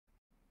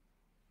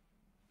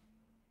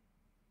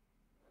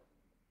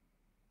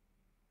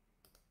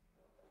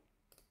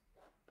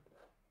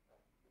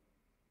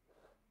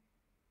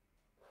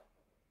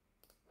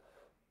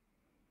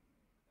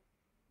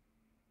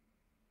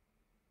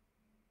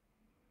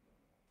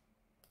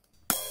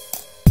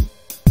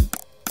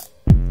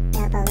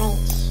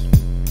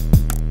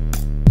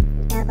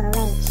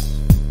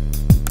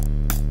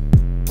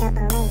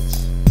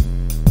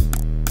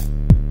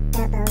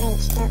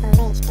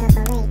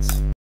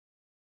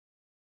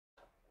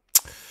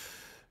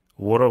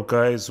What up,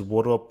 guys?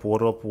 What up?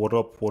 What up? What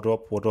up? What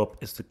up? What up?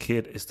 It's the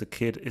kid. It's the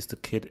kid. It's the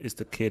kid. It's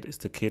the kid. It's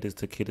the kid. It's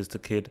the kid. It's the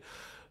kid.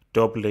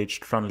 Double H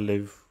trying to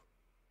live,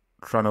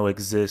 trying to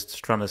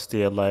exist, trying to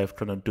stay alive,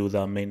 trying to do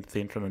that main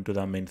thing, trying to do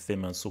that main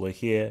thing, man. So we're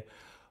here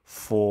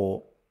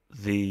for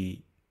the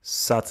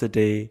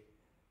Saturday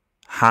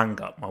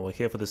hangout, man. We're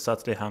here for the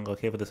Saturday hangout.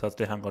 Here for the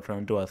Saturday hangout, trying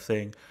to do our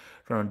thing,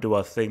 trying to do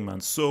our thing,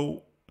 man.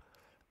 So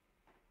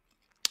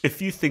a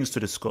few things to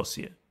discuss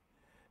here.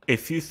 A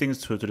few things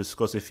to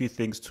discuss, a few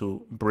things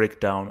to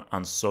break down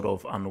and sort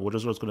of, and we're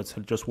just going to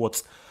tell just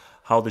what's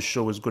how the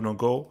show is going to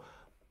go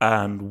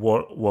and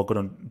what we're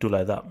going to do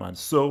like that, man.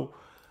 So,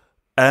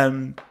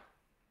 um,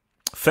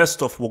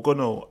 first off, we're going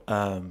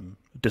to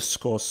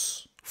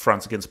discuss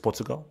France against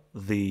Portugal,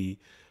 the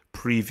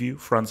preview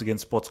France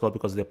against Portugal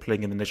because they're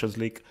playing in the Nations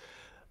League.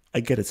 I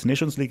get it,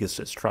 Nations League is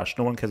just trash.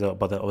 No one cares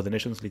about the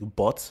Nations League,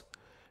 but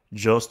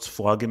just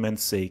for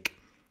argument's sake,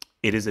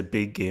 it is a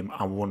big game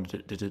and we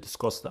wanted to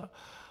discuss that.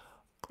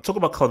 Talk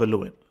about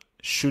Calvert-Lewin.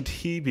 Should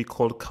he be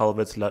called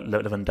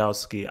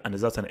Lewandowski? And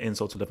is that an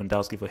insult to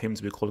Lewandowski for him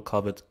to be called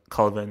Calvert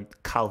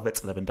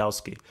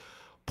Lewandowski?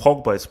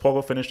 Pogba, is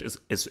Pogba finished? Is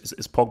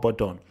Pogba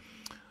done?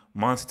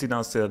 Man City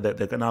now said that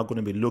they're now going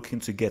to be looking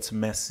to get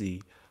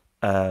Messi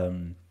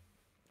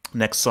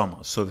next summer.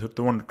 So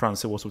they want to try and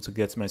say what's to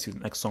get Messi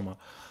next summer.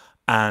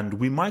 And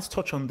we might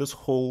touch on this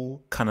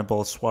whole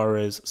Cannibal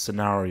Suarez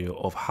scenario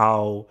of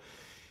how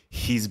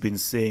he's been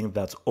saying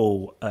that,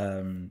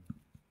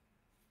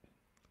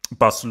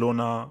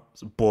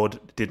 Barcelona's board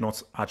did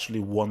not actually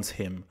want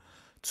him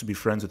to be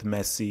friends with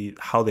Messi,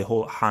 how they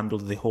whole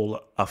handled the whole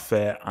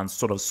affair and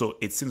sort of, so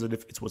it seems as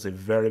if it was a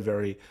very,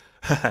 very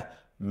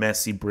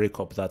messy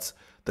breakup that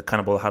the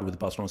Cannibal had with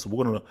Barcelona. So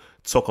we're going to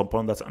talk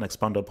upon that and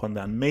expand upon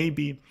that. And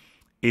maybe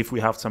if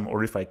we have time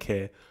or if I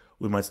care,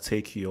 we might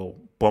take your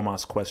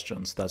bomb-ass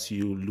questions that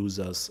you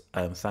losers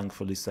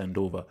thankfully send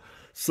over.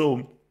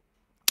 So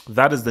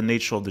that is the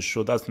nature of the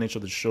show. That's the nature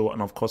of the show.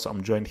 And of course,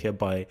 I'm joined here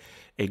by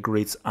a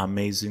great,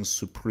 amazing,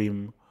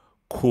 supreme,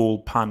 cool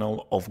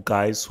panel of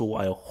guys who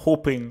are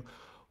hoping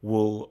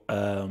will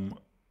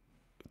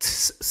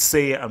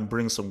say and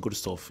bring some good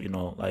stuff. You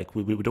know, like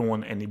we don't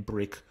want any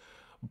break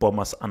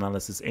bombers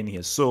analysis in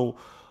here. So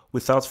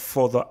without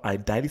further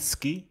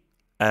ado,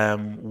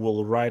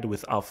 we'll ride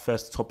with our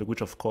first topic,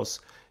 which of course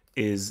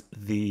is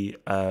the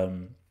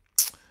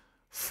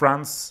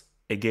France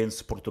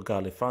against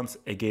Portugal, France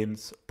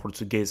against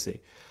Portuguese.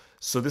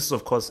 So this,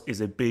 of course,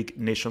 is a big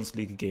Nations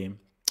League game,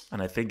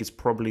 and I think it's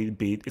probably going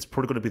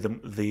to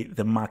be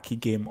the marquee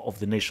game of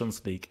the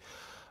Nations League,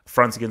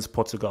 France against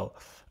Portugal.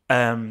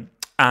 And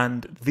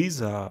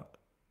these are,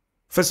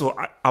 first of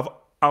all,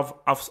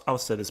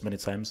 I've said this many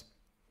times,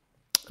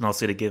 and I'll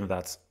say it again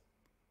that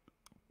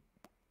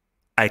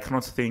I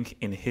cannot think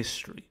in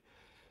history,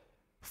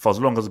 for as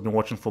long as I've been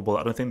watching football,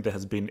 I don't think there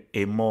has been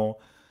a more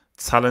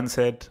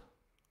talented.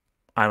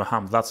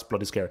 That's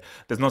bloody scary.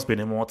 There's not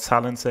been a more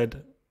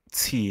talented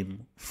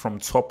team from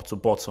top to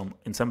bottom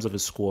in terms of a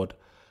squad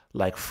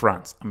like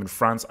France. I mean,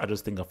 France, I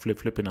just think are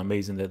flipping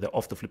amazing. They're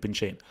off the flipping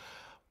chain.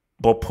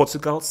 But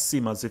Portugal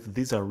seem as if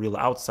these are real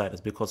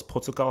outsiders because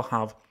Portugal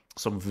have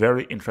some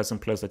very interesting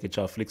players like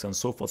João Felix and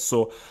so forth.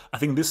 So I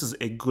think this is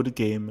a good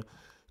game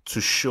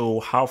to show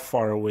how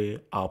far away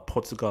are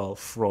Portugal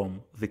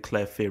from the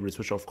clear favorites,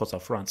 which of course are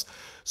France.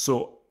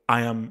 So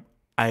I am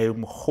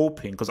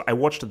hoping, because I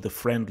watched the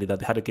friendly that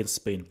they had against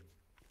Spain,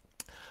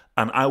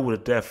 and I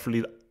would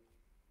definitely.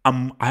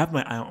 I have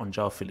my eye on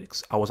João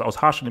Felix. I was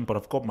harsh on him, but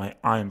I've got my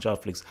eye on João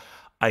Felix.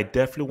 I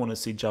definitely want to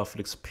see João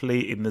Felix play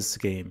in this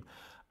game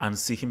and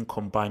see him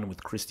combine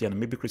with Christian.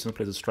 Maybe Christian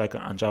plays a striker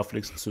and João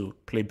Felix to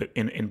play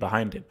in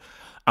behind him.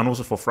 And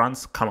also for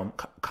France,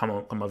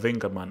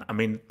 Kamavinga, man. I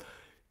mean,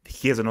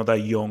 here's another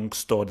young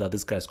star that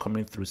this guy's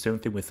coming through. Same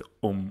thing with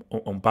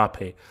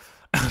Mbappe.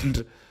 And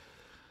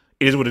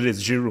it is what it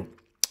is, Giroud.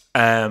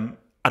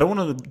 I don't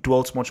want to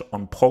dwell too much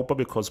on Pogba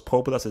because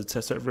Pogba, that's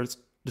a separate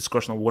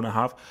discussion I want to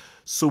have.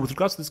 So with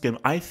regards to this game,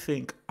 I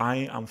think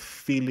I am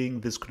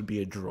feeling this could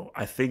be a draw.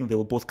 I think they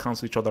will both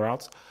cancel each other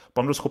out,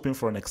 but I'm just hoping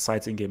for an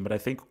exciting game. But I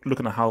think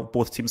looking at how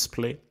both teams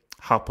play,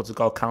 how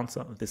Portugal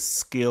counter, the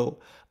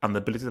skill and the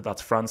ability that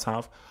France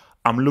have,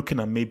 I'm looking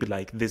at maybe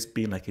like this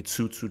being like a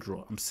 2-2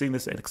 draw. I'm seeing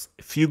this a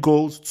few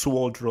goals,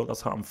 2-all draw. That's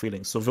how I'm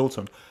feeling. So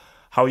Vilton,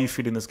 how are you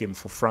feeling this game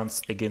for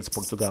France against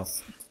Portugal?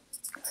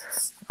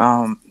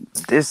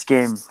 This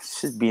game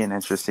should be an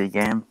interesting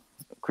game.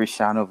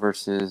 Cristiano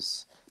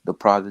versus the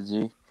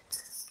Prodigy.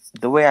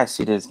 The way I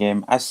see this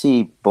game, I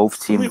see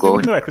both teams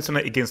going. Like Cristiano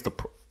against the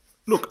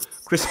look.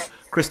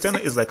 Cristiano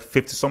is like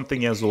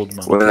 50-something years old,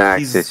 man.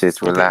 Relax,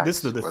 relax.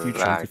 This is the future.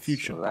 Relax, the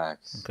future.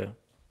 Relax. Okay.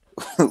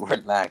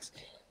 Relax.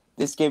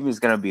 This game is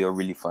gonna be a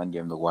really fun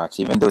game to watch.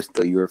 Even though it's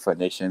the UEFA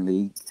Nation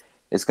League,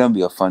 it's gonna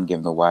be a fun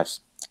game to watch.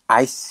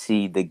 I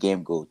see the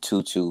game go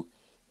 2-2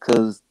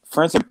 because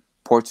France and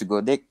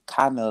Portugal, they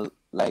kind of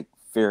like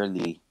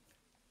fairly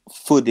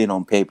footed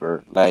on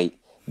paper. Like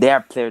they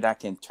are players that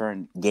can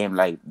turn game,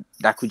 like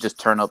that could just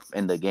turn up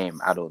in the game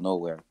out of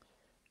nowhere.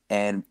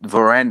 And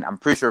Varane, I'm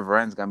pretty sure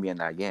Varane's gonna be in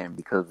that game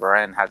because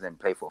Varane hasn't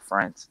played for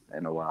France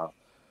in a while,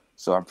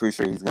 so I'm pretty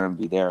sure he's gonna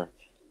be there.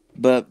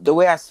 But the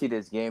way I see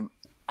this game,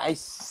 I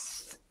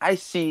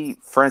see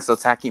France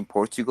attacking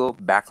Portugal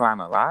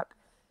backline a lot,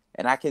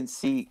 and I can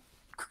see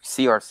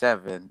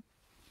CR7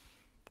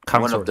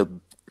 one of the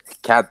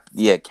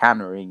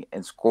countering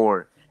and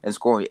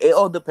scoring. It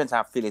all depends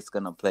how Felix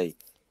gonna play.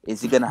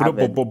 Is he gonna have?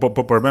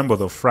 But remember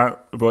though,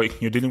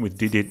 but you're dealing with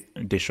Didier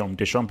Deschamps.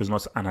 Deschamps is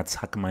not an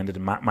attack-minded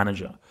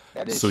manager,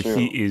 so true.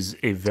 he is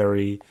a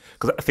very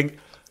because I think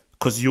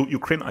because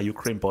Ukraine are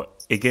Ukraine,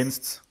 but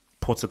against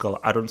Portugal,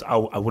 I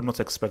would not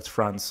expect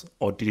France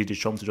or Didier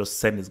Deschamps to just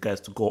send his guys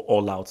to go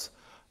all out,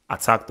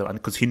 attack them, and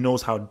because he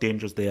knows how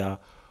dangerous they are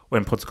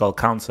when Portugal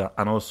counter,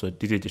 and also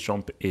Didier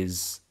Deschamps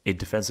is a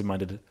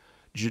defensive-minded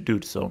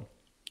dude, so.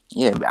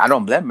 Yeah, I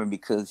don't blame him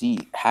because he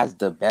has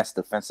the best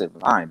defensive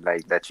line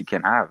like that you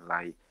can have.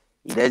 Like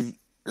he does.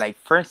 Like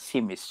first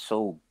team is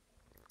so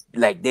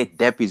like their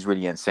depth is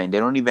really insane. They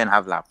don't even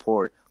have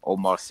Laporte or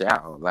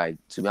Martial. Like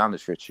to be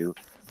honest with you,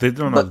 they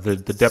don't know the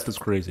depth is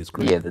crazy. It's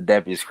crazy. Yeah, the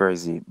depth is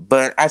crazy.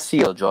 But I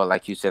see a draw,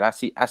 like you said. I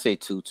say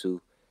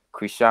 2-2.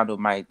 Cristiano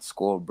might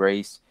score a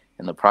brace,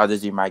 and the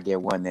Prodigy might get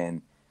one,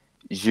 and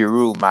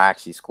Giroud might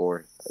actually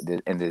score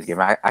in this game.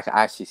 I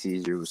actually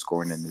see Giroud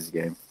scoring in this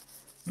game.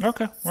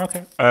 Okay.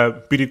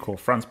 Bidico,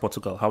 France,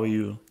 Portugal. How are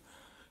you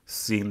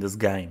seeing this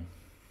game?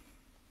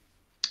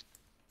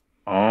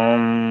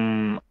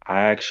 I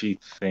actually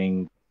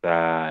think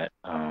that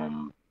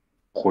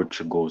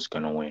Portugal is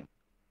gonna win.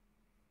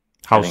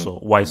 How so?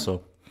 Why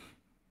so?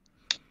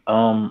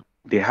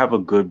 They have a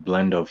good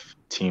blend of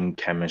team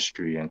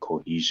chemistry and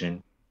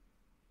cohesion.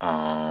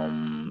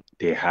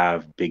 They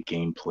have big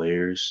game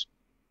players.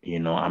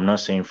 I'm not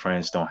saying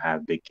France don't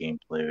have big game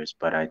players,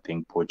 but I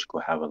think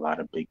Portugal have a lot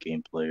of big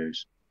game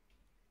players.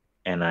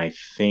 And I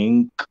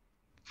think,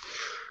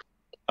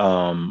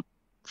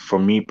 for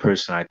me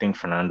personally, I think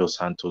Fernando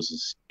Santos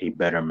is a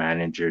better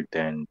manager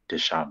than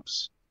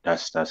Deschamps.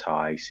 That's how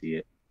I see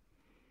it.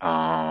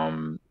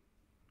 Now,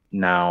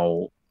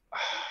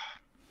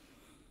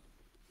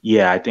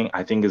 yeah, I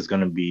think it's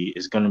gonna be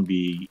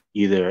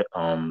either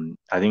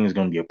I think it's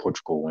gonna be a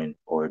Portugal win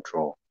or a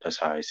draw. That's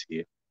how I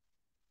see it.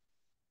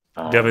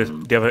 Do you have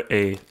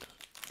a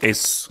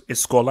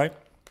scoreline?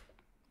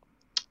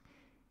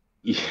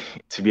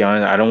 To be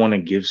honest, I don't want to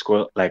give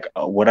score. Like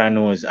what I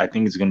know is I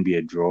think it's gonna be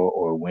a draw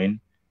or a win.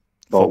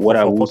 But what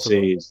I will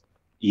say is,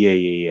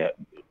 yeah.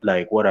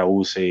 Like what I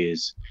will say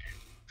is,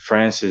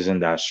 France isn't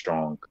that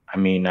strong. I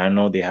mean, I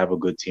know they have a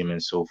good team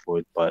and so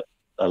forth, but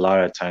a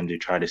lot of times they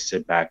try to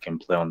sit back and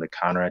play on the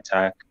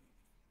counterattack.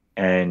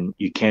 And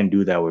you can't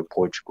do that with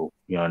Portugal.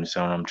 You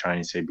understand what I'm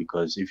trying to say?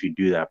 Because if you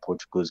do that,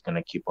 Portugal is going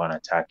to keep on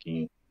attacking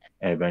you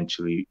and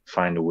eventually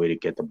find a way to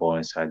get the ball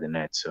inside the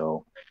net.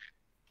 So,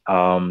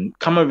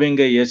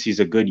 Camavinga, yes, he's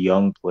a good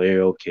young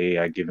player. Okay,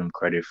 I give him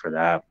credit for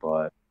that.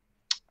 But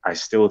I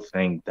still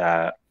think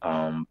that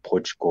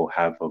Portugal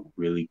have a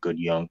really good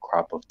young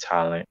crop of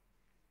talent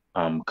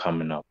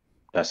coming up.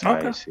 That's how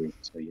I see it.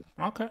 So,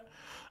 yeah. Okay.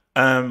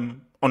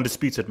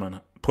 Undisputed,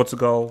 man.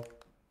 Portugal,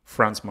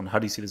 France, man. How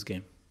do you see this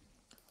game?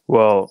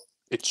 Well,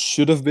 it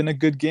should have been a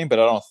good game, but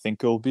I don't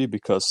think it will be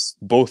because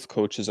both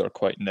coaches are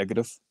quite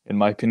negative, in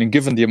my opinion.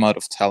 Given the amount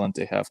of talent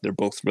they have, they're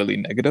both really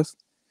negative.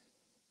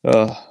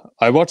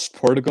 I watched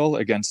Portugal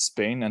against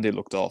Spain, and they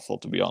looked awful,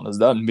 to be honest.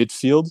 That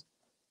midfield,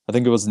 I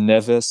think it was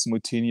Neves,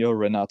 Moutinho,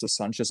 Renato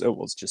Sanchez. It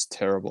was just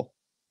terrible.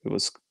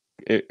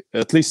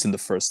 At least in the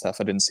first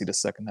half. I didn't see the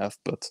second half,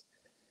 but...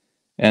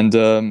 And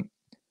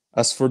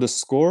as for the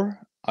score,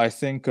 I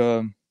think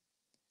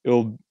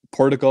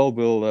Portugal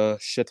will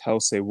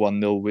shithouse a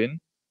 1-0 win.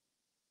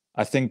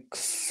 I think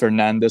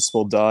Fernandes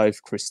will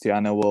dive.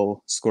 Cristiano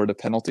will score the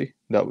penalty.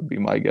 That would be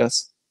my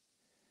guess.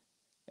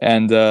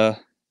 And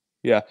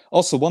yeah,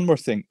 also one more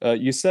thing.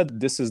 You said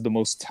this is the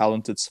most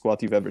talented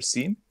squad you've ever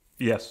seen.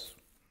 Yes.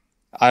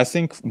 I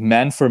think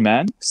man for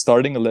man,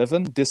 starting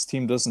 11, this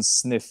team doesn't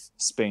sniff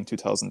Spain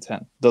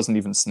 2010. Doesn't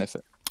even sniff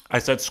it. I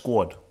said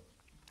squad,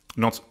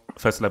 not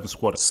first 11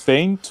 squad.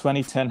 Spain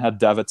 2010 had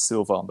David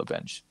Silva on the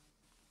bench.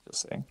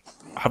 Just saying.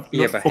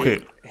 He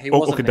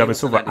David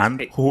Silva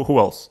and who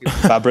else?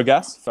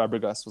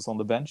 Fabregas was on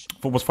the bench.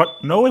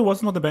 No, he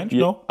wasn't on the bench.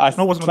 Yeah, no, it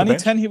wasn't on the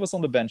bench. 2010 he was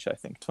on the bench. I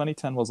think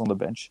 2010 was on the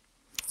bench.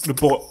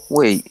 But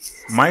wait,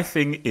 my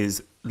thing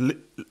is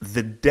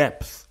the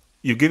depth.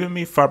 You're giving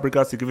me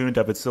Fabregas, you're giving me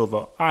David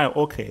Silva.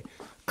 Okay.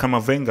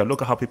 Camavinga,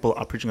 look at how people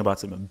are preaching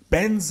about him.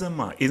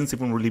 Benzema isn't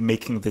even really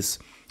making this,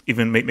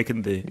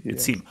 making the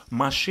team.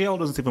 Martial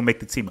doesn't even make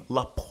the team.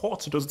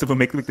 Laporte doesn't even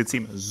make the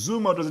team.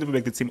 Zuma doesn't even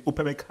make the team.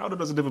 Upamecano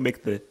doesn't even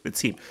make the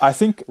team. I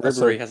think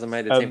Ribery hasn't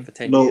made the team for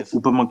 10 years.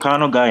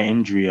 Upamecano got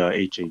injury,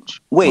 HH.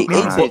 Wait,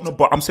 no,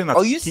 but I'm saying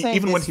that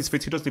even when he's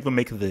fit, he doesn't even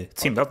make the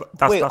team.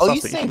 Are you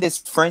saying this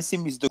France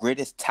team is the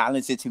greatest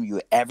talented team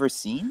you've ever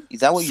seen? Is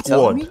that what you're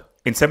telling me?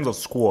 In terms of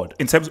squad,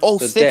 in terms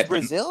of 06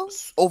 Brazil?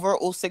 Over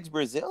 06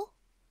 Brazil?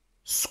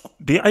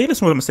 Are you listening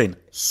to what I'm saying?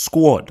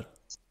 Squad.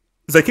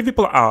 It's like if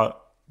people are...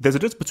 There's a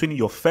difference between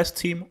your first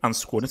team and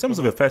squad. In terms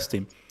of your first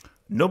team,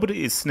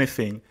 nobody is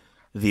sniffing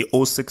the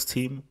 06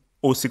 team,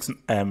 06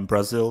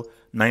 Brazil,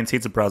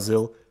 98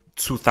 Brazil,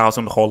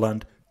 2000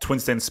 Holland,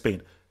 2010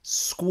 Spain.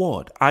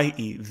 Squad,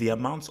 i.e. the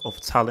amount of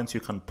talent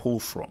you can pull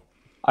from.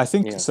 I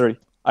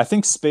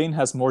think Spain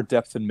has more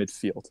depth in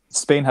midfield.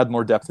 Spain had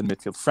more depth in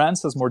midfield.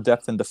 France has more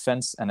depth in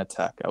defense and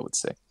attack, I would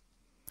say.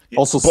 Yeah,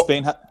 also,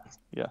 Spain had...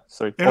 Yeah,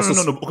 sorry.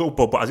 No.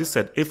 But as you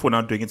said, if we're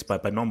not doing it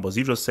by numbers,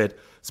 you just said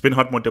Spain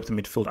had more depth in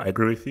midfield. I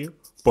agree with you.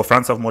 But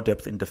France have more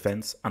depth in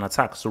defense and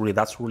attack. So really,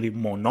 that's really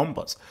more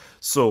numbers.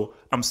 So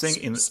I'm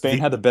saying Spain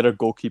had a better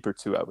goalkeeper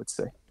too, I would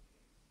say.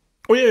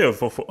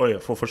 For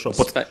sure.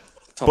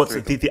 But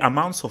the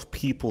amounts of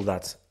people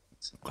that,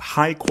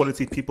 high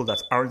quality people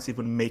that aren't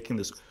even making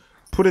this.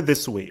 Put it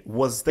this way: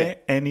 was there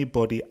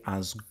anybody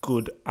as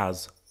good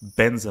as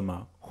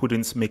Benzema who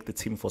didn't make the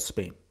team for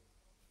Spain?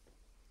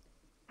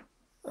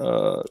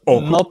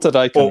 Not that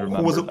I can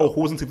remember.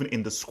 Who wasn't even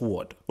in the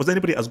squad? Was there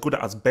anybody as good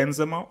as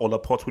Benzema or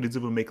Laporte who didn't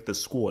even make the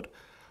squad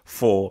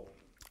for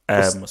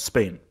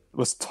Spain?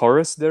 Was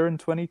Torres there in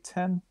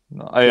 2010?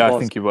 No, I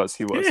think he was.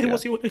 He was. Yeah, he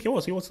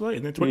was there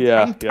in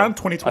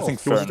 2012. I think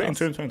he was there in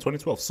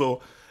 2012.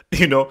 So,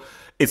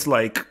 it's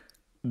like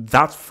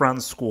that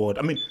France squad.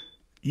 I mean,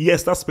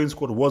 yes, that Spain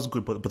squad was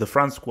good, but the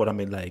France squad, I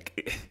mean,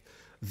 like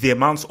the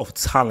amounts of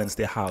talents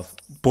they have,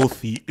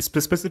 both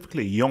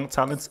specifically young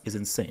talents, is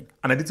insane.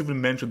 And I didn't even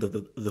mention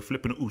the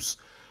flipping Us.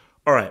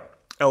 All right,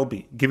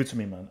 LB, give it to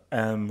me,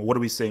 man. What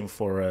are we saying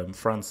for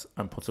France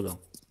and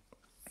Portugal?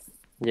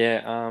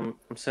 Yeah, I'm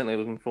certainly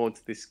looking forward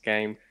to this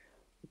game,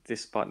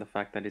 despite the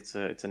fact that it's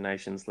a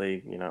Nations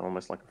League,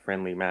 almost like a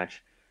friendly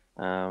match.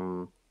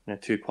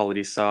 Two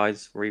quality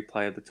sides,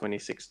 replay of the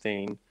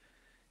 2016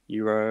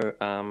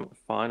 Euro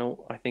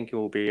final. I think it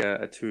will be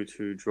a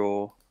 2-2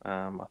 draw.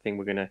 I think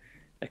we're going to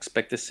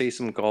expect to see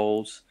some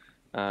goals,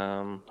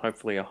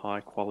 hopefully a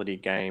high quality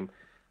game.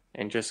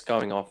 And just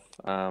going off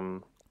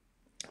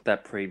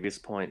that previous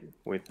point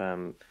with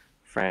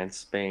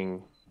France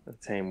being a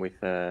team with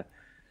the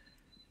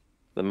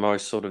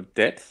most sort of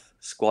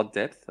squad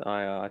depth,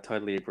 I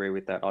totally agree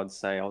with that. I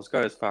was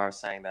go as far as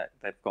saying that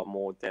they've got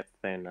more depth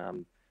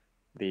than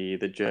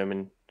the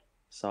German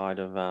side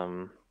of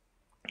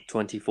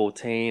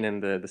 2014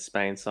 and the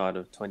Spain side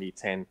of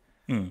 2010.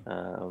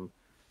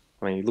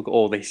 I mean, you look at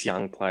all these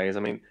young players.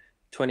 I mean,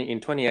 in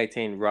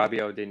 2018,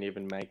 Rabiot didn't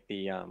even make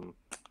the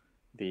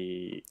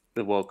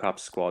World Cup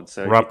squad.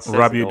 So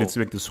Rabiot didn't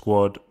make the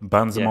squad.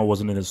 Benzema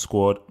wasn't in the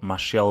squad.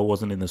 Martial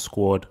wasn't in the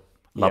squad.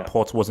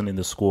 Laporte wasn't in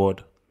the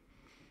squad.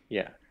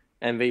 Yeah,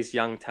 and these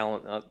young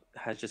talent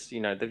has just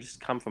they've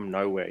just come from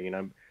nowhere.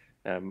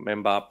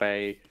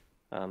 Mbappe,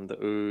 the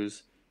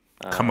Ooze.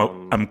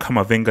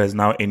 Kamavinga is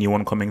now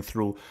anyone coming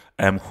through.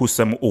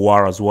 Houssem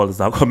Ouar as well is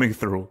now coming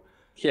through.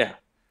 Yeah.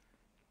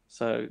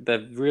 So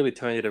they've really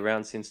turned it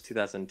around since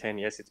 2010.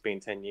 Yes, it's been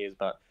 10 years,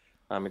 but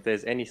if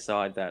there's any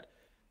side that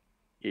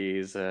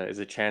is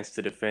a chance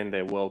to defend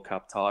their World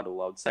Cup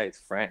title, I would say it's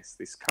France,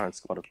 this current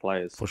squad of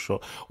players. For sure.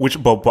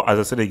 But as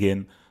I said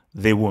again,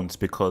 they won't,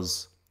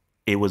 because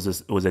it was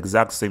the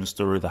exact same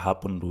story that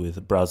happened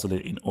with Brazil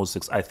in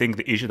 06. I think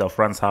the issue that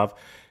France have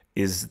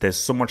is there's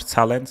so much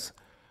talent,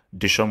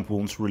 Deschamps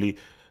won't really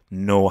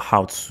know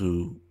how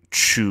to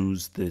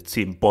choose the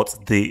team. But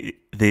the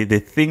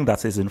thing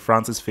that is in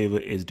France's favor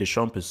is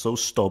Deschamps is so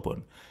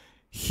stubborn.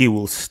 He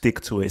will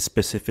stick to a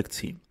specific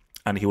team,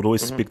 and he would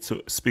always speak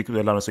to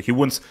the line. So he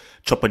won't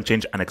chop and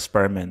change and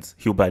experiment.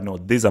 He'll be like, no,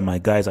 these are my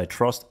guys I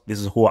trust. This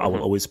is who I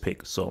will always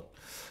pick. So,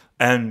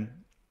 I'm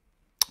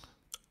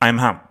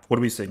Ham. What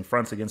are we saying?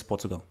 France against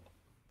Portugal.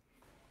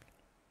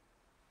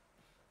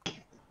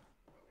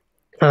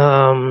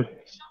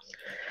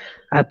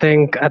 I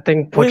think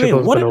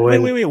Portugal's going to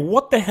win. Wait.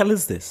 What the hell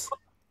is this?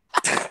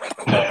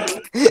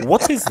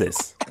 What is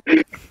this?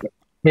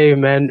 Hey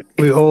man,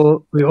 we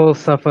all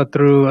suffer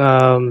through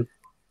I'm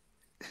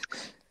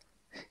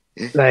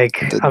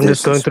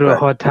just going through a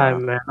hard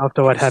time, man,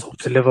 after what happened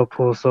to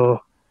Liverpool,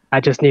 so I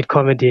just need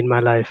comedy in my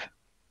life.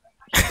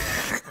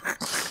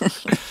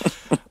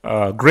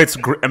 Great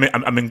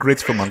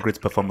film and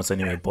great performance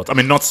anyway, but I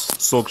mean not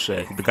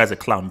Solskjaer, the guy's a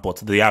clown, but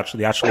the actual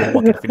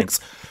Joaquin Phoenix.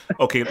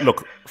 Okay,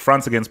 look,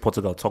 France against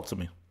Portugal, talk to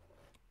me.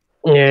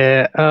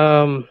 Yeah,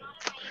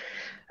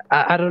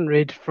 I don't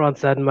rate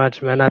France that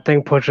much, man. I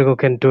think Portugal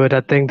can do it.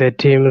 I think their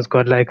team has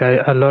got like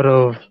a lot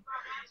of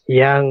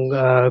young,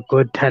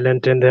 good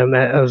talent in them,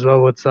 as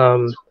well, with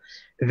some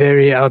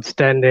very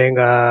outstanding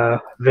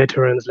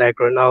veterans like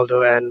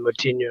Ronaldo and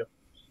Moutinho.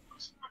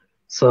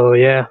 So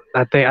yeah,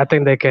 I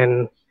think they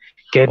can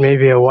get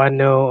maybe a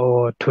 1-0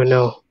 or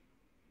 2-0.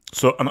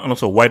 So and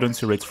also, why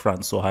don't you rate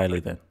France so highly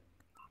then?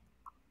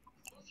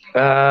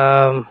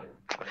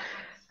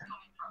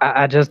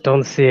 I just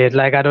don't see it.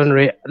 Like I don't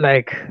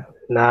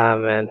nah,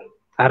 man.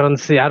 I don't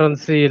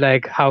see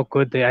like how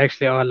good they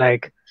actually are.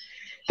 Like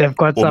they've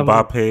got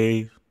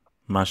Mbappe,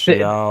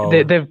 Martial.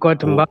 They've got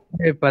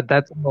Mbappe, but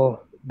that's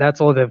all.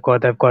 That's all they've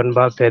got. They've got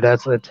Mbappe.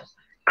 That's it.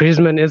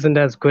 Griezmann isn't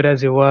as good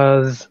as he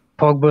was.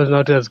 Pogba is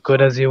not as good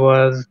as he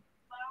was.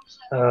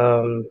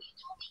 And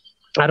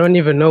I don't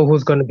even know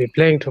who's going to be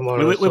playing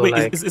tomorrow. Wait.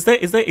 Like, Is there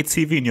a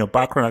TV in your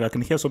background? I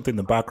can hear something in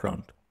the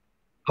background.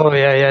 oh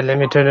yeah. Let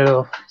me turn it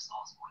off.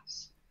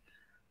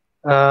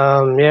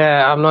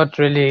 Yeah, I'm not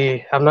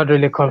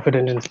really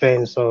confident in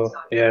Spain. So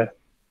yeah.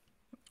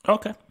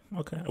 Okay.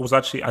 It was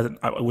actually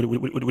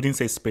we didn't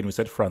say Spain. We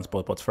said France,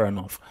 but fair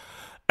enough.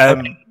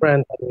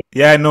 France.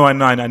 Yeah, I know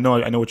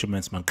what you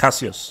meant, man.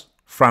 Cassius,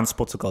 France,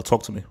 Portugal.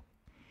 Talk to me.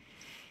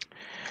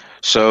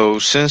 So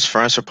since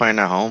France are playing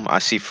at home, I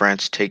see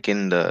France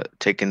taking the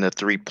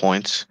 3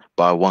 points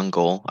by 1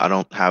 goal. I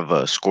don't have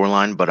a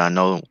scoreline, but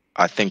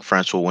I think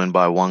France will win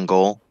by 1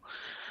 goal.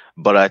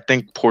 But I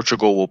think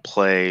Portugal will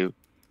play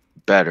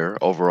better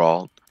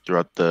overall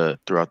throughout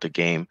the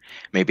game.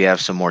 Maybe have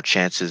some more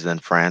chances than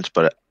France,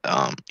 but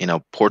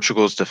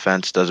Portugal's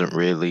defense doesn't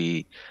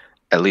really,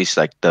 at least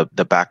like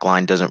the back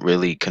line doesn't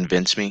really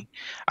convince me.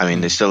 I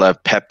mean, they still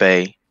have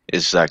Pepe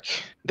is like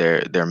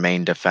their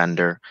main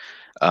defender.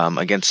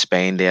 Against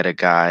Spain, they had a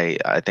guy,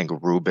 I think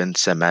Ruben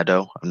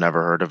Semedo. I've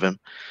never heard of him,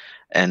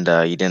 and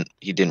he didn't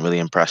really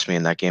impress me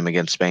in that game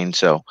against Spain.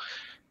 So,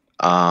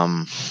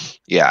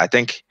 yeah, I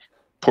think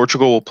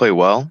Portugal will play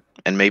well,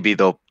 and maybe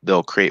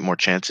they'll create more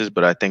chances.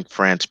 But I think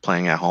France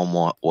playing at home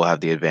will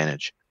have the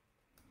advantage.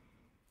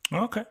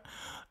 Okay,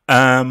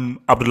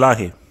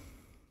 Abdullahi.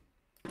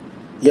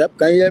 Yep,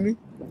 can you hear me?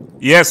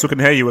 Yes, we can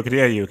hear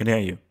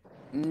you.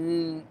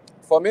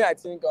 For me, I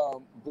think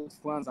both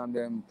France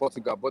and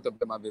Portugal, both of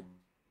them have a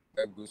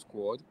good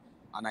squad.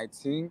 And I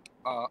think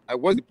I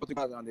watched the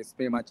Portugal and the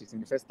Spain matches. In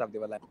the first half, they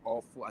were like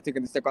awful. I think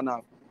in the second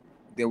half,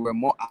 they were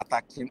more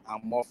attacking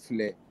and more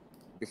flair.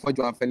 Before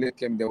João Felix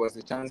came, there was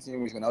a chance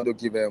in which Ronaldo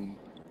gave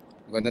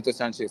Renato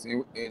Sanchez.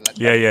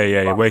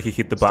 Where he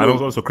hit the bar.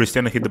 So, also,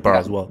 Cristiano hit the bar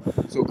as well.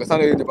 So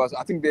Cristiano hit the bar. So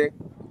I think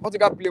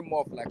Portugal play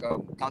more of like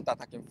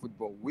counter-attacking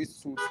football, which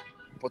suits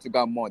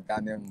Portugal more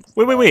than.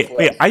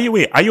 Wait. Are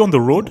you on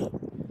the road?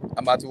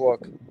 I'm at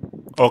work.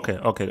 Okay.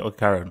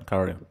 Carry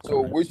on.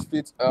 So which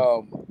fits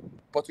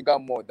Portugal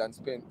more than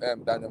Spain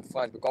than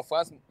France, because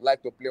France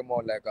like to play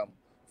more like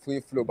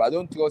free flow. But I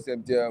don't trust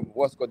them.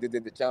 What's called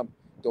the champ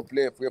to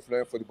play free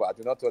flowing football. I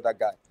do not trust that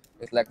guy.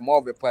 It's like more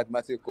of a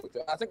pragmatic coach.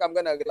 I think I'm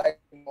gonna rely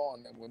more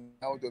on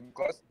Ronaldo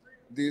because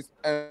this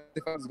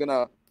defense is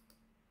gonna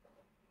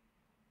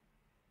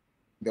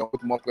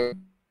put more pressure.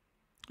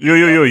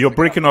 You're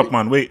breaking up,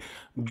 man. Wait,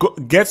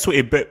 get to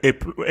a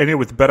area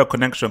with better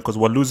connection because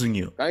we're losing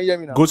you. Can you hear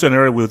me now? Go to an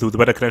area with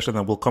better connection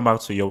and we'll come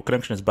back to you. Your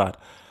connection is bad.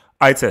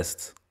 Eye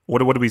test.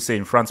 What are we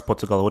saying? France,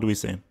 Portugal. What are we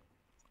saying?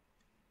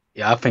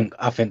 Yeah, I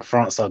think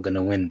France are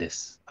gonna win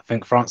this.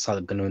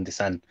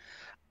 And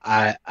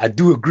I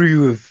do agree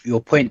with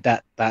your point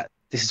that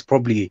this is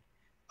probably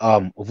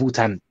of all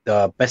time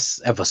the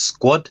best ever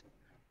squad,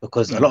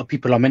 because a lot of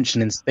people are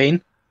mentioning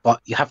Spain,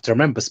 but you have to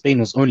remember Spain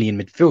was only in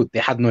midfield. They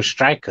had no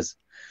strikers.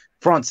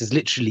 France is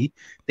literally,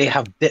 they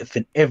have depth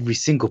in every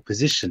single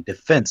position.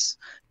 Defense,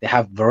 they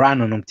have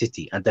Varane and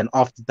Umtiti, and then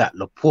after that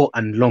Laporte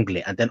and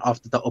Longley, and then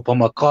after that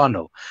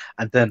Upamecano,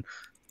 and then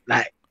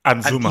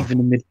and Zuma.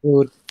 Even in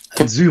midfield,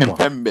 and Zuma.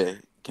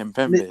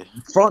 Kempembe.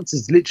 France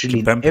is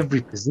literally in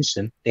every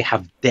position. They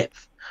have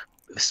depth.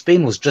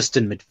 Spain was just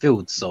in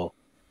midfield, so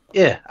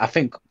yeah, I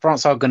think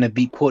France are going to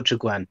beat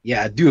Portugal, and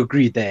yeah, I do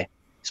agree there.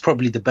 It's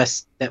probably the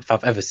best depth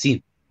I've ever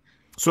seen.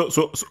 So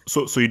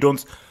you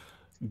don't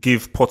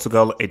give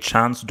Portugal a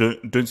chance?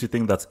 Don't you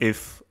think that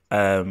if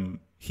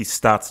he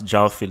starts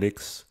João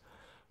Felix,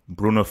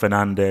 Bruno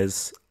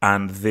Fernandes,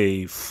 and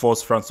they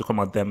force France to come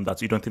at them,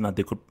 that you don't think that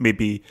they could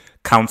maybe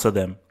counter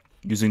them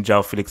using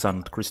João Felix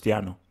and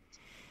Cristiano?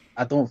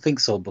 I don't think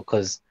so,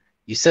 because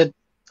you said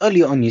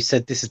earlier on, this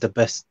is the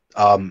best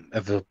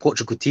ever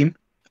Portugal team.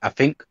 I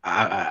think.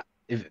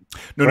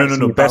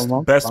 No.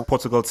 Best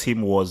Portugal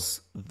team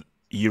was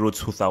Euro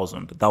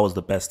 2000. That was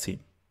the best team.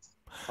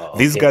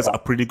 These guys are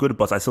pretty good,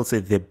 but I still say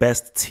the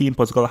best team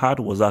Portugal had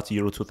was that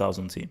Euro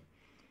 2000 team.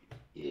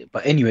 Yeah,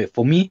 but anyway,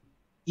 for me,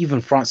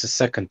 even France's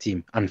second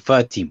team and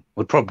third team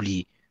would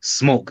probably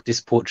smoke this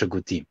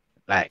Portugal team.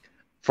 Like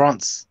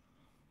France,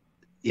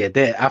 yeah,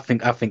 I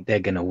think they're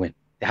gonna win.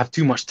 They have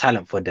too much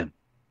talent for them.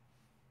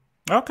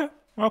 Okay.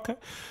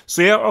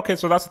 So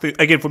so that's the thing.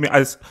 Again, for me,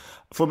 I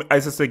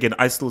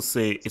still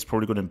say it's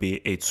probably going to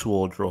be a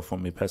 2-2 draw for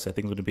me personally. I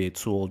think it's going to be a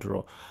 2-2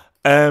 draw.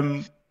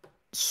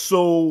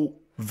 So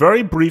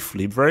very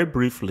briefly,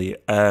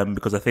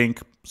 because I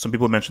think some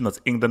people mentioned that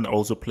England are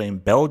also playing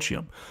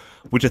Belgium,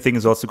 which I think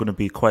is also going to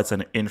be quite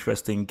an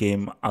interesting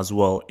game as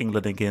well.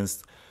 England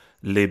against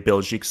Le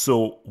Belgique.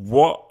 So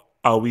what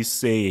are we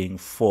saying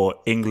for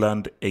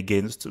England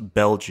against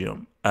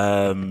Belgium?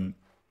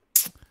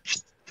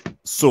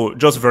 So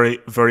just very,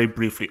 very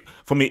briefly,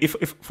 for me,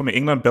 if for me,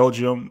 England,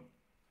 Belgium,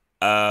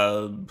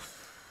 I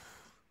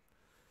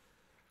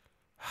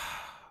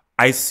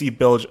see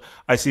Belgium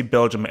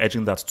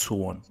edging that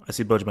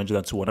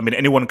 2-1. I mean,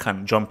 anyone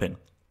can jump in.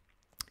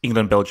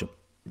 England, Belgium.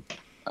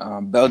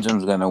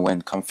 Belgium's gonna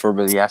win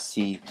comfortably. I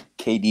see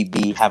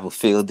KDB have a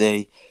field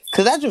day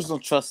because I just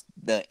don't trust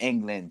the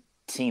England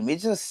team.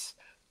 There's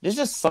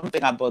just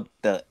something about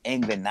the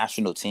England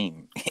national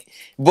team.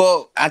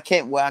 Well, I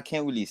can't. Well, I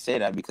can't really say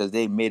that because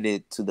they made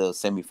it to the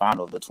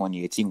semifinal of the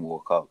 2018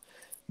 World Cup.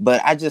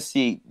 But I just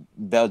see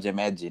Belgium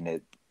edging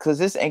it because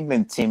this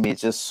England team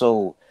is just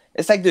so.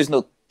 It's like there's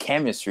no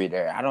chemistry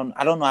there. I don't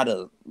know how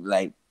to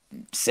like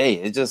say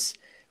it. It's just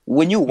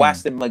when you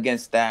watch them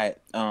against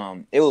that.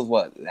 It was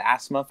what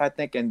last month I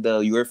think in the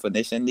UEFA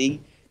Nation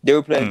League. They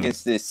were playing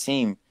against this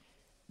team.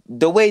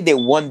 The way they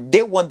won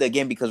the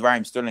game because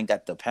Raheem Sterling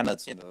got the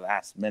penalty in the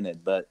last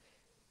minute. But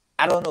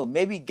I don't know.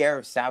 Maybe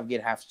Gareth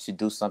Southgate has to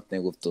do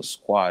something with the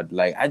squad.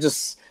 Like I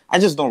just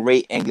don't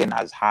rate England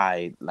as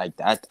high like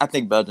that. I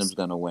think Belgium's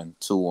gonna win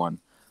 2-1.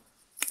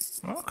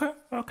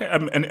 Okay.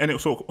 And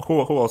so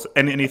who else?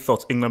 Any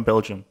thoughts? England,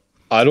 Belgium.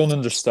 I don't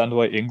understand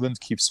why England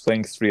keeps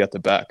playing 3 at the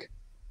back.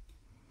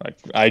 Like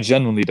I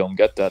genuinely don't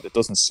get that. It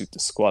doesn't suit the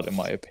squad, in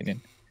my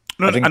opinion.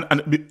 No,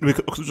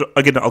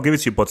 again, I'll give it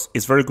to you, but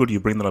it's very good you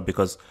bring that up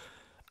because,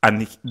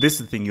 and this is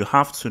the thing, you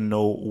have to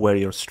know where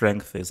your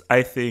strength is.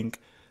 I think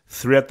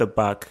 3 at the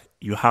back,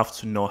 you have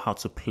to know how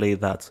to play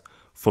that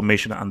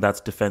formation and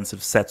that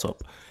defensive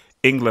setup.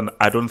 England,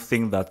 I don't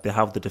think that they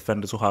have the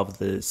defenders who have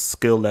the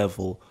skill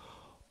level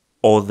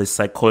or the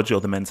psychology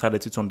or the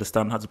mentality to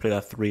understand how to play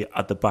that 3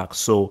 at the back.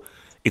 So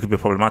it could be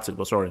problematic,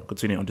 but sorry,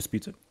 continue,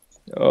 undisputed.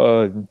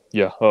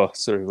 Yeah. Oh,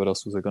 sorry. What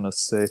else was I gonna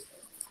say?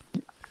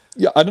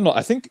 Yeah, I don't know.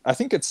 I think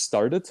it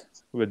started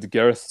with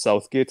Gareth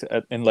Southgate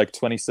in like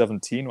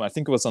 2017. I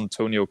think it was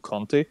Antonio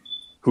Conte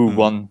who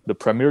won the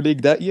Premier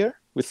League that year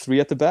with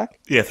 3 at the back.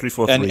 Yeah,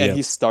 3-4-3. And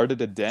he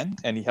started it then,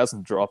 and he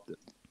hasn't dropped it.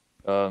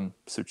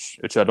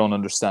 Which I don't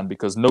understand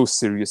because no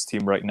serious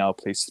team right now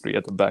plays 3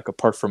 at the back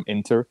apart from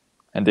Inter,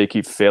 and they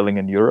keep failing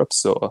in Europe.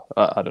 So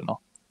I don't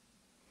know.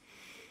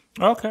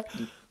 Okay,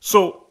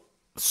 so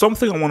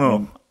something I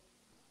want to.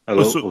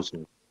 Hello.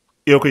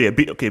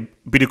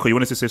 Bidiko, you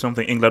wanted to say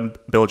something? England,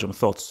 Belgium,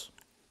 thoughts?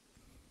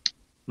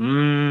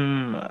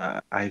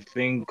 I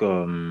think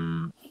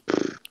I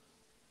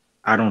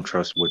don't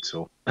trust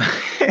Witsel.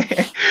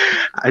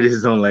 I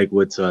just don't like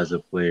Witsel as a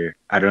player.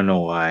 I don't know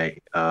why.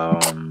 I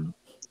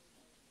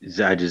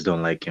just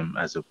don't like him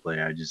as a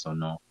player. I just don't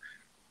know.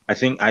 I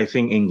think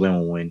England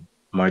will win.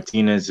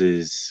 Martinez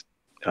is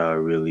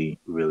really,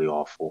 really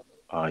awful.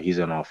 He's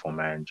an awful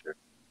manager.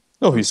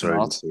 No, he's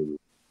not.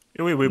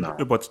 Wait,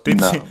 but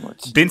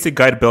didn't he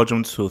guide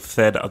Belgium to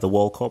 3rd at the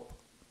World Cup?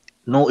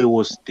 No, it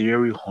was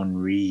Thierry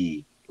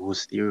Henry.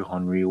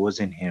 It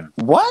wasn't him.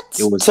 What?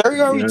 Thierry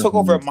Henry took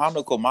over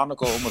Monaco.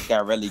 Monaco almost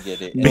got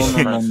relegated. No.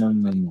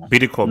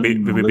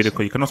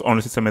 Bidiko, you cannot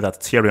honestly tell me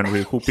that Thierry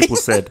Henry, who people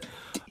said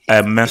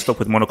messed up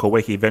with Monaco,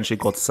 where he eventually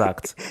got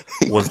sacked,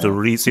 was the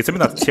reason. So you tell me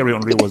that Thierry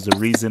Henry was the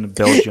reason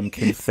Belgium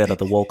came 3rd at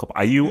the World Cup.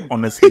 Are you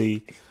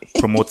honestly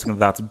promoting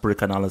that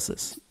brick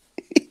analysis?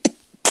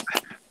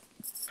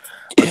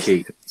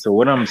 Okay, so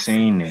what I'm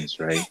saying is,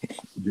 right,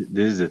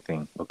 this is the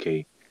thing,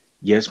 okay,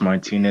 yes,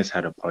 Martinez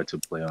had a part to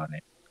play on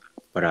it,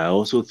 but I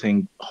also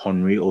think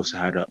Henry also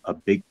had a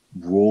big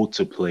role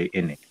to play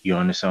in it. You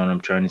understand what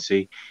I'm trying to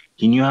say?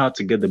 He knew how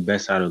to get the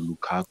best out of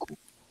Lukaku.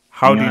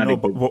 How do you know?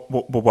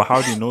 But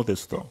how do you know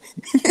this though?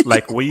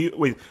 Like, were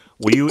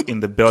you in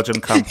the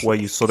Belgian camp where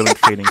you saw them in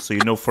training, so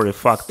you know for a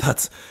fact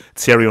that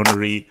Thierry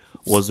Henry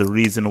was the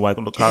reason why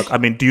Lukaku? I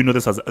mean, do you know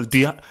this as? Do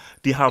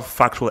you have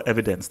factual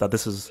evidence that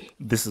this is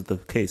the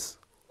case?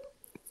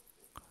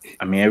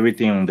 I mean,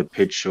 everything on the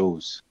pitch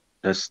shows.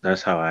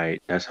 That's how I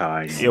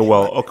know. Yeah,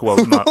 well, okay,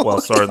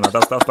 sorry,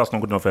 that's not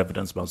good enough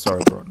evidence, but I'm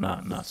sorry, bro.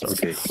 Nah, sorry.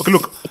 Okay,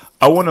 look,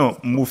 I want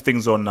to move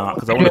things on now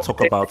because I want to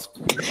talk about.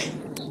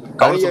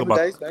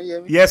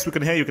 Yes, we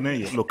can hear you.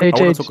 Look, I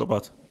want to talk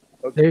about.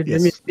 Let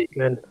me speak,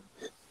 man.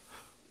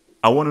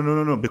 I want to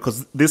no,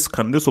 because this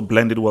will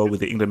blend it well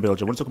with the England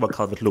Belgium. I want to talk about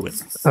Calvert-Lewin.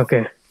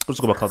 Okay. Let's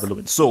talk about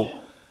Calvert-Lewin. So,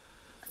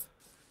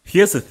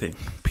 here's the thing: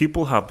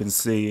 people have been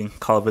saying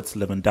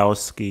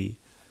Lewandowski.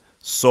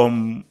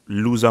 Some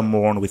loser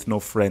moron with no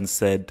friends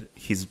said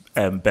he's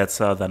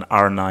better than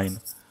R9.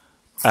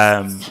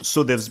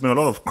 So there's been a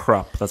lot of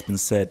crap that's been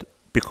said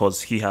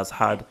because he has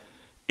had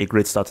a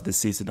great start to the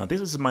season. Now,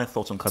 this is my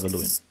thoughts on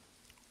Calvert-Lewin.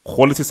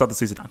 Quality start to the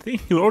season. I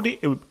think he was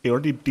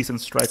already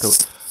decent striker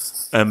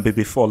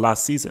before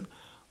last season.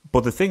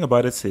 But the thing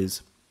about it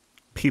is,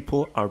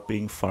 people are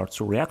being far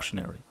too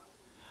reactionary.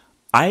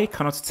 I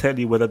cannot tell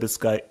you whether this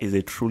guy is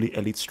a truly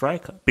elite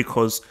striker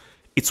because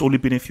it's only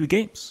been a few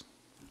games.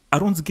 I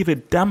don't give a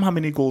damn how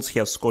many goals he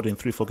has scored in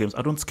 3-4 games.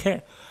 I don't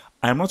care.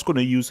 I'm not going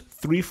to use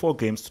 3-4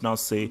 games to now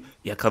say,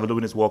 yeah,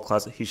 Calvert-Lewin is world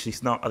class.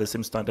 He's now at the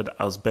same standard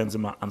as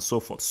Benzema and so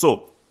forth.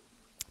 So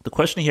the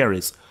question here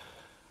is,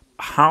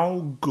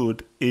 how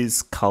good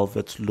is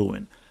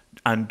Calvert-Lewin?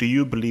 And do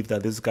you believe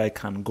that this guy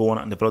can go on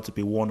and develop to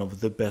be one of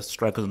the best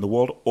strikers in the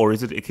world? Or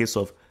is it a case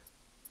of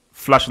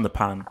flash in the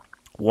pan,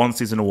 one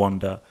season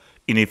wonder,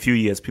 in a few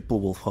years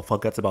people will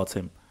forget about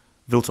him?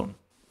 Wilton.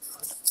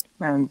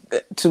 Man,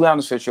 to be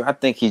honest with you, I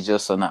think he's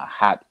just on a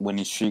hot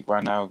winning streak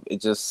right now.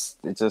 It's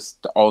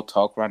just all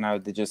talk right now.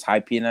 They're just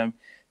hyping him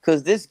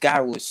because this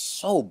guy was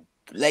so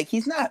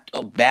he's not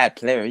a bad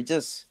player. He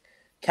just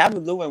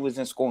Calvert-Lewin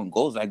wasn't scoring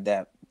goals like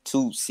that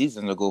 2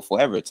 seasons ago for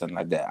Everton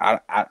like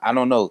that. I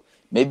don't know.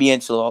 Maybe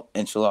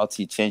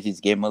Ancelotti changed his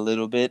game a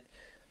little bit,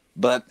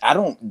 but I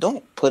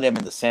don't put him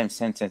in the same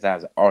sentence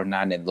as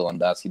R9 and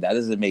Lewandowski. That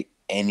doesn't make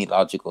any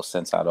logical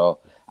sense at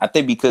all. I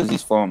think because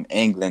he's from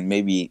England,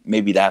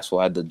 maybe that's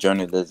why the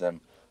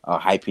journalism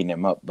are hyping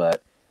him up.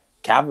 But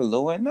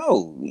Calvert-Lewin,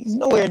 no, he's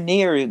nowhere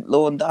near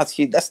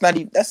Lewandowski. That's not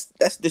even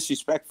that's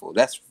disrespectful.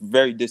 That's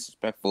very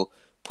disrespectful.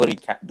 Putting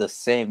the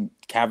same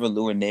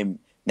Calvert-Lewin name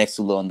next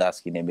to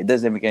Lewandowski name, it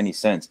doesn't make any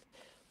sense.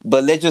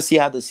 But let's just see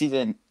how the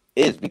season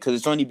is, because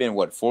it's only been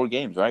 4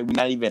 games, right? We're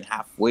not even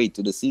halfway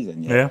to the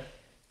season yet. Yeah.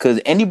 Because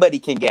anybody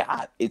can get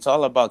hot. It's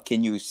all about,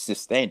 can you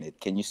sustain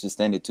it? Can you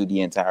sustain it to the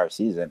entire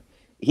season?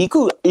 He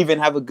could even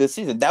have a good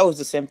season. That was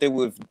the same thing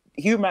with.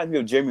 He reminds me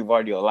of Jamie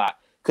Vardy a lot.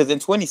 Because in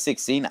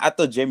 2016, I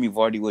thought Jamie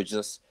Vardy was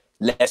just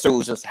Leicester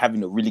was just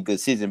having a really good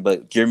season,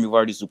 but Jamie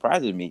Vardy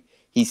surprised me.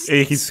 He's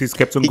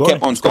kept on going.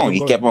 Kept on going.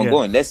 He kept on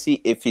going. Let's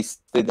see if he's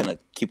still gonna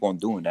keep on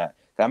doing that.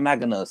 I'm not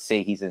gonna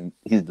say he's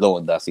low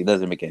and dusty. It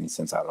doesn't make any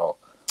sense at all.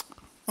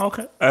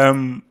 Okay.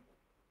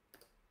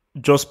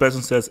 Josh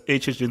Besson says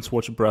HH didn't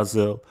watch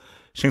Brazil.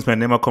 Shingsman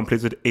Neymar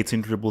completed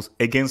 18 dribbles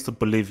against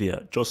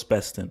Bolivia. Josh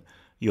Beston,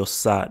 you're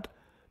sad.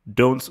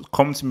 Don't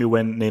come to me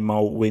when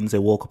Neymar wins a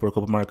World Cup or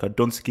Copa America.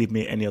 Don't give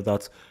me any of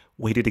that.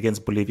 What he did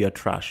against Bolivia,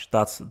 trash.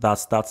 That's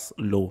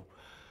low.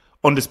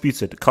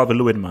 Undisputed.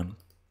 Calvert-Lewin, man.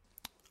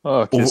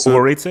 Okay,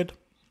 overrated?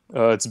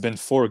 It's been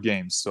 4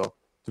 games, so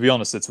to be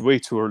honest, it's way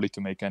too early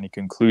to make any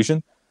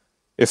conclusion.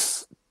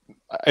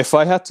 If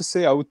I had to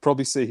say, I would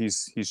probably say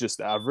he's just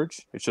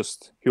average. It's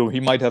just he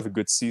might have a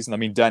good season. I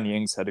mean, Danny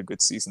Ings had a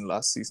good season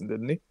last season,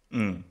 didn't he?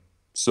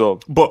 So,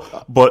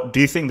 but do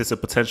you think there's a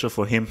potential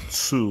for him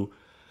to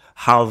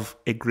have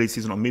a great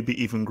season, or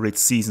maybe even great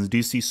seasons? Do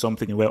you see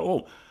something where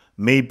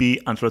maybe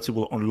Ancelotti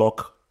will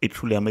unlock a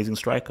truly amazing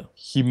striker?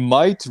 He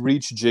might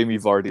reach Jamie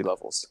Vardy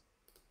levels,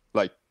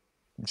 like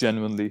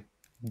genuinely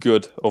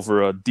good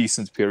over a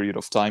decent period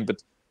of time.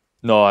 But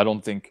no, I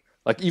don't think.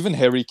 Like, even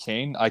Harry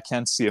Kane, I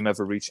can't see him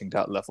ever reaching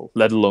that level,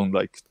 let alone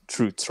like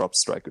true top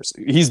strikers.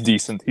 He's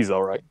decent. He's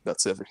all right.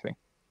 That's everything.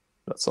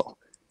 That's all.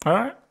 All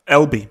right.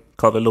 LB,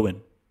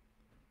 Calvert-Lewin.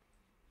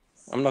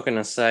 I'm not going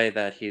to say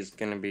that he's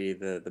going to be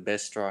the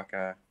best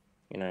striker,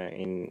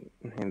 in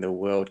the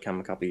world come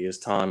a couple of years'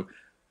 time,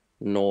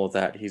 nor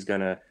that he's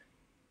going to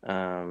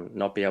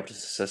not be able to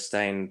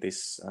sustain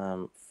this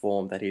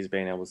form that he's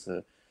been able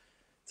to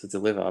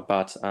deliver.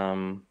 But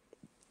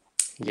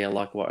yeah,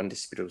 like what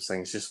Undisputed was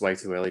saying, it's just way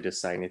too early to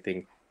say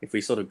anything. If we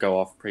sort of go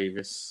off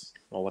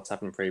what's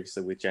happened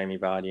previously with Jamie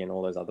Vardy and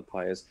all those other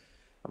players,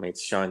 I mean,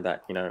 it's shown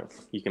that,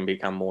 you can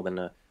become more than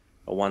a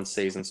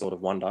one-season sort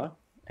of wonder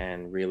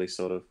and really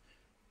sort of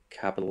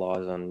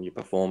capitalize on your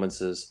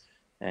performances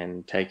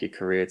and take your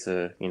career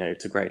to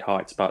great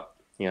heights. But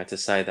to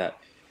say that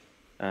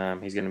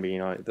he's going to be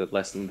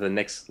the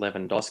next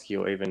Lewandowski,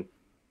 or even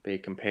be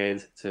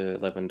compared to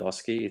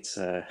Lewandowski,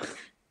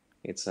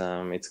 it's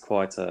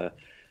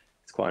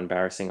quite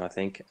embarrassing, I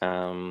think.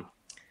 And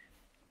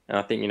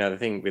I think the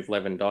thing with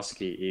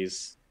Lewandowski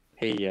is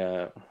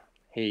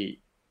he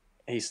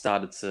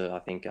started to, I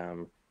think,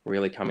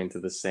 really come into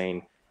the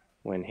scene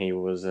when he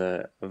was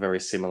a very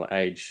similar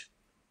age.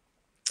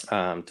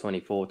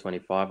 24,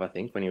 25, I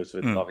think, when he was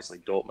with obviously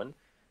Dortmund.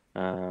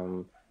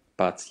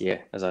 But yeah,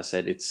 as I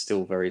said, it's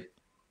still very,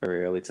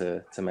 very early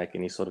to make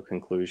any sort of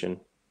conclusion.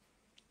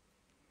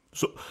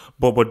 So,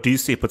 but do you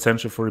see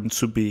potential for him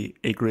to be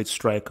a great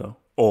striker,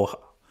 or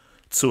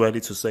too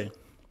early to say?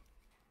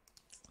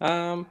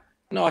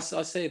 No, I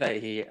see that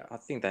I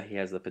think that he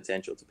has the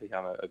potential to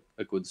become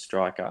a good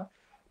striker,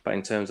 but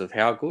in terms of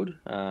how good,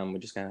 we're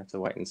just going to have to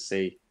wait and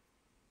see.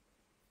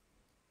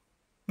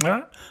 All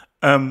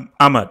right.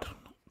 Ahmad,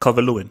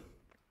 Calvert-Lewin.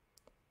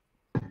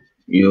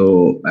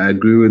 I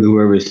agree with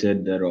whoever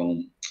said that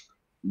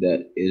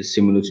that is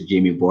similar to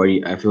Jamie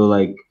Vardy. I feel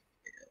like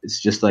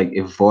it's just like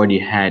if Vardy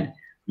had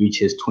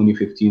reached his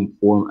 2015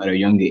 form at a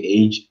younger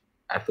age,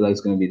 I feel like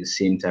it's going to be the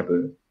same type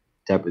of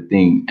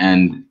thing.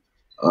 And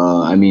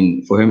I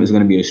mean, for him, it's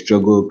going to be a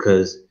struggle,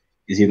 because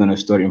is he going to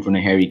start in front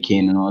of Harry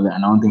Kane and all that?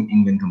 And I don't think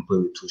England can play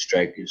with 2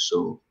 strikers,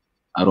 so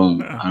I don't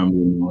really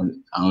know.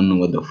 I don't know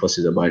what the fuss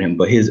is about him,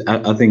 but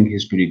I think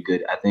he's pretty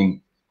good. I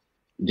think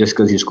just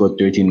because he scored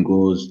 13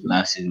 goals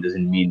last season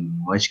doesn't mean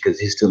much, because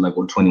he's still like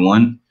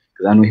 21.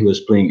 Because I know he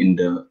was playing in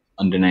the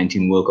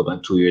Under-19 World Cup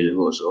like 2 years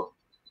ago, so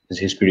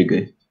he's pretty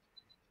good.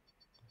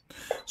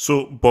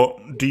 So,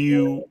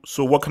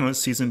 what kind of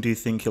season do you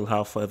think he'll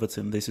have for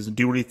Everton this season?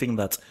 Do you really think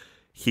that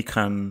he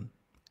can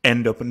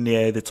end up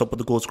near the top of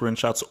the goal scoring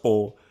charts,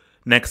 or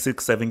next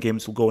 6-7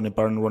 games will go on a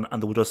barren run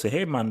and they will just say,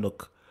 hey man,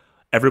 look,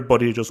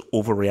 everybody just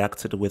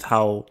overreacted with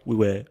how we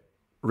were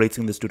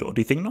rating this dude? Or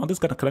do you think, no, this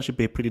guy can actually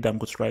be a pretty damn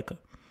good striker?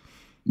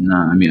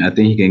 Nah, I mean, I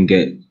think he can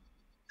get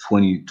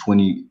 20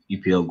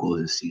 EPL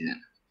goals this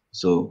season.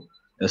 So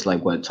that's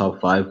like what,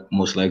 top 5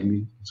 most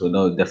likely. So that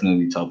would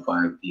definitely be top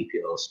 5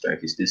 EPL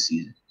strikers this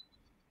season.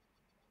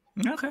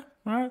 Okay,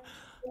 all right.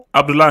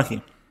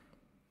 Abdullahi,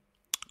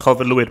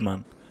 Calvert-Lewin,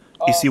 man.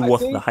 Is he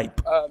worth the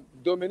hype?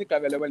 Dominic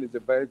Calvert-Lewin is a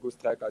very good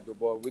striker, though,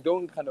 but we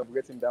don't kind of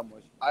rate him that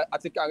much. I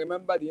think I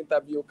remember the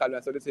interview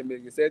Calvert-Lewin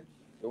made. He said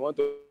they want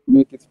to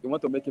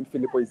make him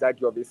Filippo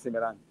Inzaghi of AC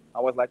Milan. I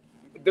was like,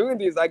 during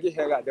the Inzaghi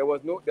era, there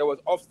was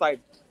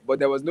offside, but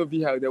there was no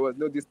VAR, there was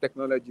no this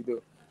technology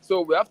though.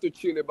 So we have to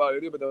chill about a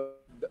little bit of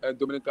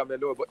Dominic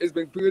Calvert-Lewin, but it's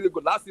been really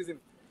good. Last season,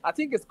 I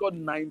think he scored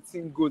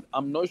 19 goals.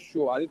 I'm not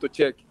sure. I need to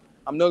check.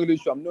 I'm not really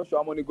sure. I'm not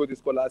sure how many goals he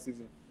scored last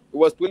season. It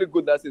was really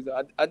good last season.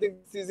 I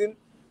think this season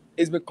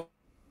it's been.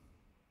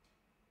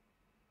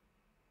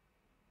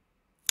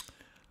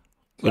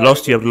 We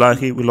lost you,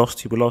 Abdullahi. We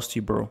lost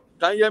you, bro.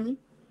 Can you hear me?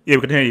 Yeah,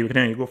 we can hear you.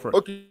 Go for it.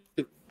 Okay.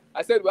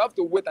 I said we have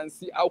to wait and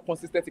see how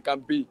consistent it can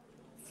be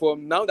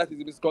from now that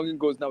he's been scoring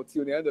goals now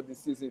till the end of the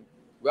season.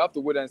 We have to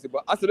wait and see.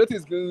 But Ancelotti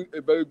is doing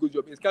a very good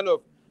job. He's kind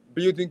of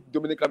building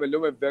Dominic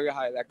Calvert-Lewin very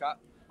high. Like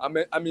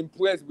I'm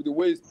impressed with the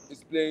way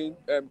he's playing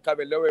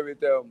Calvert-Lewin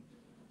with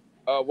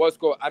what's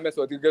called James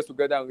Rodriguez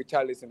together and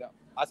Richarlison now.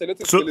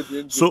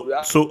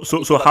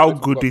 So how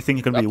good do you think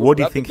he can be? What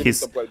do you think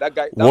his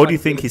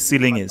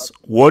ceiling is?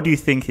 What do you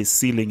think his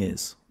ceiling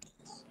is?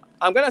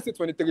 I'm gonna say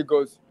 23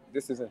 goals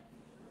this season.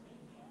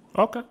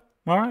 Okay.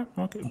 All right.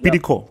 Okay.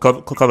 BD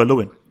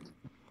Calvert-Lewin.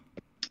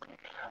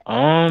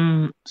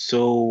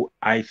 So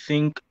I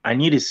think I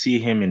need to see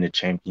him in the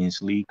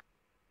Champions League.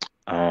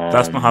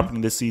 That's not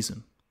happening this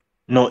season.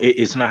 No,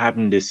 it's not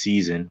happening this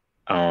season.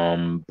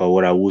 But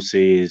what I will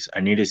say is I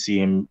need to see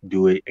him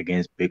do it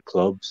against big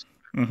clubs.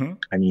 Mm-hmm.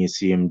 I need to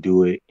see him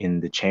do it in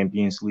the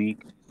Champions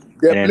League.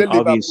 They and play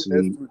obviously,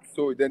 Liverpool next week,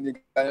 so then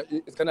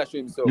it's gonna show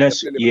himself.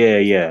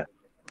 Yeah.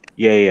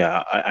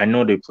 I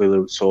know they play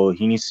Liverpool, so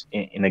he needs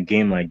in a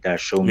game like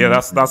that show me. Yeah,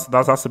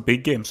 that's a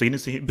big game. So he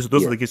needs to.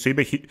 Those are the games.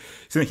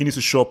 So he needs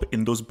to show up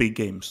in those big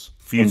games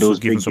for you to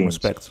give him some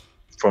respect.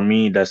 For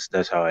me,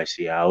 that's how I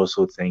see it. I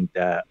also think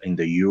that in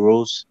the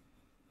Euros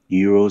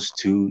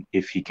too,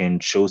 if he can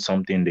show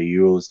something in the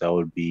Euros, that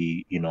would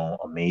be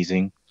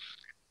amazing.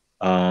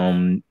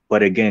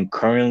 But again,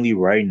 currently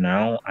right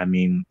now, I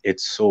mean,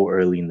 it's so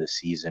early in the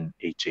season,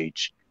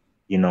 HH.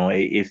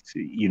 There's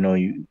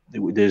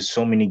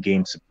so many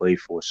games to play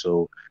for.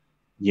 So,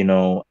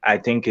 I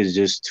think it's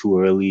just too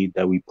early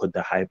that we put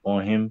the hype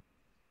on him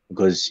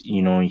because,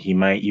 he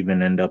might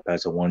even end up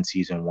as a one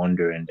season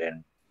wonder and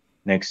then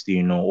next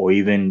year, or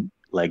even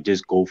like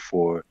just go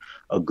for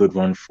a good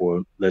run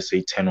for, let's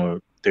say 10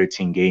 or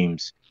 13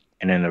 games.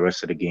 And then the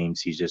rest of the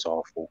games, he's just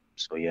awful.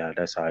 So yeah,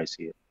 that's how I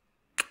see it.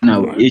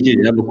 Now,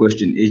 AJ, I have a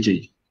question.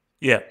 AJ.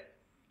 Yeah.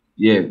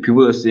 Yeah,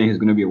 people are saying he's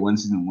going to be a one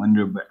season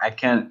wonder, but I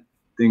can't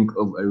think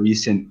of a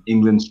recent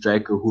England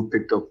striker who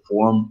picked up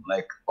form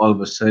like all of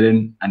a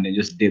sudden and then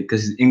just did,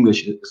 because he's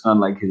English. It's not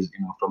like he's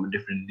from a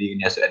different league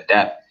and he has to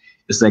adapt.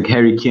 It's like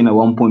Harry Kane. At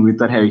one point, we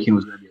thought Harry Kane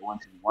was going to be a one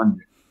season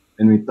wonder.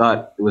 Then we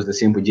thought it was the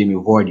same for Jamie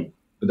Vardy.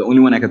 But the only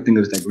one I could think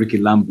of is like Ricky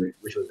Lambert,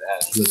 which was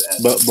ass. He was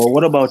ass. But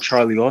what about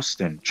Charlie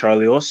Austin?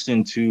 Charlie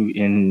Austin too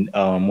in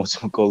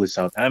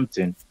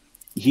Southampton.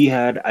 He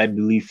had, I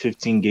believe,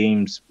 15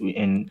 games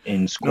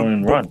in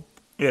scoring run.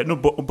 Yeah, no,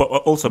 but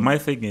also my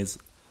thing is,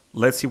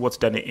 let's see what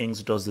Danny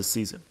Ings does this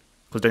season.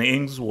 Because Danny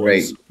Ings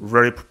was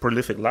very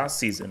prolific last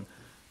season.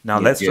 Now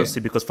let's just see,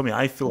 because for me,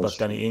 I feel that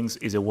Danny Ings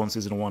is a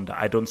one-season wonder.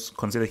 I don't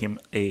consider him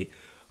a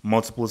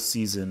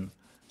multiple-season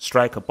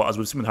striker. But as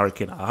we've seen with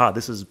Hurricane,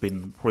 this has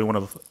been probably one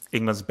of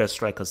England's best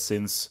strikers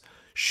since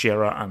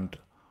Shearer and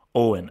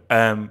Owen.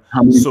 How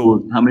many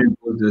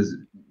goals does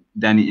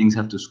Danny Ings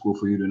have to score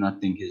for you to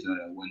not think he's not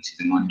a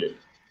one-season wonder?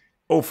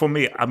 Oh, for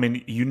me, I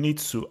mean, you need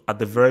to, at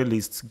the very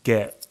least,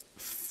 get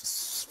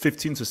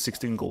 15 to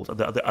 16 goals,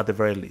 at the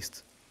very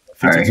least.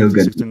 15 to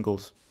 16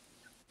 goals.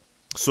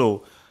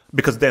 So,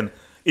 because then,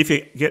 if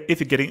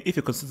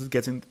you're consistently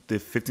getting the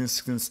 15,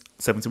 16,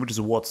 17, which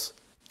is what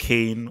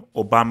Kane,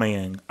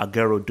 Aubameyang,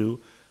 Aguero do,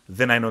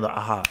 then I know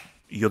that,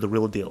 you're the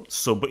real deal.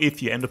 So, but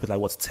if you end up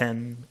with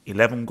 10,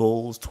 11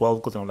 goals,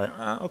 12 goals, and I'm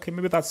like, okay,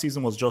 maybe that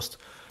season was just,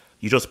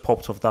 you just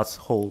popped off that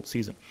whole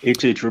season.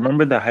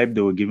 Remember the hype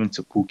they were giving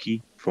to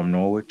Pookie from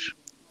Norwich?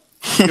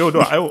 I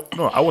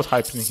was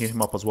hyping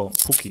him up as well.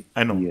 Pookie,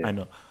 I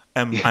know.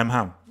 I'm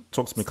Ham.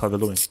 Talk to me,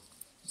 Calvert-Lewin.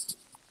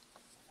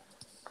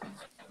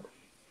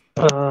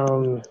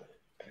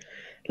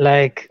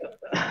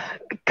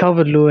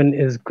 Calvert-Lewin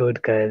is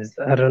good, guys.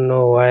 I don't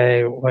know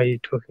why you're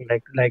talking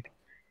like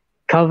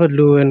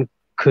Calvert-Lewin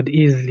could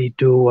easily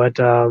do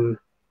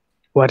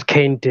what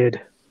Kane did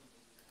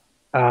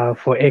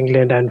for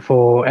England and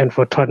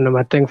for Tottenham.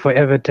 I think for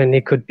Everton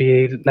he could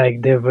be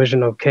like their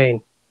version of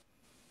Kane.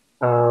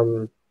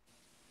 But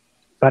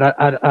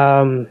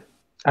I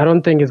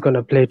don't think he's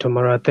gonna play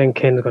tomorrow. I think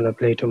Kane's gonna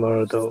play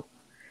tomorrow though.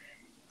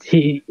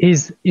 You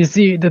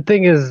see, the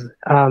thing is,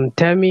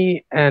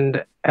 Tammy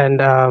and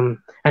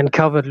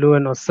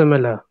Calvert-Lewin are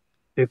similar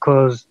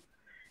because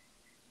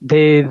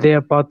they're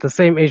about the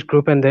same age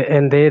group and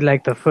they're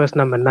like the first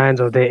number 9s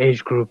of their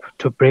age group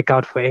to break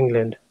out for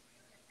England.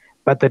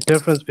 But the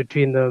difference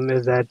between them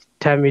is that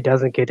Tammy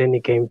doesn't get any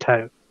game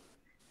time.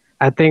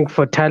 I think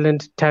for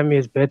talent, Tammy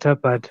is better,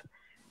 but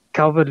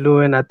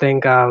Calvert-Lewin, I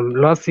think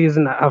last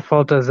season I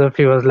felt as if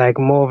he was like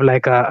more of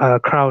like a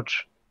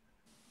Crouch.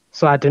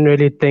 So I didn't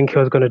really think he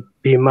was going to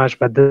be much.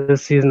 But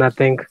this season, I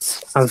think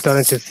I'm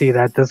starting to see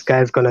that this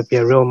guy is going to be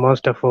a real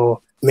monster for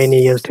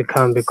many years to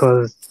come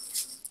because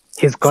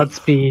he's got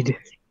speed,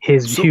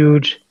 he's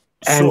huge,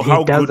 and he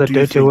how does good the do you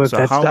dirty think? work So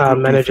that how good do you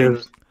think,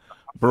 managers.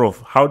 bro?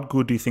 How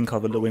good do you think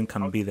Calvert-Lewin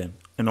can be then?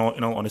 In all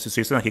honesty, so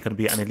you saying like he can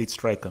be an elite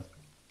striker?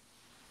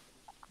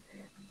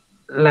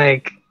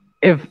 Like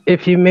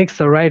if he makes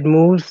the right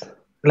moves,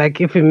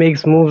 like if he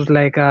makes moves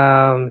like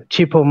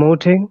cheapo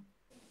moting,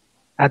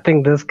 I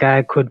think this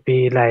guy could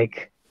be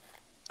like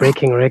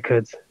breaking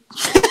records.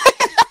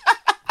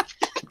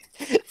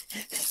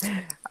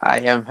 I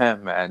am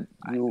him, man.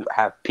 You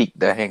have peaked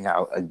the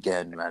hangout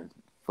again, man,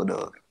 for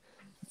the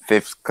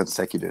 5th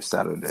consecutive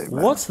Saturday,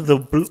 man.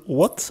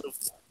 What?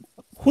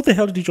 Who the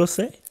hell did you just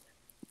say?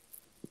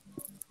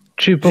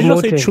 Cheapo Did you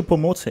just say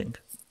moting. chupomoting?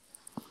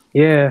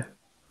 Yeah.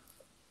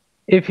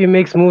 If he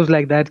makes moves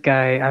like that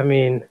guy, I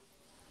mean,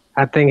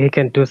 I think he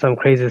can do some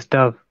crazy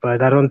stuff,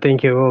 but I don't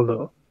think he will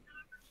though.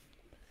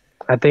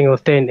 I think he'll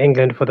stay in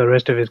England for the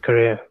rest of his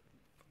career.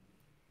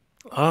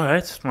 All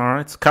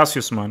right.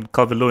 Cassius, man,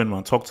 Calvert-Lewin,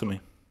 man, talk to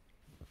me.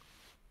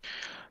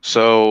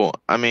 So,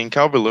 I mean,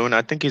 Calvert-Lewin,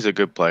 I think he's a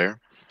good player.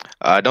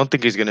 I don't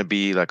think he's going to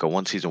be like a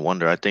one-season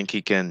wonder. I think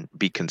he can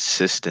be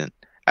consistent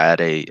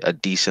at a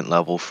decent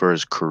level for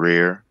his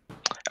career.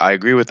 I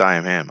agree with I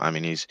am him. I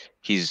mean,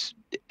 he's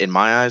in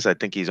my eyes, I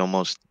think he's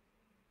almost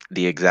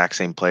the exact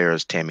same player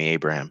as Tammy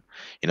Abraham.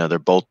 You know, they're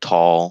both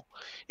tall.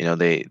 You know,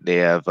 they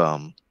have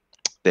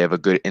a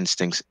good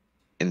instincts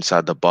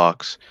inside the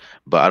box,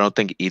 but I don't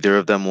think either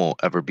of them will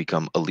ever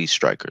become elite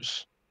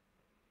strikers.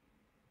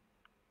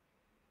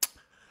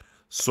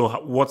 So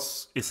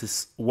what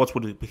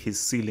would his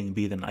ceiling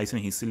be then? I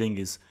think his ceiling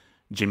is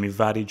Jamie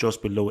Vardy,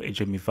 just below a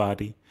Jamie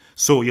Vardy.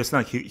 So you're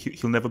saying like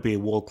he'll never be a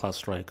world-class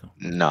striker?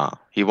 No,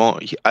 he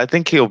won't. I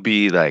think he'll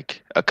be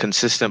like a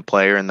consistent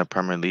player in the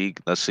Premier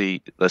League. Let's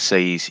say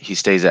he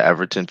stays at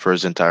Everton for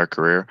his entire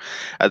career.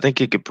 I think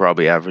he could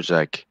probably average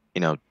like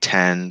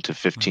 10 to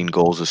 15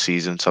 goals a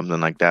season,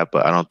 something like that.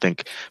 But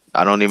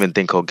I don't even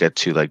think he'll get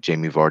to like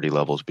Jamie Vardy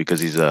levels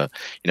because he's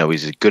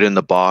good in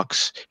the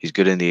box, he's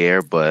good in the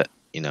air, but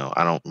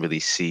I don't really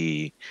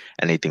see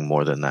anything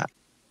more than that.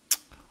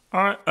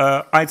 All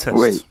right, I test.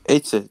 Wait,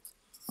 H.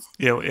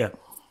 Yeah.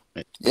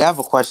 Yeah, I have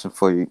a question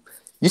for you.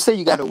 You say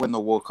you got to win the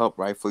World Cup,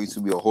 right, for you to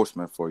be a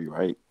horseman for you,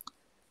 right?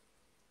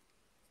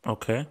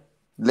 Okay.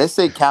 Let's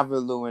say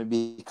Calvert-Lewin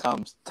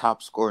becomes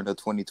top scorer in the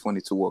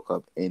 2022 World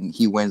Cup and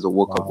he wins the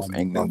World Cup with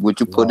England.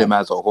 Would you put him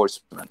as a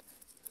horseman?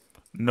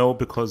 No,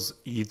 because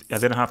I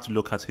then have to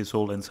look at his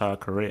whole entire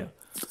career.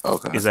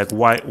 Okay. It's like,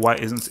 why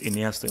isn't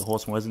Iniesta a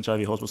horseman? Why isn't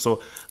Xavi a horseman?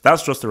 So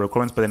that's just the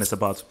requirements, but then it's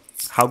about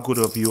how good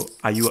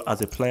are you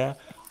as a player?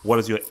 What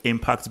has your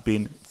impact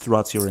been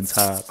throughout your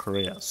entire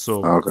career?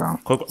 So,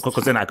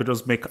 because then I could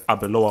just make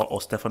Abeloa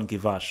or Stefan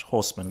Givash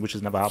horseman, which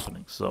is never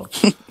happening. So,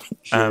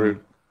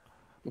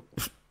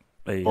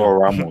 or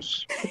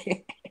Ramos.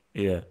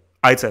 Yeah,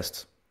 I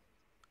test.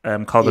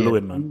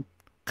 Calvert-Lewin, man,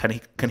 can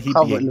he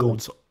be a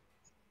goat?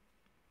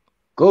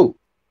 Go.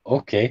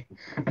 Okay.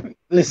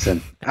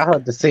 Listen, I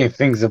heard the same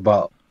things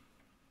about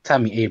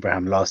Tammy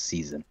Abraham last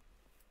season.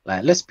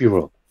 Like, let's be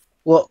real.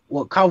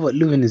 What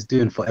Calvert-Lewin is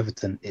doing for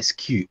Everton is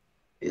cute.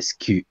 It's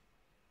cute.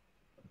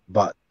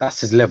 But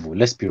that's his level.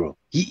 Let's be real.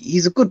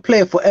 He's a good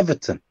player for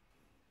Everton.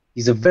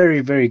 He's a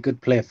very, very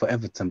good player for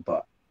Everton.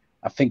 But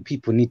I think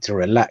people need to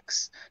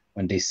relax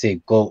when they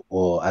say GOAT,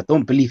 or I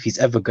don't believe he's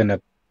ever going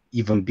to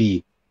even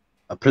be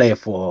a player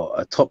for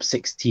a top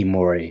 6 team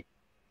or a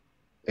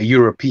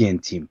European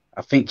team.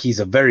 I think he's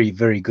a very,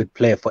 very good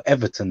player for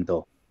Everton,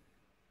 though.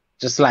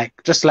 Just like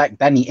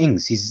Danny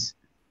Ings, he's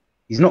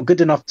not good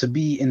enough to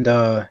be in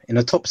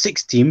a top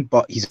 6 team,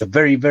 but he's a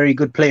very, very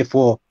good player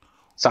for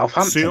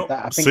Southampton.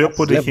 So you're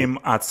putting him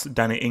at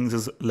Danny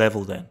Ings'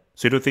 level then?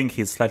 So you don't think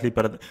he's slightly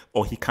better,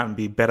 or he can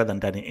be better than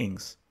Danny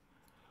Ings?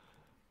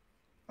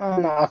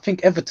 No, I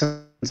think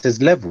Everton is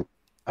his level.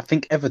 I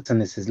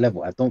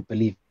don't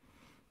believe,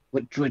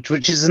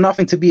 which is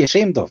nothing to be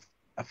ashamed of.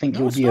 I think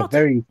he'll be a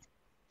very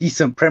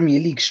decent Premier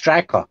League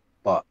striker,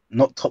 but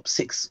not top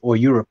 6 or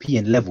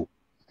European level.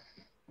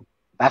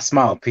 That's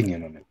my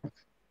opinion on it.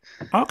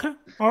 Okay,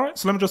 all right.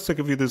 So let me just take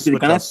a few of these super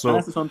chats. Can I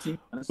say something?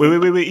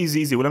 Wait,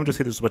 easy. Well, let me just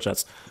hit the super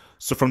chats.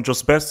 So from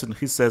Just Beston,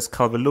 he says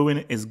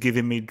Calvert-Lewin is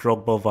giving me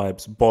Drogba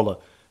vibes.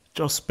 Baller.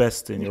 Just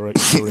Beston, you're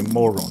a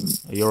moron.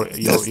 You're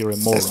a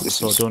moron.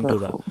 So don't do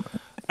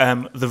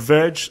that. The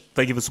Verge,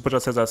 thank you for super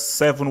chat, says that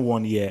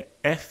 7-1 year.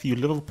 F you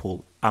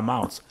Liverpool. I'm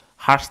out.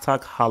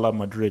 Hashtag Hala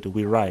Madrid.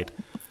 We ride.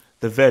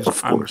 The Verge,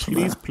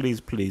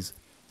 please,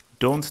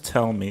 don't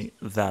tell me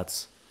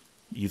that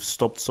you've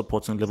stopped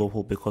supporting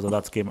Liverpool because of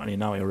that game and you're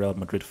now a Real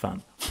Madrid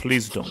fan.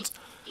 Please don't.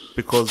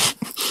 Because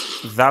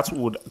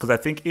I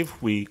think if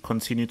we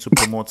continue to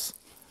promote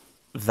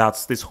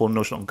this whole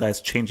notion of guys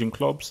changing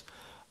clubs,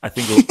 I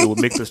think it will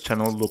make this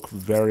channel look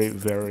very,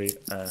 very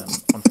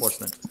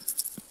unfortunate.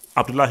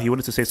 Abdullah, you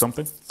wanted to say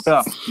something?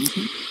 Yeah.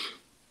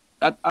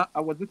 I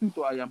was listening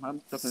to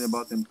Ayam talking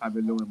about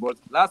Calvert-Lewin, but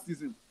last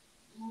season,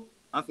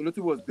 Ancelotti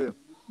was there.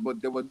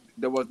 but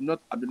there was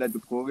not Abdullah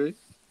Doucouré,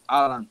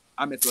 Alan,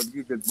 Ahmed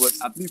Rodriguez, but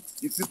at least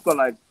he still scored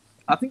like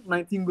I think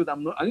 19 goals.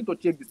 I need to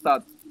check the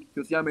stats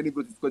to see how many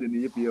goals he scored in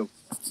the APL.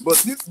 But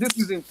this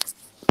season,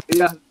 he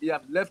has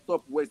left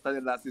up where he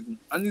started last season,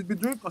 and he's been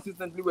doing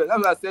consistently well. That's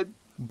what I said.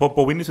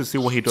 But we need to see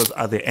what he does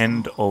at the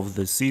end of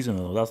the season.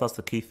 Though. That's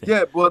the key thing.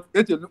 Yeah, but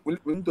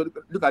we need to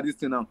look at this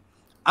thing now.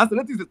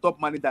 Ancelotti is the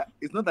top manager.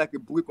 It's not like a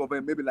brick of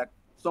him, maybe like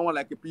someone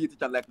like a PE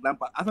teacher like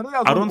Lampard.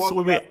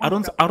 I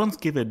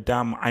don't give a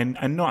damn. I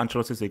know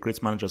Ancelotti is a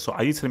great manager. So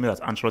are you telling me that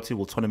Ancelotti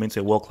will turn him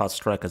into a world-class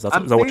striker? Is that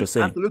what you're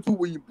saying? Ancelotti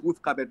will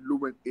improve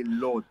Calvert-Lewin a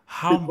lot.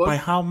 By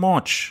how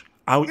much?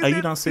 Are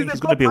you not saying he's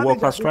going to be a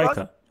world-class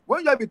striker?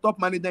 When you have a top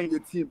manager in your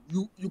team,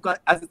 you can,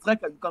 as a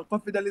striker, you can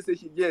confidently say,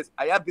 yes,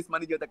 I have this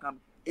manager that can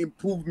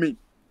improve me.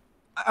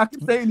 I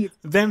keep saying it.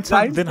 Then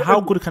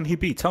how good can he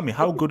be? Tell me,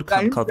 how good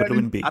can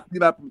Calvert-Lewin be? At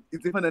Liverpool,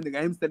 it's different than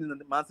Raheem Sterling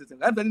and the Man City.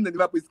 Raheem Sterling and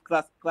Liverpool is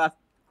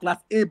class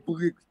A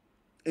brick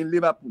in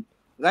Liverpool.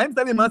 Raheem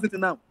Sterling Man City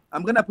now,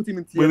 I'm going to put him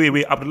in tier.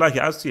 Wait. Abdullah, I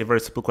asked you a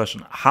very simple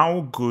question.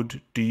 How good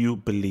do you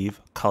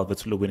believe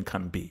Calvert-Lewin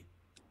can be?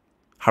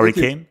 Harry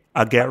Kane,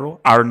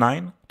 Aguero,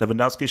 R9,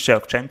 Lewandowski,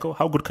 Shevchenko,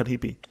 how good can he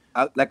be?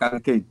 Like Harry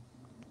Kane.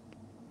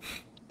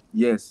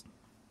 Yes.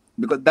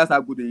 Because that's how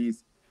good he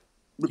is.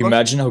 Because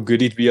imagine how good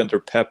he'd be under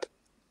Pep.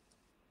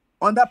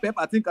 Under Pep,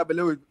 I think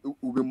Abel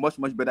will be much,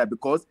 much better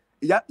because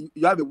you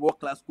have a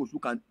world-class coach who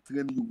can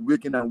train you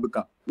week in and week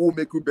out, who will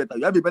make you better.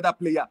 You have a better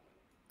player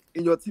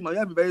in your team, and you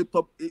have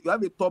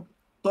a top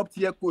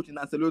tier coach in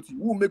Ancelotti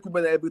who will make you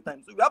better every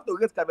time. So you have to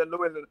rate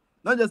Calvert-Lewin,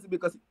 not just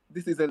because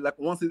this is like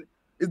one season.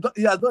 He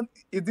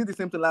did the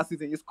same thing last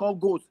season. He scored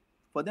goals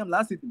for them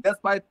last season,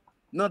 despite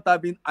not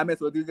having Ahmed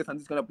Rodriguez and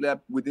this kind of player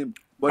with him.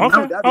 But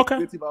now they have a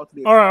creative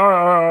outlet.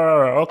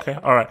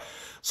 All right.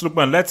 So, look,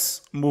 man,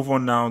 let's move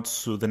on now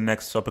to the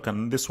next topic.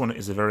 And this one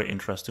is a very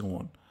interesting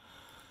one.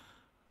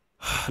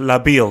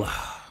 Paul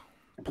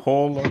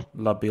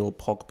Labille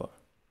Pogba.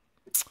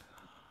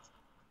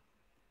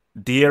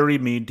 Deary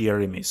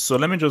me. So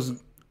let me just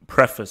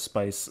preface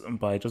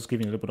by just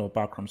giving a little bit of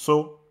background.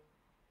 So,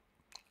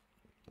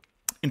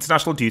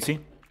 international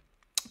duty.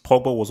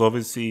 Pogba was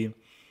obviously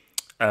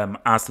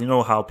asked, you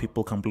know how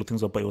people can blow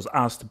things up, but he was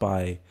asked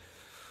by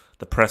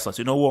the press, like,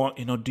 you know what,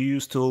 do you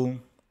still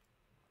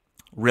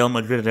Real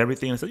Madrid and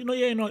everything? And he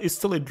said, it's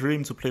still a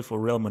dream to play for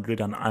Real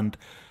Madrid,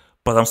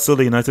 but I'm still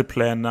a United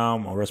player now.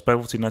 I'm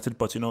respectful to United,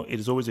 but it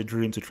is always a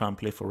dream to try and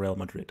play for Real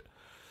Madrid.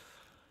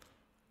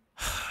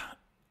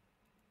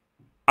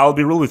 I'll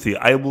be real with you.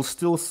 I will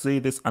still say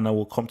this, and I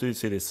will continue to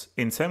say this.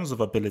 In terms of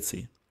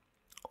ability,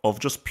 of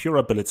just pure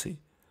ability,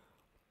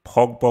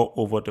 Pogba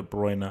over De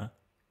Bruyne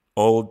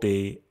all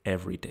day,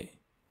 every day.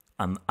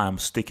 And I'm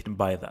sticking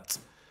by that.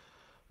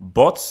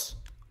 But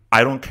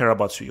I don't care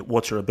about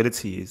what your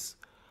ability is.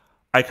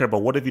 I care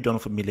about what have you done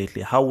for me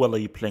lately? How well are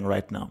you playing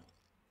right now?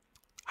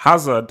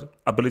 Hazard,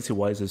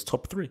 ability-wise, is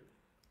top 3.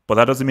 But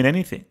that doesn't mean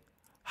anything.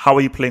 How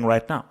are you playing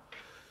right now?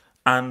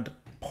 And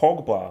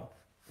Pogba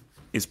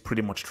is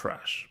pretty much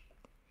trash.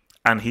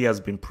 And he has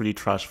been pretty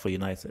trash for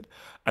United.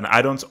 And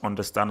I don't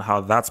understand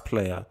how that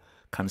player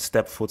can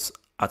step foot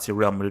at a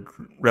Real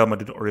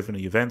Madrid or even a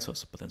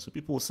Juventus. But then some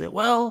people will say,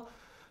 well,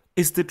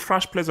 it's the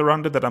trash players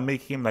around it that are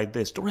making him like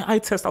this. During eye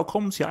test, I'll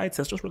come to your eye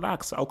test. Just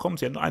relax. I'll come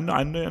to you. I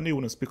know you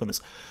want to speak on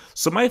this.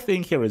 So my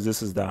thing here is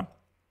that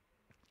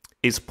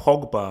is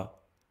Pogba,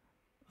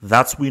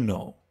 that we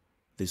know,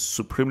 the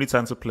supremely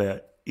talented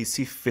player, is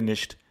he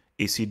finished?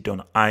 Is he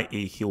done?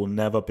 I.e., he will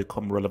never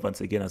become relevant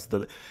again.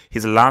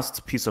 His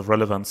last piece of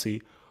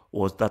relevancy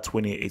was that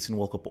 2018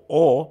 World Cup.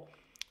 Or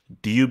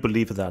do you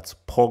believe that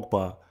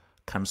Pogba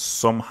can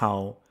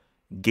somehow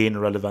gain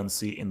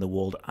relevancy in the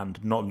world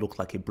and not look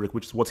like a brick,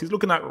 which is what he's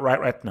looking at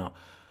right now?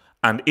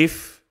 And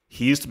if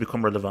he used to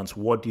become relevant,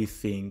 what do you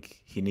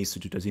think he needs to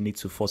do? Does he need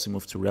to force him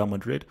move to Real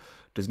Madrid?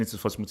 Does he need to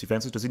force him to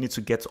Juventus? Does he need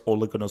to get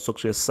Ole Gunnar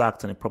Solskjaer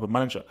sacked and a proper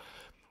manager?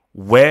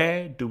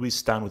 Where do we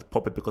stand with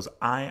Pogba? Because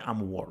I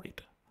am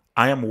worried.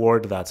 I am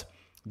worried that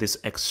this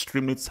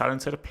extremely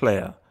talented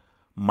player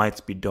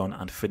might be done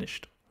and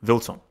finished.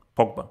 Wilton,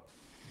 Pogba.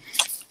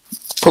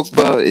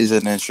 Pogba is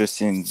an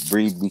interesting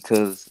breed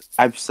because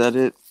I've said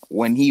it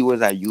when he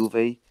was at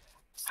Juve.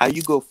 How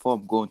you go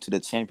from going to the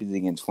Champions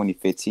League in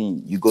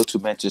 2015, you go to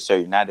Manchester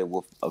United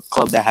with a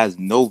club that has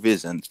no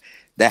vision,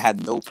 that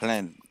had no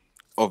plan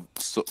of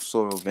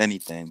sort of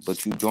anything,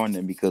 but you join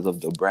them because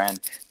of the brand,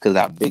 because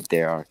how big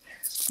they are.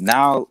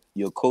 Now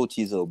your coach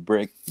is a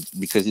brick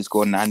because he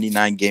scored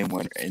 99 game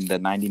winner in the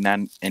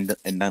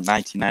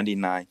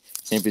 1999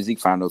 Champions League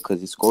final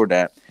because he scored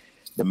that.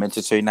 The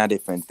Manchester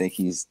United fans think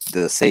he's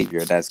the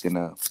savior that's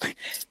gonna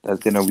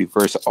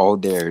reverse all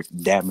their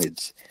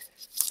damage.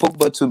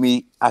 Pogba, to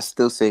me, I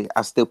still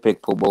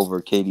pick Pogba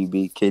over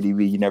KDB.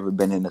 KDB, you never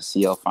been in a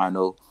CL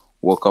final,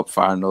 World Cup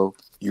final,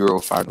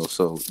 Euro final,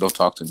 so don't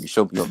talk to me.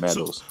 Show me your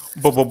medals.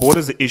 But what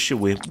is the issue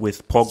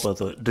with Pogba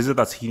though? Is it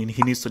that he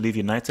needs to leave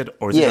United,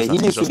 or is it that he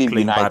needs just to leave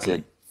playing United?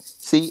 badly?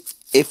 See,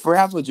 if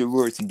Real Madrid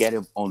were to get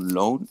him on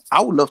loan,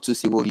 I would love to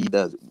see what he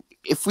does.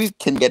 If we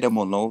can get him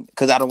on loan,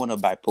 because I don't want to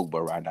buy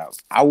Pogba right now.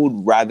 I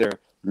would rather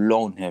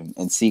loan him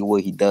and see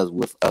what he does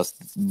with us.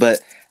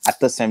 But at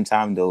the same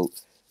time, though,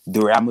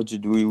 do Real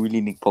Madrid, do we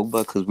really need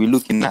Pogba? Because we're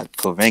looking at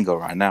Covenga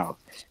right now.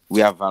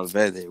 We have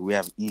Valverde. We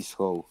have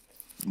Isco.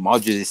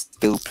 Madrid is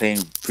still playing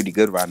pretty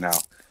good right now.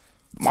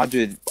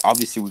 Madrid,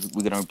 obviously, we're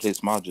going to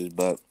replace Madrid,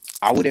 but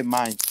I wouldn't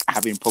mind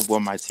having Pogba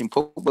on my team.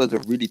 Pogba is a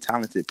really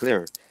talented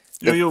player.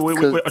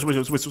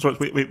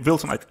 Wait,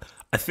 Wilson,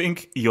 I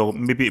think you're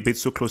maybe a bit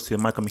so close to your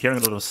mic. I'm hearing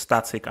a lot of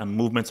static and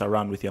movements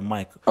around with your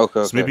mic.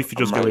 Okay. So maybe if you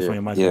just get away from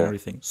your mic and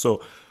everything.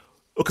 So,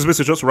 okay,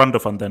 so just round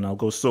off and then I'll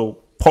go.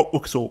 So,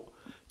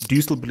 do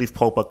you still believe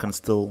Pogba can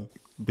still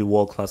be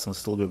world class and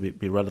still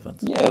be relevant?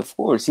 Yeah, of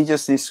course. He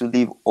just needs to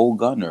leave Ole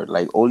Gunnar.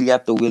 Like, Ole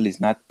at the wheel is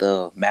not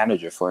the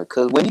manager for it.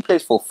 Because when he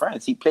plays for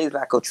France, he plays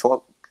like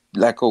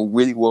a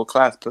really world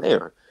class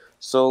player.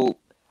 So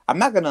I'm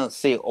not gonna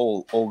say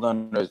Ole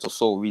Gunnar is the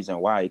sole reason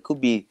why. It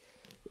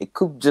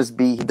could just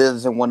be he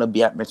doesn't want to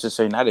be at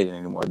Manchester United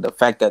anymore. The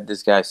fact that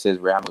this guy says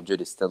Real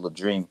Madrid is still a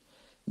dream,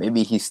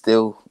 maybe he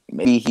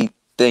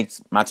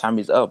thinks my time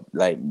is up.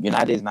 Like,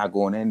 United is not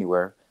going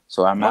anywhere,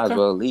 so I might as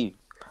well leave.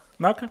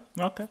 Okay.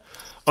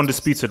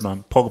 Undisputed,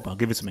 man. Pogba,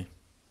 give it to me.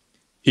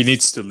 He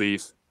needs to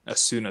leave as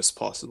soon as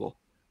possible.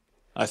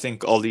 I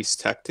think all these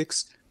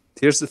tactics.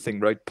 Here's the thing,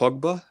 right?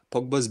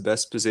 Pogba's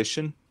best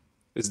position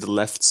is the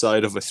left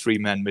side of a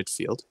 3-man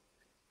midfield.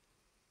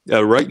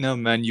 Right now,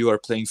 Man U are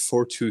playing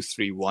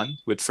 4-2-3-1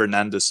 with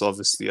Fernandes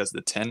obviously as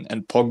the 10,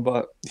 and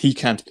Pogba, he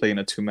can't play in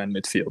a 2-man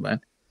midfield,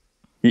 man.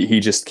 He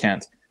just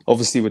can't.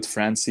 Obviously, with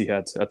France, he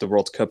had at the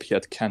World Cup, he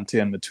had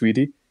Kante and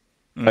Matuidi.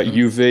 At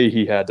Juve,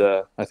 he had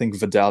I think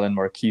Vidal and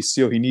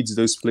Marquisio. He needs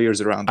those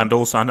players around him. And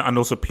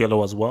also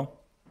Pirlo as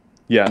well.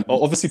 Yeah,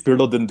 obviously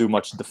Pirlo didn't do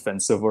much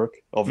defensive work,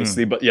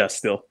 obviously, but yeah,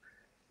 still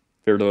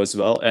Pirlo as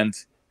well. And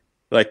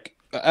like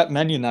at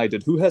Man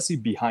United, who has he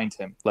behind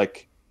him?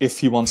 Like, if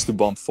he wants to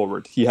bomb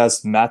forward, he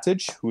has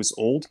Matic, who is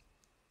old.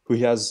 Who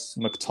he has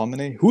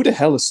McTominay. Who the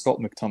hell is Scott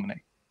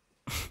McTominay?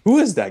 Who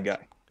is that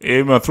guy?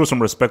 Hey, man, throw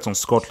some respect on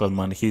Scotland,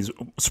 man. He's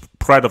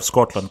pride of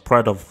Scotland,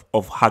 pride of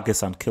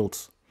haggis and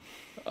kilts.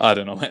 I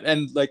don't know.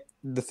 And like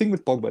the thing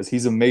with Pogba is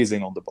he's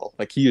amazing on the ball.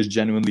 Like, he is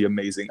genuinely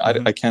amazing. I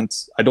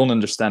don't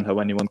understand how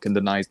anyone can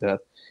deny that.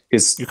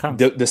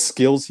 The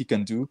skills he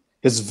can do,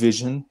 his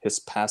vision, his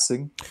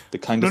passing, the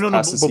kind of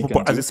passes he can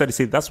do. As I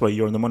said, that's why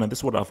you're in the money. And this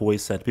is what I've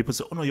always said. People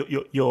say, "Oh no,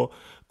 you're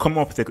coming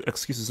up with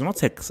excuses." They're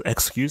not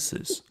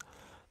excuses.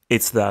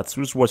 It's that this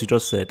is what you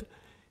just said.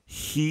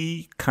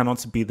 He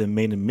cannot be the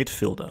main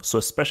midfielder. So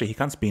especially he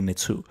can't be in the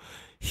two.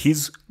 He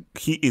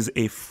is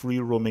a free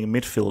roaming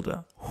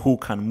midfielder who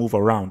can move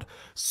around.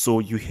 So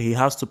he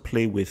has to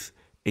play with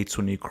a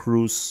Toni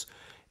Kroos,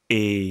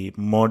 a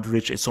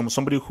Modric,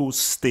 somebody who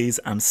stays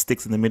and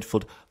sticks in the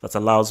midfield that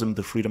allows him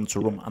the freedom to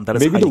roam. And that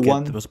is how you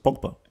get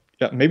Pogba.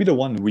 Yeah, maybe the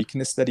one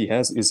weakness that he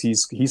has is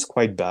he's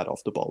quite bad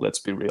off the ball, let's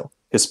be real.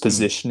 His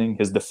positioning,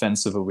 his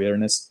defensive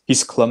awareness,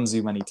 he's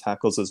clumsy when he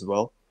tackles as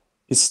well.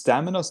 His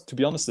stamina, to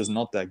be honest, is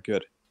not that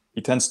good.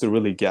 He tends to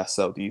really gas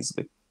out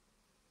easily.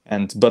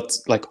 But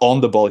like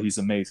on the ball, he's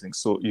amazing.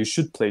 So you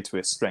should play to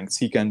his strengths.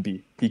 He can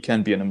be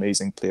an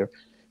amazing player.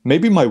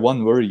 Maybe my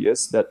one worry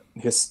is that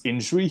his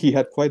injury, he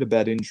had quite a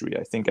bad injury,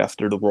 I think,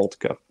 after the World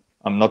Cup.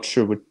 I'm not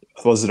sure,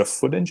 was it a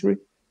foot injury?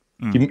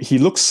 He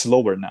looks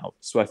slower now.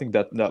 So I think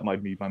that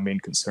might be my main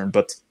concern.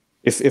 But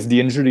if the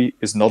injury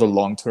is not a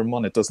long-term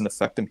one, it doesn't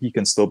affect him, he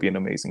can still be an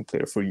amazing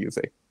player for Juve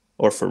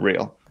or for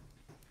Real.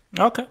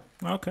 Okay.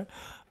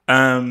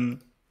 The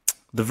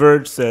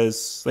Verge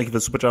says, thank you for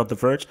the super chat, The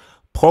Verge.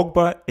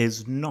 Pogba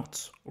is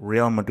not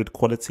Real Madrid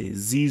quality.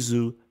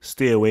 Zizou,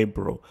 stay away,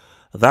 bro.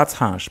 That's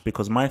harsh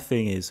because my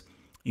thing is,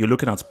 you're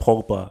looking at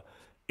Pogba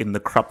in the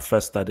crap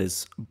fest that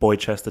is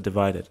Boychester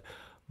divided.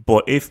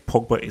 But if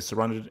Pogba is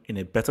surrounded in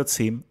a better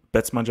team,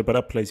 better manager,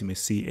 better players, you may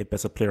see a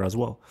better player as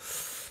well.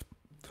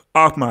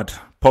 Ahmad,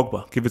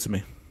 Pogba, give it to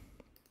me.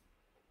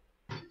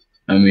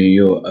 I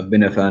mean, I've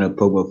been a fan of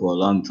Pogba for a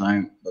long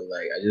time, but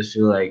like I just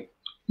feel like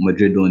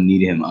Madrid don't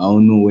need him. I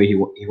don't know where he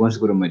wants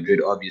to go to Madrid,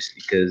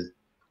 obviously, because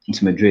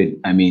it's Madrid.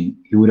 I mean,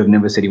 he would have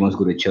never said he wants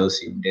to go to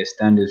Chelsea. Their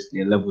standards,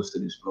 their levels to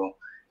this, bro.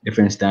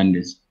 Different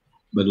standards.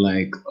 But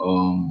like,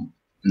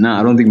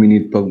 I don't think we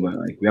need Pogba.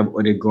 Like, we have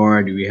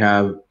Odegaard, we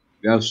have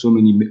so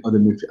many other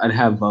midfield. I'd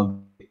have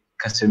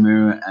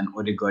Casemiro and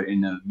Odegaard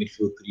in a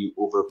midfield three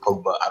over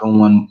Pogba. I don't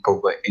want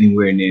Pogba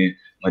anywhere near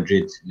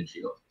Madrid's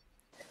midfield.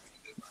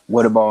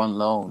 What about on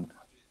loan?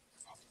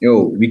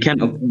 Yo, we can't.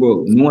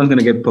 Bro, no one's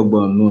gonna get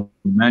Pogba on loan.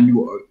 Man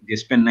U, they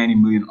spent 90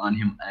 million on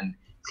him, and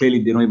clearly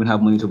they don't even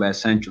have money to buy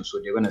Sancho, so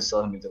they're gonna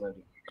sell him.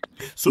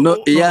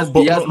 So he has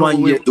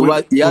 1 year.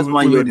 He has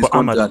 1 year in his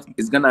contract.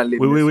 It's gonna leave.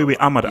 Wait,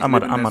 Ahmad.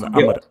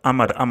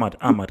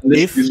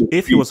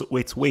 If he was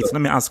wait,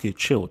 let me ask you,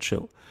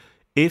 chill.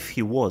 If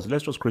he was,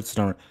 let's just create a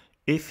scenario.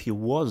 If he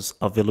was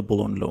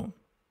available on loan,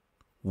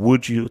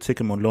 would you take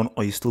him on loan,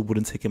 or you still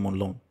wouldn't take him on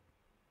loan?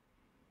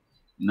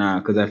 Nah,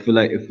 because I feel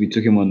like if we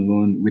took him on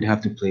loan, we'd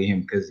have to play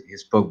him because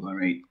he's Pogba,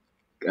 right?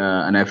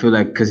 And I feel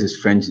like because he's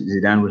French,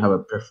 Zidane would have a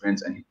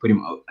preference, and he put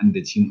him out on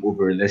the team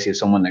over, let's say,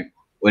 someone like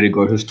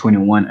Odegaard, who's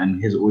 21,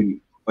 and he's already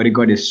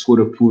Odegaard is sort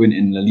of proven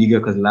in La Liga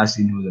because last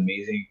season he was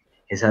amazing.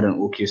 He's had an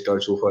okay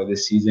start so far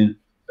this season.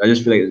 I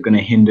just feel like it's going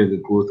to hinder the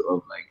growth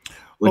of like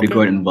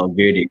Odegaard and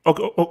Valverde.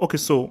 Okay.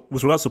 So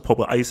with regards to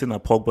Pogba, are you saying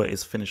that Pogba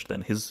is finished?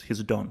 Then he's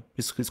done.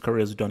 His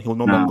career is done. He'll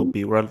no longer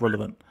be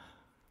relevant.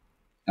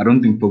 I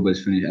don't think Pogba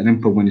is finished. I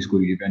think Pogba needs to go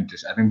to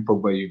Juventus. I think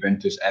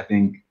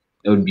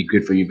that would be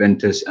great for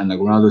Juventus. And like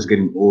Ronaldo's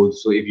getting old,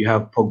 so if you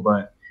have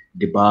Pogba,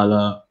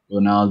 Dybala,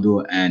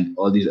 Ronaldo, and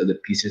all these other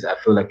pieces, I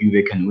feel like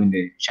Juve can win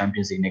the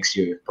Champions League next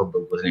year if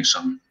Pogba goes next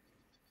summer.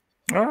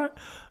 All right.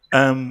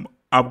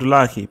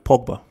 Abdullahi,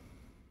 Pogba.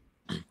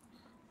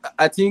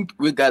 I think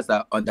we guys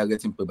are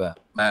underrating Pogba.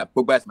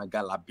 Pogba is my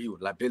guy.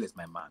 Labille is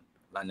my man.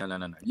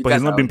 No. But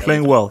he's not been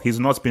playing well. He's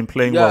not been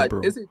playing well,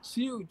 bro. It's a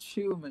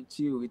chill, man.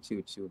 Chill.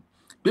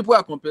 People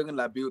are comparing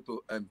Labille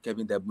to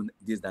Kevin De Bruyne,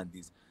 this and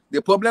this.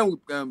 The problem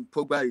with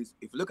Pogba is,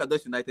 if you look at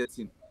this United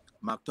team,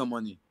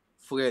 McTominay,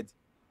 Fred,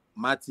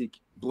 Matic,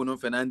 Bruno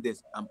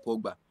Fernandes, and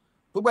Pogba.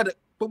 Pogba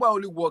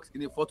only works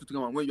in a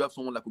 4-2-3-1 when you have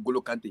someone like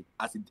N'Golo Kante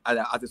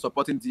as a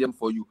supporting DM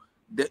for you.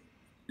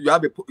 You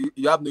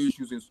have no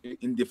issues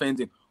in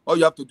defending. All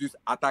you have to do is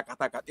attack.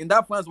 In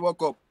that France World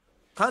Cup,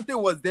 Kante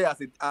was there as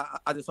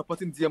a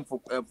supporting DM for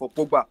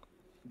Pogba.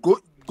 Go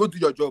do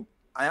your job.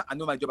 I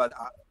know my job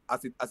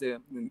as a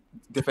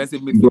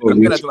defensive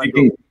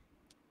midfielder.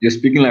 You're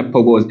speaking like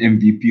Pogba was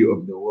MVP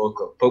of the World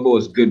Cup. Pogba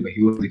was good, but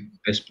he was the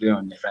best player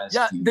on the France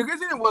team. The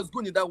reason he was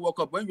good in that World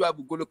Cup, when you have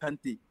N'Golo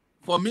Kante,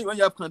 for me, when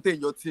you have Kante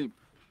in your team,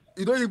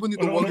 you don't even need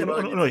to worry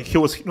about it.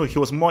 No, he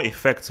was more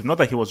effective. Not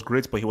that he was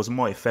great, but he was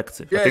more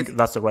effective. Yes. I think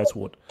that's the right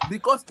word.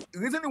 Because the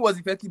reason he was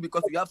effective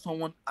because you have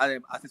someone as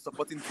a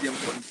supporting team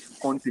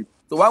for Conte.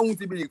 So why won't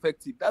he be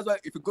effective? That's why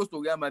if he goes to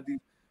Real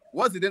Madrid,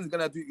 what's he then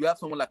gonna do? You have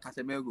someone like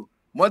Casemiro.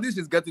 Modric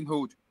is getting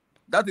old.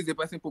 That is the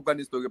person Pogba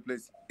needs to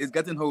replace. He's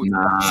getting old.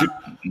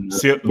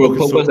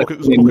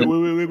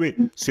 Wait.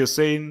 So you're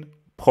saying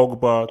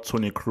Pogba,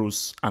 Toni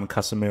Kroos, and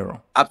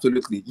Casemiro?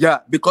 Absolutely. Yeah,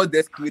 because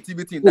there's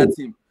creativity in that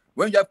team.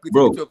 When you have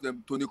creativity of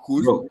them, Toni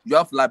Kroos, you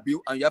have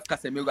Labille, and you have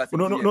Casemiro.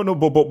 No.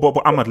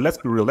 But Ahmad, let's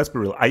be real.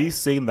 Are you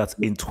saying that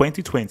in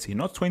 2020,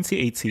 not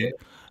 2018,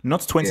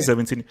 not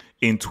 2017,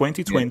 in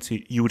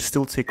 2020, you would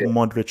still take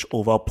Modric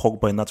over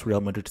Pogba in that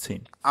Real Madrid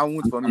team? I'm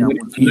not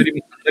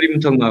even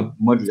talking about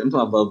Modric. I'm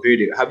talking about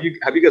Valverde. Have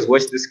you guys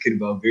watched this kid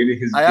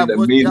Valverde? I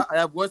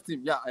have watched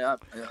him. Yeah, I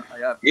have.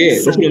 Yeah,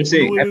 that's what I'm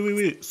saying.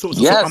 Wait. So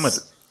Ahmad,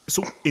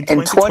 so in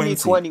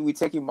 2020, we're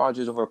taking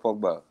Modric over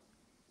Pogba.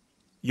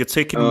 You're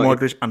taking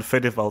Modric and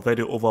Fede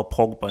Valverde over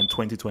Pogba in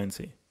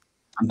 2020.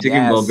 I'm taking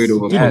Valverde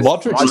over. Dude,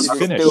 Modric is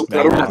finished.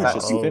 Modric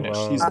is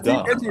finished. He's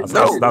done.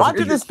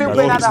 Modric is still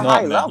playing at a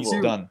high level.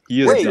 He's done.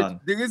 He is done.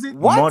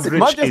 What?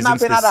 Modric not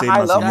been at a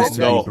high level?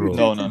 No.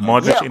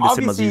 Modric in the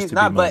same as he used to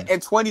be. But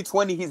in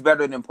 2020, he's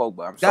better than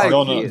Pogba. I'm sorry.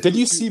 No. Did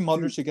you see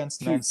Modric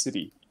against Man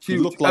City? He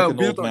looked like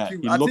an old man.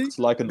 He looked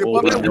like an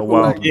old man.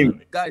 Wow.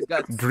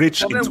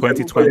 Dric in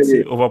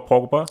 2020 over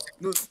Pogba?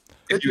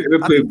 If you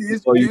ever play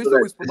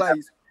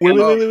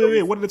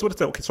Wait. What is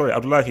that? Okay, sorry,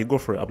 Abdullahi, go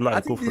for it.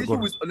 I think the issue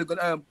with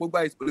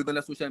Pogba is Ole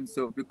Gunnar Solskjaer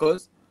himself,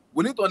 because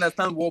we need to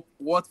understand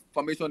what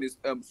formation is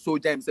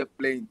Solskjaer himself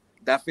playing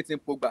that fits in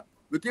Pogba.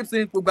 We keep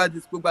saying Pogba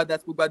this, Pogba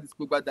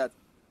that.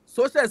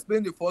 Solskjaer is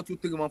playing the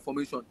 4-2-3-1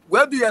 formation.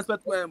 Where do you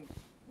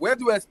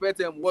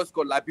expect what's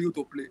called Labille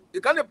to play? He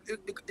can't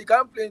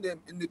play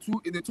in the two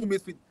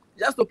midfield.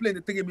 He has to play in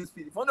the 3 midfield.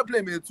 If you want to play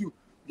in the 2,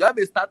 you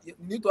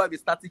need to have a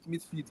static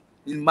midfield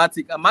in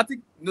Matic. And Matic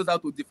knows how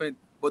to defend,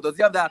 but does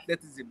he have that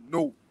athleticism?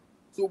 No.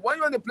 So when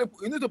you want to play,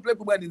 you need to play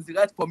Pogba in the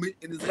right formation,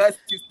 in his right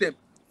system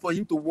for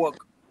him to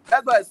work.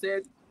 That's why I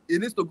said he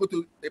needs to go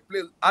to a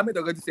place. Ahmed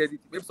already said it.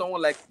 Maybe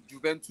someone like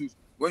Juventus,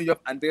 when you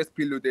have Andres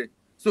Pirlo there.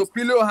 So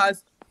Pirlo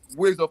has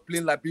ways of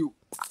playing Labille.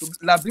 So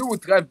Labille will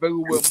thrive very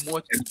well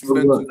much in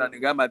Juventus than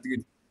in Real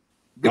Madrid.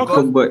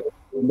 Because the way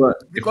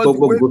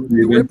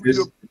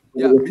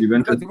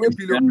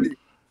Pirlo play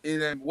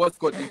in what's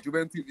called in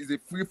Juventus is a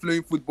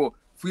free-flowing football,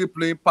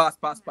 free-playing pass.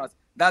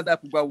 That's how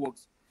Pogba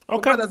works.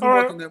 Okay, Pogba doesn't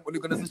work in the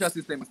organizational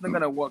system. It's not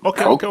gonna work.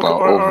 Okay.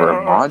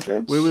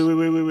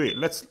 Wait.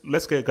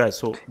 Let's get guys.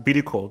 So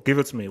Bidiko, give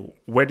it to me.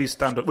 Where do you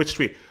stand? Which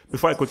way?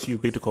 Before I go to you,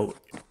 Bidiko,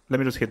 let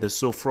me just hit this.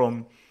 So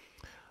from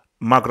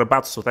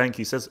Magrabatso, thank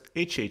you. He says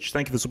HH,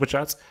 thank you for the super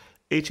chats.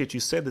 HH, you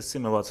said the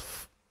same about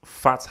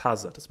Fat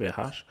Hazard. That's very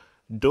harsh.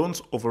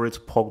 Don't overrate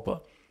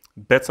Pogba.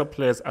 Better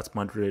players at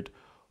Madrid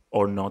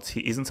or not,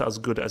 he isn't as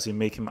good as you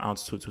make him out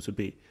to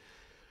be.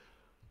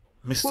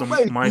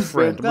 My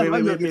friend. Wait.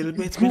 Let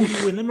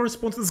me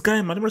respond to this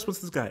guy, man.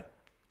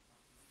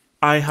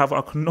 I have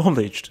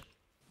acknowledged,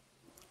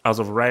 as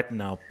of right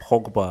now,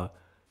 Pogba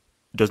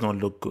does not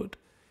look good.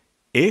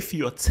 If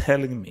you're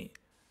telling me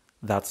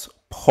that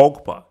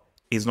Pogba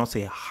is not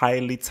a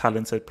highly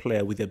talented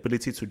player with the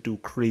ability to do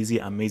crazy,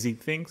 amazing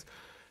things,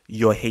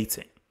 you're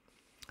hating.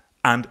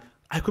 And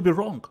I could be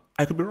wrong.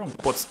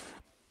 But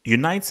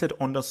United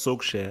under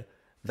Solskjaer,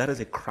 that is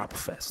a crap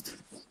fest.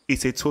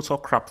 It's a total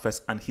crap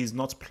fest, and he's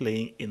not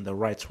playing in the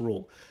right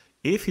role.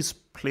 If he's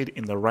played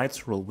in the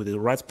right role with the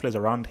right players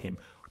around him,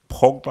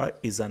 Pogba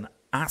is an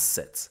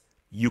asset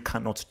you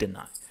cannot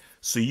deny.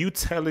 So you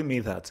telling me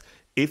that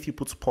if you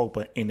put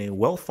Pogba in a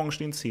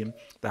well-functioning team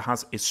that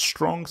has a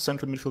strong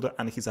central midfielder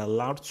and he's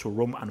allowed to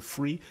roam and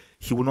free,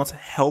 he will not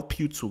help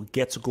you to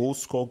get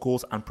goals, score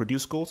goals, and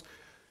produce goals,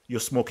 you're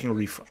smoking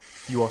reefer.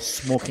 You are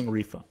smoking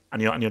reefer,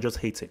 and you're just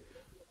hating.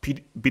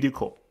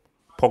 Bidiko,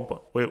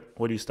 Pogba, where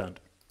do you stand?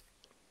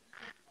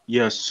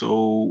 Yeah,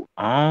 so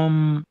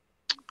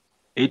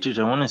HH,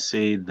 I want to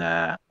say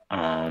that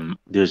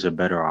there's a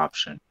better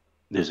option.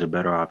 There's a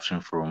better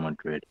option for Real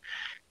Madrid.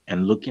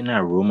 And looking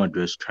at Real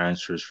Madrid's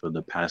transfers for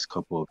the past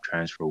couple of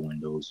transfer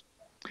windows,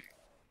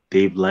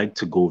 they've liked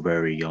to go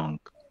very young.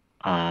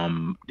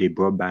 They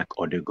brought back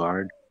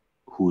Odegaard,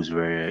 who's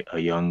a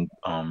young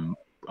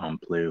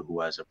player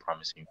who has a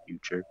promising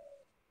future.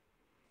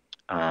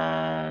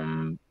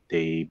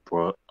 They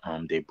brought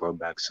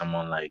back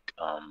someone like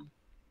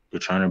they're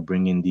trying to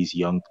bring in these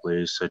young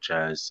players such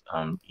as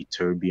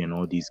Iturbi and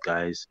all these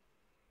guys.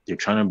 They're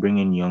trying to bring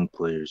in young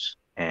players,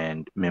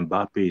 and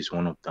Mbappe is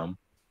one of them.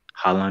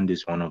 Haaland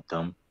is one of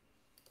them.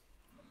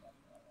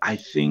 I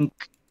think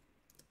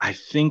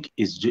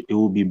it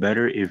will be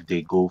better if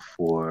they go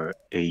for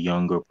a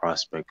younger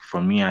prospect.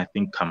 For me, I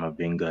think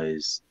Camavinga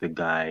is the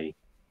guy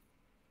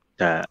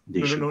that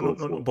they should go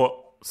for. But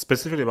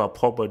specifically about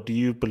Pogba, do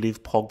you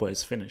believe Pogba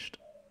is finished?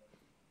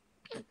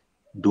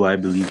 Do I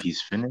believe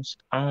he's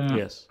finished?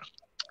 Yes.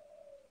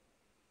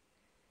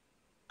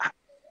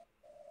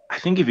 I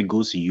think if he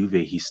goes to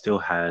Juve, he still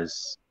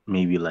has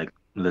maybe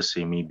let's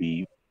say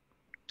maybe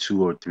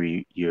 2 or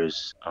 3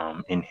 years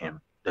in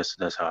him.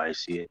 That's how I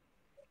see it.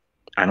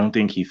 I don't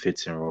think he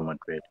fits in Real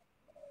Madrid.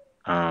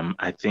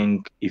 I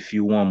think if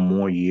you want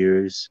more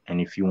years and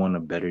if you want a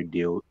better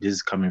deal, this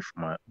is coming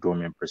from a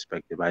Dortmund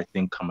perspective. I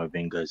think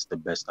Camavinga is the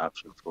best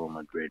option for Real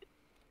Madrid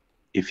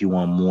if you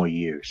want more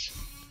years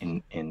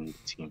in the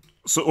team.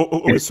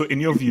 So, so in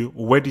your view,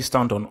 where do you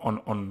stand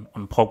on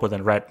Pogba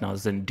then right now?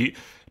 Then do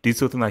you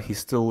still think that he's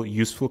still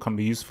useful, can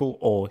be useful,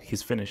 or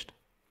he's finished?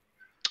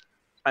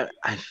 I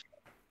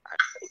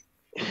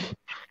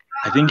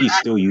think he's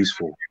still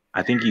useful.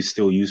 I think he's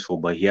still useful,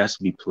 but he has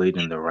to be played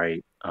in the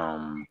right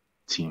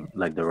team,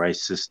 like the right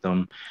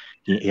system.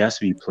 He has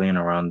to be playing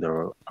around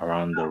the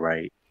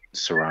right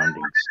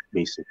surroundings,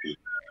 basically.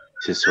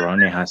 His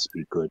surrounding has to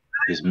be good.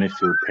 His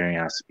midfield pairing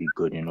has to be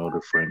good in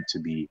order for him to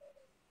be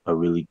a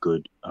really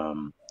good,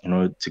 in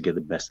order to get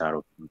the best out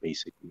of him,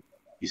 basically.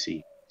 You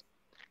see,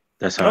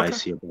 that's how I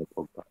see about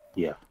Pogba.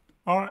 Yeah.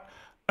 All right.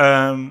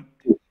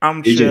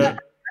 Armchair.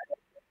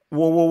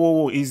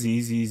 Whoa.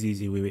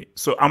 Easy. Wait.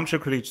 So Armchair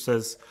Critic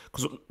says,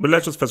 but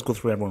let's just first go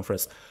through everyone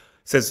first.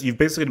 Says you've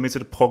basically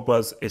admitted Pogba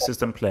as a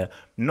system player.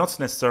 Not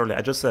necessarily.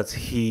 I just said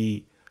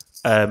he,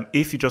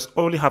 if you just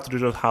only have to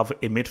just have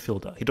a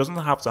midfielder, he doesn't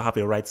have to have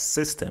a right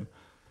system.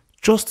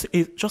 Just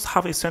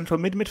have a central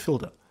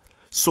midfielder.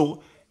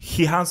 So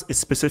he has a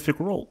specific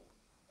role.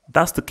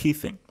 That's the key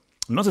thing.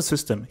 Not a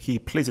system. He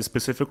plays a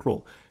specific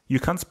role. You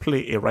can't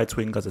play a right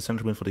wing as a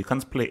central midfielder. You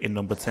can't play a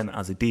number 10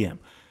 as a DM.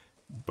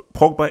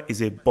 Pogba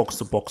is a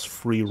box-to-box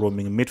free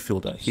roaming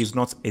midfielder. He's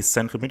not a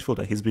central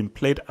midfielder. He's been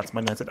played at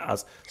Man United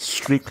as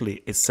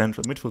strictly a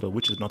central midfielder,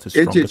 which is not his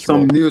strongest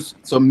role.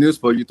 Some news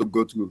for you to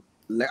go through.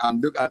 Like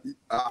I'm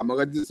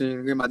already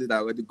seeing Real Madrid are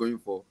already going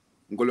for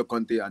N'Golo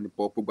Kante and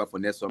Pogba for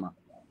next summer.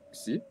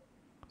 See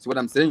what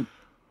I'm saying?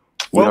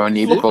 We don't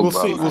need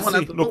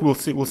Pogba. We'll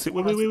see.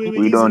 Wait.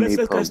 We don't need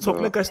Let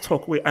Pogba. guys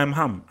talk. Wait, I'm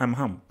ham.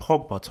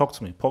 Pogba, talk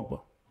to me.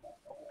 Pogba.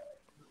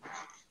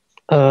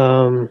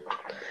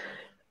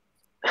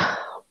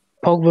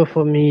 Pogba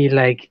for me,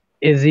 like,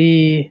 is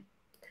he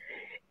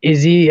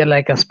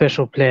like a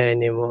special player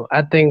anymore?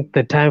 I think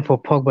the time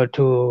for Pogba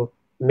to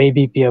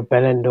maybe be a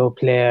Ballon d'Or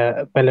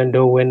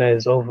winner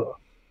is over.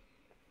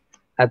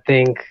 I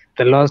think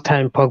the last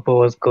time Pogba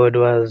was good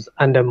was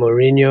under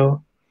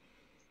Mourinho,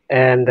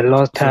 and the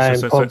last time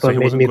Pogba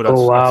made me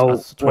go wow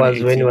was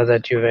when he was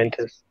at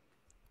Juventus.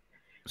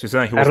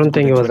 I don't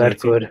think he was that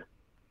good.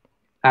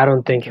 I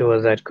don't think he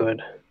was that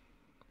good,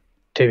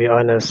 to be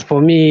honest.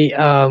 For me,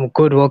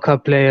 good World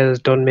Cup players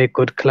don't make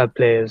good club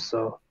players,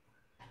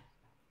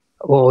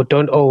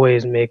 don't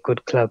always make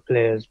good club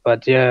players.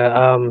 But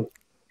yeah,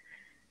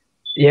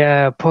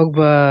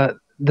 Pogba,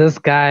 this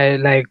guy,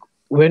 like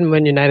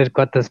when United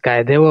got this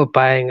guy, they were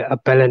buying a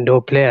Ballon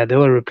d'Or player. They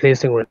were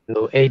replacing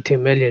Ronaldo, 80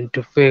 million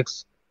to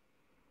fix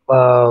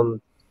for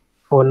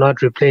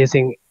not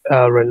replacing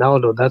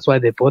Ronaldo. That's why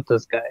they bought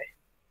this guy.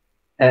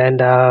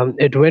 And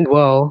it went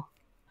well,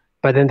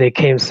 but then they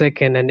came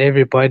second, and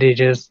everybody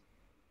just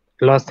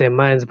lost their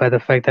minds by the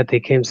fact that they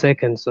came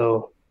second.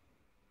 So,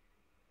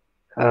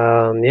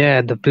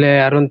 the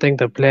player, I don't think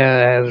the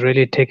player has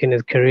really taken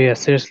his career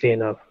seriously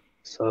enough.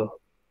 So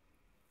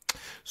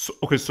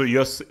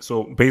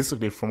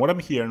basically, from what I'm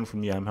hearing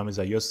from you, is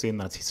that you're saying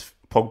that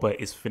Pogba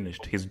is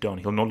finished. He's done.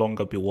 He'll no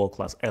longer be world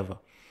class ever.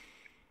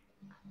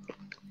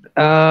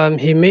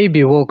 He may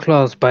be world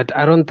class, but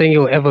I don't think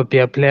he'll ever be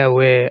a player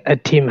where a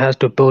team has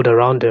to build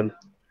around him.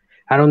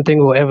 I don't think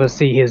we'll ever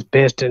see his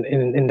best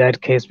in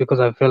that case, because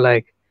I feel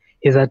like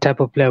he's that type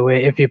of player where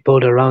if you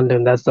build around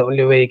him, that's the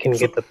only way you can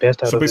get the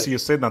best out So of basically, it. you're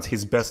saying that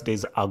his best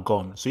days are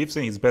gone. So if you're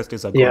saying his best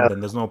days are Yeah, gone, then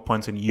there's no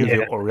point in Juve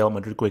yeah, or Real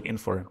Madrid going in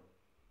for him.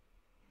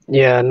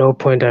 yeah. No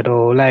point at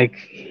all. Like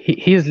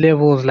his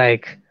levels,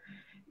 like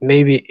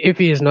maybe if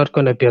he's not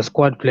gonna be a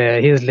squad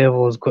player, his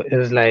levels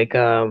is like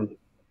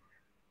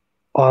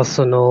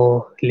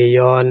Arsenal,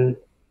 Lyon,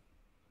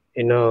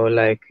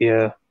 like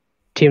yeah,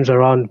 teams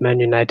around Man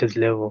United's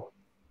level.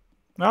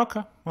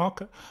 Okay.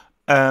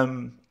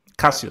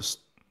 Cassius,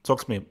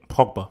 talk to me.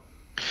 Pogba.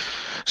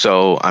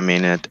 So, I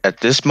mean, at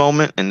this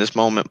moment, in this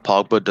moment,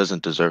 Pogba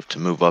doesn't deserve to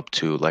move up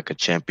to like a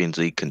Champions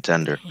League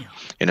contender.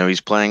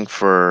 He's playing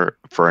for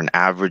an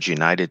average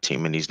United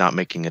team, and he's not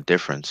making a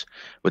difference.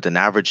 With an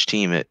average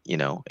team,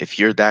 if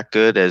you're that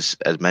good as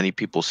many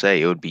people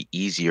say, it would be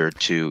easier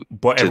to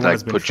But everyone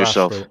has like been put trashed,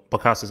 yourself. though.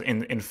 Because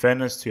in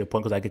fairness to your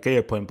point, because I get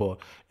your point, but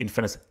in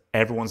fairness,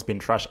 everyone's been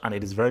trashed, and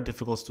it is very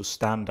difficult to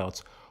stand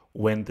out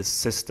when the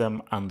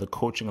system and the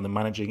coaching and the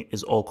managing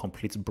is all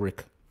complete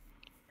brick.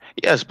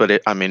 Yes, but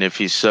if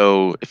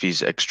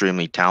he's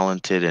extremely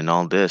talented and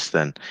all this,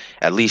 then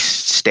at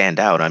least stand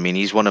out. I mean,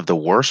 he's one of the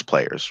worst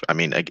players. I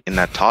mean, in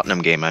that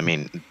Tottenham game, I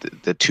mean,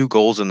 the 2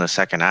 goals in the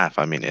second half.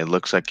 I mean, it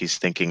looks like he's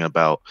thinking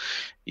about.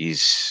 I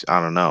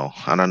don't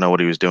know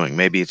what he was doing.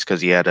 Maybe it's because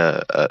he had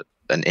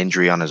an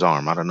injury on his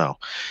arm. I don't know,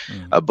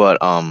 but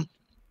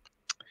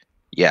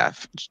yeah,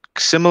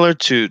 similar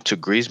to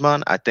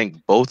Griezmann, I think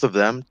both of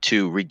them,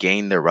 to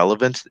regain their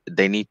relevance,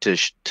 they need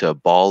to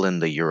ball in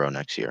the Euro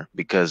next year,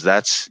 because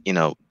that's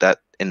that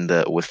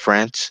with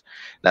France,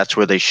 that's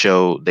where they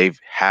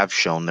have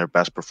shown their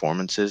best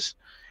performances,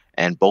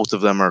 and both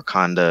of them are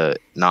kind of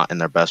not in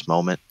their best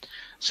moment.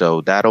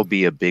 So that'll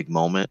be a big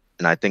moment,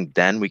 and I think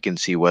then we can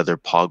see whether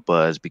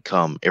Pogba has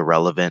become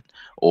irrelevant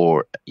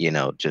or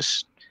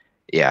just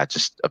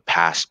a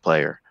past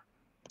player.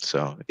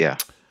 So yeah.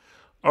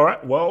 All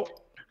right. Well,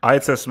 I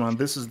test, man.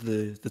 This is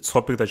the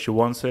topic that you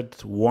wanted,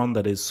 one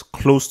that is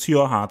close to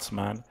your heart,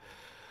 man.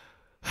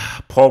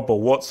 Pogba,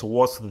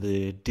 what's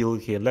the deal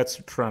here?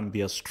 Let's try and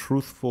be as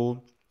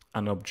truthful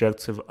and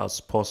objective as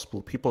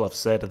possible. People have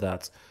said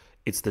that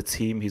it's the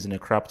team. He's in a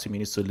crap team. He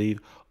needs to leave.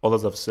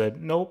 Others have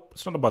said, no,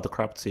 it's not about the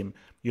crap team.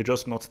 You're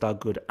just not that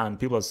good. And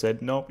people have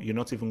said, no, you're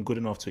not even good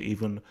enough to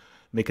even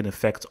make an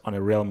effect on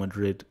a Real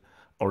Madrid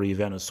or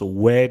Juventus. So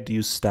where do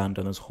you stand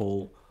on this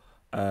whole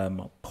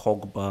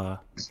Pogba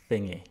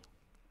thingy?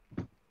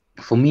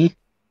 For me,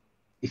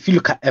 if you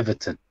look at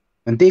Everton,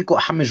 when they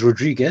got James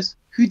Rodriguez,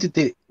 who did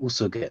they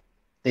also get?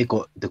 They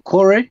got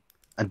Decore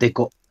and they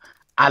got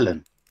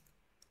Allen.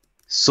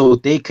 So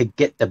they could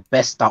get the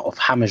best out of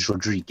James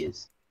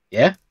Rodriguez.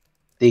 Yeah?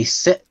 They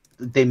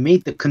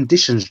made the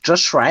conditions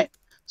just right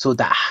so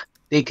that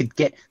they could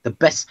get the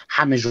best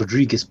James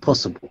Rodriguez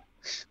possible.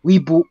 We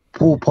bought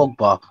Paul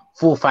Pogba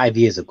 4 or 5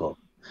 years ago,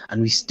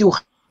 and we still.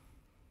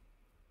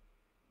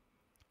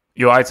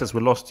 Yo, I test,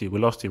 we lost you,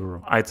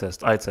 bro. I test.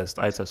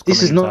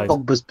 This is not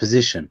Pogba's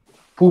position.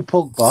 Paul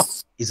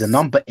Pogba is a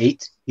number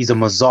 8. He's a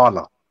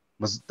Mazzala.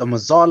 The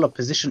Mazzala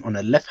position on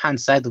the left-hand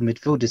side of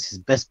midfield is his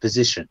best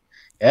position.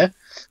 Yeah.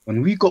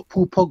 When we got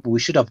Paul Pogba, we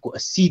should have got a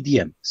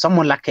CDM,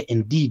 someone like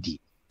an Ndidi,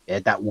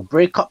 that will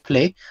break up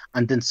play,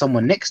 and then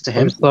someone next to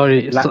him. I'm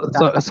sorry,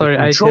 sorry.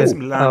 I let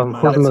him land,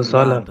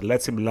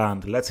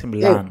 man. Let him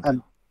land. Yeah,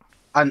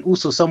 and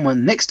also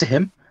someone next to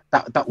him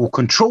that will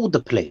control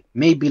the play,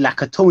 maybe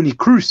like a Tony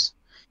Cruz.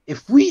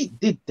 If we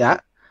did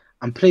that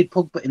and played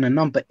Pogba in a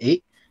number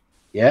 8,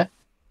 yeah,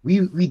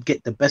 we'd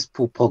get the best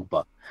Paul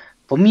Pogba.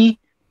 For me,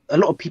 a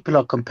lot of people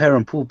are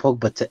comparing Paul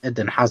Pogba to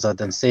Eden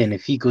Hazard and saying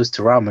if he goes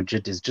to Real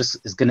Madrid, is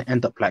going to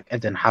end up like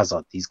Eden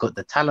Hazard. He's got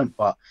the talent,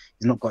 but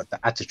he's not got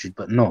the attitude.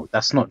 But no,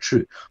 that's not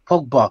true.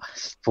 Pogba,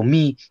 for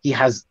me, he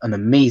has an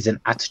amazing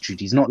attitude.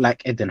 He's not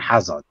like Eden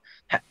Hazard.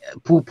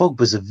 Paul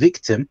Pogba's a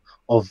victim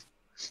of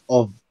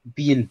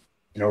being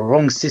in a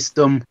wrong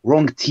system,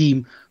 wrong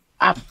team.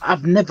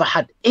 I've never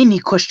had any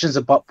questions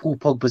about Paul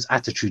Pogba's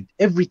attitude.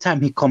 Every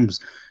time he comes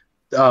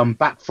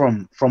back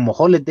from a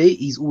holiday,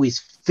 he's always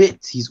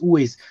fit. He's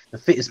always the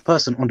fittest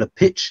person on the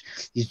pitch.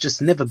 He's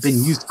just never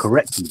been used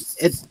correctly.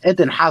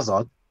 Eden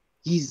Hazard,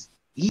 he's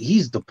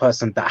the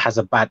person that has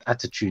a bad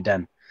attitude,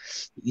 and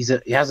he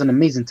has an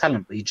amazing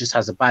talent, but he just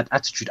has a bad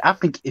attitude. I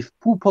think if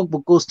Paul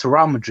Pogba goes to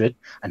Real Madrid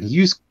and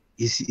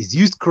is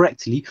used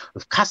correctly,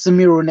 with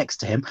Casemiro next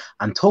to him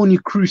and Tony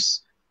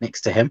Cruz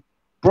next to him,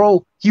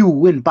 bro, he will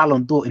win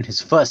Ballon d'Or in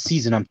his first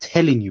season. I'm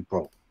telling you,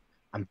 bro.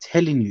 I'm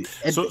telling you.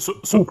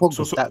 So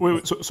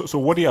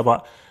what do you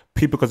about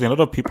people? Because a lot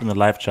of people in the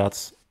live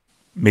chats,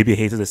 maybe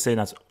haters, are saying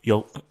that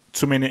you're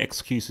too many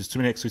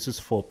excuses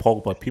for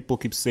Pogba. People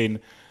keep saying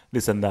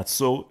this and that.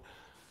 So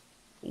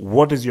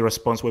what is your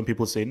response when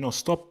people say, no,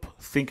 stop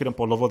thinking of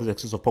all of these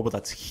excuses of Pogba,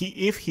 that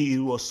if he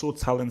was so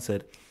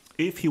talented,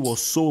 if he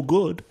was so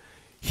good,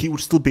 he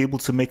would still be able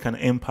to make an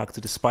impact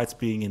despite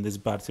being in this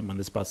bad team and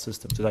this bad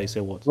system. So that you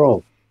say what?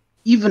 Bro,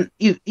 even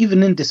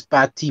in this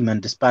bad team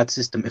and this bad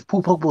system, if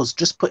Paul Pogba was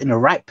just put in the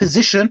right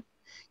position,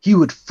 he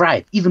would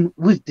thrive, even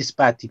with this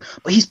bad team.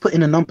 But he's put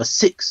in a number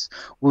 6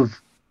 with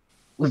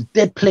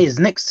dead players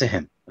next to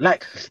him.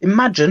 Like,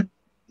 imagine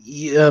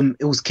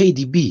it was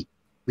KDB.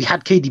 We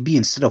had KDB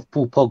instead of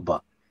Paul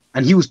Pogba,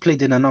 and he was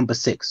played in a number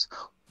 6.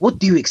 What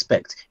do you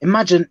expect?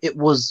 Imagine it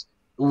was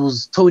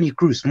Toni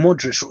Kroos,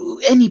 Modric,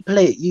 any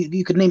player.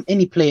 You could name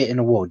any player in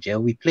the world. Yeah,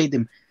 we played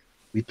them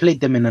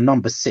in a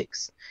number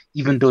 6,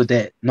 even though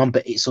they're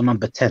number 8s or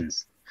number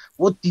 10s.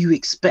 What do you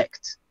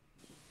expect?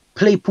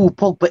 Play Paul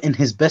Pogba in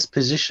his best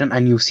position,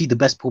 and you'll see the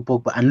best Paul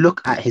Pogba. And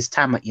look at his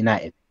time at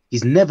United.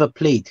 He's never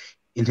played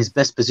in his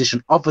best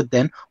position other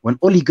than when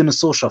Ole Gunnar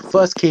Solskjaer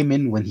first came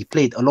in, when he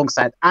played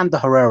alongside Ander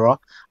Herrera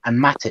and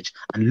Matic.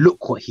 And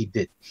look what he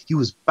did. He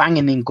was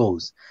banging in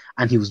goals,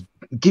 and he was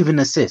giving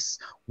assists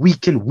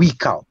week in,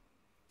 week out.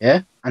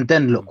 Yeah? And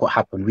then look what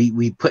happened.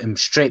 We put him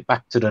straight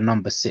back to the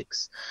number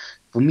 6.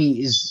 For me,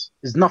 is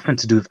nothing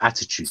to do with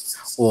attitude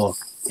or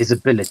his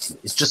ability.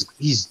 It's just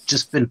he's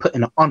just been put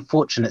in an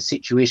unfortunate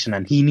situation,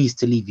 and he needs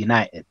to leave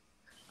United.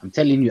 I'm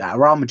telling you, at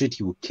Real Madrid,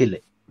 he will kill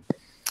it.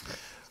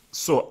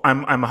 So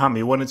I'm Ham.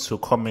 You wanted to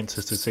comment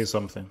to say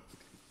something.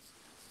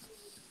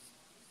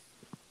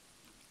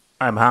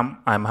 I'm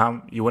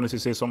Ham. You wanted to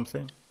say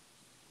something.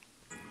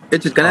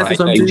 Can I say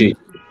something?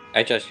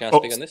 HS, can I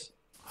speak on this?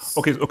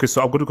 Okay.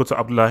 So I'm going to go to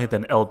Abdullahi,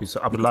 then LB.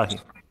 So Abdullahi.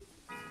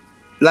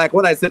 Like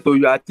what I said to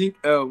you, I think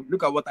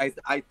look at what I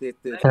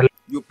tested.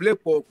 You play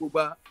for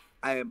Cuba,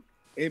 I am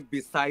in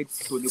beside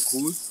Toni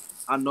Kroos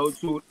and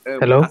also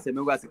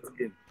Casemiro as a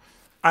team.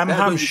 I'm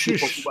Ham.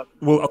 Shush.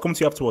 Well, I'll come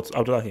to you afterwards,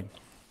 Abdullahi.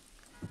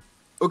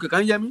 Okay,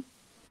 can you hear me?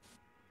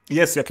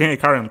 Yes, I can.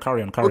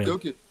 Carry on.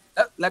 Okay.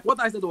 Like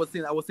what I said,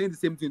 I was saying the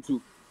same thing too.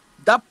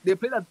 That the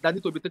player that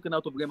need to be taken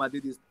out of Real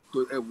Madrid is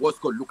what's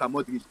called Luka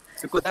Modric,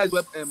 because that is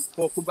where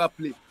Pogba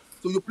play.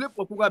 So you play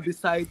Pogba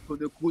beside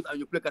Toni Kroos and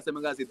you play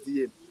Casemiro as a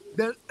DM.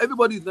 Then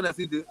everybody is gonna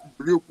see the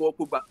real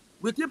Pogba.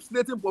 We keep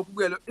slating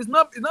Pogba. It's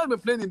not even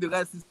playing in the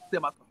right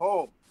system at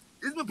all.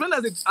 It's been playing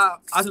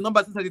as a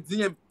number 6 as a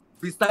DM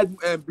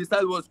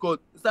beside what's called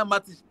beside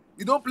Matic.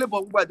 You don't play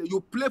Pogba there.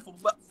 You play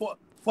for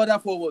further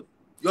forward.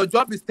 Your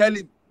job is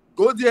telling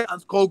go there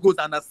and score goals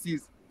and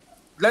assists.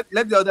 Let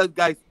the other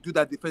guys do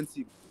that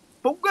defensive.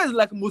 Pogba is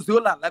like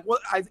Muziola. Like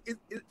what?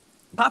 It's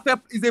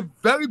perfect. He's a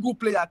very good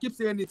player. I keep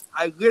saying it.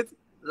 I rate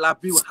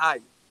Labil high.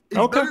 He's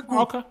very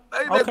good.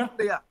 Very good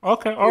player.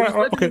 Okay. All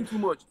right. Okay. Too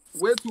much.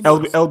 Way too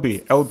much.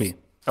 LB.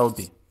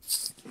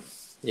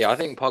 Yeah, I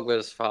think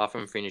Pogba's far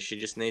from finished. He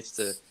just needs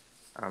to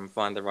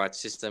find the right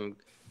system,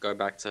 go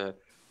back to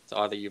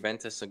either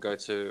Juventus or go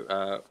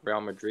to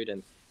Real Madrid.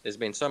 And there's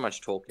been so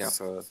much talk now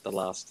for the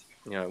last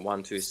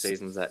 1-2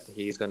 seasons that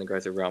he's going to go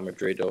to Real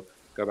Madrid or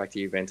go back to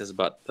Juventus.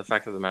 But the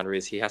fact of the matter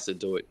is he has to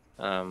do it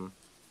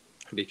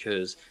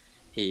because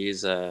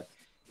he's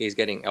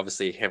getting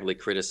obviously heavily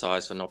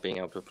criticised for not being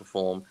able to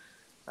perform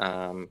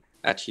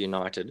at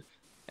United.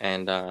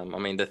 And I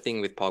mean, the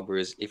thing with Pogba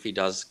is if he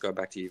does go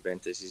back to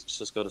Juventus, he's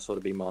just got to sort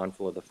of be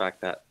mindful of the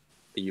fact that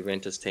the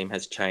Juventus team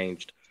has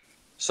changed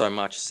so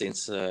much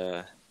since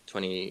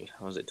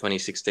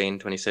 2016,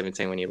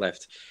 2017 when he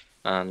left.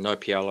 No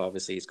Piolo,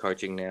 obviously, he's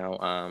coaching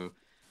now.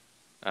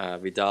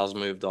 Vidal's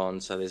moved on,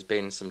 so there's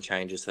been some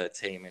changes to that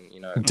team. And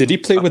did he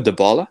play with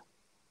Dybala?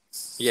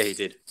 Yeah, he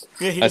did.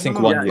 I think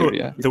 1 year.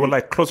 Yeah, they were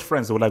like close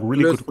friends. They were like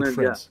really good friends.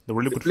 Yeah. They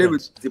were really good play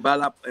friends. With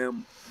Dybala,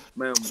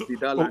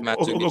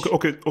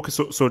 Okay.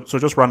 So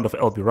just round off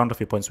LB. Round off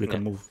your points. So we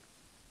can move.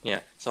 Yeah.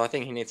 So I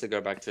think he needs to go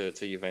back to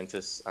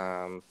Juventus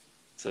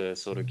to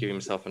sort of give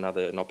himself an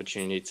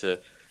opportunity to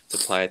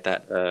play at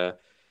that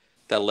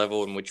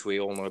level in which we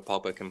all know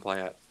Pogba can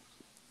play at.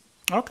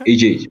 Okay.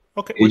 AJ.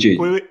 Okay. AJ.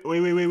 Wait.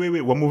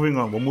 We're moving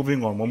on.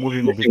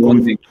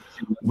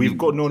 We've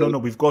got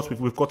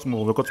to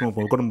move.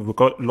 We've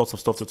got lots of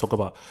stuff to talk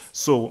about.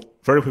 So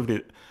very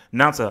quickly,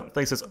 Nata,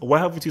 he says, why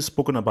haven't you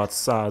spoken about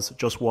SARS?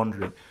 Just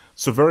wondering.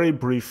 So very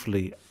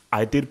briefly,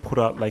 I did put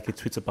out like a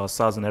tweet about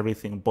SARS and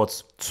everything,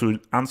 but to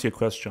answer your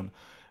question,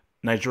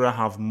 Nigeria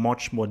have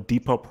much more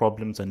deeper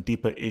problems and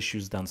deeper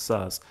issues than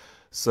SARS.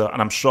 So,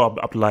 and I'm sure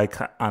Abdullah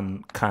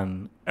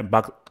can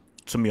back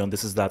to me on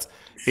this, is that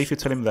if you're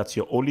telling me that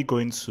you're only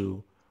going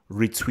to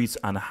retweet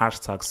and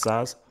hashtag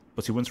SARS,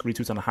 but you won't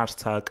retweet and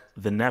hashtag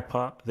the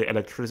NEPA, the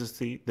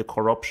electricity, the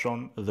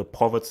corruption, the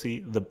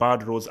poverty, the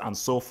bad roads, and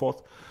so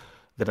forth,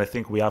 then I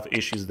think we have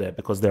issues there,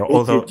 because there are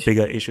other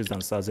bigger issues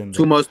than SARS in there.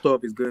 Too much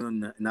stuff is going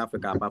on in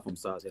Africa apart from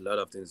SARS. A lot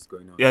of things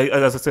going on. Yeah,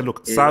 as I said,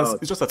 look, SARS,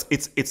 it's just that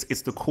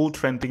it's the cool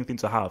trending thing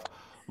to have,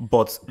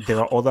 but there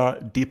are other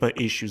deeper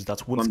issues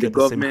that won't get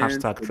the same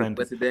hashtag trend.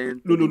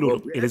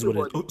 No, it is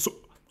what it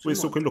is.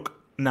 So look,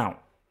 now,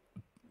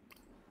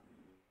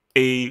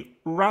 a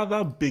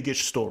rather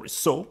biggish story.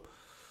 So,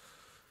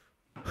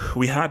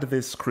 we had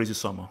this crazy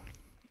summer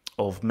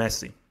of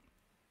Messi.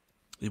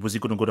 Was he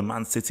going to go to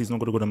Man City? He's not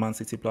going to go to Man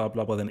City, blah,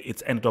 blah, blah. Then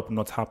it ended up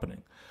not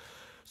happening.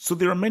 So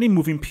there are many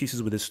moving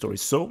pieces with this story.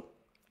 So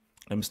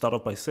let me start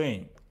off by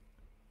saying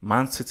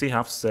Man City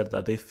have said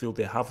that they feel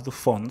they have the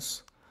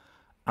funds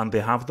and they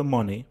have the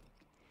money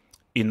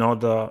in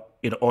order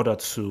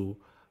to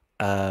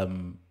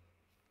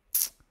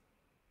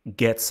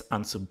get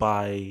and to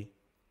buy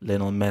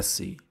Lionel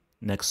Messi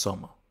next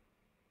summer.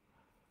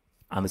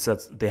 and they said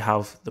they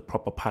have the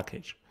proper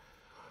package.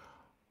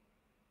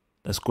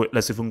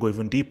 Let's even go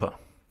even deeper.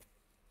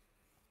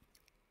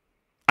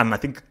 And I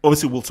think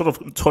obviously we'll sort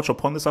of touch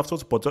upon this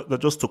afterwards, but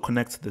just to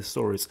connect the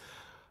stories,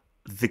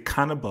 the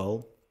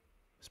cannibal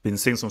has been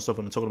saying some stuff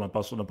when we're talking about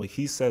Barcelona, but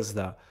he says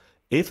that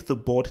if the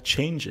board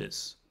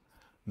changes,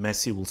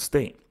 Messi will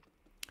stay.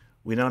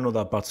 We now know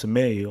that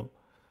Bartomeu,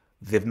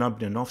 there've now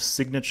been enough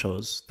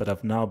signatures that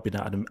have now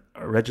been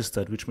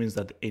registered, which means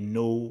that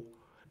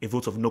a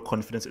vote of no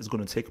confidence is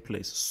going to take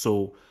place.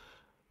 So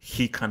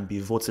he can be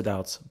voted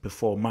out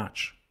before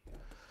March.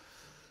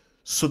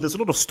 So there's a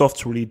lot of stuff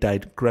to really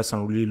digress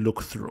and really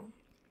look through.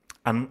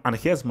 And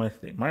here's my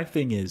thing. My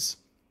thing is,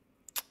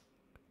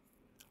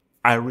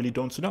 I really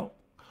don't know.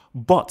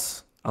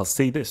 But I'll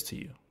say this to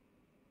you.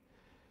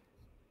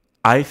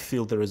 I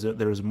feel there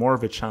is more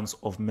of a chance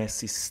of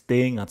Messi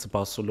staying at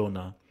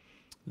Barcelona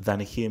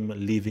than him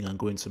leaving and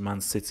going to Man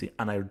City.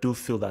 And I do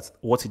feel that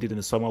what he did in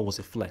the summer was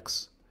a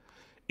flex.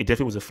 It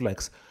definitely was a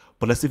flex.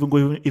 But let's even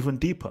go even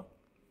deeper.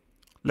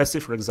 Let's say,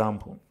 for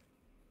example,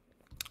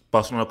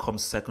 Barcelona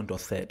comes second or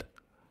third.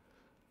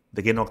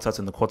 They get knocked out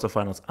in the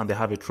quarterfinals and they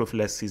have a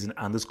trophy-less season,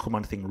 and this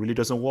Koeman thing really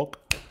doesn't work.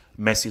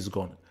 Messi's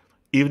gone.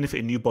 Even if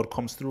a new board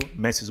comes through,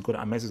 Messi's gone,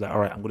 and Messi's like, all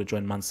right, I'm going to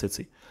join Man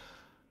City.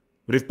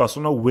 But if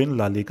Barcelona win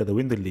La Liga, they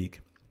win the league,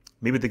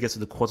 maybe they get to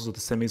the quarters or the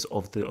semis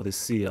of the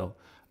CL,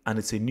 and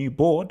it's a new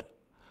board,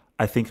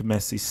 I think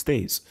Messi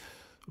stays.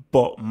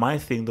 But my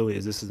thing, though,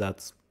 is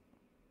that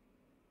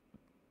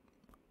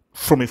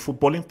from a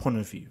footballing point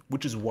of view,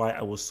 which is why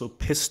I was so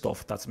pissed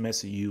off that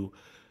Messi, you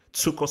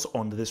took us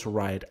on this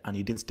ride and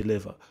you didn't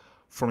deliver.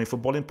 From a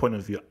footballing point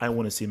of view, I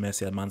want to see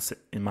Messi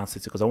in Man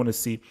City because I want to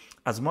see,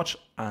 as much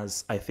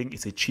as I think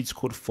it's a cheat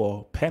code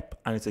for Pep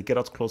and it's a get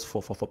out clause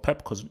for Pep,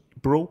 because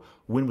bro,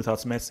 win without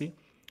Messi.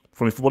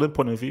 From a footballing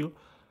point of view,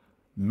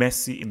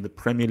 Messi in the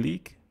Premier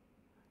League,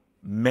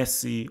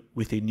 Messi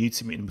with a new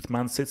team with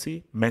Man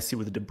City, Messi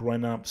with De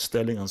Bruyne,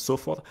 Sterling, and so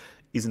forth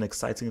is an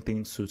exciting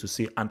thing to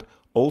see. And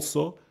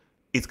also,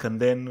 it can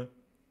then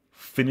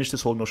finish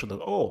this whole notion that,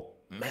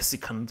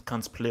 Messi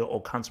can't play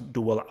or can't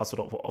do well outside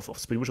of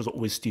Spain, which was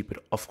always stupid.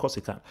 Of course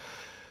he can.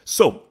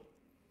 So,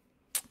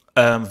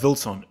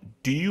 Wilson,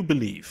 do you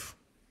believe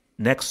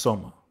next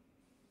summer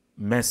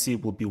Messi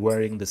will be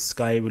wearing the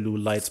sky blue,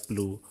 light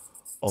blue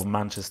of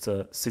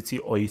Manchester City,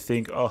 or you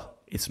think,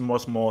 it's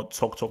much more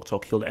talk,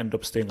 he'll end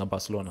up staying at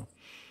Barcelona?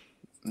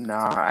 No,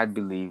 I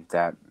believe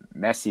that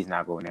Messi's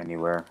not going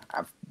anywhere.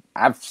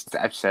 I've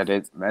said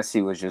it.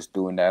 Messi was just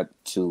doing that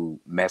to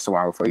mess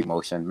around with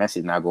emotion.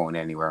 Messi's not going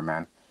anywhere,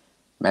 man.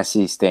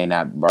 Messi's staying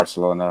at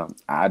Barcelona.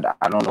 I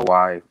don't know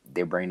why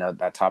they bring up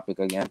that topic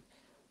again.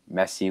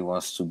 Messi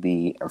wants to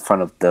be in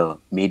front of the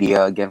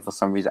media again for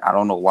some reason. I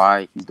don't know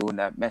why he's doing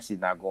that.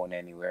 Messi's not going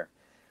anywhere.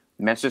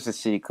 Manchester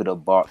City could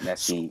have bought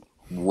Messi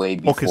way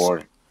before.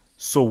 Okay,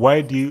 so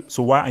why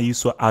are you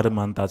so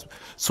adamant that?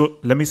 So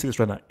let me say this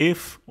right now.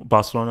 If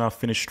Barcelona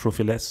finish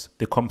trophyless,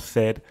 they come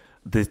third,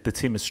 the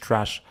team is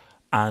trash,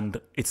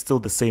 and it's still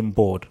the same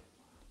board,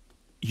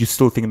 you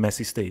still think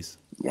Messi stays?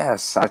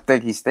 Yes, I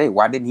think he stayed.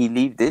 Why didn't he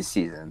leave this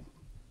season?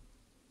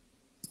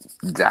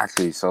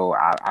 Exactly. So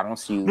I don't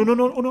see.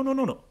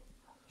 No.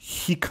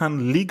 He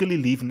can legally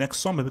leave next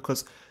summer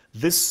because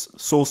this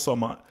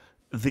summer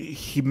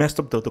he messed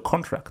up the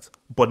contract.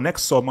 But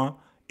next summer,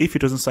 if he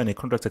doesn't sign a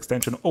contract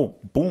extension,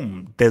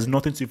 boom, there's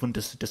nothing to even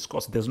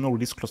discuss. There's no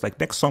release clause. Like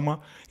next summer,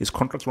 his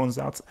contract runs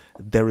out.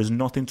 There is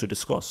nothing to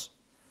discuss.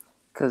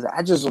 Because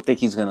I just don't think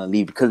he's gonna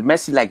leave. Because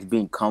Messi likes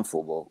being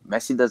comfortable.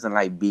 Messi doesn't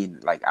like being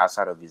like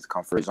outside of his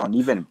comfort zone.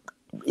 Even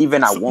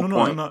at one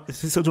point. No.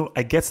 So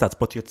I get that,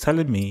 but you're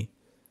telling me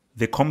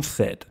they come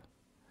third,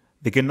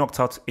 they get knocked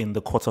out in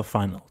the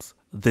quarterfinals.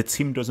 The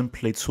team doesn't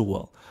play too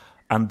well,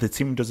 and the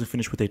team doesn't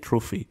finish with a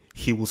trophy.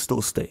 He will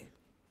still stay.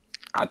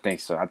 I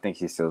think so. I think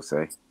he still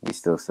say.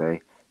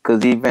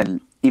 Because even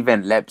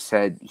Lep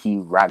said he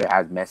rather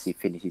have Messi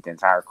finish his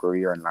entire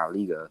career in La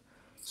Liga.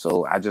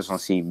 So I just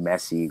don't see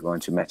Messi going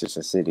to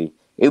Manchester City.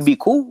 It would be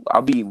cool.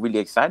 I'll be really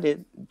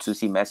excited to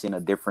see Messi in a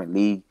different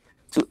league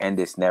to end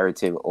this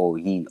narrative.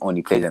 He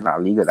only plays in La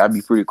Liga. That'd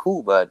be pretty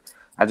cool. But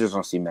I just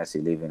don't see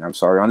Messi leaving. I'm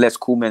sorry. Unless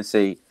Koeman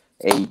say,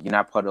 hey, you're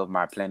not part of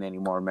my plan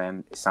anymore,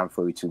 man. It's time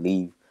for you to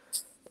leave.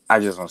 I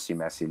just don't see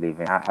Messi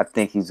leaving. I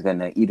think he's going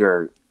to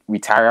either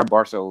retire at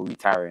Barca or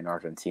retire in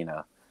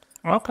Argentina.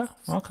 Okay.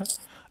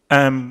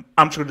 I'm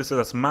sure to say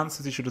that Man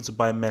City shouldn't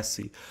buy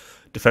Messi.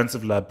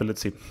 Defensive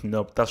liability,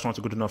 no, that's not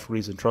a good enough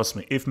reason. Trust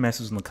me, if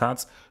Messi's on the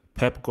cards,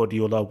 Pep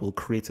Guardiola will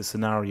create a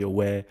scenario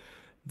where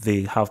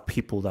they have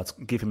people that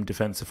give him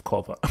defensive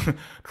cover.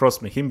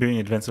 Trust me, him being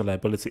a defensive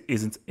liability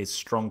isn't a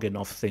strong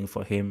enough thing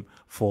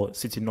for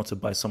City not to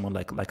buy someone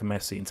like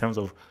Messi in terms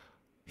of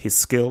his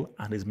skill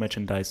and his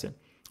merchandising.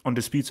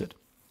 Undisputed.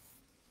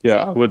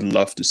 Yeah, I would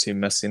love to see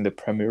Messi in the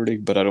Premier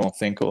League, but I don't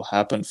think it'll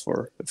happen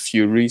for a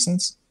few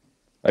reasons.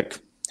 Like,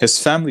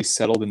 his family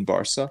settled in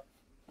Barca.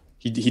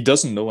 He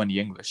doesn't know any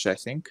English, I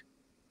think.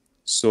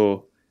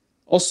 So,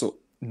 also,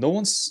 no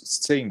one's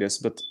saying this,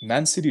 but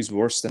Man City is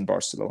worse than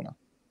Barcelona.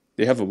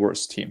 They have a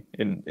worse team.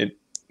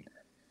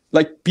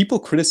 Like, people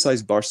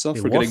criticize Barca A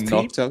for what getting team?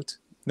 knocked out.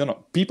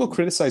 No. People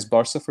criticize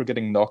Barca for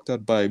getting knocked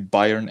out by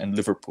Bayern and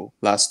Liverpool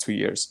last 2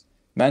 years.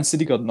 Man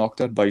City got knocked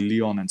out by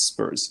Lyon and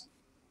Spurs.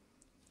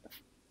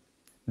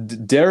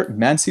 Their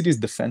Man City's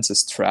defense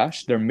is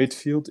trash. Their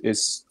midfield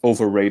is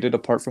overrated.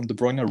 Apart from De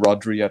Bruyne,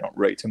 Rodri, I don't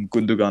rate him.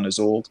 Gundogan is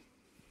old.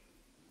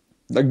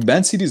 Like,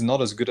 Man City is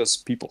not as good as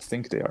people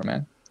think they are,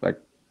 man. Like,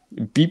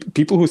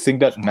 people who think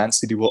that Man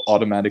City will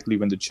automatically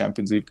win the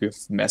Champions League if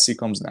Messi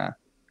comes, nah,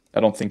 I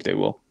don't think they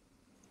will.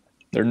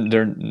 They're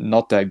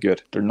not that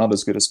good. They're not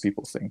as good as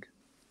people think.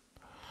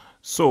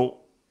 So,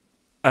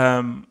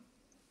 in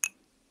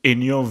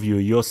your view,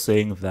 you're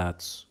saying that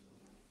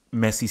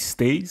Messi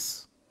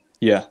stays,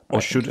 Yeah, or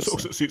I should think so, he'll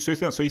so, stay. so,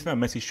 you think that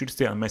Messi should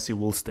stay and Messi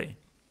will stay?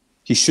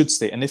 He should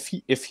stay. And if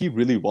he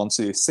really wants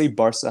to, say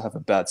Barca have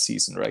a bad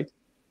season, right?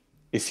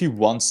 If he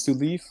wants to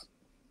leave,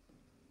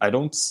 I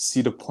don't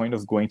see the point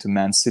of going to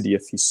Man City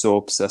if he's so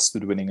obsessed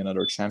with winning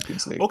another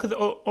Champions League. Okay,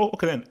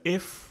 okay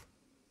then.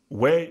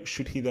 Where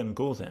should he then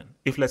go then?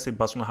 If, let's say,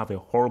 Barcelona have a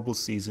horrible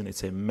season,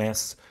 it's a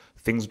mess,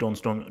 things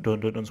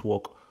don't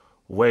work.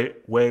 Where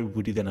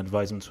would you then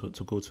advise him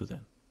to go to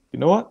then? You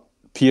know what?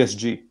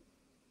 PSG.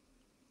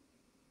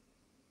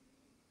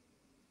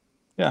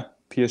 Yeah,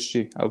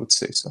 PSG. I would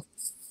say so.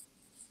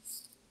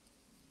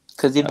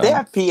 Because if they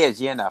have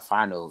PSG in that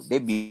final, they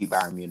beat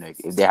Bayern Munich.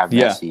 If they have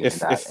Yeah, Messi if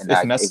if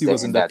Messi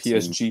was in the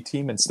PSG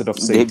team instead of,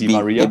 say, they Di beat,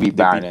 Maria, they beat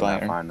they Bayern beat in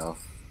that Bayern. final.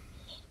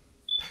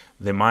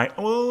 They might.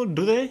 Oh,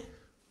 do they?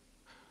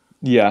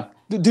 Yeah,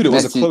 dude, it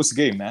was a Messi- close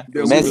game, man. It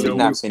They was a will, really they will.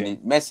 close game.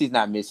 Messi's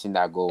not missing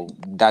that goal.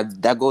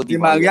 That goal Di Di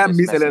Maria Maria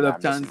missed a Messi lot not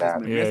of chances, missing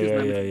that. man. Yeah. Messi's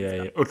not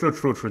missing that. Oh, true.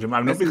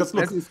 I mean, because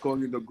look, Messi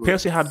scoring the goal.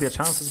 PSG had their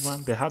chances,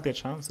 man. They had their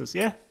chances.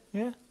 Yeah.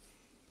 You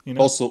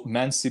know. Also,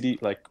 Man City,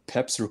 like,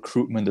 Pep's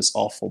recruitment is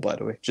awful, by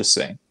the way. Just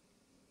saying.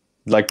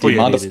 Like, the Oh, yeah,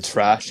 amount it of is.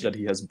 trash that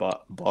he has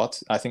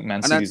bought, I think Man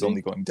And I City is think-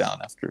 only going down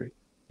after,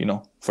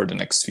 for the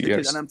next few Okay,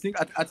 years. and I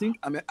think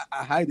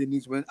I heard the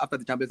news when after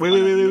the Champions Wait.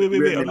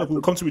 League. Look,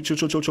 we'll come to me. Chill.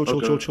 LB,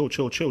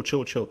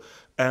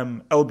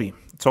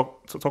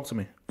 talk to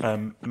me.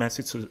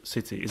 Messi to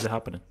City, is it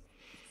happening?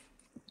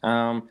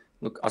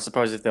 Look, I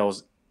suppose if there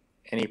was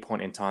any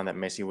point in time that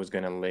Messi was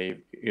going to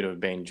leave, it would have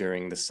been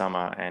during the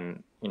summer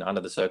and, under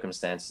the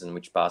circumstances in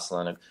which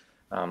Barcelona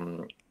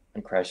and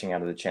crashing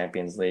out of the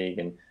Champions League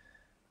and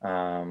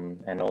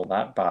all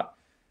that. But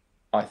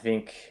I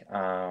think,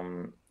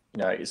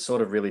 it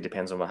sort of really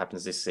depends on what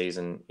happens this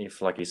season.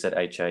 If, like you said,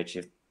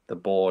 if the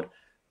board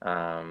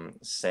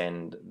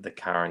send the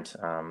current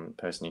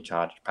person in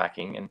charge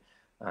packing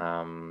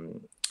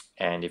and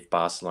if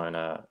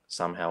Barcelona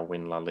somehow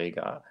win La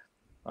Liga,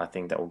 I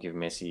think that will give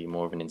Messi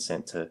more of an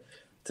incentive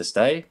to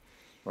stay.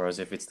 Whereas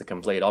if it's the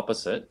complete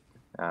opposite,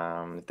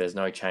 if there's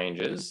no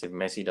changes, if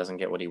Messi doesn't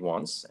get what he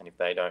wants, and if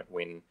they don't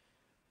win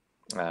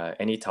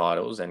any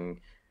titles and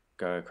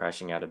go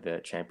crashing out of the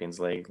Champions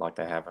League like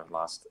they have over the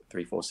last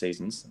 3-4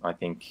 seasons, I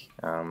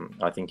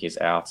think he's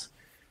out.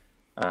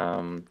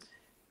 And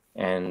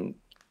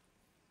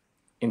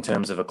in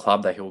terms of a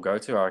club that he'll go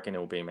to, I reckon it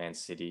will be Man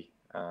City.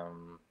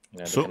 The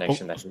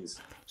connection that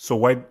he's. So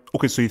why?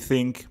 Okay, so you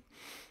think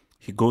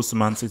he goes to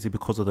Man City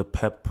because of the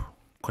Pep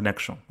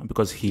connection and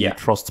because he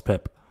trusts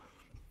Pep?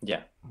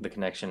 Yeah, the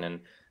connection and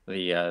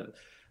the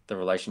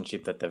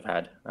relationship that they've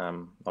had,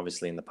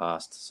 obviously in the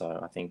past. So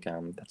I think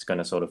that's going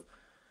to sort of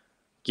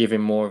give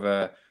him more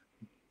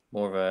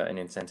of an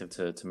incentive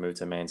to move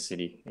to Man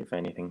City, if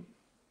anything.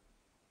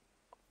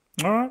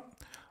 All right.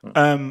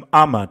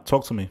 Ahmad,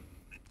 talk to me.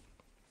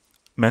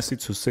 Messi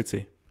to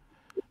City.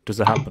 Does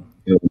it happen?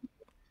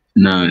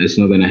 No, it's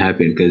not gonna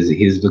happen because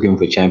he's looking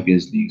for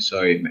Champions League.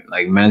 Sorry,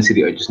 like Man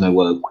City are just not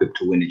well equipped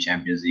to win the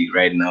Champions League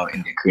right now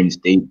in their current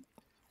state.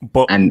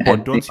 But And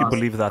don't you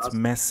believe that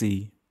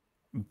Messi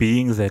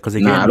being there? Because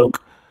again, Nah, I don't-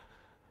 look,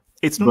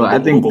 it's not. Bro, I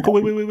think-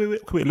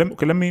 Wait.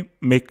 Let me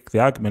make the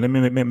argument.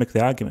 Let me make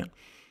the argument.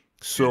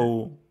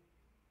 So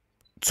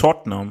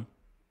Tottenham,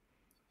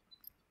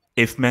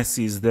 if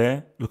Messi is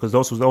there, because that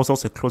was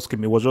also a close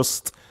game. It was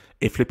just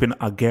a flipping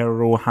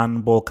Aguero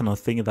handball kind of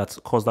thing that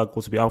caused that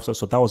goal to be outside.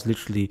 So that was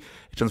literally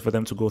a chance for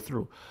them to go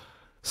through.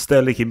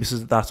 Sterling, he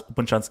misses that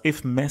open chance.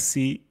 If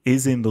Messi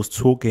is in those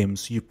two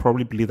games, you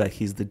probably believe that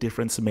he's the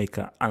difference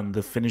maker and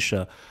the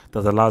finisher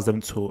that allows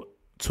them to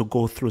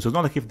go through. So it's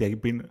not like if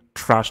they've been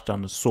trashed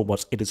and so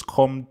much. It has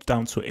come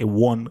down to a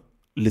one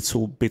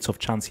little bit of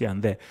chance here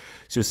and there.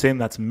 So you're saying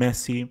that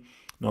Messi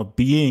not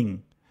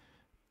being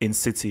in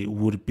City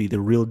would be the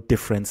real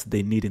difference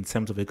they need in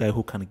terms of a guy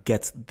who can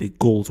get the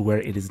goals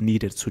where it is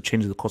needed to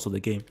change the course of the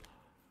game.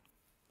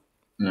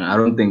 No, I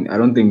don't think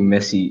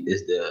Messi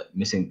is the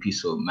missing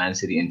piece of Man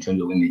City in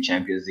terms of winning the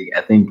Champions League.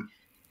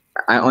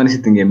 I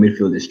honestly think their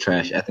midfield is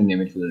trash. I think their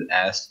midfield is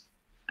ass,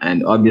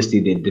 and obviously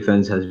their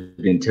defense has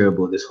been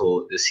terrible this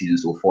season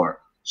so far.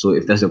 So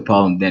if that's a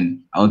problem,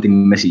 then I don't think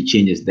Messi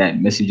changes that.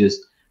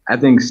 I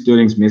think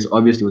Sterling's miss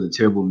obviously was a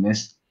terrible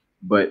miss,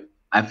 but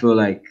I feel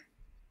like,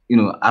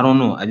 I don't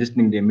know. I just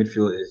think their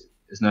midfield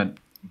is not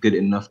good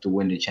enough to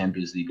win the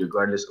Champions League,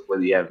 regardless of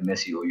whether you have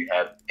Messi or you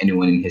have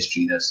anyone in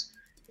history that's,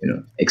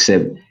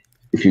 except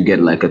if you get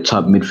like a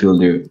top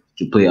midfielder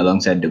to play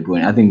alongside De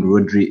Bruyne. I think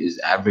Rodri is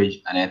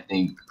average, and I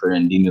think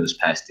Fernandinho is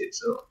past it.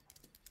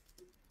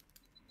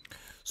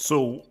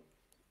 So,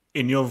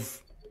 in your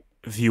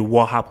view,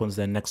 what happens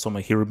then next summer?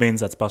 He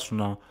remains at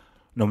Barcelona,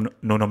 no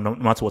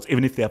matter what.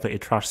 Even if they have a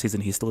trash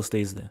season, he still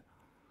stays there.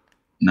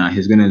 Nah,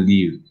 he's gonna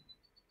leave.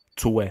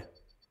 To where?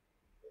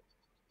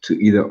 To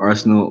either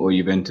Arsenal or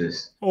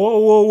Juventus.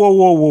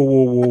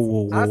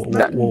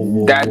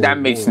 That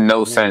makes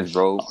no sense,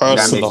 bro.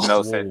 Arsenal. That makes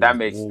no sense. That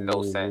makes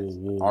no sense.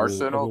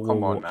 Arsenal,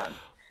 come on, man.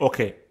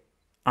 Okay,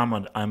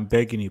 Ahmad, I'm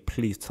begging you,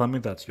 please tell me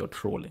that you're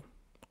trolling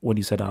when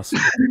you said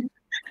Arsenal.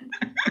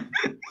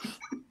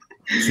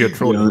 So you're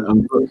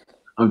trolling.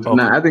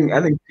 Nah, I think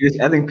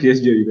PSG or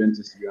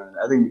Juventus. To be honest,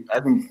 I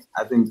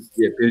think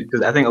yeah,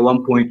 because I think at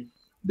one point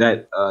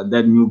that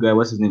that new guy,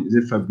 what's his name? Is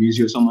it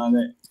Fabrizio or something like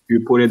that? He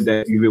reported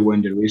that Juve were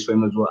in the race for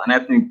him as well. And I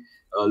think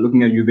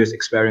looking at Juve's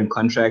expiring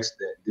contracts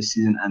this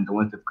season and the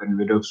ones they've gotten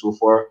rid of so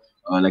far,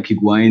 like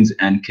Higuain's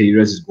and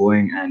Keiras is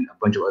going, and a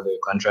bunch of other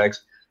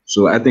contracts.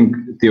 So I think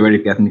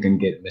theoretically, I think they can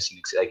get Messi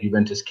next. Like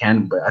Juventus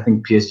can, but I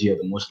think PSG are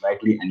the most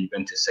likely, and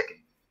Juventus second.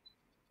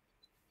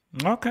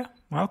 Okay.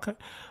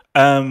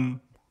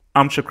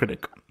 Armchair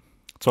critic,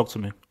 talk to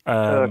me.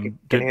 Can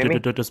you hear me?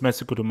 Does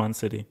Messi go to Man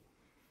City?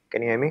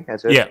 Can you hear me?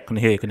 Yeah, can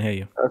hear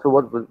you. So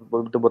what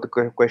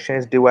the question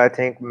is? Do I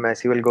think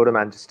Messi will go to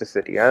Manchester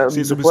City?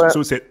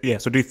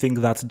 So do you think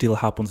that deal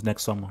happens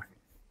next summer?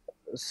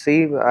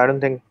 See, I don't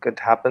think it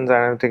happens.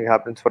 I don't think it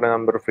happens for a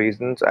number of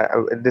reasons.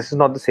 This is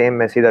not the same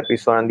Messi that we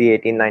saw in the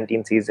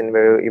 18-19 season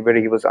where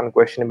he was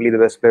unquestionably the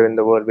best player in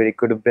the world, where he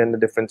could have been the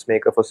difference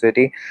maker for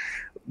City.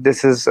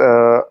 This is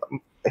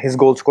his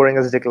goal scoring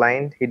has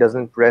declined. He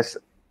doesn't press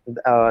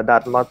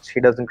that much. He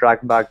doesn't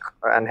track back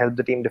and help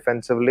the team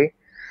defensively.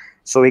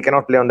 So he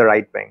cannot play on the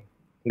right wing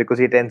because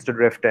he tends to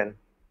drift in.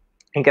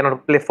 He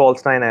cannot play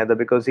false nine either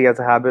because he has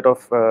a habit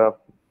of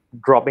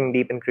dropping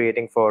deep and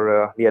creating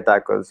for the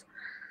attackers.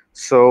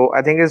 So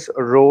I think his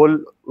role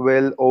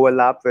will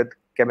overlap with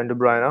Kevin De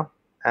Bruyne,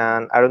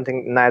 and I don't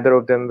think either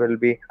of them will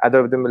be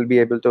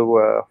able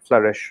to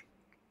flourish.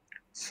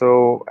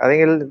 So I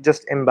think it'll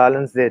just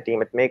imbalance their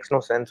team. It makes no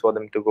sense for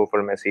them to go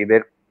for Messi.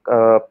 Their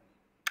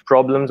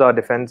problems are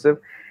defensive,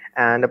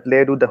 and a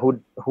player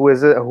who has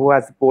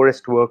the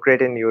poorest work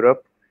rate in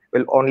Europe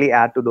will only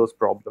add to those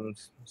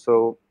problems.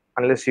 So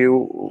unless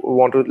you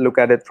want to look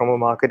at it from a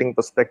marketing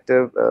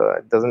perspective,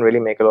 it doesn't really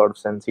make a lot of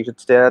sense. He should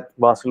stay at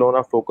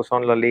Barcelona, focus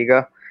on La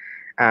Liga,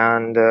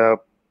 and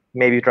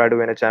maybe try to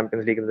win a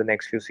Champions League in the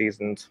next few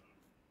seasons.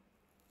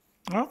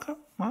 Okay.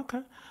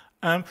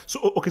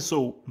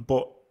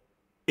 But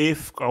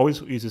if I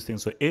always use this thing,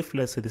 so if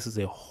let's say this is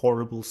a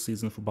horrible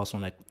season for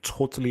Barcelona, like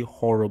totally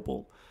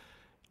horrible,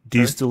 do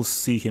you still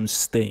see him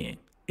staying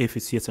if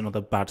it's yet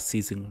another bad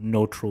season,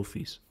 no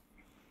trophies?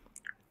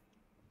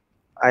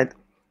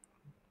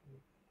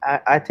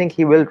 I think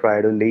he will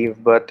try to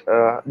leave, but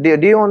do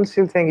you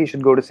honestly think he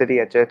should go to City,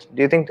 HH?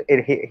 Do you think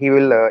he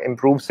will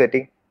improve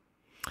City?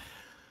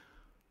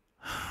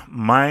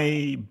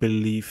 My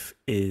belief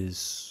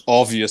is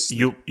obvious.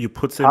 You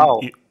put him.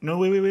 No,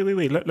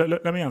 wait.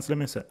 Let me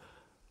answer.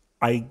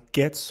 I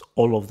get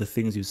all of the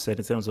things you said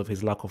in terms of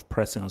his lack of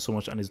pressing and so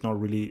much, and he's not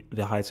really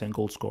the high-end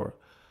goal scorer.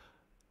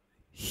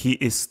 He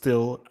is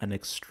still an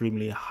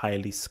extremely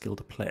highly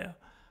skilled player,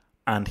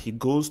 and he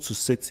goes to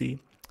City.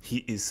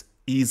 He is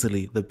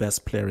easily the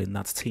best player in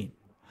that team.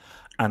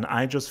 And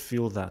I just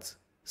feel that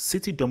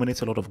City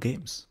dominates a lot of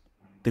games.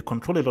 They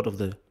control a lot of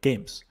the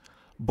games.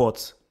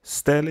 But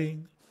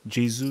Sterling,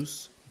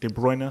 Jesus, De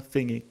Bruyne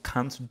thingy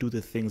can't do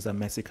the things that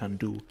Messi can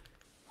do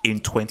in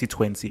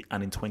 2020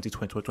 and in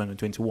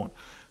 2021.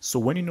 So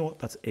when you know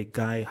that a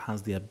guy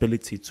has the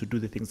ability to do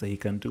the things that he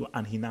can do,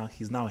 and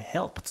he's now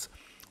helped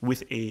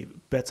with a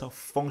better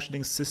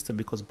functioning system,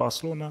 because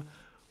Barcelona,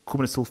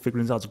 Koeman is still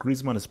figuring it out.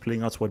 Griezmann is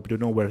playing out what we don't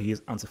know where he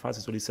is. Ansu Fati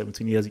is only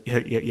 17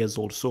 years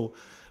old. So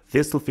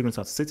they're still figuring it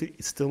out. City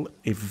is still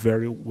a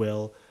very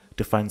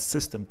well-defined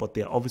system, but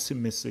they're obviously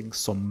missing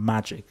some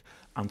magic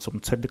and some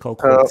technical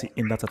quality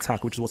in that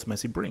attack, which is what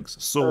Messi brings.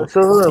 So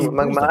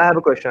I have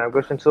a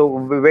question. So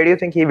where do you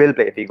think he will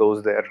play if he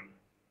goes there?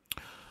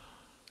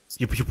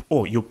 You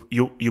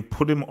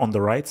put him on the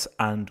right,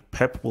 and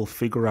Pep will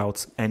figure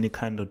out any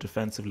kind of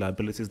defensive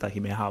liabilities that he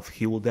may have.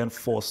 He will then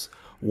force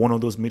one of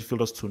those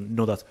midfielders to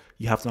know that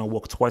you have to now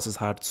work twice as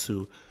hard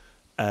to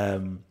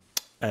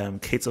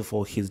cater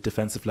for his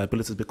defensive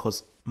liabilities.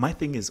 Because my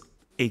thing is,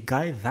 a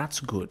guy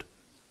that's good,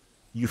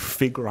 you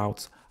figure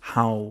out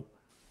how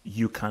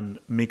you can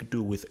make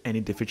do with any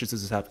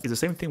deficiencies you have. It's the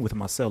same thing with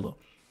Marcelo.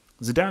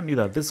 Zidane knew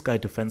that this guy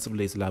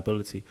defensively is a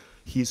liability.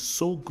 He's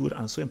so good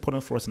and so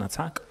important for us in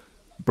attack.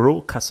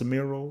 Bro,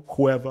 Casemiro,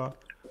 whoever,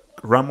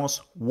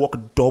 Ramos, work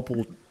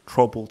double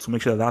trouble to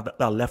make sure that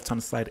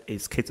left-hand side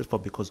is catered for,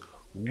 because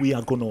we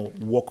are going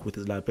to work with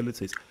his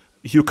liabilities.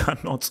 You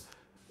cannot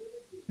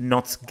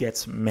not get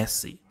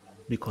Messi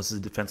because his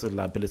defensive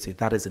liability.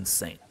 That is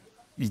insane.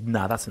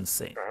 Nah, that's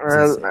insane.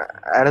 Insane.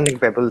 I don't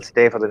think Pep will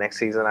stay for the next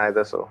season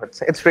either, so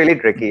it's really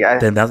tricky.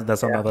 Then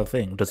that's another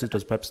thing.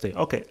 Does Pep stay?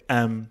 Okay,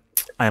 I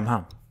am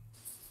Ham.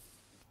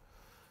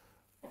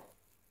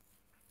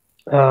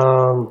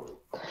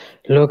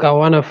 Look, I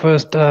want to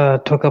first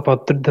talk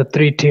about the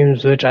three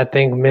teams which I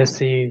think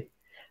Messi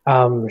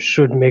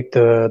should make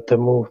the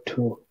move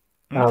to.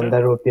 Okay.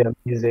 That would be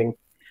amazing.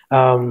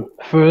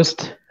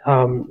 First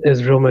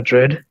is Real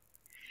Madrid.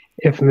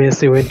 If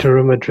Messi went to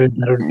Real Madrid,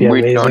 that would be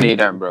We don't amazing. need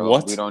him, bro.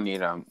 What? We don't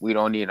need him. We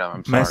don't need him.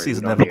 I'm sorry. Messi We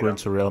is don't never need going him.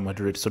 to Real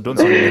Madrid, so don't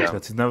We don't say need that.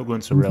 him. He's never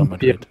going to Real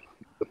Madrid.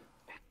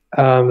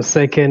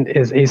 Second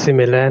is AC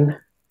Milan.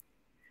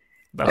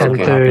 That's And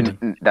never third,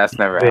 happening. That's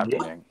never Really?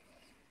 happening.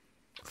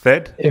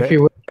 Third? If Third? you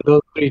went to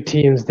those three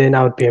teams, then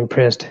I would be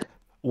impressed.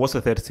 What's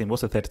the third team?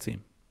 What's the third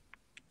team?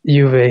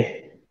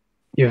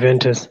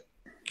 Juventus.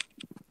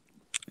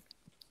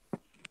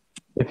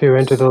 If you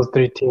went to those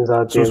three teams, I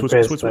would be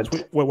impressed.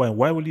 But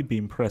Why will you be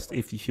impressed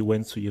if he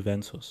went to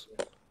Juventus?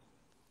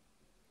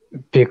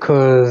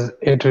 because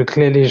it will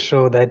clearly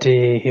show that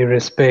he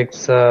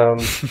respects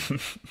Ronaldo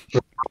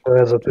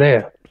as a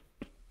player.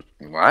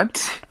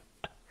 What?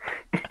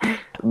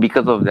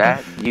 Because of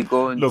that, you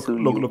go into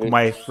Look,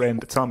 my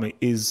friend, tell me,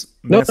 is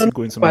No, Messi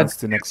going to Man but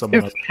City next summer?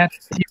 if that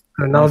team,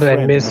 Ronaldo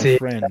and Messi,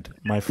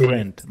 my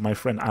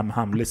friend, I'm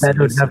that listen,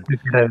 would have to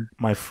get a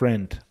my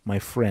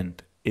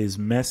friend, is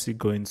Messi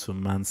going to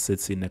Man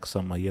City next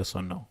summer? Yes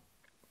or no?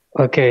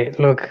 Okay,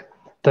 look,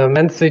 the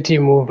Man City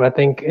move, I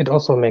think it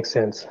also makes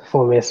sense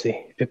for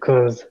Messi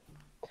because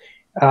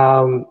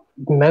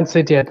Man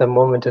City at the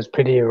moment is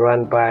pretty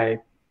run by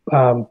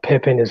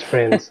Pep and his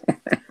friends.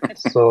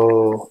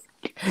 So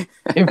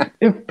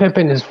if Pep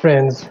and his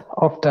friends,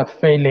 after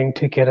failing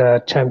to get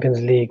a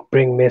Champions League,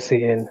 bring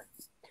Messi in,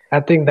 I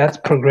think that's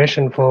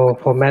progression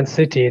for Man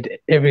City.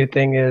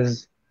 Everything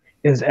is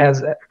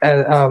as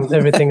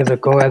everything is a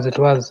go as it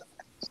was.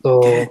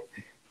 So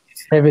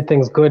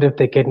everything's good if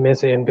they get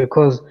Messi in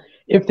because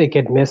if they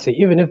get Messi,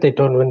 even if they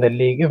don't win the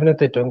league, even if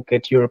they don't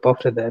get Europe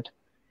after that,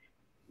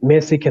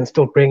 Messi can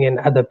still bring in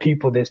other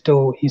people.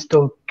 He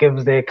still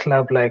gives their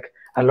club like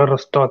a lot of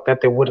stock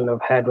that they wouldn't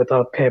have had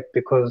without Pep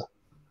because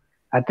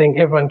I think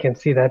everyone can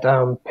see that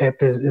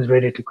Pep is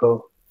ready to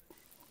go.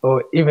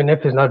 Or even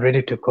if he's not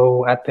ready to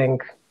go, I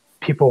think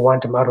people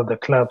want him out of the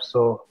club.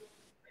 So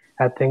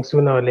I think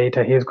sooner or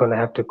later he's going to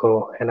have to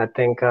go. And I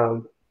think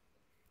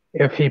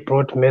if he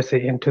brought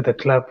Messi into the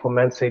club for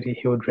Man City,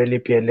 he would really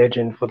be a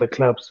legend for the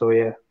club. So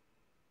yeah,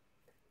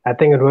 I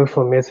think it works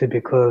for Messi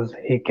because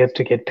he gets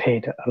to get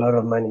paid a lot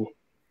of money.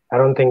 I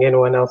don't think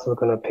anyone else is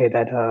going to pay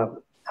that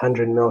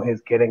 100 mil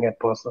he's getting at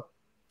Barca.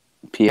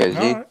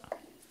 PSG.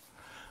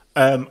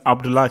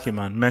 Abdullahi,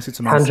 man, Messi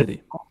to Man 100.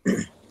 City.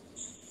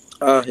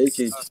 Hey,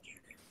 Cage.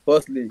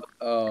 Firstly,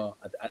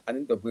 I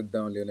need to break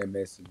down Lionel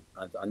Messi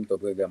and I need to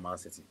break down Man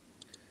City.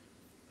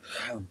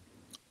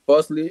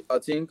 Firstly, I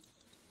think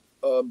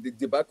the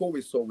debacle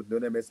we saw with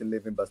Lionel Messi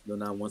leaving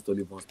Barcelona and wants to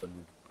leave.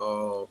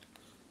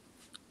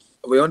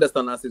 We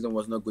understand last season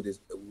was not good. It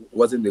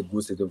wasn't a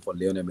good season for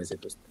Lionel Messi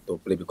to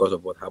play because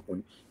of what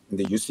happened in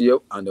the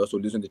UCL and also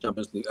losing the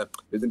Champions League,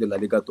 losing the La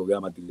Liga to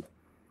Real Madrid.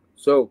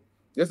 So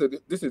this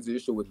is the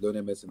issue with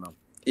Lionel Messi now.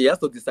 He has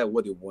to decide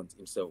what he wants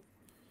himself.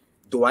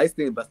 Do I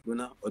stay in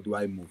Barcelona or do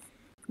I move?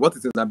 What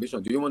is his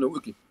ambition? Do you want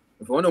to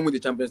if you want to win the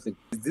Champions League,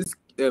 is this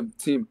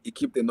team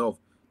equipped enough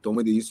to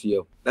win the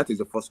UCL? That is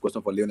the first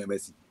question for Lionel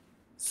Messi.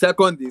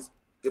 Second is,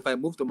 if I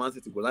move to Man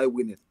City, will I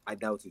win it? I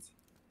doubt it.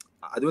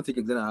 I don't think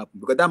it's gonna happen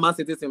because that Man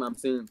City team, I'm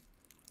saying.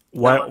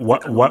 Why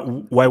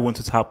won't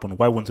it happen?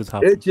 Why won't it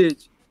happen?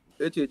 HH,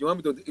 you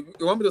want me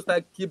to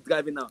start keep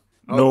driving now?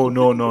 No. I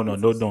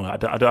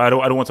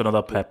don't want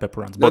another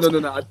pepper runs. No. That's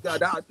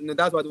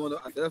why I don't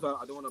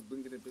want to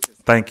bring it in business.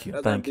 Thank you.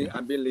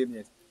 I'm being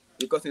lenient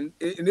because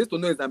it needs to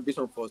know his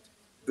ambition first.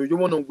 Do you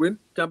want to win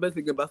Champions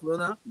League in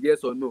Barcelona?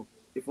 Yes or no?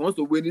 If he wants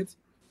to win it,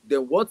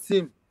 then what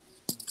team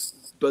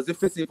does it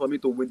fit in for me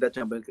to win that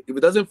Champions League? If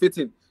it doesn't fit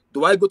in,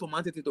 do I go to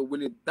Man City to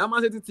win it? That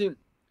Man City team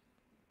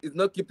is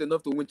not equipped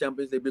enough to win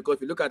Champions League because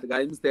if you look at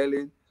Raheem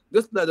Sterling,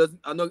 those players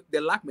they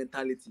lack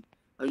mentality.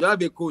 And you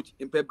have a coach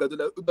in Pep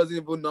Guardiola who doesn't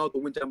even know how to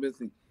win Champions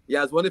League. He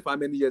has won it for how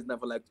many years now?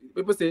 For like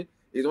people say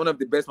he's one of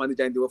the best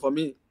managers in the world. For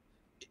me,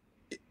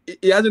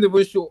 he hasn't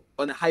even shown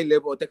on a high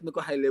level or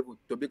technical high level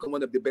to become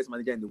one of the best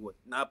managers in the world.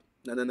 No.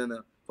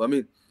 For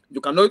me,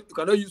 you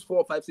cannot use 4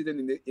 or 5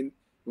 seasons in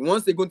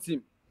one second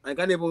team. I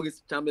can't even reach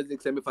Champions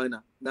League semi-final.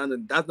 No,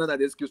 that's not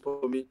an excuse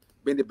for me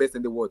being the best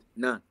in the world.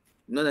 Nah,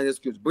 not an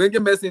excuse.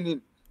 Bringing Messi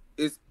in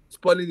is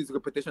spoiling his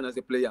reputation as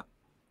a player.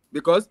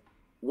 Because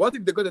what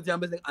if they go to the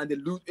Champions League and they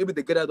lose? Maybe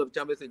they get out of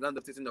Champions League round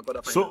of season or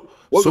quarterfinal.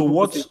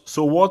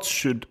 So what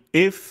should,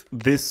 if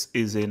this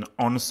is an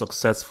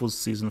unsuccessful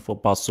season for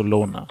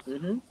Barcelona,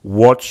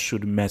 what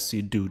should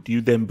Messi do? Do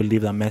you then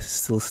believe that Messi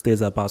still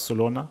stays at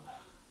Barcelona?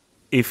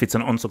 If it's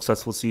an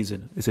unsuccessful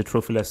season, it's a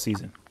trophyless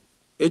season.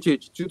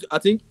 I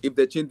think if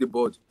they change the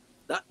board,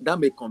 that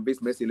may convince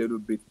Messi a little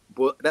bit.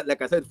 But that,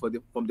 like I said,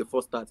 from the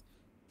first start,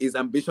 his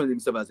ambition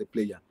himself as a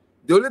player.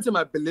 The only time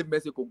I believe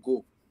Messi could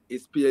go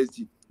is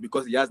PSG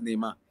because he has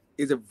Neymar.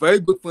 He's a very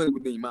good friend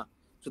with Neymar.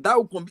 So that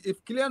will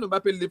if Kylian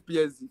Mbappe leave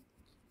PSG,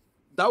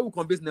 that will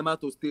convince Neymar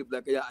to stay.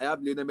 Like, yeah, I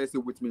have Lionel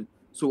Messi with me,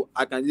 so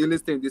I can really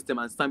stay in this team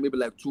and sign maybe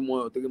like 2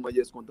 more or 3 more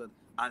years contract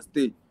and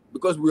stay.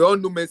 because we all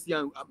know Messi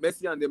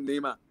and them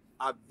Neymar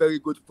are very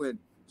good friends.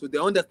 So they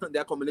understand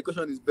their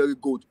communication is very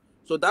good.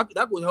 So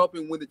that will help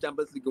him win the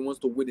Champions League and wants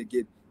to win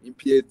again in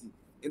PSG.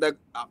 In that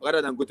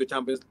rather than go to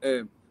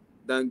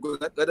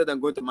rather than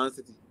going to Man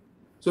City.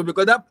 So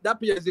because that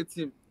PSG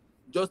team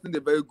just need a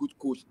very good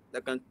coach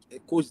that can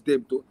coach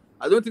them too.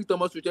 I don't think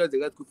Thomas Tuchel is the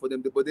right coach for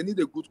them, but they need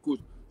a good coach.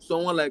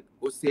 Someone like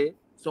Jose,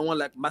 someone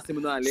like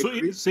Massimiliano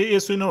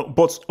Allegri.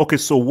 But okay,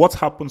 so what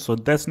happens? So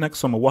that's next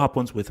summer. What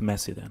happens with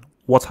Messi then?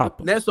 What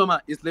happens? Next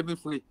summer, he's living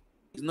free.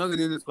 He's not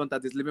renewing his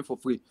contract. He's living for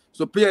free.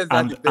 So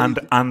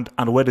PSG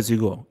and where does he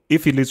go?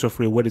 If he leaves for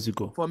free, where does he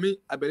go? For me,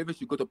 I believe he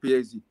should go to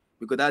PSG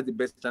because that's the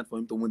best chance for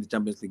him to win the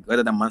Champions League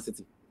rather than Man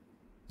City.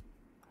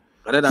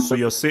 So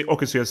you're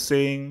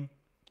saying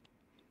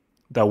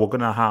that we're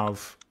gonna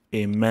have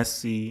a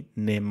Messi,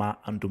 Neymar,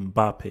 and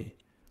Mbappe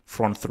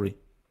front three.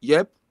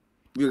 Yep,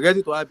 we're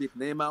ready to have it.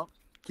 Neymar,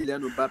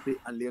 Kylian Mbappe,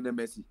 and Lionel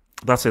Messi.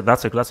 That's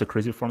a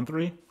crazy front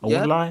three. I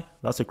won't lie.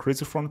 That's a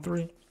crazy front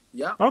three.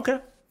 Yeah. Okay.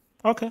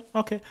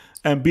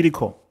 And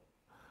Bidiko,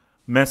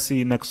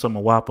 Messi next summer.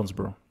 What happens,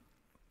 bro?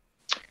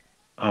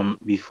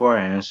 Before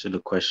I answer the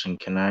question,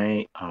 can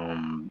I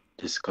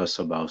discuss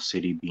about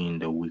City being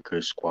the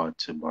weaker squad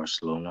to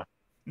Barcelona?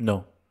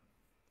 No.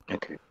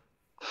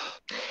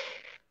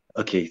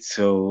 Okay,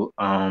 so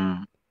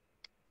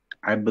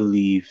I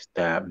believe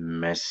that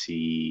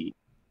Messi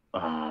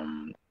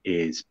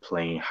is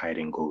playing hide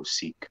and go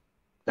seek.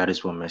 That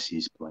is what Messi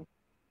is playing.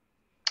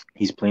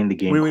 He's playing the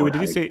game. Wait,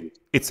 did you say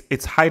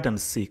it's hide and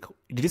seek?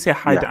 Did you say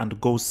hide and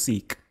go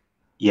seek?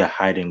 Yeah,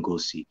 hide and go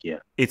seek. Yeah,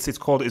 it's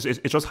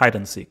just hide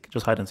and seek.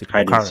 Just hide and seek.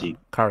 Hide and seek.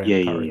 Carry.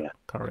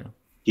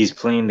 He's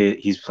playing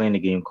the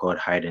game called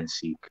hide and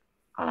seek.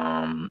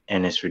 And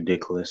it's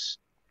ridiculous.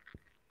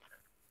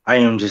 I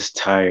am just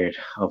tired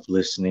of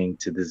listening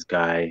to this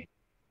guy.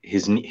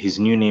 His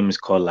new name is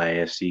called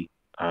Laessi.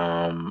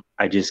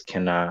 I just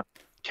cannot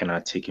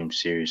take him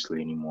seriously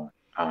anymore.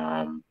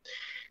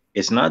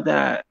 It's not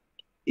that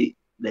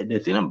the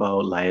thing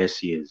about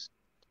Laessi is,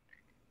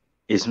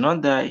 it's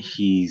not that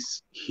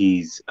he's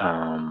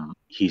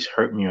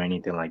hurt me or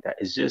anything like that.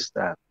 It's just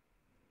that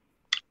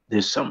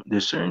there's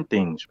certain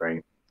things,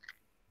 right?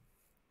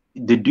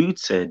 The dude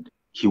said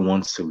he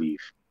wants to leave.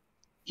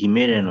 He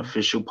made an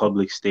official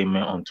public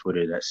statement on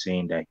Twitter that's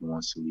saying that he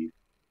wants to leave.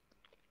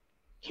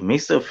 He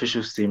makes the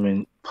official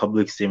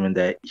public statement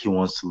that he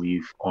wants to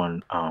leave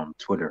on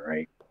Twitter,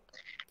 right?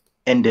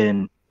 And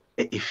then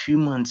a few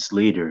months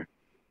later,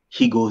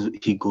 he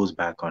goes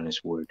back on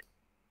his word.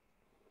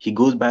 He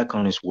goes back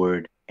on his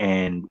word,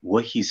 and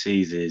what he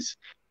says is,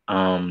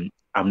 I'm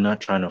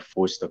not trying to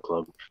force the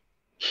club.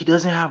 He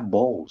doesn't have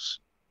balls.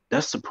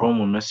 That's the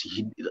problem with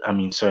Messi.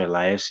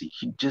 Laessi.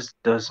 He just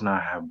does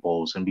not have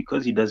balls. And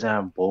because he doesn't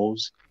have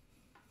balls,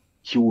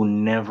 he will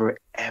never,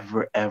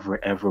 ever,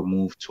 ever, ever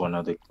move to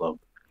another club.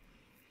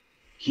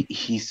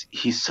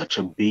 He's such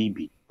a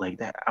baby like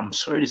that. I'm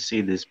sorry to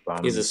say this, but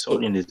I'm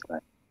insulting this guy.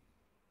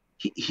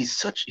 He's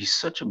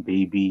such a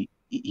baby.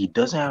 He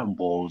doesn't have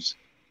balls.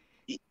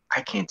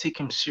 I can't take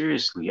him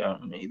seriously.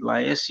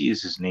 Laessi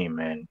is his name,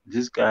 man.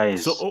 This guy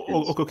is.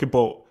 Okay,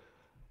 but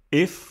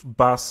if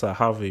Barca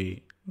have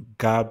a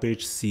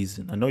garbage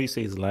season, I know you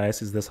say his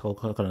Laessi is this whole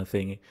kind of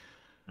thing.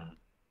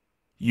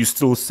 You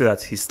still say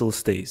that he still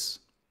stays.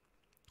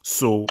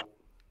 So,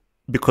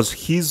 because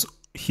he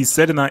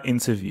said in that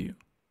interview,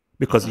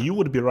 because you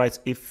would be right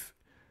if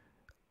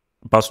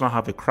Barcelona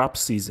have a crap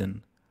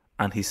season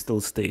and he still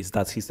stays.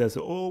 That he says,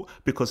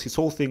 because his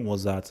whole thing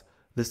was that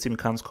this team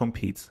can't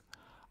compete.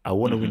 I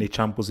want to win a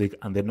Champions League,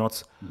 and they're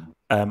not,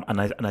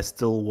 and I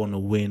still want to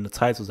win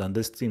titles, and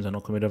these teams are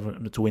not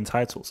committed to win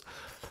titles.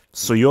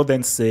 So you're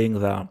then saying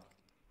that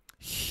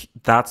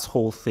that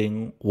whole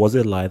thing was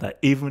a lie. That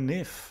even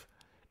if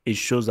it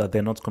shows that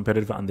they're not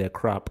competitive and they're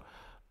crap,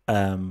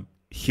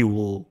 he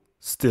will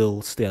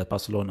still stay at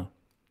Barcelona.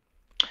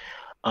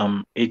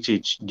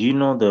 HH, do you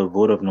know the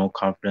vote of no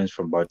confidence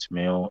from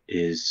Bartomeu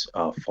is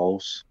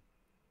false?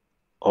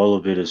 All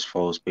of it is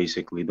false.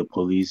 Basically, the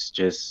police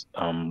just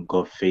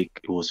got fake.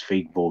 It was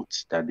fake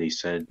votes that they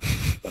said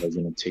that was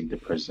going to take the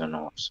president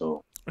off.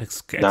 So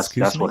that's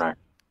what I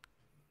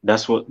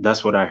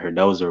heard.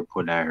 That was the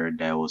report I heard,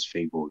 that it was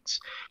fake votes.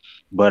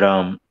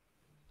 But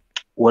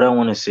what I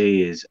want to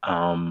say is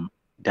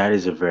that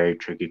is a very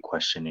tricky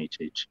question,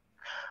 HH.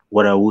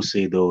 What I will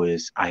say though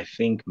is I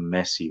think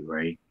Messi,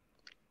 right?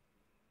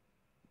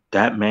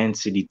 That Man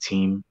City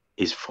team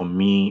is, for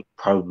me,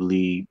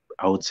 probably,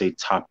 I would say,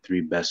 top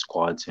 3 best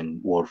squads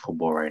in world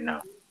football right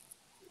now.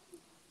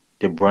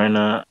 De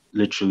Bruyne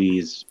literally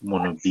is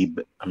one of the.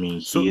 He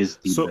is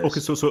the best. Okay,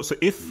 so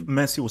if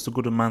Messi was to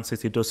go to Man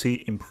City, does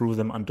he improve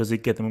them and does he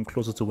get them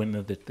closer to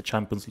winning the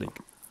Champions League?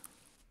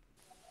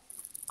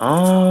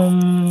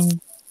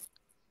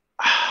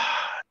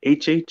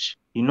 HH,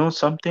 you know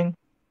something?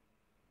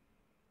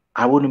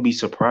 I wouldn't be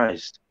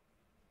surprised.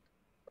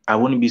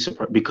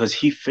 Because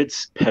he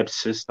fits Pep's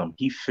system.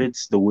 He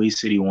fits the way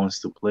City wants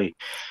to play.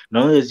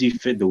 Not only does he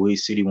fit the way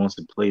City wants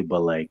to play,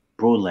 but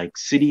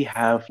City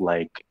have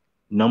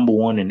number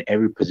 1 in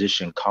every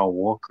position, Kyle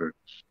Walker.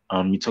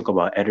 You talk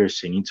about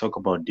Ederson. You talk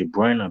about De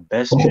Bruyne,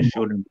 best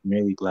midfielder in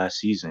Premier League last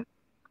season.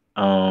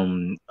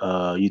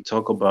 You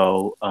talk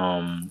about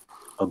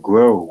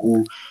Aguero,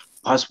 who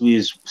possibly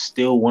is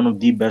still one of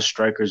the best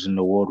strikers in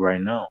the world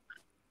right now.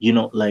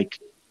 Like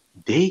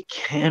they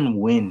can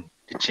win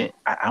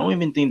I don't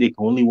even think they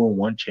can only win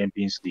one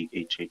Champions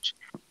League.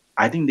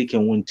 I think they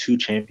can win 2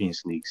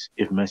 Champions Leagues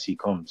if Messi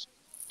comes.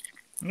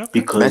 Okay.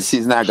 Because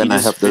Messi's not gonna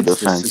help the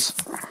defense.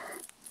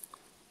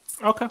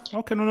 Okay.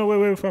 No,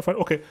 wait, fine.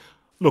 Okay.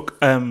 Look,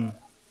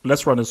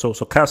 let's run it. So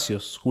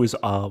Cassius, who is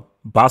our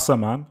Barca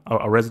man,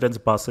 our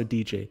resident Barca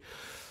DJ.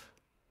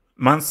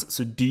 Mans,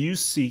 so do you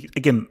see,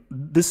 again,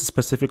 this is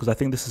specific because I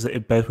think this is a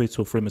better way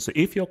to frame it. So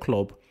if your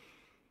club,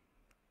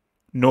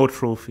 no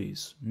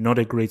trophies, not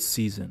a great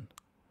season,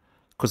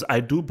 because I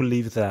do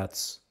believe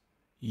that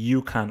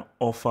you can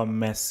offer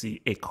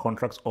Messi a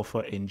contract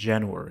offer in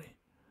January.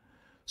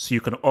 So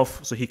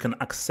he can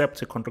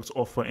accept a contract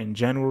offer in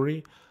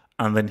January,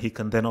 and then he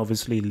can then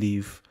obviously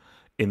leave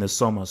in the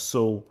summer.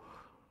 So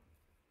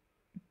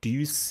do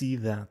you see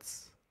that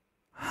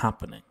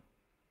happening?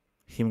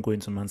 Him going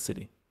to Man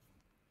City?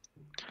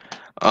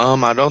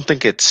 I don't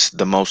think it's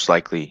the most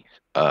likely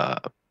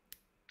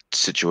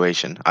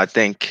situation. I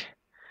think,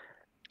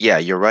 yeah,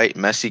 you're right.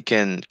 Messi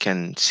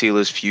can seal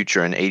his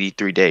future in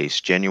 83 days.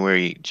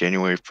 January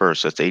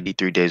 1st. That's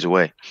 83 days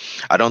away.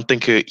 I don't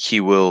think he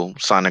will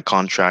sign a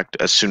contract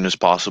as soon as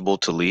possible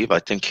to leave. I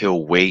think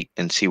he'll wait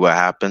and see what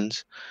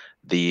happens.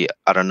 I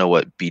don't know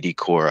what BD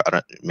Core,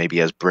 maybe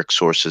has brick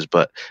sources,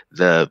 but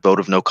the vote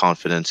of no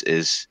confidence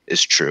is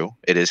true.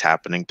 It is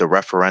happening. The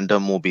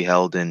referendum will be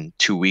held in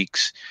 2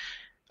 weeks.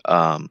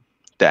 The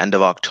end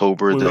of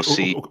October, they'll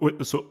see.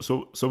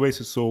 So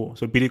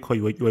BD Core,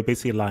 you were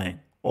basically lying,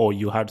 or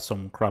you had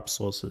some crap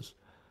sources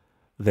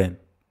then,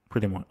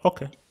 pretty much.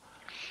 Okay.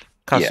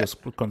 Cassius,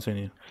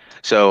 continue.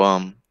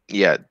 So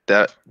yeah,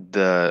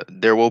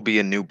 there will be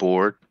a new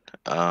board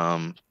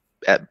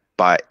at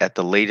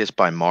the latest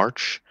by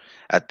March,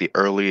 at the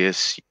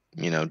earliest,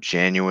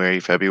 January,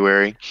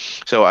 February.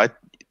 So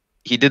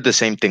he did the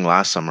same thing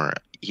last summer.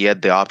 He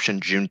had the option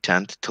June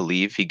 10th to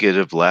leave. He could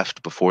have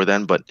left before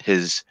then, but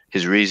his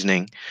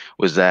reasoning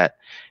was that,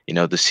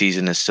 the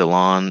season is still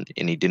on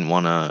and he didn't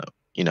want to,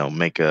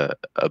 make a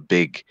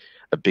big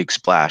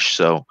splash.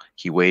 So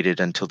he waited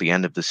until the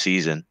end of the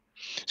season.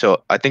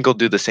 So I think he'll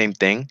do the same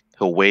thing.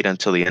 He'll wait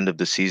until the end of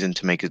the season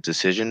to make his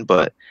decision,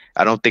 but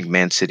I don't think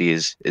Man City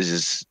is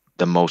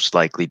the most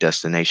likely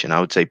destination. I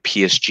would say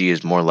PSG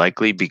is more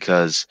likely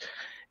because,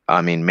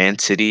 Man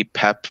City,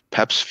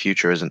 Pep's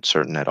future isn't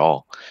certain at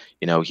all.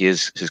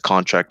 His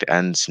contract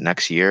ends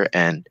next year,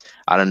 and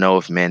I don't know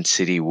if Man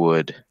City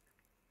would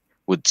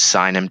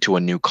sign him to a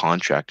new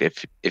contract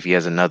if he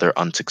has another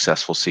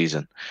unsuccessful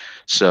season.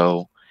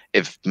 So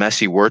if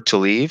Messi were to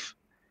leave,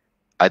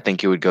 I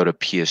think he would go to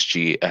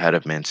PSG ahead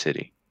of Man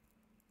City.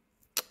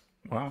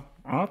 Wow.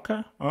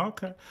 Okay.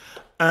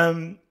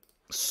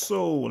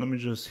 So let me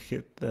just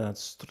hit that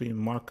stream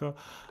marker.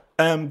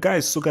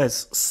 Guys,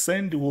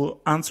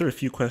 we'll answer a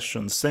few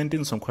questions. Send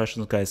in some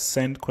questions, guys.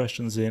 Send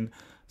questions in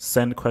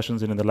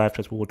the live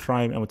chat. We will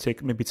try and we'll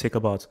take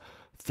about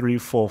 3,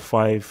 4,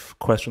 5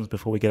 questions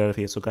before we get out of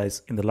here. So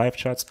guys, in the live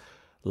chats,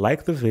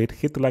 like the vid,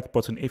 hit the like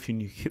button. If you're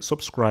new, hit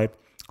subscribe,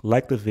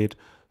 like the vid,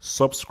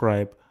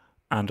 subscribe,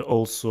 and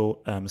also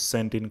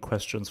send in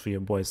questions for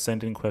your boys.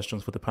 Send in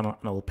questions for the panel,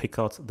 and I will pick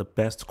out the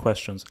best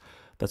questions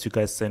that you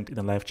guys sent in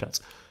the live chats.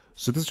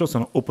 So this is just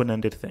an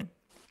open-ended thing.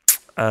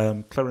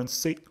 Clarence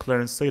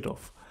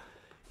Sadoff,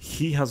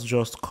 he has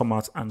just come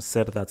out and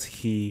said that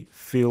he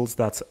feels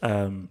that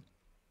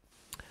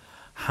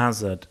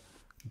Hazard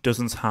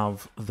doesn't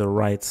have the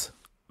right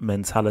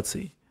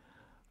mentality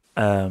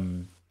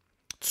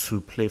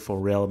to play for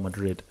Real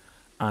Madrid,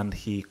 and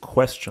he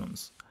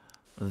questions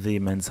the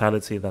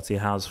mentality that he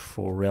has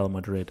for Real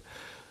Madrid.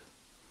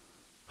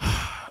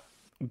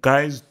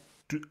 Guys,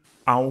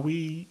 are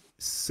we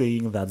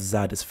saying that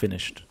Zad is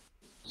finished?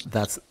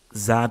 That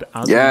Zad,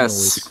 as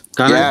yes.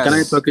 Can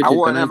I talk it? I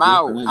want him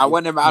out. I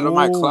want him out of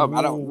my club.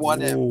 I don't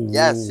want him.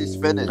 Yes, he's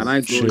finished. Can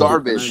I He's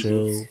garbage.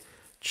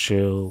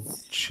 Chill.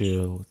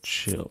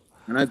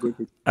 Can I go?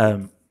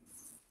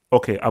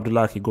 Okay,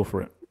 Abdullahi, go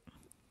for it.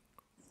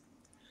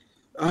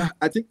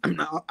 I think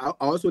I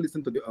also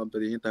listened to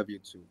the interview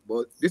too.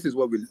 But this is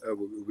what we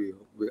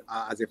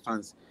as a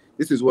fans,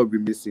 this is what we're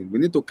missing. We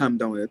need to calm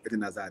down with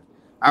Eden Hazard.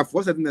 I've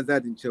watched Eden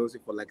Hazard in Chelsea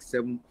for like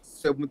 7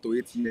 to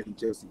 8 years in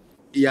Chelsea.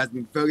 He has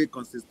been very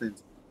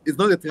consistent. He's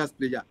not a trash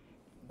player,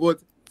 but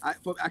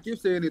I keep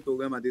saying it to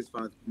Real Madrid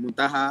fans,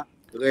 Muntaha,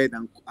 Red,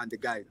 and the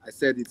guy. I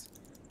said it.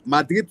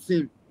 Madrid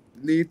team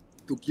need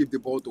to give the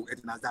ball to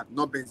Eden Hazard,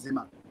 not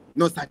Benzema,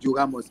 not Sergio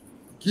Ramos.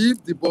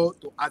 Give the ball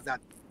to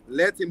Hazard.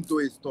 Let him do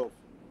his stuff.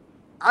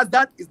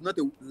 Hazard is not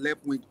a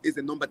left wing; he's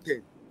a number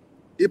 10.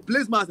 He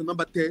plays more as a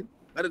number 10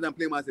 rather than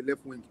playing more as a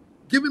left wing.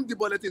 Give him the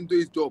ball, let him do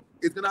his job.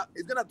 It's gonna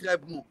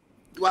drive more.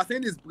 You are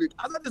saying he's brick.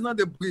 Hazard is not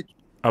a brick.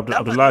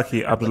 Abdullahi.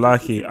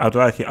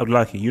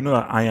 You know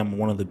that I am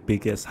one of the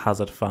biggest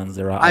Hazard fans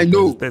there are. I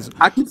know.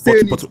 I keep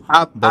saying it.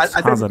 But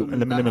Hazard,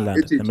 let me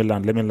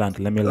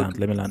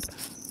land.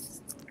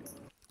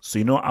 So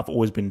you know, I've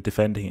always been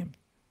defending him.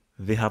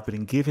 They have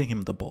been giving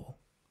him the ball.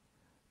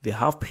 They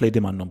have played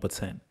him at number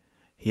 10.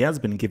 He has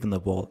been given the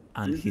ball,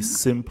 and he's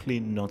simply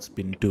not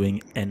been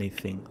doing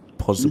anything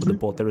positive with the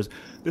ball. This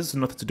is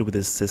nothing to do with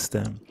his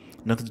system,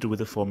 nothing to do with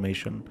the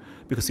formation.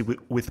 Because see,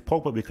 with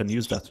Pogba, we can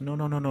use that.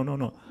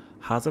 No.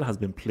 Hazard has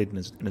been played in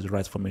his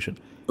right formation.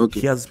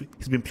 Okay. He's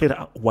been played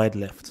at wide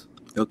left.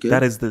 Okay.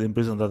 That is the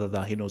reason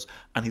that he knows.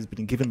 And he's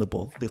been given the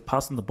ball. They've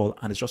passed him the ball,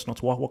 and it's just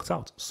not worked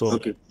out. So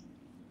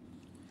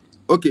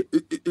Okay.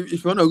 If you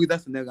want to read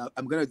that scenario,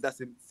 I'm gonna read that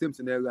same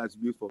scenario as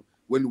you for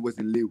when he was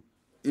in Lille.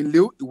 In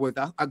Lille, it was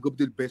arguably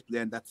the best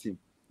player in that team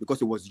because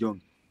he was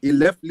young. He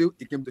left Lille,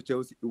 he came to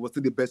Chelsea, he was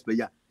still the best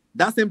player.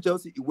 That same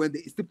Chelsea, he went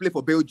there, he still played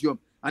for Belgium,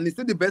 and he's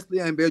still the best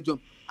player in Belgium.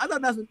 Other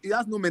than that, he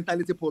has no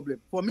mentality problem.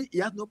 For me, he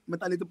has no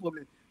mentality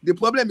problem. The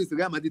problem is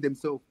Real Madrid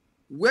themselves.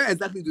 Where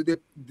exactly do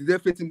they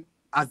fit him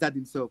as that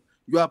himself?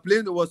 You are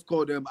playing what's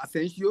called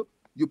Asensio,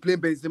 you play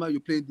Benzema, you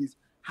play this.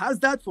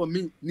 Hazard, for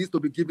me, needs to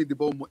be given the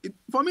ball more.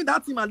 For me,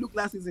 that team I look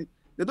last season.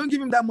 They don't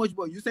give him that much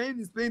ball. You're saying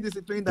he's playing this,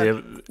 he's playing that.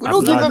 We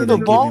don't give him the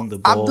ball.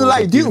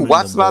 Abdullahi, do you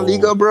watch La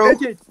Liga, bro?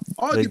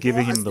 They're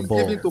giving him the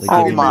ball.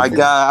 Oh my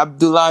God,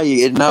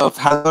 Abdullahi, enough.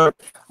 Hazard,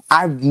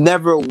 I've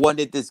never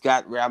wanted this guy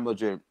at Real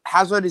Madrid.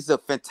 Hazard is a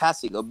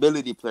fantastic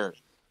ability player,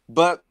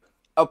 but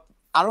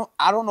I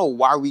don't know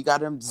why we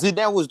got him.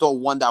 Zidane was the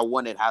one that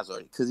wanted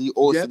Hazard because he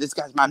always said, this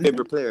guy's my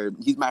favorite player.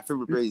 He's my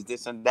favorite player. He's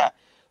this and that.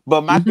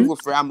 But my thing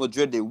with Real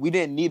Madrid, we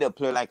didn't need a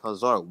player like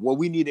Hazard. What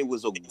we needed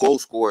was a goal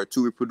scorer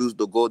to reproduce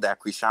the goal that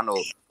Cristiano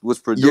was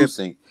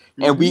producing.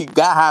 And we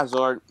got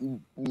Hazard,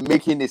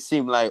 making it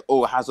seem like,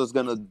 oh, Hazard's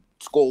going to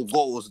score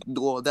goals,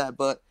 do all that.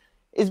 But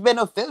it's been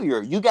a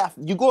failure. You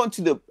go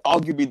into the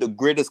arguably the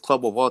greatest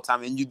club of all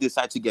time and you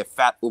decide to get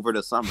fat over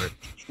the summer.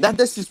 That's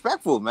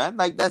disrespectful, man.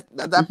 Like that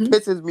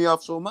pisses me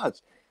off so much.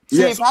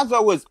 If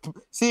Hazard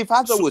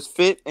was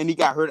fit and he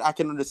got hurt, I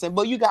can understand.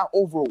 But you got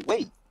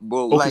overweight,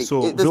 bro. Okay, like, so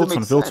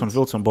Wilton.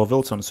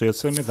 So you're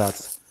telling me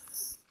that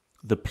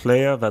the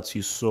player that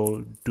you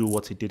saw do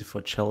what he did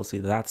for Chelsea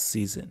that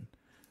season,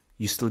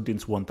 you still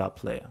didn't want that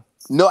player?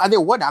 No, I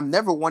didn't want. I've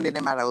never wanted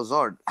him at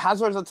Hazard.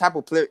 Hazard's the type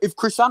of player. If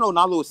Cristiano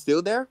Ronaldo was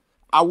still there,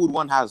 I would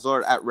want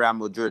Hazard at Real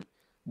Madrid.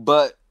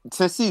 But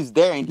since he's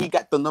there and he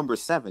got the number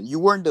 7, you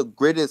weren't the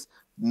greatest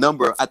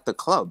number at the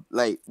club.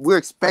 Like, we're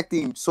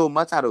expecting so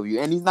much out of you,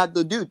 and he's not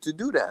the dude to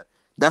do that.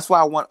 That's why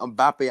I want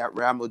Mbappe at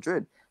Real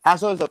Madrid.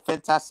 Hazard is a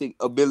fantastic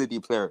ability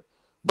player,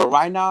 but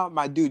right now,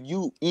 my dude,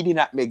 you eating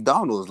at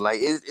McDonald's. Like,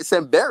 it's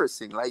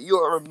embarrassing. Like,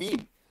 you're a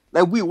meme.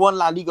 Like, we won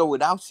La Liga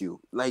without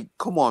you. Like,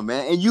 come on,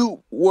 man. And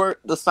you were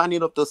the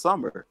signing of the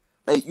summer.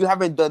 Like, you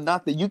haven't done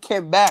nothing. You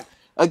came back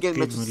against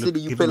Manchester City.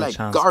 You play like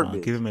garbage.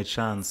 Man. Give him a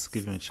chance.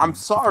 I'm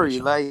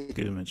sorry. Like,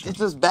 it's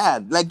just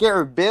bad. Like,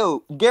 Gareth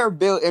Bale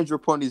injury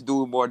point is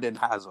doing more than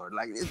Hazard.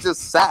 Like, it's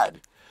just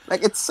sad.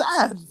 Like, it's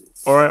sad.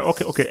 All right.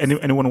 Okay.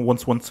 Anyone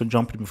wants to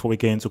jump in before we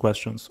get into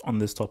questions on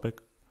this topic?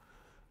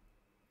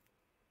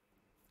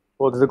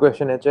 What's the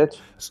question, HH?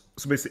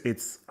 So basically,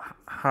 it's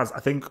Hazard. I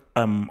think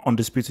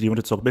Undisputed, you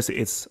want to talk.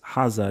 Basically, it's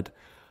Hazard.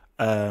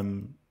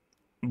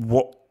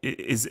 What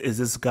is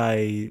this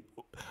guy?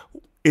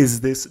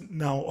 Is this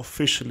now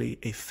officially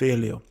a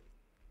failure?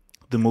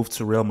 The move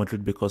to Real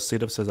Madrid, because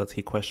Seedorf says that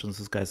he questions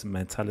this guy's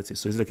mentality.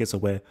 So is it a case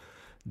of where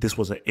this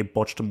was a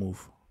botched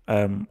move?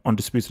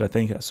 Undisputed, I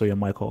think I saw your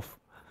mic off.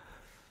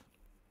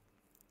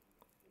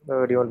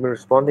 Do you want me to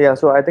respond? Yeah.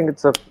 So I think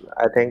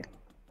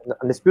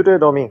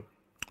Undisputed or me?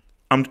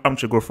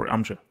 Amche, go for it.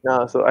 Amche.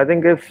 No, so I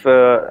think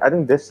I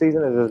think this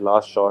season is his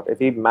last shot. If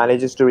he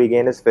manages to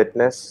regain his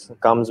fitness,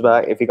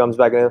 if he comes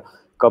back in a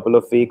couple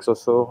of weeks or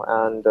so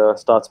and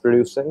starts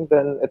producing,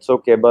 then it's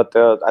okay. But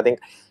I think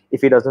if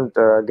he doesn't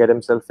get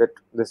himself fit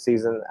this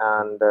season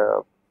and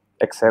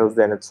excels,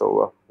 then it's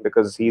over,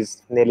 because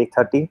he's nearly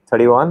 30,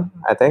 31,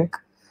 I think.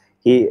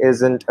 He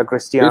isn't a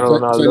Cristiano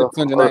Ronaldo.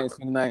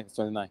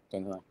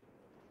 29.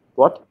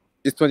 What?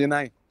 It's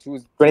 29.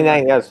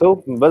 29, yeah.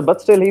 So,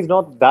 but still, he's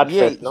not that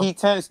fit. No? He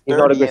turns 30 he's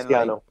not a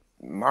Cristiano.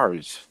 in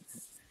March.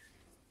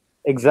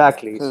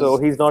 Exactly. So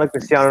he's not a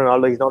Cristiano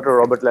Ronaldo. He's not a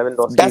Robert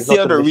Lewandowski. That's the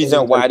other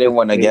reason why I didn't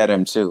want to get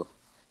him too.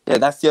 Yeah,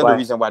 that's the other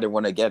reason why I didn't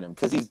want to get him,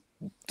 because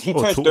he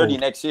turns 30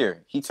 next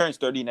year. He turns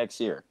 30 next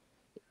year.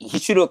 He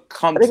should have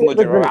come to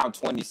Madrid around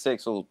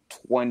 26 or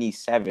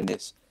 27.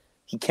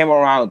 He came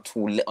around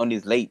on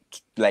his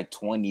late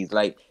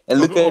 20s, and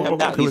look at him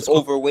now. He's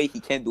overweight. He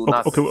can't do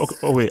nothing. Okay.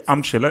 Oh wait,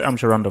 let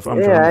Amche round off.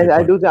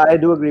 I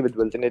do agree with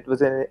Wilton. It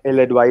was an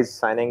ill-advised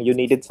signing. You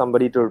needed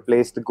somebody to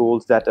replace the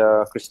goals that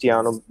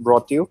Cristiano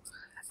brought you,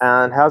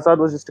 and Hazard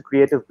was just a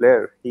creative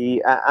player.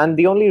 And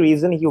the only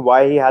reason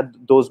why he had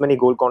those many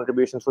goal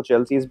contributions for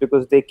Chelsea is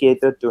because they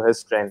catered to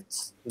his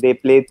strengths. They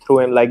played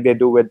through him like they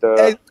do with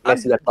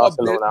Messi at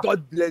Barcelona.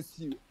 God bless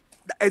you.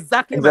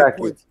 Exactly. My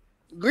point.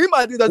 Real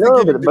Madrid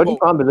doesn't give him the but ball.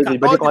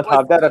 you can't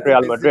have that at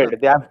Real Madrid.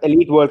 They have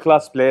elite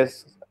world-class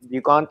players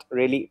You can't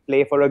really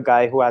play for a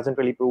guy who hasn't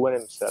really proven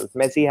himself.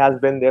 Messi has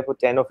been there for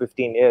 10 or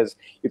 15 years.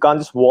 You can't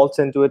just waltz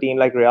into a team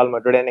like Real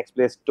Madrid and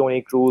expect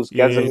Toni Kroos,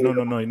 Casemiro,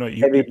 No.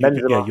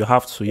 Benzema. You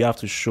have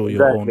to show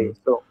your Exactly. own.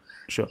 So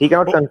Sure. he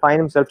cannot confine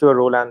himself to a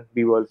role and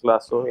be world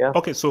class. So yeah.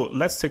 Okay, so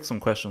let's take some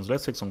questions.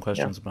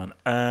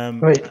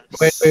 Man. Wait.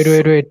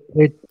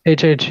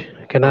 HH,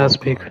 can I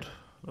speak?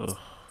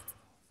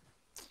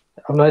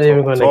 I'm not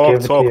even going to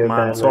give it to you,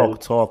 man.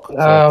 Talk.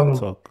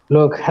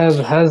 Look,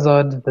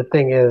 Hazard, the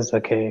thing is,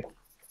 okay,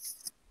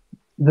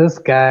 this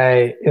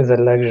guy is a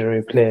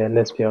luxury player,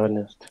 let's be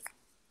honest.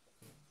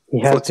 He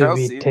has to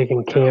be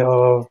taken care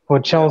of. For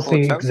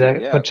Chelsea,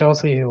 exactly. For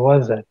Chelsea, he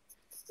was that.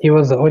 He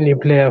was the only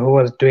player who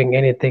was doing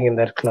anything in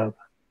that club.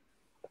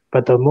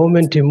 But the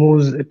moment he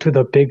moves to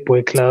the big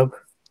boy club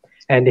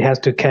and he has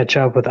to catch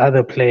up with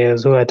other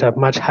players who are at a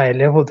much higher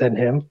level than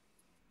him,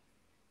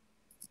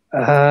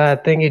 I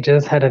think he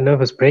just had a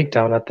nervous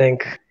breakdown. I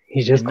think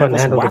he just couldn't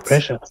handle the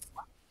pressure.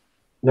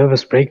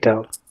 Nervous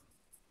breakdown.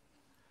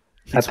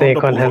 I think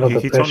he can't handle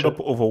the pressure. He turned up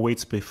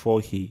overweight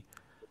before he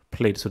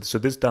played. So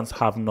this does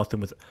have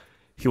nothing with.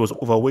 He was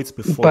overweight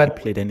before he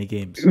played any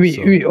games.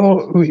 We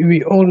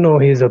all know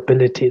his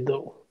ability,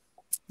 though.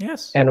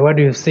 Yes. And what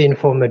we've seen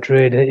for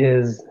Madrid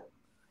is,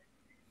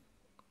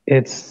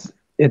 it's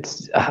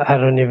I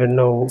don't even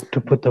know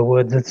to put the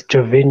words. It's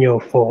Jovino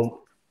form.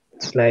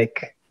 It's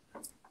like,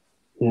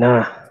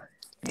 nah,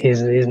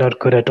 he's not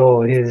good at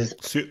all. He's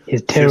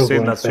terrible.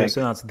 You're saying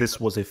that this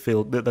was a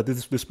fail. That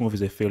this move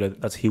is a failure.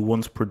 That he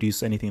won't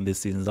produce anything this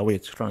season. Is that what you're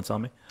trying to tell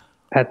me?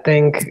 I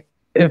think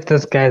if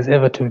this guy's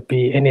ever to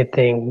be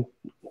anything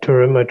to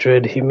Real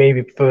Madrid, he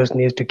maybe first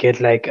needs to get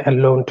like a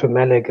loan to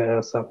Malaga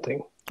or something.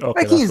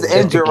 Okay, he's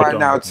injured right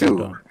now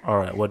too. All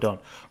right, we're done.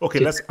 Okay,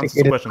 let's answer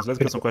some questions. Let's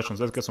get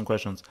some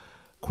questions.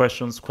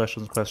 Questions.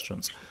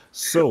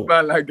 So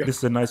this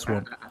is a nice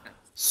one.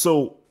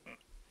 So,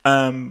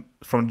 from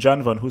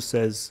Janvan, who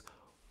says,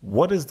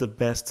 "What is the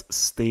best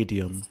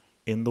stadium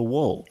in the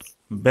world?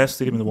 Best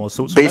stadium in the world."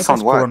 So based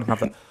on what?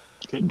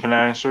 Can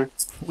I answer?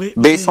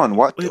 Based on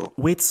what?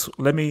 Wait.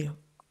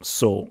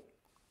 So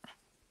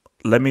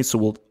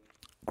we'll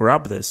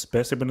grab this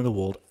best stadium in the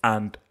world,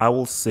 and I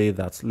will say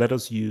that let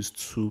us use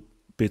 2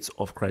 bits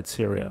of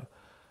criteria.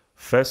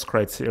 First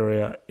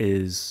criteria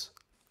is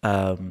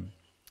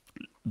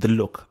the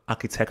look,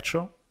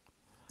 architecture.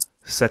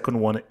 Second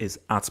one is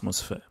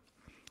atmosphere.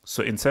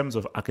 So in terms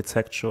of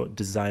architecture,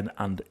 design,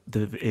 and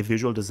a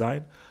visual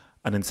design,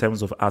 and in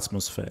terms of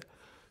atmosphere.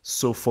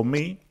 So for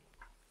me,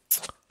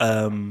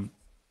 in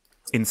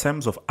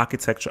terms of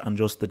architecture and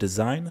just the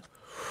design,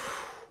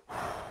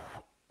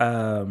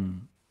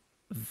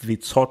 the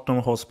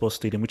Tottenham Hotspur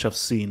Stadium, which I've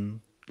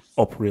seen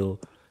up real,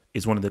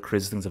 is one of the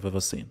craziest things I've ever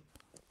seen.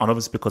 And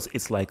obviously because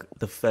it's like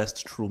the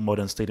first true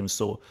modern stadium.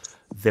 So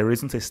there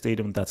isn't a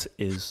stadium that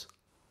is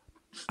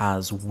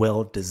as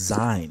well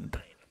designed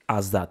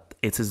as that.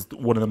 It is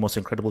one of the most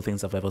incredible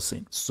things I've ever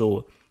seen.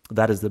 So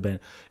that is the best.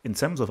 In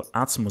terms of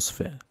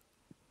atmosphere,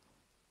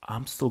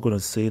 I'm still going to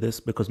say this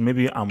because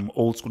maybe I'm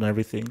old school and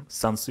everything.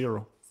 San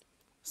Siro.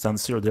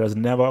 There has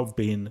never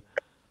been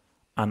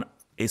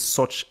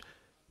such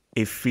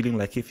a feeling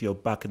like if you're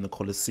back in the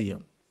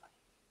Colosseum,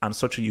 and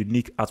such a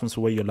unique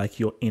atmosphere where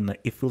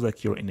it feels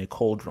like you're in a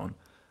cauldron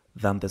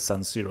than the San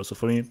Siro. So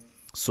for me,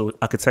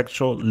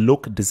 architecture,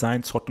 look,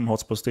 design, Tottenham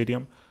Hotspur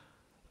Stadium,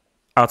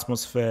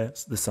 atmosphere,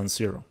 the San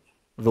Siro.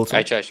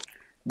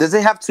 Does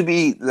it have to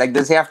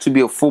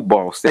be a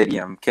football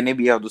stadium? Can it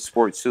be other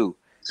sports too?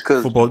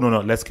 Football?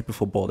 No. Let's keep it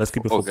football. Let's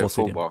keep it football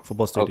stadium.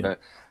 Football stadium.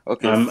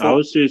 Okay. I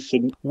would say.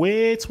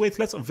 Wait.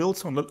 Let's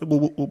Wilton.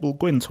 We'll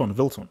go in turn.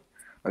 Wilton.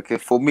 Okay,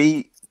 for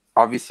me,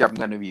 obviously, I'm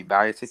gonna be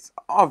biased. It's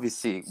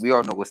obviously we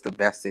all know what's the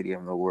best stadium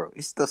in the world.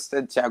 It's the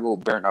Santiago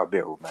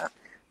Bernabeu, man.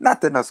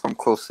 Nothing else come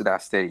close to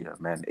that stadium,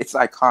 man. It's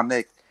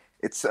iconic.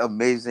 It's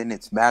amazing.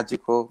 It's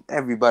magical.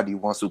 Everybody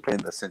wants to play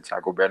in the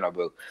Santiago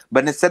Bernabeu.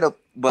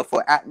 But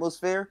for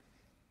atmosphere,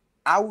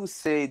 I would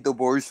say the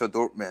Borussia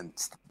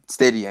Dortmund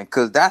stadium,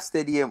 because that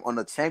stadium on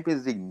the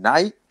Champions League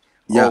night,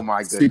 oh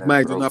my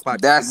goodness, bro.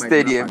 That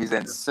stadium is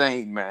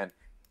insane, man.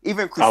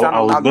 Even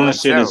Cristiano Ronaldo I was gonna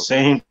say the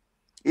same.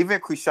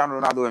 Even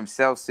Cristiano Ronaldo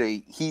himself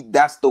say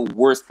that's the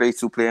worst place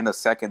to play in a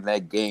second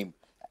leg game,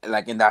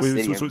 like in that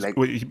stadium.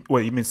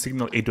 Wait, you mean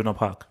Signal Iduna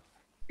Park?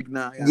 The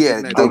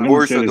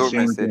Borussia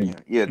Dortmund stadium.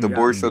 Yeah, the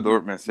Borussia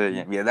Dortmund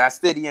stadium. Yeah, that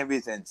stadium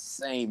is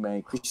insane,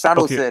 man.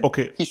 Cristiano said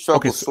he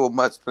struggled so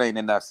much playing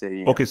in that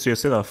stadium. Okay, so you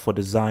say that for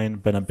design,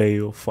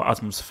 Bernabeu, for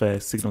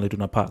atmosphere, Signal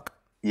Iduna Park.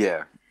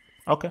 Yeah.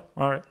 Okay,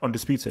 all right,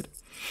 undisputed.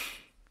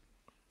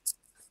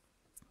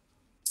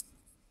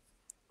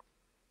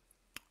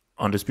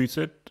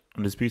 Undisputed.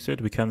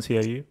 We can't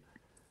hear you.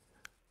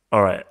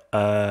 All right,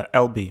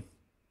 LB.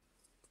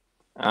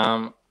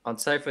 I'd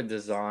say for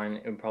design,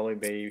 it would probably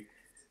be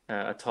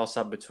a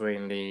toss-up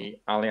between the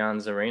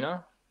Allianz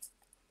Arena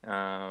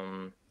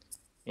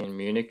in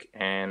Munich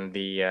and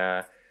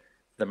the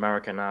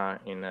Maracanã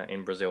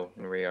in Brazil,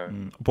 in Rio.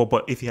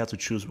 But if you had to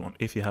choose one,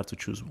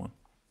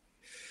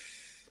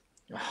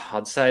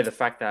 I'd say the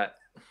fact that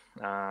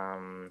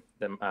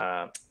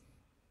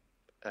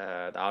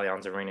the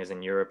Allianz Arena is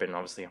in Europe and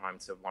obviously home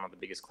to one of the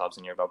biggest clubs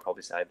in Europe. I'll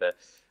probably say the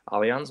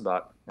Allianz,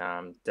 but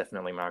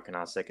definitely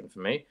Maracanã second for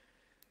me.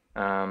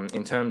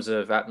 In terms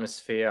of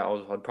atmosphere,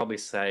 I'd probably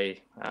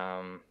say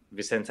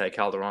Vicente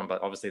Calderon,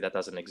 but obviously that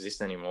doesn't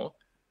exist anymore.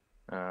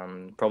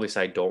 Probably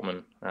say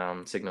Dortmund,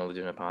 Signal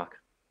Iduna Park.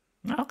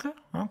 Okay.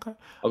 I've got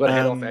to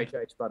head off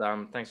HH, but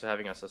thanks for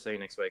having us. I'll see you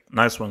next week.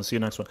 Nice one. See you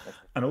next one.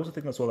 And I also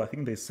think as well, I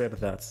think they said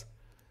that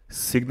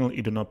Signal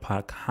Iduna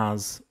Park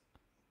has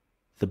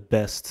the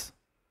best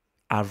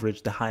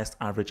average, the highest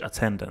average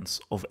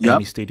attendance of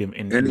any stadium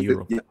in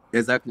Europe. Yeah,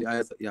 exactly.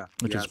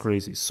 Which is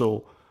crazy.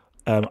 So,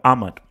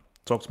 Ahmad,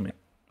 talk to me.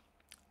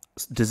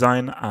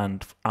 Design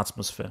and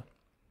atmosphere.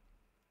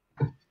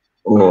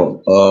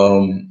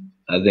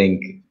 I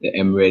think the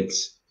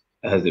Emirates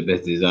has the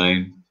best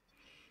design.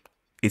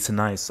 It's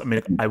nice. I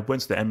mean, I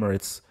went to the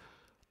Emirates.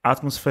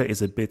 Atmosphere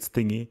is a bit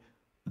thingy.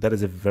 That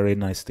is a very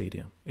nice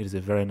stadium. It is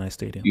a very nice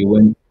stadium. You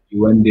went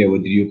there.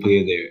 What did you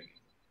play there?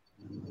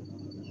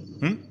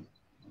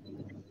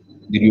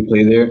 Did you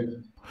play there?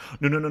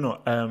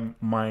 No.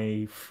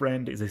 My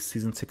friend is a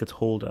season ticket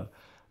holder,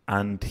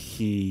 and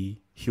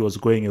he was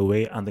going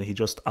away, and then he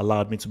just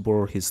allowed me to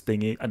borrow his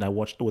thingy, and I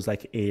watched. It was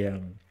like a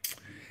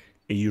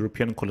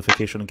European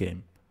qualification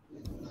game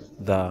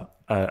that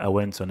I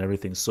went to and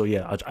everything. So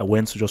yeah, I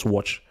went to just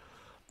watch,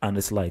 and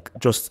it's like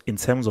just in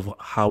terms of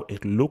how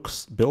it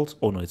looks built.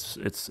 Oh no, it's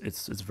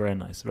very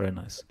nice, very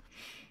nice.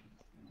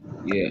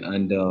 Yeah,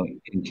 and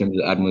in terms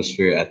of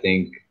atmosphere, I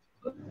think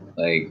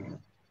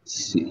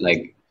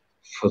like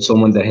for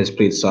someone that has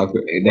played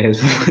soccer, that has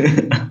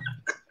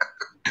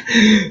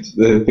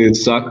played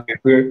soccer.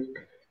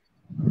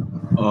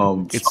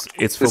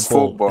 It's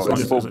football.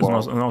 It's football.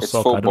 It's not It's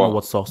soccer. I don't know football.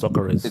 what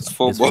soccer is. It's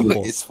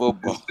football. It's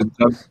football.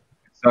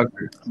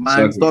 Soccer.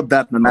 Man, stop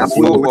that, man. It's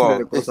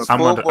football. It's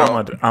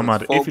football.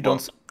 Ahmad, It's if you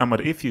don't,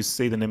 Ahmad, if you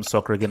say the name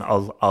soccer again,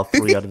 I'll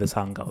throw you out of this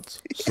hangout.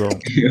 So,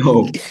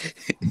 Yo,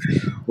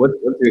 what's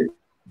your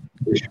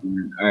issue,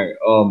 man? All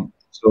right.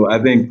 So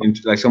I think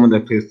like someone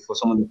that plays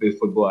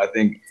football, I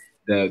think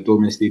the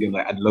Dortmund Stadium.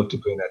 Like I'd love to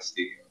play in that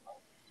stadium.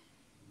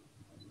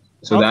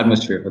 So the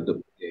atmosphere for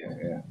the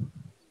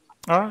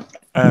all right.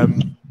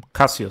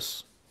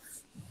 Cassius.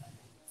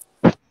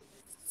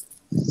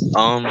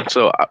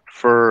 So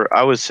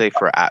I would say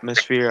for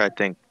atmosphere, I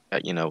think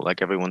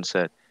like everyone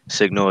said,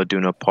 Signal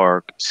Iduna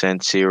Park, San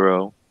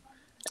Siro,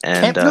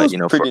 and Camp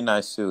Nou's pretty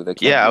nice too.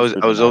 I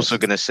was also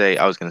gonna say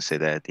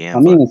that at the end. I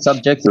mean, it's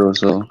subjective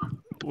also.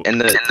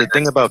 And the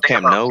thing about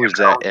Camp Nou is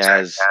that it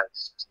has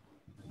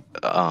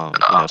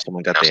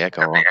someone got the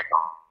echo wrong.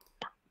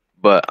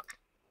 But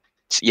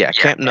yeah,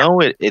 Camp Nou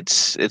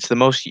it's the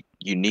most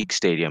unique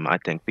stadium, I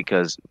think,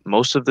 because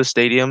most of the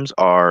stadiums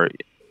are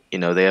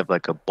they have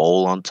like a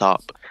bowl on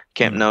top.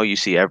 Camp Nou, you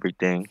see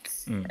everything,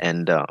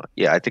 and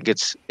I think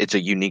it's a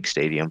unique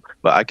stadium.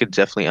 But I could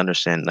definitely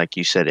understand, like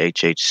you said,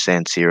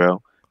 San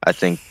Siro. I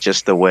think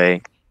just the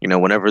way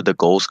whenever the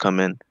goals come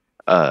in,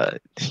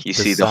 you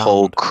see the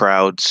whole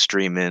crowd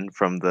stream in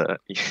from the.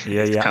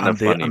 It's kind of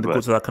funny, and they but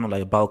go to that kind of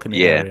like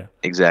balcony area.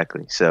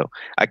 Exactly. So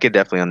I could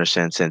definitely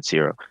understand San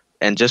Siro.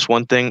 And just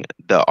one thing,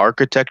 the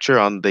architecture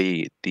on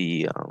the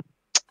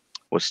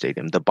what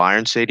stadium? The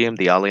Bayern Stadium,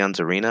 the Allianz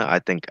Arena. I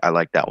think I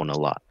like that one a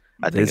lot.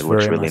 I think it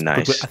looks really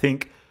nice. I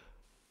think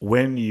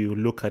when you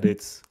look at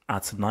it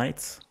at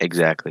night,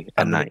 exactly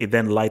at night, it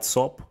then lights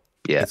up.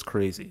 Yeah, it's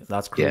crazy.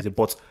 That's crazy. Yeah.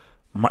 But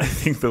my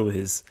thing though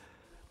is,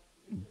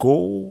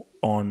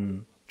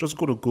 just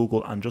go to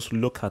Google and just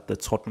look at the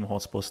Tottenham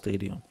Hotspur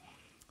Stadium.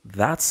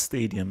 That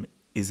stadium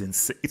is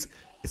insane.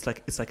 It's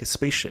like a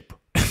spaceship.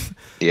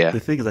 Yeah, the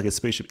thing is like a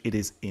spaceship. It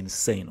is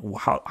insane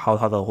how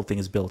the whole thing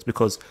is built,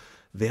 because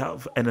they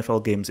have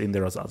NFL games in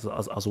there as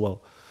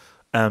well.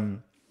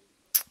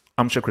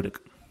 Armchair critic.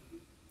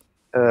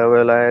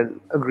 Well, I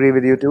agree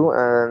with you too.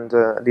 And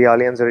the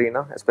Allianz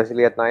Arena,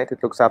 especially at night,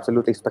 it looks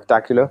absolutely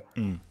spectacular.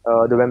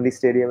 The Wembley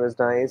Stadium is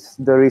nice.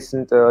 The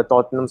recent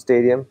Tottenham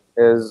Stadium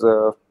is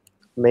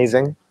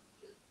amazing.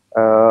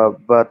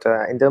 But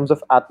in terms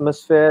of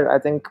atmosphere, I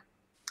think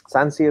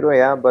San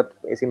Siro, but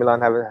AC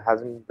Milan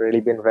hasn't really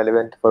been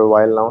relevant for a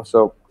while now.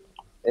 So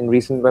in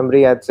recent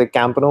memory, I'd say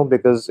Camp Nou,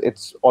 because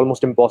it's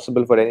almost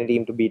impossible for any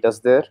team to beat us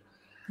there.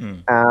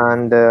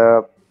 And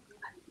I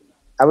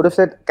would have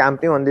said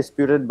Camp Nou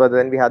undisputed, but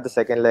then we had the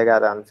second leg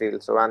at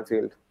Anfield. So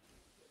Anfield.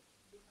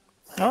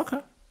 Okay.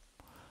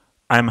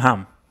 I am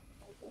ham.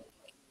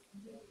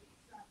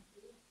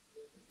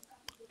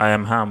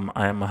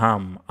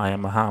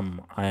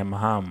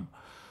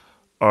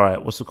 All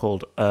right, what's it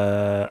called?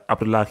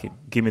 Abdullahi,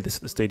 give me the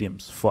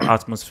stadiums for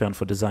atmosphere and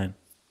for design.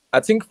 I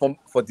think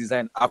for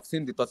design, I've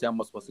seen the Tottenham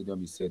Hotspur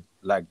Stadium. You said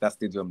like that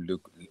stadium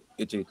look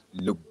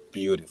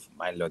beautiful.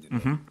 My lord,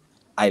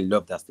 I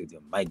love that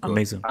stadium. My God,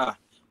 amazing. I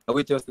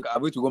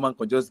wish Roman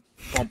could just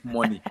pump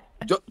money.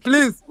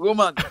 Please,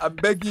 Roman, I'm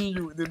begging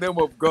you in the name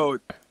of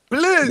God.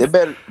 Please,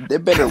 they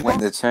better win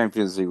the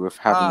Champions League with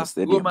having a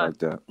stadium like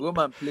that.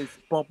 Roman, please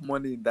pump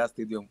money in that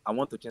stadium. I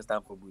want to change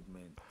that for good,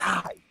 man.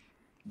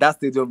 That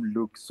stadium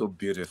looks so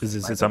beautiful.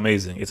 It's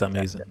amazing. It's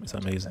amazing. It's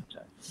amazing.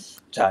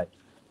 Chai.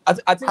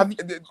 I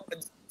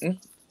think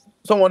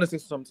someone wants to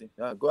say something.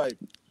 Yeah, go ahead.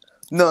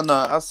 No,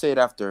 I'll say it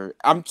after.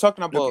 I'm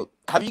talking about.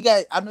 Have you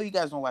guys? I know you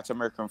guys don't watch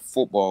American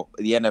football,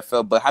 the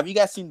NFL, but have you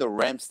guys seen the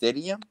Rams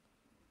Stadium?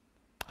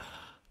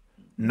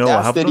 No, that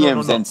I have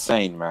stadium's no.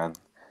 insane, man.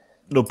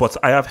 No, but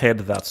I have heard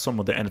that some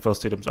of the NFL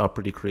stadiums are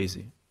pretty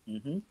crazy.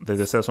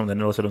 They say some of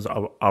the NFL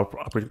stadiums are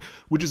pretty,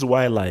 which is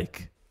why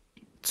like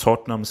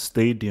Tottenham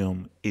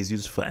Stadium is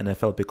used for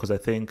NFL, because I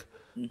think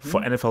for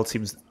NFL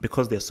teams,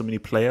 because there's so many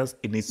players,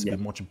 it needs to be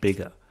much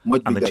bigger.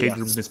 And the change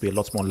rooms needs to be a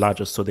lot more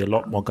larger, so they're a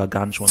lot more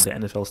gargantuan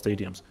than NFL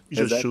stadiums. It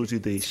just shows you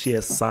the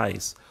sheer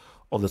size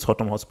of the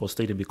Tottenham Hotspur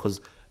Stadium,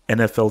 because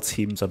NFL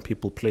teams and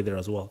people play there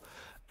as well.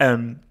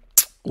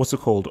 What's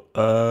it called?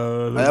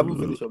 I haven't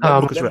finished.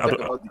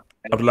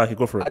 Abdullahi,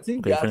 go for it. I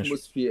think okay, the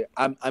atmosphere.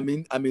 I'm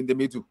in the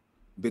middle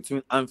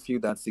between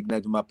Anfield and Signal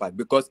Iduna Park,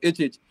 because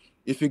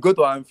if you go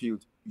to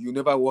Anfield, you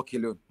never walk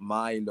alone.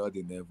 My Lord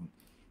in heaven,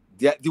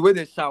 the way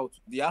they shout,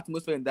 the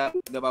atmosphere in that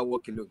never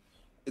walk alone.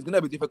 It's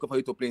gonna be difficult for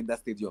you to play in that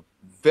stadium.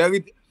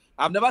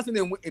 I've never seen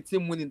a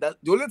team winning that.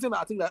 The only team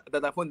I think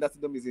that I found that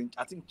stadium is in,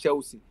 I think,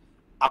 Chelsea.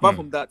 Apart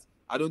from that,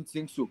 I don't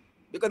think so,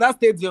 because that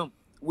stadium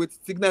with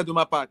Signal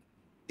Iduna Park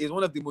is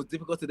one of the most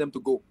difficult stadiums to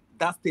go.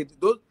 That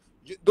stadium,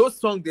 those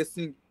songs they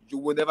sing, you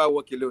will never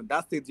walk alone.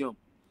 That stadium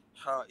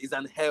is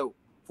an hell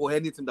for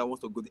any team that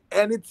wants to go there.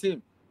 Any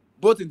team,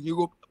 both in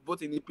Europe,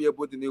 both in EPL,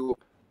 both in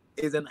Europe,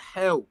 is an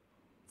hell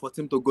for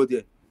team to go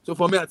there. So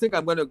for me, I think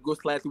I'm going to go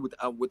slightly with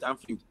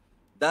Anfield.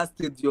 That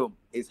stadium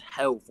is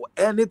hell for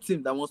any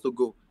team that wants to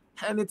go.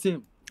 Any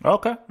team.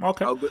 Okay. I'll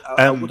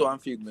go to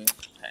Anfield, man.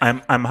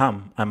 I'm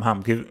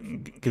ham.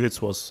 Give it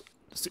to us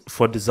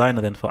for design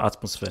and then for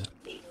atmosphere.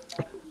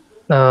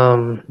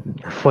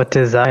 For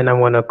design, I'm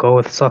gonna go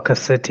with Soccer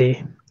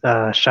City.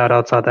 Shout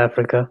out South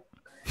Africa.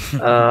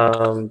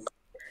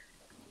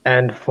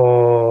 And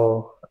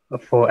for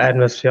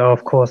atmosphere,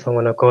 of course, I'm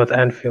gonna go with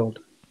Anfield.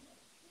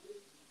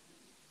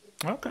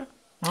 Okay.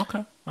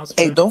 That's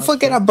Hey, fair. don't That's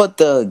forget fair. about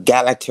the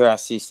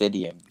Galatasaray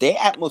Stadium. Their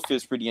atmosphere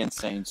is pretty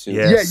insane too.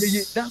 Yes.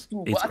 Yeah. That's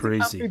true. It's But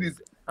crazy. I think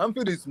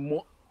Anfield is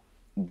more.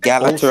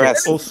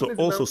 Galatasaray.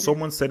 Also,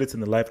 someone said it in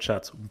the live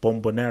chat.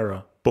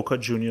 Bombonera, Boca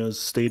Juniors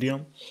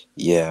Stadium.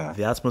 Yeah.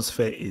 The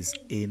atmosphere is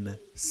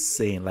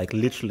insane. Like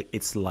literally,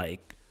 it's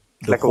like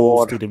the like a whole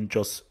war. stadium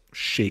just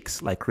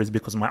shakes like crazy.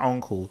 Because my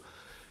uncle,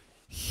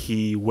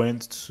 he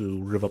went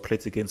to River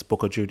Plate against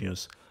Boca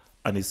Juniors,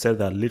 and he said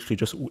that literally,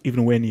 just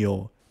even when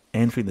you're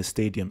entering the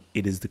stadium,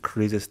 it is the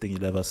craziest thing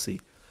you'll ever see.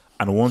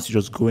 And once you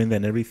just go in there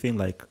and everything,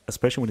 like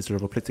especially when it's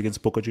River Plate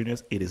against Boca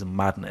Juniors, it is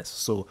madness.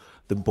 So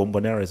the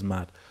Bombonera is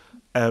mad.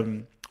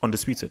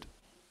 Undisputed.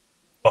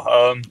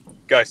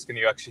 Guys, can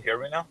you actually hear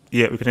me now?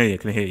 Yeah, we can hear you.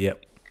 Can hear you?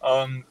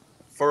 Yeah.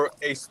 For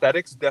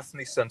aesthetics,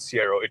 definitely San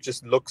Siro. It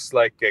just looks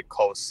like a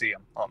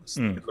coliseum.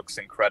 Honestly, it looks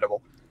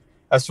incredible.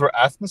 As for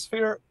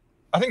atmosphere,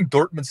 I think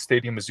Dortmund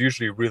Stadium is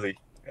usually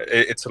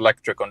it's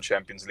electric on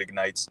Champions League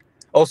nights.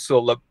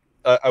 Also,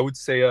 I would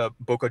say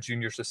Boca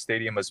Juniors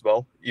Stadium as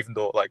well, even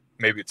though like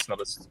maybe it's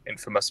not as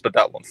infamous, but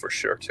that one for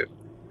sure too,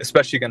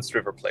 especially against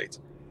River Plate.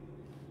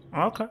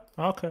 Okay.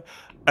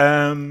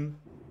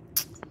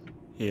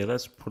 Yeah,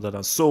 let's put that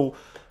down. So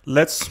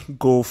let's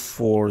go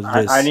for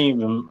this. I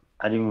didn't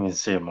even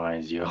say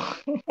mine, yo.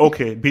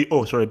 Okay. BD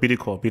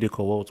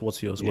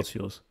What's yours? What's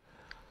yours?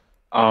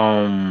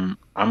 I'm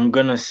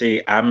gonna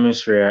say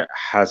atmosphere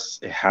has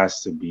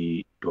to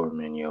be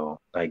Dortmund, yo.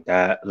 Like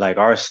that, like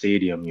our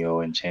stadium, yo,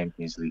 in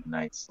Champions League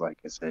nights. Like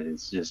I said,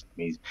 it's just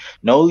amazing.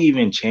 No,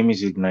 even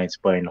Champions League nights,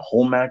 but in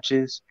home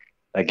matches.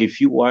 Like if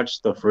you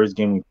watch the first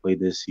game we played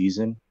this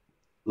season,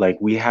 like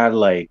we had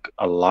like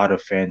a lot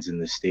of fans in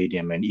the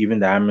stadium, and even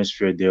the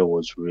atmosphere there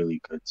was really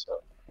good. So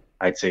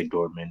I'd say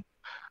Dortmund.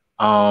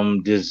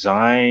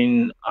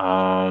 Design.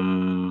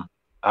 I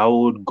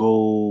would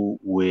go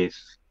with.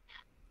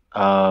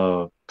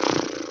 I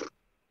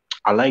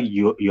like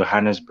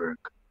Johannesburg,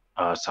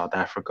 South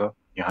Africa.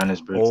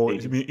 Johannesburg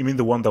Stadium. You mean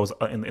the one that was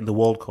in the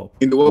World Cup?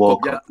 In the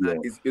World Cup, yeah.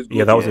 It's good.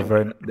 Yeah, that was a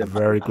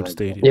very good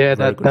stadium. Yeah,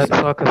 Very good stadium.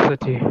 Soccer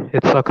City.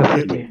 It's Soccer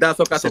City. That's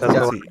Soccer City. Soccer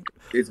Yeah. City.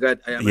 It's right.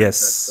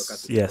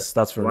 Yes,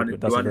 that's very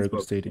good. That's a very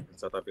good stadium. In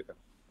South Africa.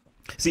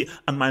 See,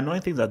 and my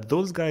annoying thing is that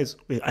those guys,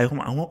 I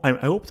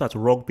hope that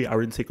rugby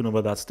aren't taking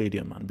over that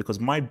stadium, man.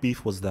 Because my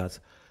beef was that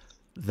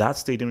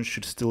stadium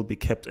should still be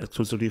kept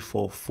exclusively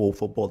for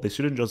football. They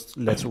shouldn't just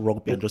let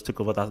rugby and just take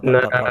over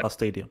that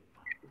stadium.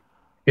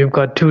 We've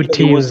got two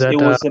teams It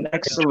was an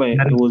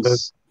excellent. It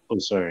was. Oh,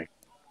 sorry.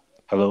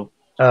 Hello.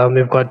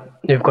 We've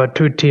got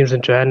two teams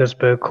in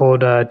Johannesburg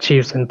called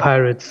Chiefs and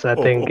Pirates. I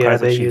think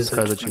they use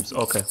Kaiser Chiefs.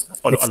 Okay.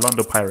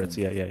 Orlando Pirates.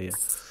 Yeah.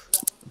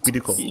 Pretty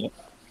cool.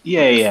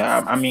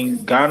 Yeah. I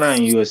mean, Ghana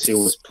and USA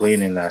was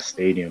playing in that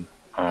stadium.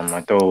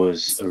 I thought it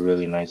was a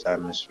really nice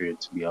atmosphere,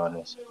 to be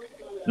honest.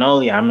 Not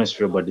only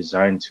atmosphere, but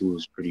design too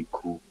was pretty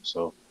cool.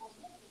 So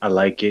I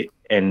like it,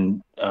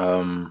 and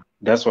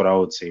that's what I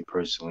would say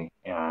personally.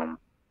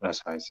 That's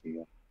how I see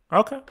it.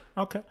 Okay.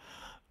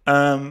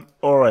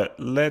 All right.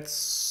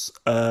 Let's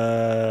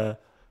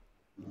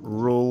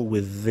roll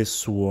with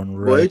this one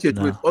But right wait,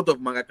 now. out of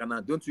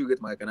Maracana, don't you rate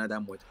Maracana that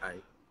much high?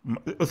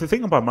 The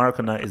thing about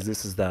Maracana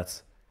is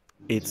that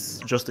it's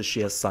just the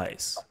sheer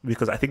size,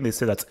 because I think they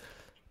say that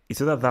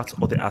it's either that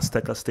or the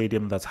Azteca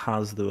Stadium that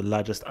has the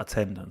largest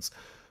attendance.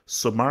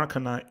 So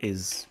Maracana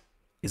is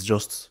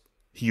just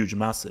huge,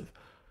 massive.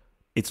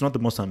 It's not the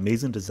most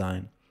amazing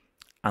design,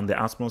 and the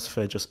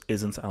atmosphere just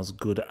isn't as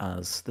good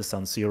as the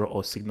San Siro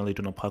or Signal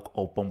Iduna Park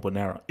or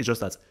Bombonera. It's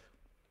just that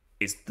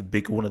it's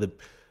one of the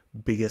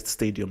biggest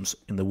stadiums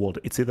in the world.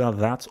 It's either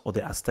that or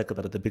the Azteca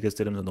that are the biggest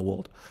stadiums in the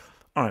world.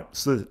 All right,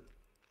 so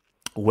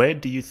where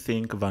do you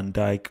think Van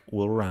Dijk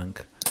will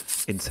rank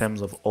in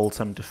terms of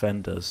all-time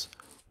defenders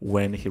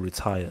when he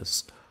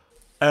retires?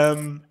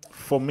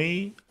 For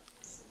me,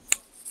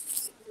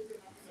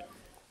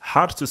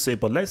 hard to say,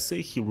 but let's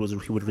say he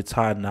would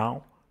retire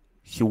now,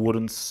 he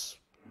wouldn't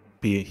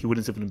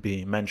even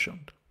be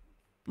mentioned.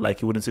 Like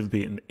he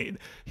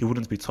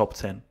wouldn't be top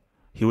 10.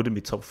 He wouldn't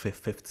be top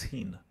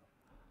 15.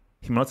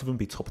 He might not even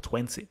be top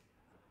 20.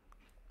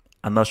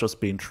 And that's just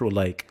being true.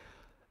 Like,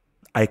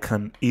 I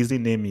can easily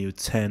name you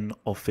 10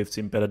 or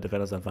 15 better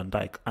defenders than Van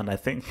Dijk. And I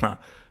think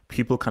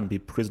people can be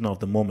prisoner of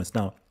the moments.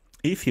 Now,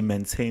 if he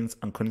maintains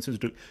and continues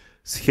to do,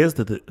 here's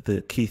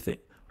the key thing.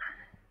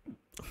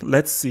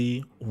 Let's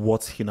see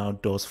what he now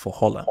does for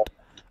Holland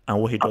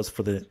and what he does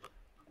for the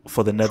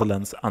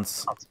Netherlands and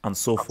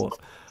so forth.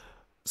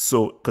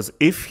 So, because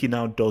if he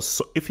now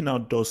does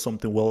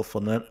something well for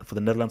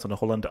the Netherlands and the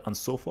Holland and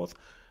so forth,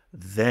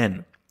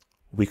 then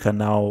we can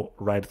now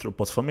ride through.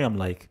 But for me, I'm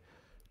like,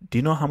 do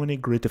you know how many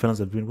great defenders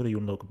have been? Whether you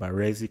look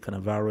Baresi,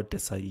 Cannavaro,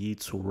 Desailly,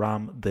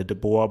 Thuram, the De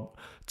Boer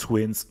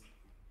twins,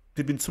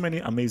 there've been too many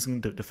amazing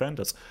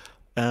defenders.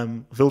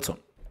 Wilton,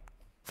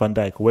 Van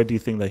Dijk, where do you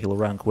think that he'll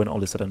rank when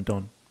all is said and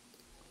done?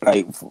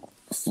 Like,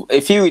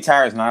 if he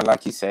retires now,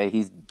 like you say,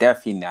 he's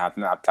definitely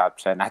not top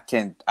 10. I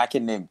can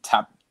name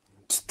top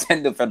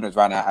 10 defenders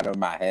right now out of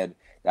my head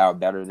that are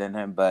better than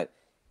him, but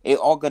it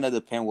all gonna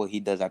depend what he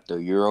does after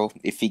Euro.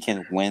 If he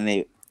can win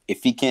it,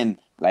 if he can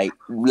like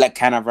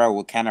Cannavaro,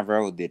 what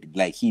Cannavaro did,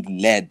 like he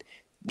didn't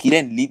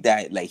lead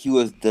that, like he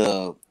was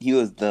the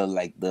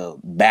like the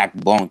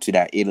backbone to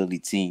that Italy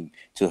team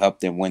to help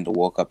them win the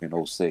World Cup in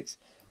 2006.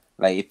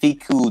 Like if he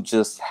could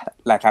just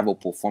like have a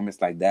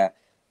performance like that,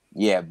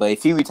 yeah. But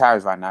if he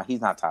retires right now,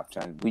 he's not top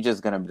 10. We're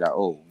just gonna be like,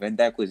 oh, Van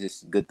Dijk was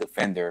just a good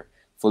defender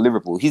for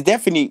Liverpool. He's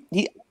definitely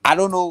I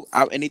don't know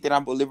anything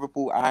about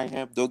Liverpool. I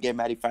am. Don't get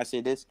mad if I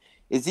say this.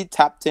 Is he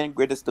top 10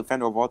 greatest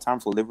defender of all time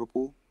for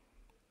Liverpool?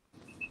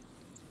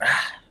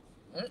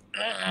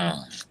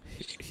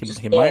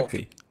 He might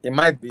be. It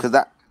might be. Because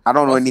I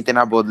don't know anything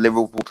about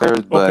Liverpool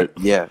players, but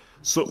yeah.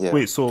 So yeah.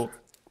 Wait, so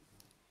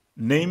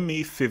name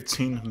me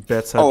 15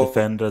 better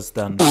defenders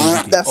than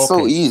BVD. That's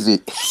so easy.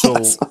 So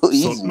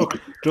look,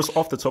 just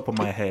off the top of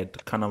my head,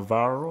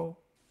 Cannavaro,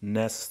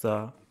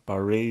 Nesta,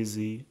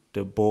 Baresi,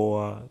 De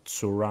Boer,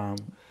 Thuram,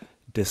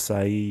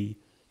 Desailly,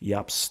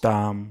 Jaap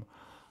Stam,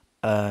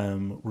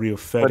 Rio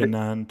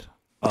Ferdinand,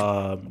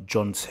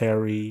 John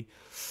Terry,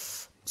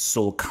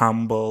 Sol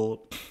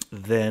Campbell,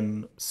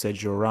 then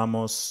Sergio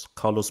Ramos,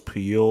 Carlos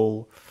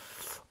Puyol,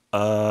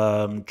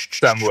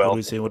 Samuel. What do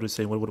we say?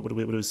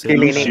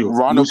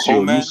 Ronald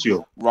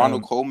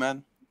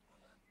Koeman.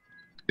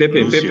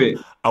 Pepe.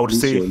 I would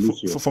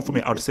Lucio. say for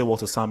me, I would say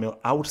Walter Samuel.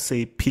 I would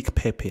say peak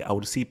Pepe. I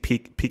would see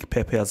peak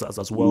Pepe as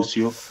well.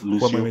 Who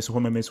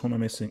am I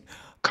missing?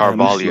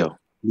 Carvalho.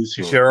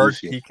 Lucio. Gerard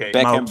Lucio. PK.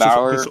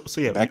 Beckenbauer.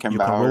 So yeah, you can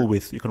roll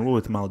with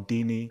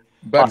Maldini.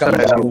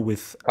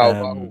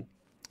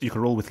 You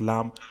can roll with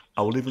Lam.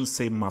 I will even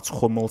say Mats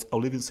Hummels. I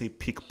will even say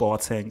peak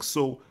Boateng.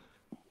 So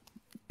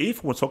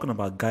if we're talking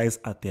about guys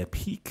at their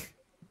peak,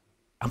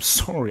 I'm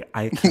sorry,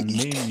 I can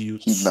name you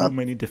so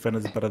many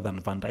defenders better than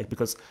Van Dijk,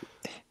 because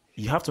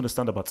you have to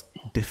understand about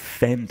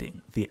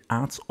defending, the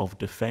art of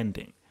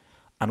defending.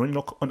 And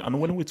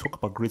when we talk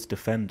about great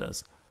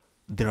defenders,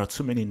 there are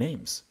too many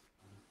names.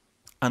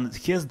 And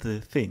here's the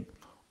thing.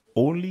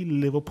 Only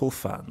Liverpool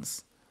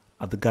fans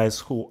are the guys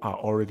who are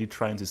already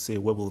trying to say,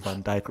 where will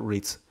Van Dijk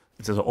rate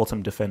in terms of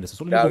all-time defenders?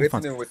 It's only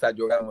Liverpool fans. With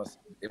Sergio Ramos.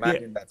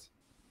 Imagine that.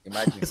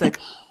 Imagine. It's like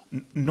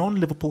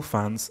non-Liverpool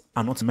fans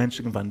are not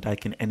mentioning Van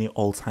Dijk in any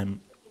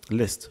all-time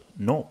list.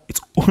 No,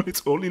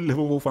 it's only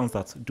Liverpool fans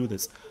that do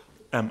this.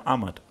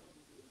 Ahmad.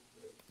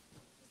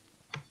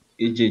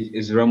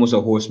 Is Ramos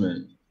a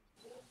horseman?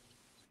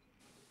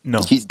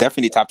 No. He's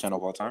definitely top 10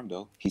 of all time,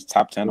 though. He's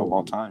top 10 of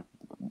all time.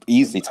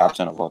 Easily top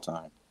 10 of all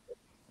time.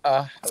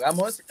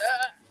 Ramos?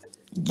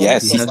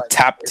 Yes, he's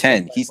top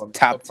 10. He's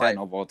top 10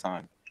 of all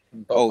time.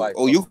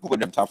 You could put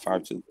them top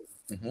 5 too.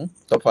 Mm-hmm.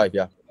 Top 5,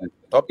 yeah.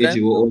 Top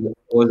 10. What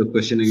was the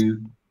question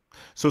again?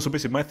 So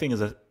basically, my thing is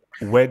that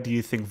where do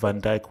you think Van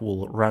Dijk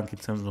will rank in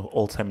terms of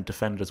all-time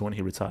defenders when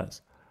he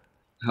retires?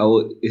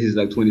 How is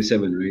like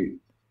 27, right?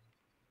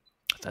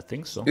 I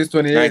think so. He's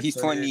 28. He's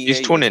 29.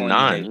 He's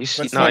 29.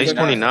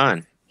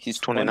 He's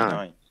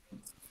 29.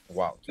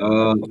 Wow.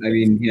 I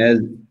mean,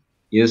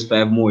 he has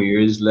 5 more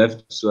years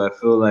left, so I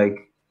feel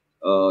like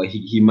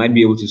he might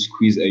be able to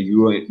squeeze a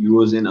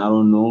Euros in. I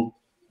don't know,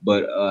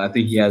 but I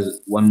think he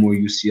has one more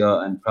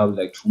UCL and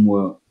probably like two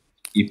more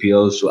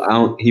EPLs.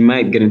 So he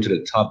might get into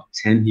the top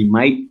 10. He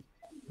might,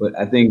 but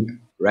I think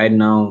right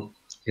now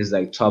he's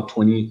like top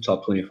 20,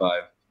 top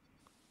 25.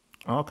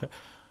 Okay.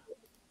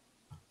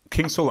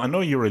 King Soul, I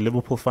know you're a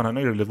Liverpool fan. I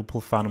know you're a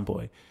Liverpool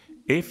fanboy.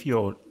 If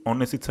you're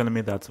honestly telling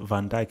me that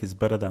Van Dijk is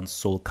better than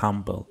Sol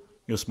Campbell,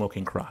 you're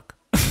smoking crack.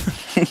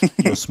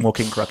 You're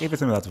smoking crack. If you're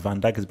telling me that Van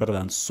Dijk is better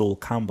than Sol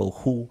Campbell,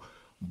 who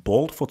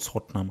bowled for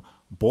Tottenham,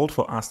 bowled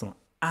for Arsenal,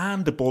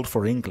 and bowled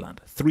for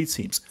England, 3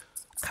 teams,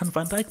 can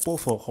Van Dijk bowl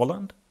for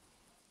Holland?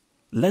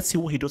 Let's see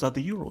what he does at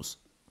the Euros.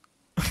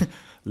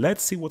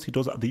 Let's see what he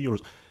does at the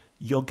Euros.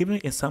 You're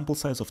giving a sample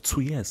size of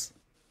 2 years.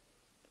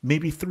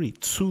 Maybe 3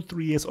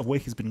 years of where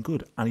he's been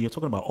good. And you're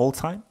talking about all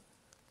time?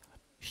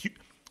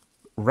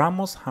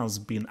 Ramos has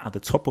been at the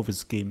top of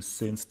his game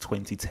since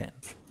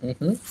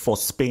 2010 for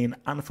Spain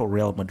and for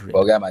Real Madrid.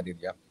 Real Madrid,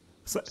 yeah.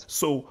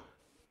 So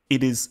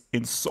it is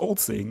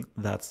insulting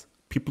that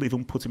people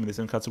even put him in the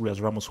same category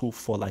as Ramos, who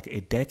for like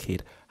a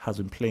decade has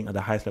been playing at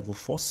the highest level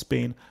for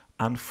Spain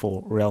and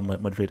for Real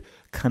Madrid.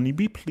 Can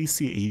we please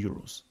see a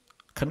Euros?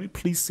 Can we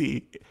please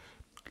see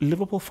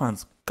Liverpool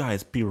fans?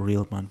 Guys, be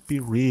real, man. Be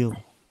real.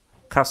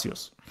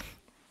 Cassius.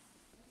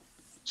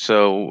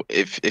 So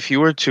if you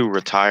were to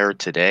retire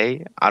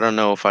today, I don't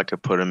know if I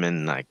could put him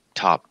in like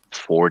top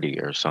 40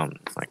 or something,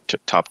 like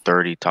top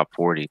 30, top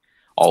 40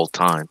 all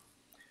time.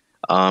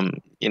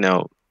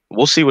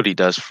 We'll see what he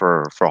does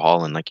for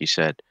Holland, like you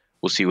said.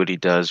 We'll see what he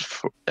does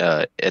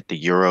at the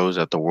Euros,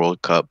 at the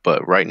World Cup.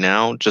 But right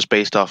now, just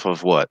based off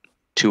of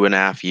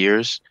 2.5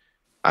 years,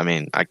 I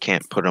mean, I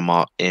can't put him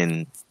all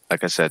in,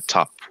 like I said,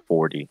 top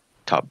 40,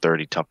 top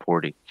 30, top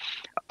 40.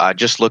 I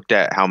just looked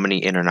at how many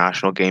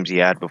international games he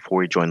had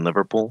before he joined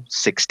Liverpool.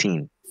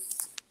 16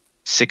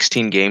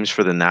 games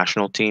for the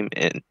national team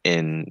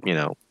in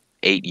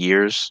 8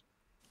 years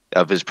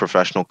of his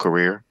professional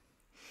career.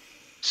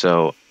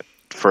 So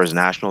for his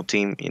national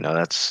team,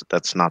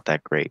 that's not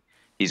that great.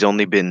 He's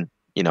only been,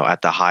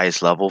 at the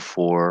highest level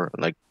for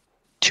like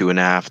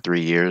 2.5,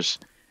 3 years,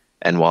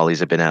 and while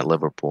he's been at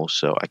Liverpool,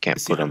 so I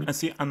can't put him.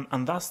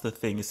 And that's the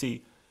thing. You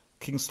see,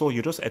 King Store,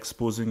 you're just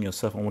exposing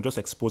yourself, and we're just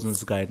exposing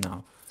this guy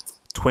now.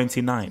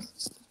 29.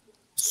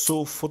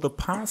 So for the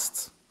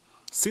past,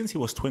 since he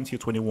was 20 or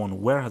 21,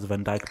 where has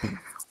Van Dijk been?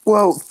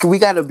 Well, we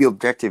got to be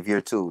objective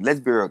here too. Let's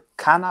be real.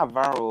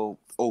 Cannavaro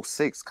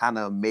 06 kind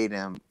of made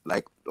him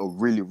like a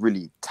really,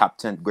 really top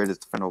 10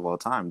 greatest defender of all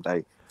time.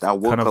 Like that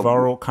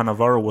World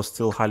Cannavaro was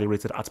still highly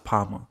rated at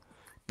Parma.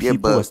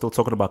 People were still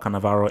talking about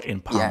Cannavaro in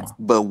Parma. Yeah,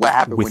 but what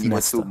happened when he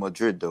went to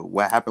Madrid though?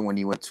 What happened when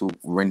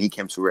he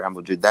came to Real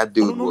Madrid? That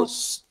dude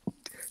was...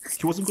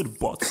 He wasn't good,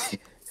 but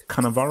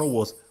Cannavaro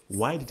was...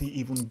 Why did he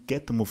even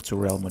get the move to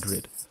Real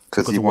Madrid?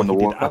 Because he won the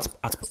World Cup.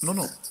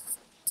 No.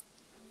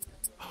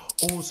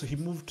 Oh, so he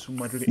moved to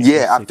Madrid.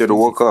 After the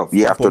World Cup.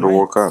 Yeah, after the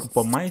World Cup.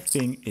 But my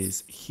thing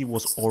is, he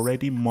was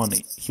already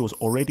money. He was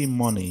already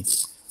money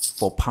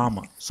for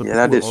Parma. So people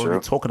were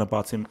already talking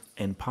about him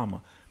in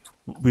Parma.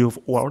 We were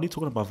already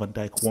talking about Van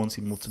Dijk once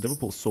he moved to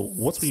Liverpool. So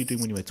what were you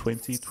doing when you were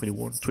 20,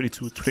 21,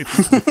 22,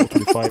 23, 24,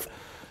 25?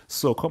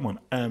 So come on,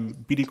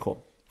 BD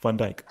call Van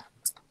Dijk.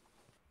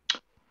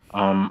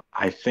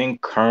 I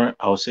think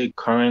I'll say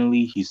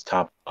currently he's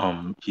top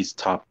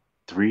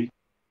 3.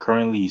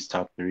 Currently he's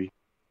top 3.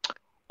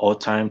 All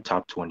time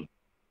top 20.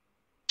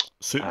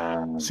 So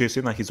you're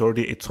saying that he's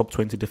already a top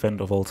 20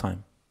 defender of all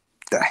time?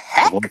 The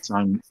heck? All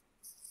time.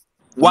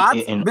 What?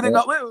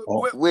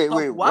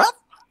 Wait, what?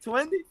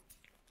 20?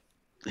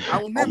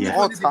 I will name you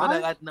 20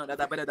 defenders right now that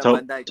are better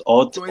than Van Dijk.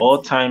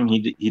 All time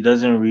he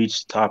doesn't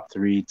reach top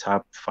 3,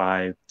 top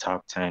 5,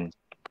 top 10.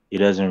 He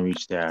doesn't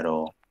reach there at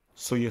all.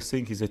 So you're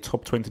saying he's a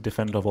top 20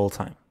 defender of all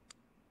time?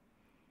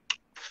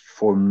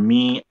 For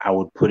me, I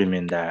would put him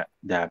in that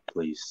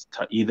place.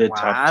 Either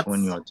top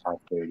 20 or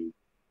top 30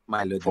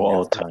 for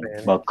all time.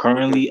 But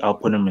currently, I'll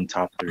put him in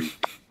top 3.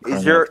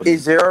 Is there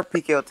a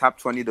PKL top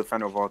 20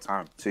 defender of all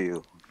time to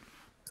you?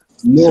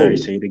 No. Sorry,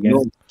 say it again.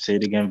 No. Say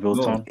it again,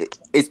 Vilton. No.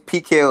 It's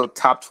PKL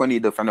top 20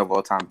 defender of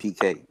all time,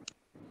 PK.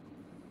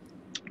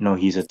 No,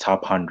 he's a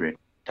top 100.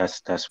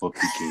 That's what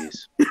PK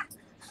is.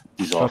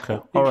 He's awful.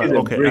 Okay. All right.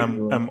 Okay.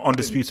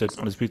 Undisputed.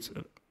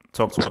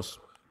 Talk to us.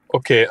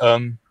 Okay.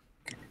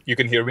 You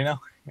can hear me now?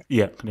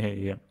 Yeah, can hear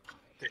you.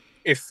 Yeah.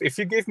 If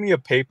you gave me a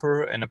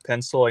paper and a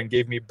pencil and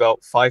gave me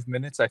about 5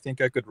 minutes, I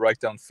think I could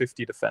write down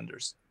 50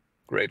 defenders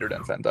greater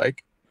than Van Dijk.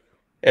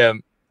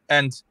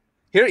 And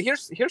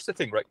here's the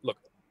thing, right? Look,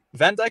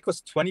 Van Dijk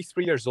was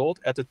 23 years old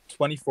at the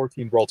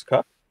 2014 World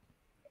Cup,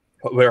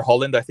 where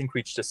Holland, I think,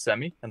 reached the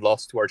semi and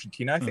lost to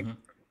Argentina, I think.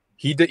 Mm-hmm.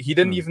 He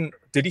didn't even...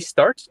 Did he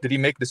start? Did he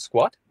make the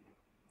squad?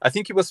 I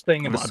think he was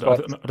playing in the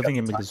squad. I don't think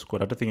he made the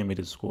squad. I don't think he made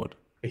the squad.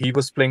 He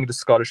was playing the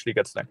Scottish League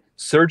at the time.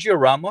 Sergio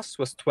Ramos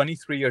was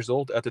 23 years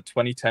old at the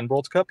 2010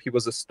 World Cup. He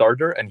was a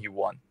starter and he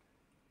won.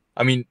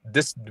 I mean,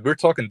 we're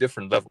talking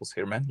different levels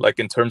here, man. Like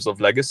in terms of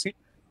legacy,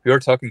 we are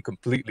talking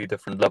completely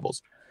different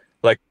levels.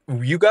 Like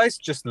you guys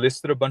just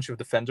listed a bunch of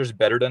defenders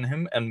better than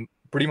him, and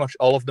pretty much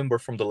all of them were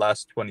from the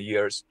last 20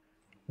 years.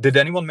 Did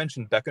anyone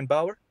mention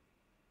Beckenbauer?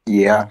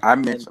 Yeah, I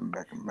mentioned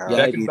Beckenbauer.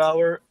 Yeah, I did.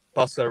 Beckenbauer,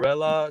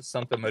 Passarella,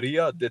 Santa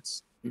Maria.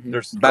 There's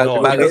Ba-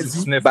 no, he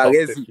doesn't Baresi, sniff top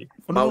Baresi, 50.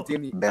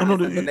 Maldini,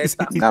 Beck-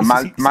 Nesta. Now,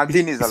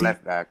 Maldini is a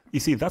left back. You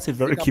see, that's a You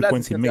very can key play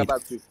point he centre made.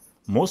 back too.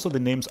 Most of the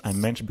names I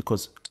mentioned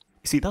because,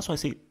 you see, that's why I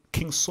say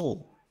King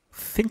Saul.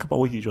 Think about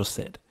what you just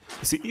said.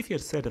 You see, if you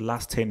had said the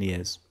last 10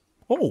 years,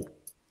 oh,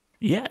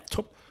 yeah,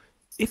 top.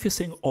 If you're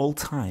saying all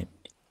time,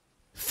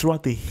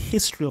 throughout the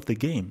history of the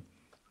game,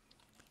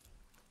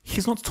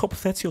 he's not top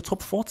 30 or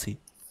top 40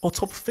 or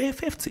top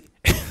 50.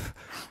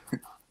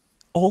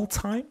 All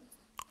time?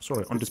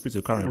 Sorry,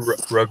 undisputed current.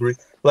 Rugby.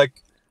 Like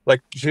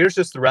here's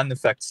just a random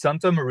fact.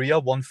 Santa Maria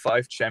won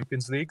 5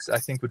 Champions Leagues, I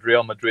think, with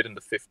Real Madrid in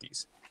the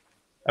 50s.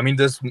 I mean,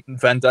 does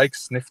Van Dijk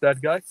sniff that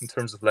guy in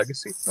terms of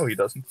legacy? No, he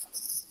doesn't.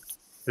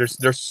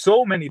 There's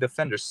so many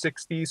defenders,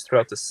 60s,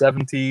 throughout the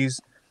 70s,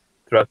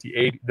 throughout the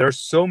 80s. There's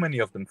so many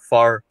of them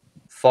far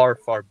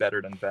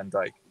better than Van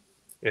Dijk.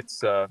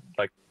 It's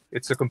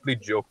it's a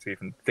complete joke to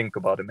even think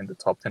about him in the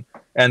top 10.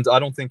 And I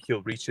don't think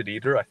he'll reach it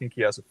either. I think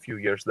he has a few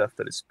years left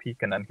at his peak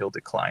and then he'll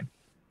decline.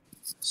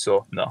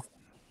 So, no.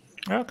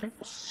 Okay.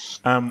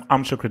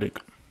 Amateur critic.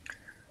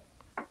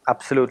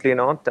 Absolutely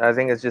not. I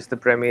think it's just the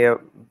Premier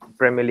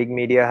League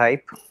media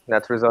hype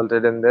that's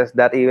resulted in this.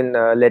 That even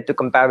led to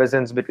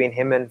comparisons between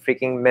him and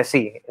freaking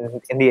Messi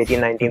in the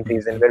 18-19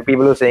 season, where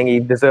people were saying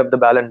he deserved the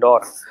Ballon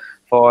d'Or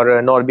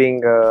for not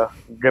being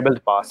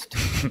dribbled past,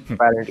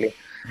 apparently.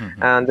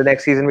 And the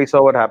next season, we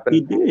saw what happened.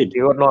 He did.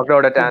 He got knocked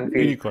out at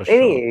Anfield.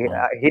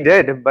 He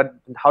did, but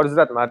how does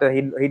that matter?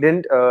 He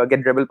didn't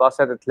get dribbled past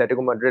at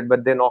Atletico Madrid,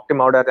 but they knocked him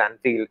out at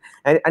Anfield.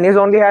 And he's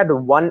only had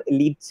one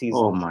elite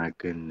season. Oh my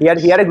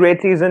goodness. He had a great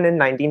season in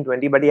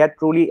 1920, but he had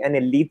truly an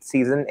elite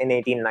season in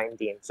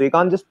 18-19. So you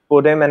can't just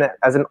put him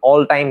as an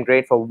all-time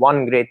great for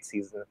one great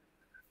season.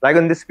 Like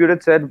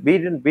Undisputed said, we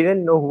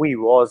didn't know who he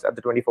was at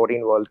the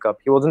 2014 World Cup.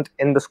 He wasn't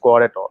in the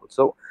squad at all.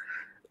 So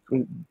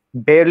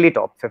barely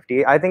top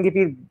 50. I think if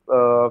he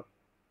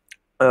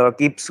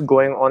keeps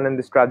going on in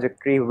this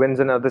trajectory, wins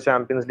another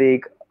Champions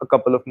League, a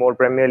couple of more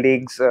Premier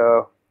Leagues,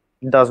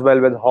 does well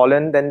with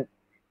Holland, then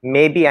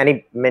maybe, and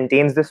he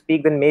maintains this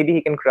peak, then maybe he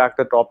can crack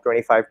the top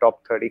 25,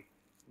 top 30.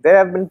 There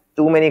have been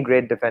too many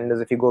great defenders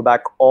if you go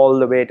back all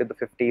the way to the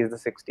 50s, the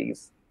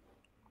 60s.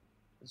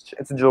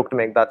 It's a joke to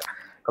make that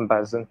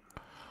comparison.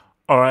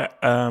 All right.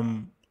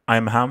 I'm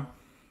Ham.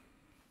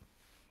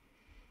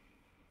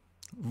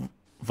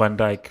 Van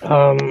Dijk.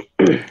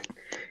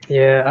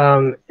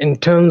 In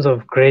terms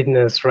of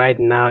greatness right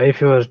now, if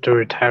he was to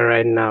retire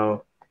right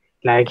now,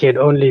 like he'd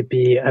only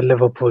be a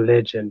Liverpool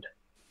legend.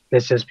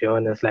 Let's just be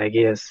honest. Like,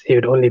 yes, he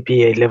would only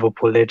be a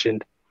Liverpool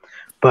legend.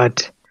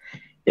 But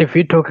if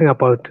we're talking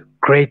about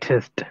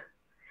greatest,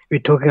 we're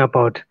talking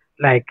about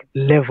like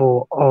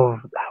level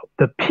of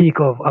the peak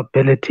of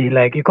ability.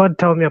 Like, you can't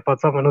tell me about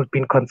someone who's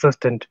been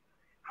consistent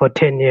for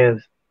 10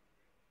 years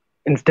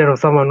instead of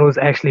someone who's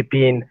actually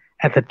been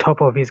at the top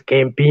of his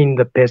game, being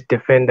the best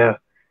defender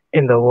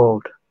in the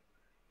world.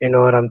 You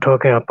know what I'm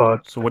talking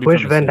about? So what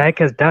Which Van Dijk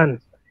has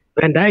done.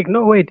 Van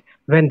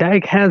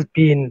Dijk has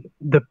been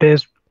the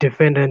best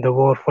defender in the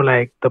world for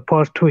like the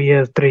past 2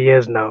 years, 3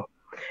 years now.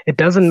 It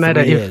doesn't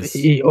matter if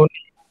he only...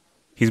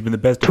 He's been the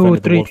best defender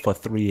in the world for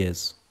 3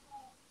 years.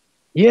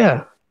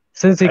 Yeah,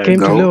 since he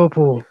came to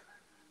Liverpool.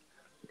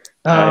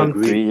 I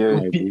agree. 3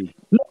 years.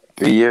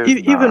 3 years.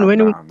 Even when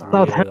he was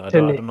Southampton, I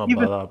don't know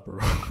about that, bro.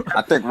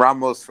 I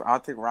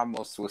think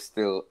Ramos was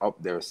still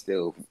up there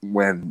still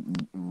when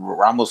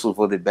Ramos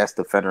was the best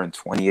defender in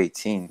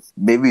 2018.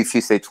 Maybe if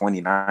you say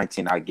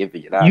 2019, I'll give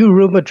you that. You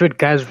Real Madrid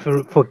guys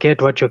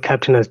forget what your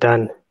captain has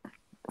done.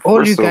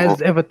 All you guys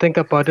ever think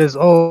about is,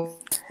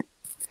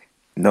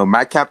 no,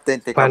 my captain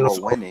think about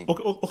winning.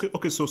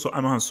 Okay.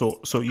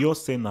 So you're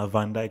saying that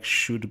Van Dijk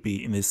should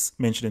be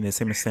mentioned in the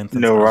same sentence?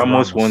 No,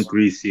 Ramos won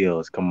 3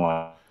 CLs. Come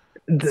on.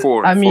 If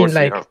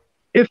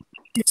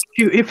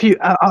you,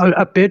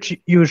 I bet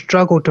you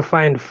struggle to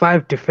find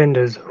 5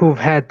 defenders who've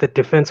had the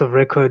defensive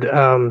record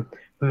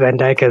Van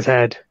Dijk has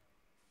had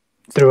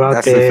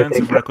throughout the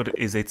defensive record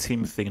is a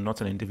team thing, not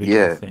an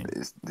individual thing.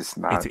 It's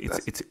not.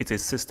 It's a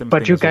system.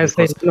 But thing you guys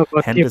say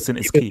Henderson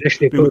is key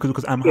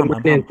because I'm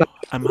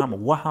Ham.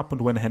 What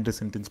happened when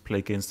Henderson didn't play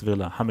against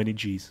Villa? How many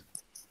Gs?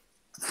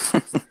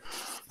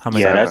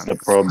 That's the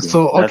problem.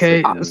 So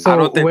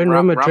when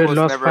Real Madrid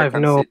lost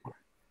 5-0.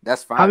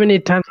 That's fine. How many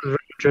times has Real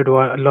Madrid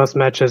lost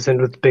matches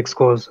and with big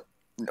scores?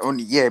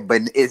 Only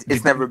but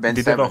it's never been.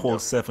 Did he ever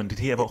hold 7? Did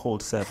he ever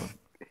hold 7?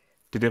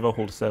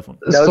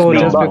 So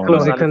just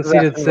because he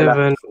conceded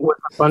 7 with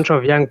a bunch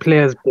of young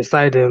players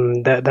beside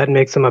him, that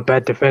makes him a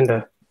bad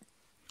defender.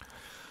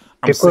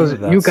 Because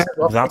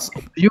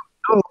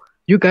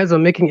you guys are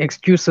making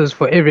excuses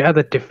for every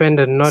other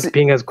defender not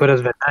being as good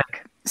as Van Dijk.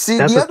 See,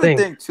 that's the other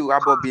thing too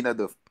about being a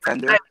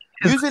defender.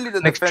 Usually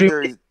the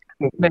defender is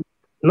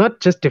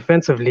not just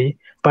defensively,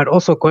 but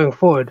also going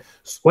forward.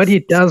 What he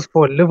does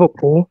for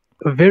Liverpool,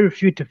 very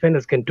few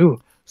defenders can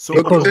do. So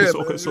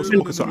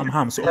I'm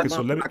Ham. So let's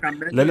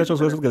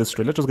just get it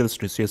straight.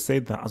 So you say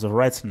that as of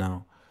right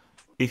now,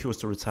 if he was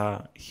to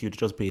retire, he would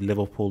just be a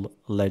Liverpool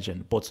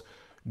legend. But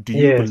Do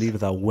you Yes. believe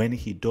that when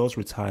he does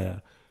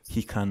retire,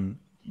 he can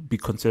be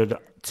considered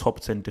top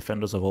 10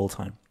 defenders of all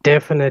time?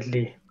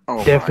 Definitely.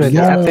 Oh Definitely.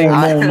 my I God. think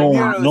Stop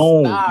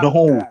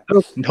that.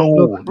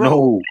 look,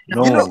 Bro,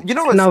 no. you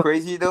know what's now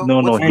crazy though?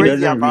 No, What's he and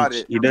crazy doesn't about reach.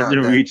 it? He No, doesn't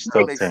reach that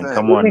top makes 10. sense.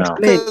 Come let on me now.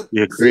 explain. Cause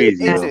You're see,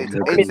 crazy, yo.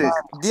 You're crazy.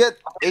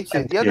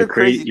 The other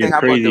crazy You're thing about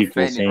crazy for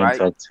defending, saying right?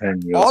 top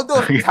 10, yo. All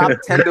those top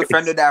 10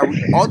 defenders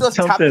all those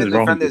top 10 Something's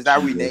wrong defenders with that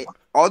you, we bro. named,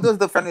 all those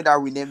defenders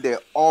that we named, they're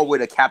all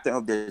with a captain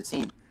of their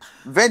team.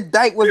 Van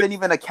Dijk wasn't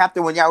even a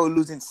captain when y'all were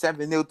losing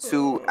 7-0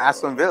 to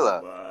Aston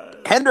Villa.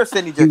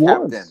 Henderson is He your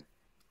was. captain.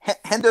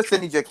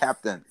 Henderson is your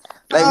captain.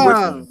 Like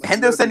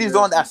Henderson is the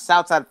one that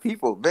shouts at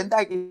people. Van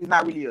Dijk is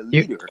not really a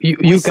You, leader. you,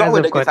 We you saw guys it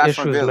have against got Aston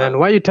issues, Villa. man.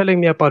 Why are you telling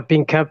me about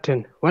being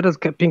captain? What does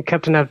being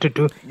captain have to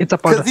do? It's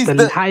about Because he's the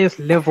the highest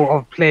level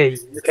of play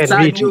you can Sir,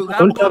 reach. you have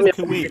Don't tell more me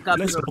Okay, to be the wait. captain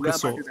Let's of okay.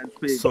 Real Madrid than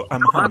Spain. So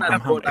Man Amham,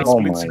 has got that Oh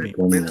explain my to me.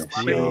 goodness,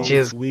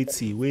 yo.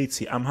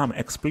 Waity. Amham,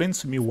 explain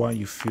to me why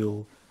you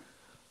feel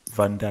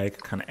Van Dijk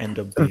can end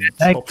up Van being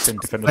Dijk, top 10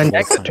 defenders Van of all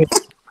Dijk is time.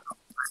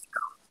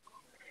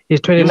 he's You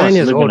 29 must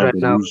years live in old a right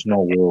now.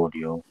 delusional world,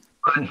 yo.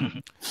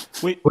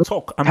 Wait, When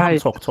talk. he Amham,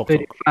 retires talk. at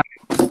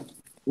 35,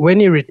 when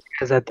he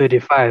retires at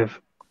 35,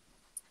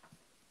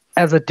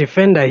 as a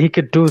defender, he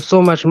could do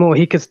so much more.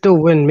 He could still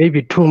win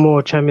maybe 2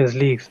 more Champions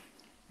Leagues.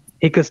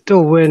 He could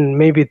still win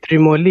maybe 3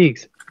 more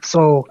leagues.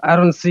 So I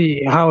don't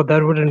see how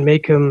that wouldn't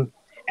make him.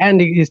 And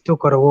he's still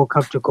got a World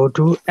Cup to go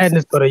to, and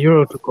he's got a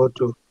Euro to go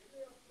to.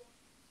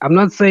 I'm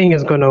not saying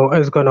he's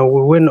gonna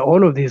win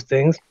all of these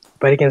things,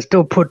 but he can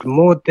still put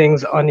more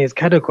things on his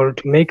category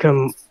to make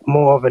him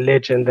more of a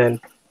legend than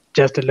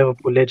just a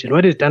Liverpool legend.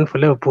 What he's done for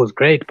Liverpool is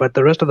great, but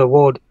the rest of the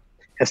world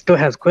still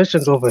has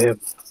questions over him.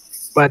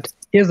 But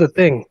here's the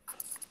thing: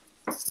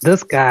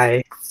 this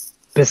guy,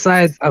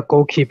 besides a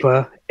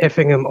goalkeeper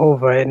effing him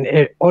over,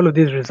 and all of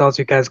these results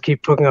you guys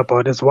keep talking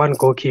about is one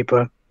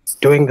goalkeeper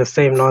doing the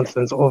same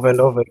nonsense over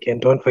and over again.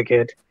 Don't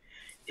forget,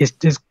 he's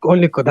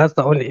only got, that's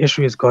the only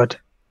issue he's got.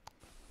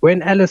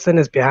 When Alisson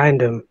is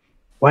behind him,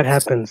 what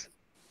happens?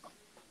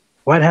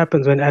 What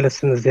happens when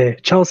Alisson is there?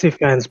 Chelsea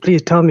fans,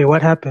 please tell me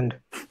what happened.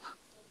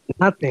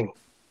 Nothing.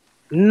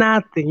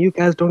 Nothing. You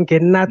guys don't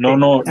get nothing.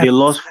 No, they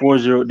lost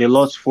 4-0. They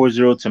lost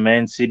 4-0 to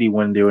Man City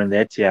when they were in the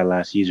Etihad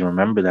last season.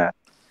 Remember that?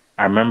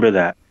 I remember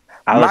that.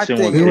 Alisson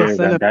was thing there. is-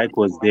 Van Dijk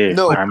was there.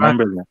 No. I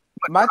remember that.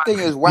 My thing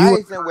is, why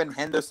isn't when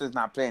Henderson's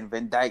not playing,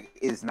 Van Dijk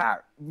is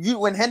not?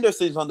 When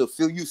Henderson's on the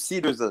field, you see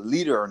there's a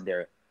leader on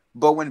there.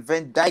 But when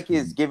Van Dijk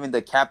is giving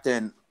the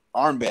captain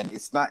armband,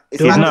 it's not.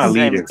 It's He's not not the a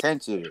same leader.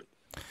 intensity.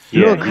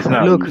 Yeah, he's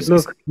not. Look.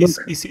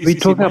 We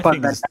talking my about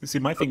thing that. is,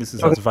 my thing is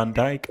that Van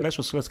Dijk.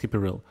 Let's keep it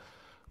real.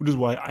 Which is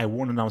why I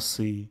want to now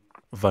see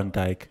Van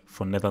Dijk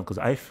for Netherlands, because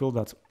I feel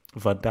that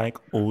Van Dijk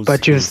owes.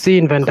 But you've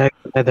seen Van Dijk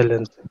for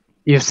Netherlands.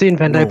 You've seen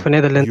Van Dijk for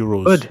Netherlands.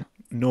 Euros. Good.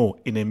 No,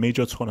 in a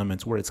major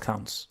tournament where it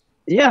counts.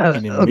 Yeah.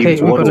 In a Okay.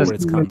 major We're gonna. tournament where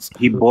it counts.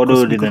 He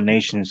bottled in Because the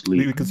Nations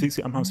League. we can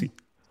see,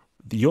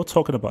 you're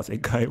talking about a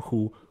guy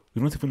who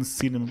we've not even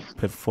seen him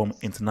perform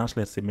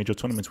internationally at a major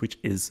tournament, which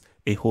is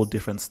a whole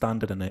different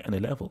standard and a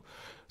level.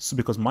 So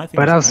because my thing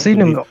But is, I've seen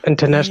him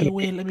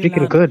internationally. Let me Freaking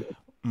land. good.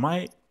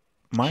 My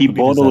He belief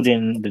is bottled that-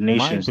 in the My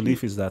Nations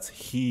belief League. is that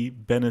he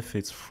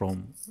benefits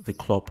from the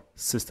club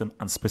system,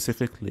 and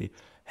specifically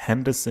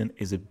Henderson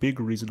is a big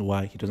reason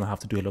why he doesn't have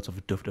to do a lot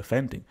of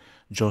defending,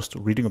 just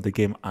reading of the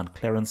game and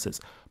clearances.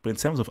 But in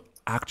terms of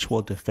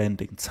actual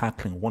defending,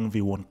 tackling,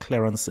 1v1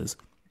 clearances,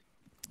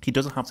 he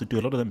doesn't have to do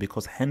a lot of them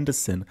because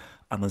Henderson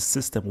and the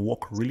system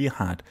work really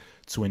hard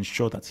to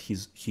ensure that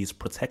he's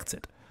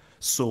protected.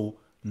 So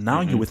now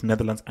you're with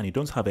Netherlands and you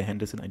don't have a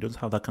Henderson and you don't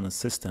have that kind of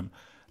system.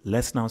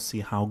 Let's now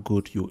see how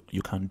good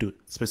you can do.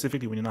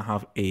 Specifically when you now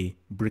have a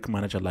brick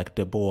manager like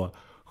De Boer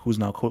who's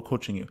now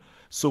coaching you.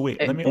 So wait,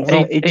 let me.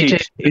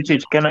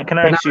 HH, can I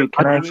ask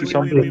you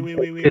something?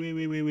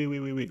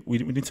 Wait. We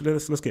need to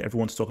let's get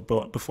everyone to talk.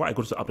 But before I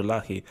go to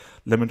Abdullahi,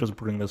 let me just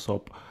bring this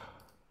up.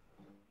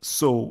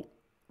 So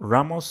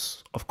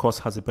Ramos, of course,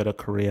 has a better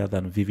career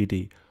than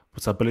VVD,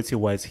 but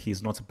ability-wise,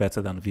 he's not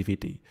better than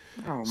VVD.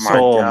 Oh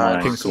my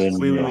goodness, goodness, let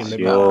me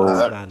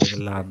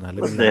land.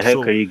 What the heck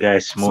are you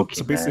guys smoking,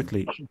 So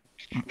basically,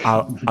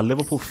 a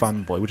Liverpool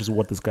fanboy, which is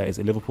what this guy is,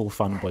 a Liverpool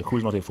fanboy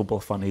who's not a football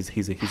fan, he's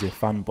a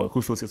fanboy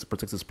who feels he has to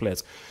protect his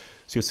players.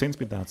 So you're saying to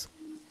me that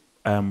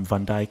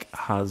Van Dijk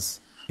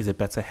is a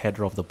better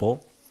header of the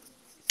ball.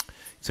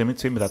 You're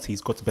telling me that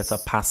he's got better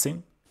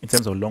passing in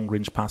terms of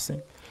long-range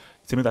passing.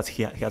 Tell me that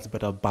he has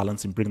better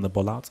balance in bringing the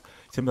ball out.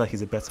 Tell me that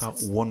he's a better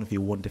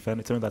 1v1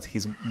 defender. Tell me that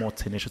he's more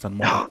tenacious and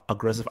more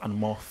aggressive and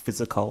more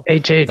physical than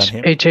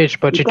him.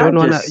 But you don't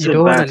want to listen.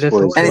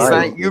 And it's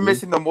like you're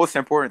missing the most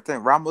important thing.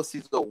 Ramos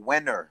is a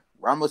winner.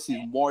 Ramos is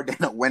more than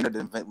a winner.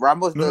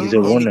 Ramos does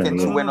anything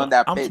to win on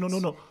that pitch.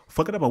 No.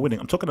 Forget about winning.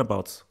 I'm talking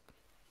about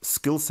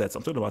skill sets.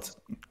 I'm talking about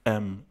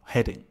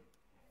heading,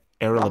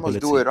 aerial Ramos ability.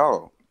 do it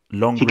all.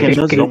 Long Can I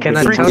tell you? Can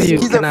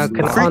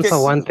I answer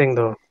one thing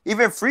though?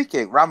 Even free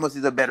kick, Ramos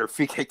is a better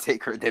free kick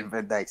taker than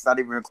Van Dijk. It's not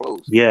even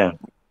close. Yeah.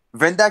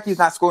 Van Dijk is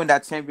not scoring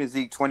that Champions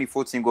League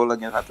 2014 goal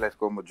against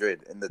Atletico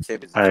Madrid in the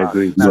Champions League. I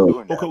agree. He's not No.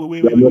 doing that. Okay,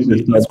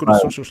 wait. Let's go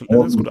to social.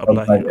 Let's go to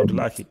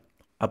Abdullahi.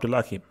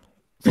 Abdullahi,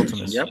 talk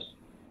to us. Yep.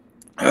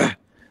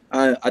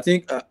 I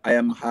think I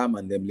am Ham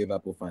and them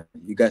Liverpool fan.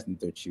 You guys need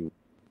to chill.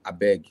 I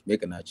beg,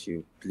 make an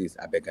chill, please.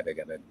 I beg.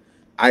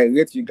 I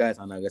rate you guys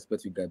and I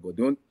respect you guys, but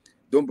don't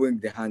bring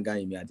the hanger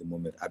in me at the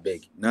moment. I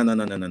beg. No.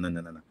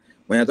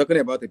 When you're talking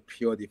about a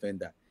pure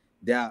defender,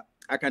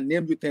 I can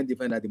name you 10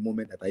 defenders at the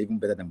moment that are even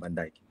better than Van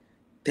Dijk.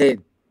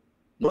 10.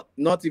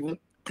 Not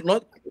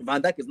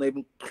Van Dijk is not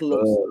even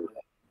close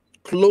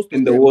to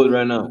in the world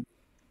right now.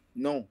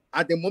 No.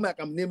 At the moment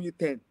I can name you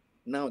 10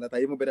 now that are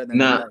even better than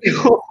Nah. Van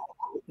Dijk.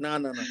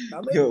 No.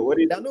 Yo, what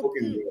are you talking about?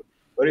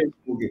 What are you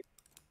talking?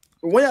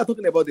 When you're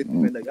talking about the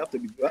defender, you have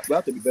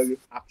to be very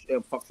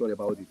factual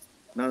about it.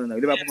 No.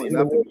 Liverpool, you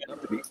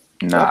have to be.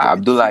 Nah,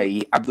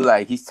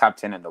 Abdullahi, he's top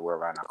 10 in the world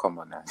right now. Come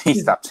on now.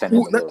 He's top 10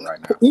 in the world right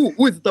now.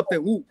 Who is the top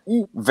 10?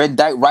 Who? Van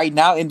Dijk right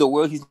now in the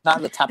world, he's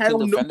not the top 10 Hell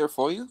no. defender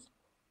for you?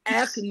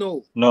 Heck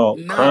no. No,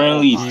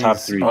 currently he's top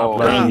 3. Oh,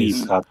 Currently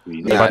he's top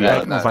 3. Yeah,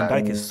 Van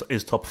Dijk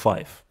is top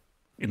 5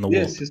 in the world.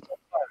 Yes, it's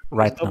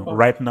Right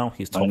now,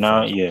 he's top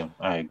 5. Yeah,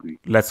 I agree.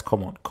 Let's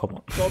come on.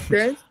 Top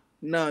 10?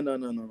 No.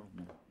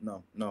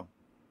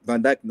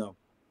 Van Dijk, no.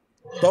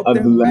 Top 10,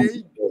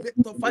 Abdullahi.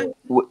 top 5?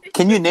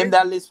 Can you name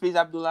that list, please,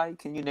 Abdullahi?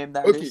 Can you name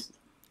that list?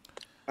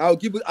 I'll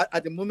give you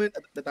at the moment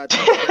that at the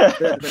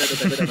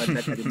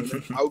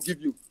moment, I'll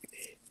give you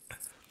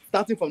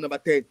starting from number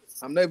 10.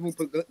 I'm not even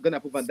gonna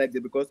put Van Dijk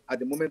there because at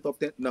the moment top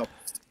 10 now.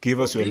 Give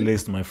us your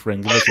list, my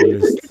friend. Give us your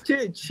list.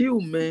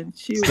 Chill, man.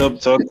 Chill. Stop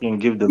talking.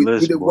 Give the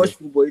list. We watch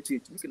football. We can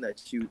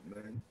chill,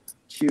 man.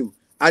 Chill.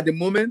 At the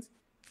moment,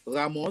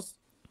 Ramos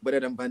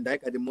better than Van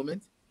Dijk. At the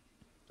moment,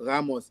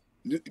 Ramos.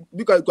 You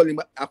can call him.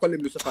 I call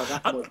him Lucifer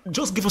Ramos.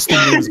 Just give us the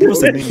names. Give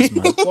us the names,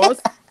 man.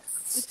 First,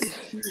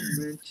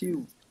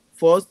 chill.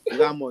 First,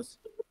 Ramos.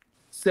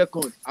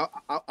 Second,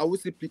 I would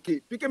say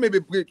Piqué. Piqué maybe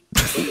break.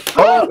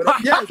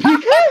 Yes.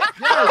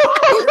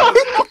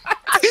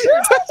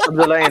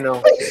 Abdullahi,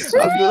 no.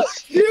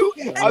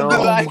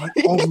 Abdullahi.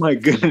 Oh my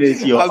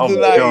goodness, yo, I'm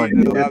Abdullahi, done.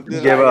 no, Yo.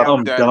 Abdullahi, Give up.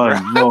 I'm done,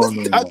 done. bro. No.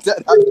 I'm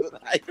done,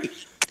 Abdullahi.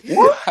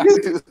 What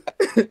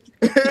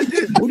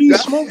are you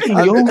smoking,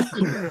 yo?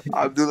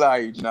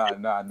 Abdullahi,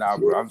 nah,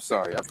 bro. I'm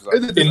sorry.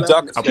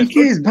 PK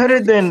is better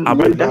than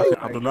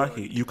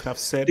Abdullahi. You could have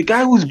said the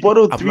guy who's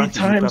bottled 3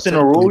 Abdullahi, times in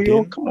a row,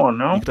 yo. Godin. Come on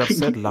now. You could have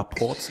said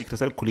Laporte. You could have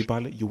said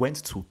Koulibaly. You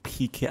went to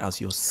PK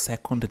as your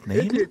second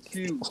name.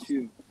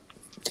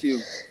 Chill.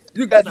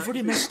 You guys You've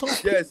already messed up.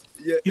 Yes,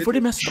 yeah. You've already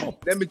messed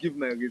up. Let me give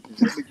my reason.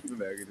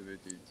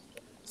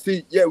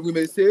 See, yeah, we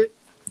may say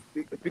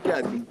Piqué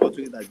has been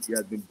fortunate that he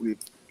has been break,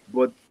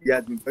 but he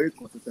has been very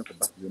consistent for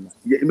Barcelona.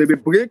 Yeah, it may be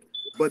break,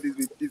 but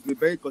it's been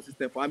very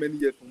consistent for how many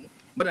years? For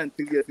more than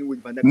 3 years in which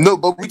Van Dijk. No,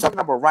 but we're talking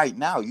about right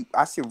now. We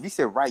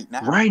said right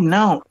now. Right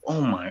now.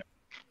 Oh my.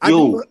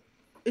 Yo.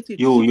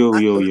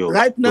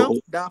 Right now, Yo.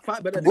 there are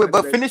 5 better. Wait,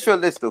 but finish your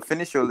list though.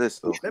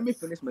 Let me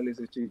finish my list.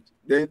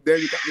 Then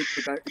we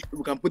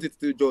can put it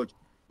to George.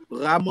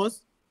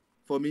 Ramos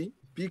for me,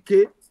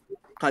 Piqué,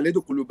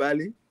 Kalidou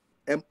Koulibaly,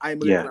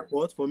 Aymeric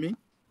Laporte for me.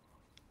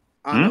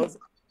 And also,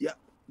 yeah,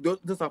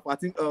 those are I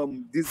think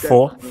this guy.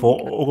 4.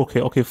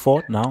 Okay,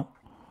 4 now.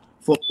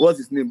 What's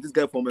his name? This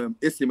guy from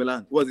AC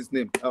Milan. What's his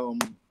name?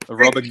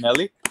 Robert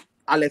Nelly.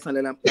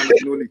 Alexander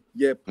Lampoli.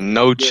 Yep.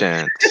 No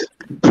chance.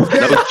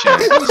 No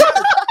chance.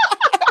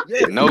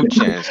 No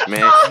chance,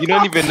 man. You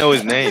don't even know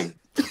his name.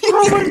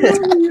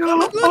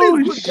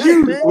 Oh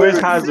shoot! Where's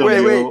Hazard?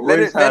 Wait.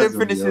 Let him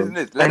finish his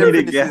list. Let him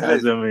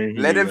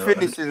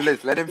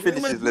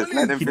finish his list.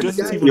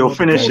 Yo,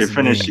 finish it.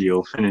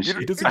 Yo, finish it.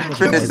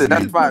 Finish it.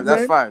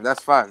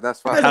 That's fine.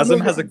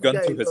 Hazard has a gun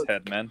to his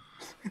head, man.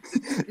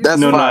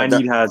 That's fine. I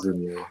need Hazard.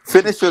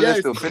 Finish your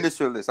list, though. Finish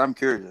your list. I'm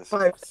curious.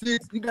 5,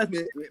 6. You guys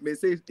may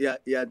say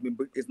he has been.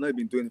 It's not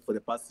been doing it for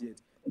the past years.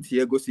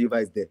 Thiago Silva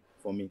is there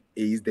for me.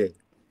 He is there.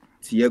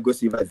 Thiago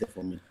Silva is there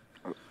for me.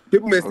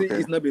 People may say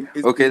it's not been.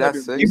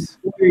 That's 6.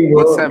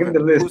 What's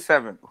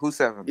 7? Who's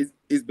 7?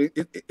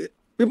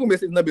 People may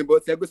say it's not been,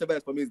 but Thiago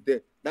Silva for me is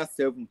there. That's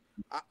 7.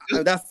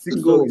 That's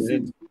 6.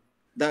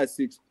 That's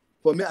 6.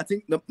 For me, I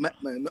think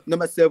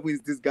number 7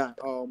 is this guy.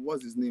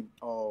 What's his name?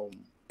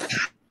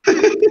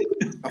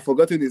 I've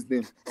forgotten his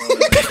name.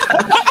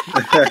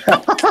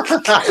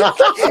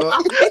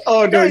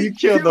 Oh no, you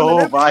killed the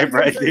whole vibe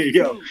right there,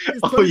 yo.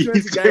 Oh, you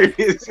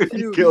serious?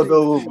 You killed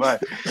the whole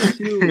vibe.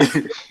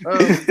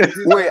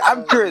 Wait,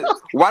 I'm curious.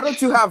 Why don't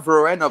you have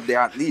Varane up there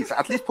at least?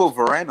 At least put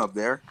Varane up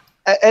there.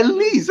 At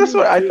least that's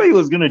what I thought he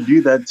was gonna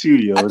do that too,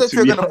 yo. I thought you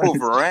were gonna put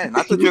Varane.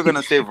 I thought you were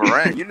gonna say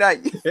Varane. You're not.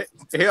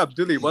 Hey,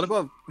 Abdulli, what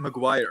about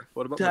Maguire?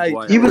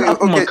 Even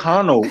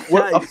Upamecano,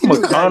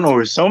 Upamecano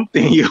or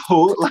something,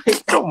 yo.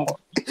 Like, come on.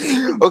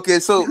 Okay,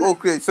 so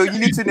you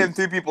need to name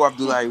 3 people,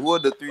 Abdullahi. Who are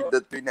the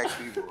three next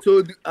people?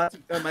 So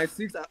my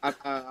 6,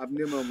 I've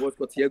named what's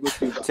called Thiago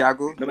Silva.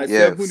 Thiago. Number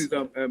 7 is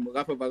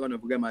Rafa Varane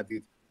of Real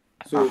Madrid.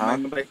 So my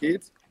number 8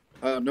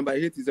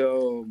 is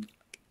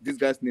this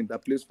guy's name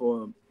that plays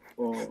for.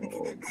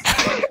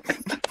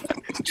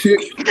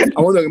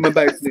 I want to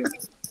remember his name.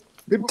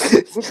 People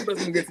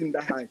doesn't get him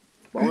that high.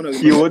 But I want to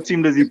remember. Yeah, what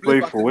team does he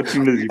play for? What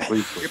team does he play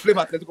for? He played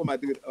for Atletico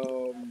Madrid.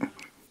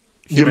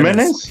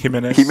 Jimenez?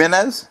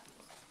 Jimenez?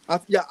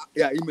 Yeah,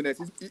 Jimenez.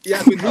 He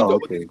has been injured, Oh,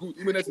 but okay. he's good.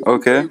 Jimenez is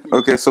Okay, good.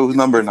 okay. So who's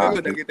number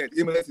 9?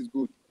 Jimenez is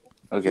good.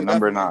 Okay, So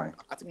number that's- 9.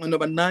 I think my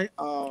number 9.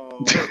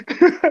 How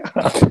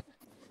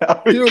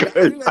You know, good.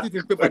 I didn't write it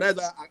in paper. That's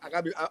why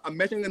I'm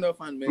mentioning enough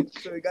fan, man.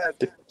 So you guys,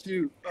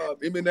 chill.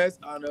 Jimenez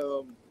and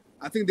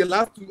I think the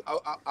last two,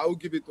 I will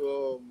give it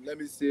to let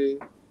me say,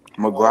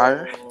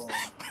 Maguire?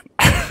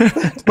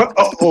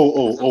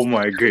 Oh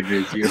my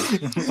goodness, yo.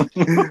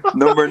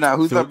 Number 9.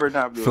 Who's number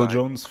 9? Phil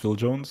Jones. Phil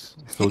Jones.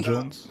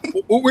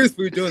 Who is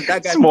Phil Jones?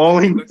 That guy.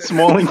 Smalling,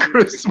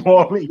 Chris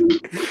Smalling.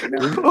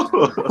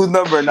 Who's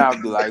number 9,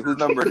 Abdullah? Who's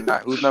number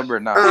 9? Who's number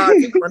 9? I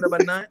think my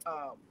number 9.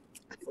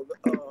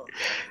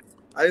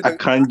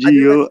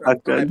 Akanji.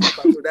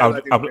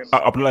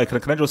 Abdullah,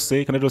 can I just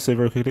say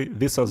very quickly?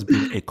 This has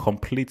been a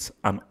complete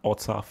and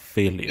utter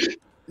failure.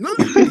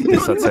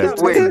 This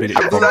attempt has been a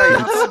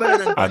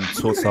complete and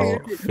total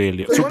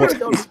failure. So,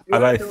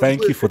 but I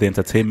thank you for the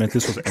entertainment.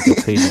 This was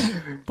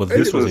entertaining, but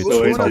this was a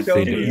total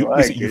failure.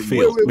 You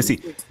failed.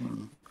 Missy,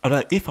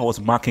 if I was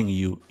marking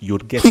you,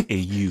 you'd get a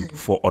U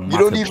for You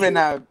unmarkable. don't even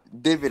have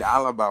David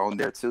Alaba on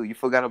there too. You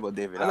forgot about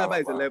David Alaba.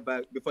 Alaba is a left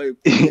back before he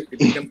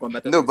became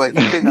combatant. No, but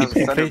he played as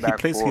a center back.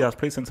 He has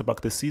played centre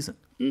back this season.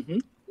 Mm-hmm.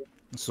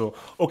 So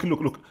okay,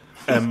 look.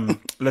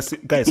 Let's see,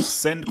 guys.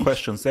 Send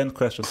questions, man.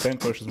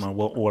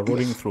 We're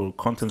rolling through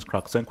content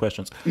crack. Send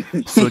questions.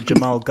 So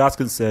Jamal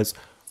Gaskin says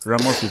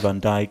Ramos with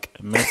Van Dijk,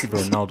 Messi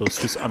with Ronaldo,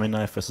 Swiss Army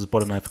knife versus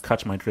butter knife.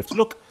 Catch my drift.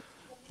 Look,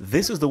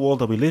 this is the world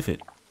that we live in.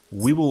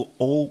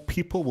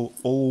 People will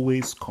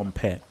always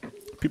compare.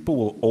 People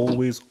will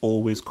always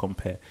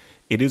compare.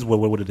 It is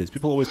what it is.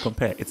 People always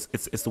compare. It's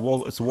the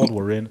world. It's the world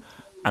we're in,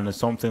 and it's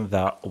something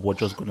that we're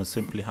just going to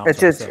simply have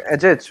to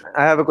accept.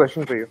 I have a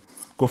question for you.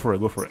 Go for it.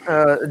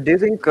 Do you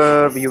think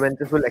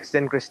Juventus will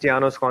extend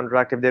Cristiano's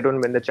contract if they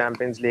don't win the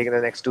Champions League in the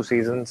next 2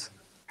 seasons?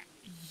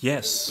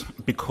 Yes,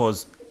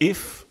 because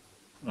if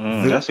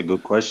that's a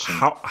good question.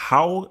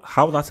 How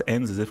that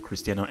ends is if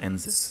Cristiano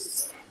ends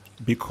it,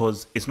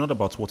 because it's not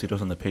about what he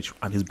does on the pitch,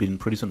 and he's been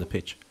producing on the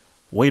pitch.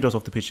 What he does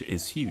off the pitch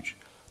is huge.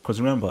 Because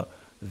remember,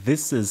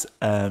 this is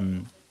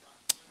actually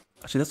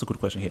that's a good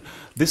question here.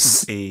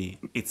 It's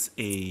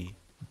a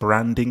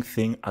branding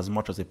thing as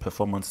much as a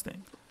performance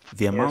thing.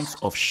 The amount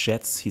of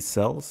shirts he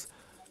sells,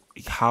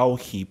 how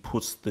he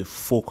puts the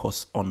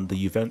focus on the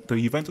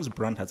Juventus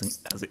brand has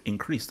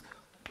increased.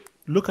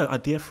 Look at our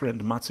dear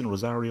friend Martin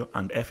Rosario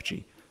and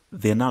FG.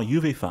 They're now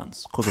Juve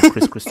fans because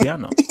of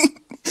Cristiano.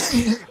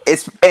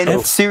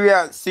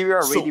 Syria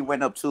rating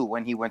went up too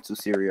when he went to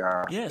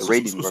Syria. Yeah,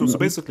 so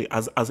basically,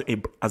 as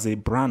a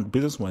brand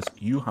business-wise,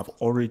 you have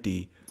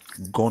already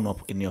gone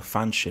up in your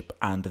fanship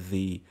and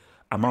the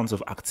amounts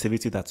of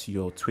activity that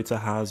your Twitter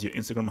has, your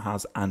Instagram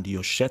has, and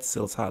your shirt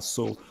sales has.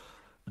 So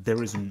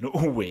there is no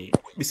way.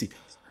 You see,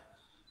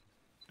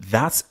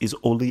 that is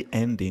only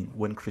ending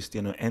when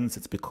Cristiano ends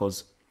it,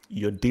 because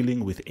you're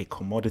dealing with a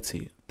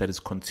commodity that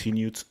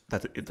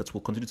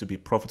will continue to be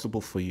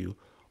profitable for you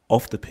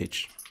off the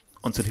pitch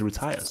until he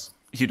retires.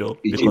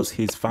 Because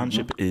his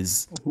fanship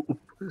is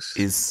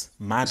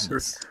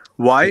madness.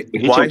 Why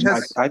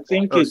has I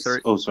think it's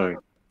sorry. oh sorry.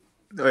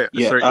 Oh,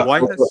 yeah. Sorry. Why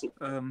has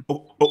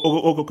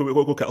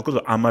Okay, I'll go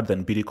to Ahmad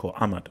then Bidiko.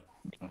 Ahmad.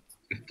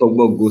 If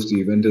Pogba goes to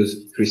Juventus,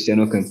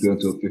 Cristiano can play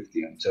until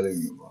 50. I'm telling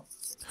you, bro.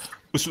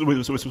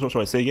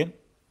 Sorry, say again.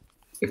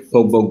 If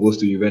Pogba goes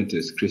to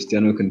Juventus,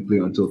 Cristiano can play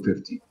until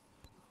 50.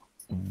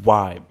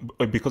 Why?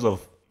 Because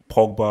of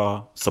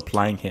Pogba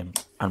supplying him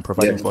and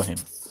providing for him.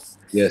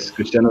 Yes,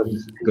 Cristiano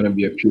is going to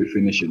be a pure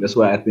finisher. That's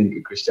why I think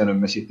a Cristiano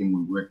Messi thing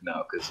will work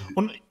now, because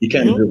he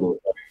can't dribble.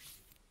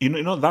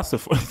 That's the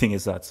funny thing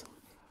is that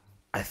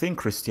I think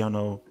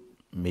Cristiano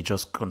may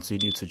just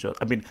continue to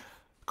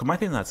my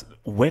thing that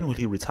when will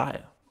he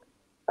retire?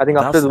 I think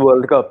after the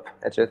World Cup.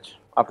 After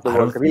the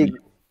World Cup.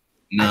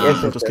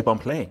 He'll just keep on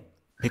playing.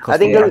 I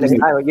think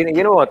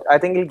you know what? I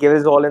think he'll give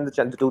his all in the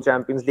 2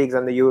 Champions Leagues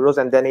and the Euros,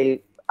 and then he'll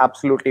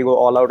absolutely go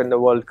all out in the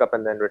World Cup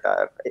and then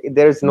retire.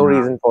 There is no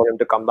reason for him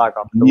to come back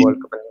after the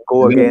World Cup and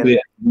go again.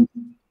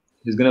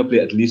 He's gonna play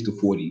at least to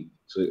 40,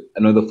 so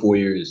another 4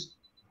 years.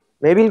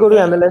 Maybe he'll go to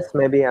MLS.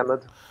 Maybe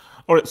Ahmed.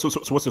 All right. So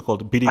what's it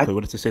called? Bidiko. You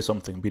wanted to say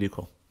something,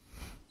 Bidiko?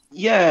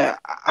 Yeah,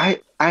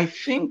 I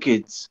think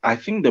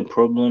the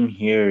problem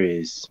here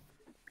is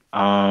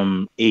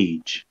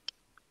age.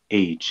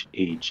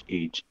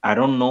 I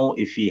don't know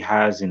if he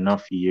has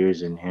enough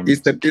years in him. He's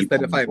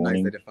 35 now.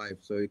 He's 35,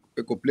 so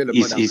he could play the.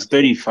 He's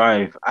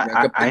 35.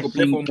 I could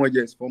play 4 more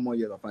years,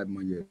 or 5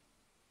 more years.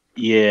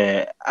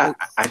 Yeah,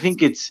 I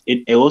think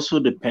it also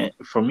depends.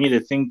 For me, the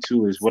thing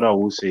too is what I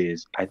will say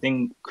is I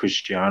think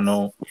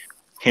Cristiano,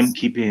 him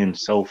keeping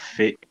himself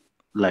fit,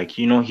 like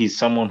he's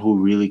someone who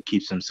really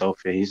keeps himself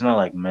fit. He's not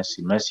like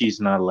Messi. Messi is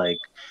not like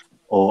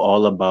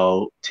all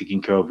about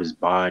taking care of his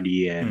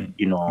body and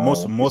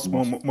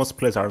most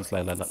players aren't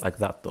like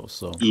that though.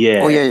 So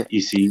yeah,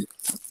 you see,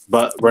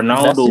 but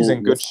Ronaldo Messi's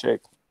in good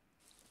shape.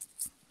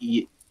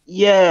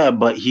 Yeah,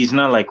 but he's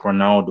not like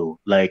Ronaldo.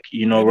 Like,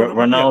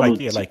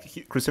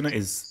 Ronaldo. Cristiano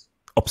is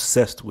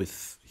obsessed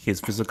with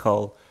his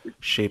physical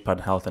shape and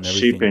health and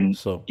everything. Shaping.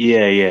 So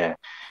Yeah.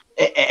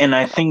 And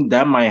I think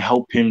that might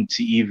help him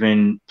to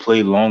even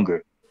play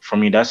longer. For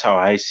me, that's how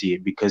I see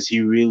it, because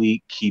he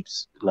really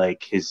keeps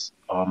like his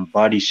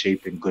body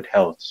shape in good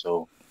health.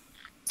 So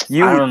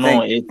You I would don't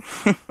know. think.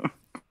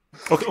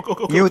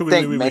 okay. You would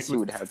think wait, Messi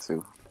would have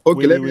to.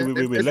 Okay,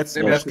 wait. Let's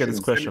get this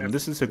question.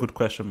 This is a good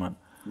question, man.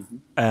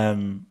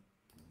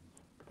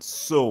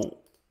 So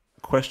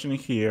question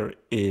here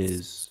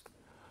is,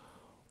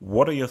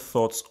 what are your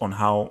thoughts on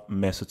how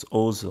Mesut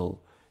Ozil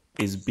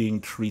is being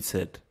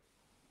treated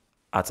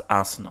at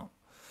Arsenal?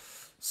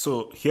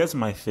 So here's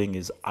my thing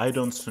is, I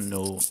don't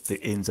know the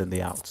ins and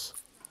the outs,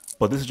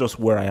 but this is just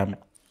where I am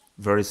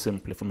very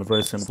simply, from a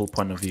very simple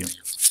point of view.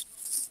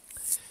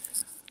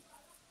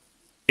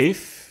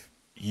 If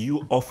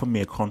you offer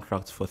me a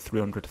contract for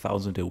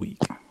 300,000 a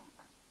week,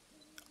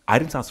 I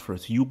didn't ask for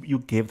it. You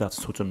gave that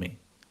to me.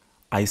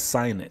 I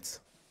sign it.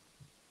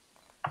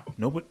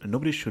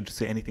 Nobody should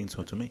say anything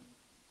to me.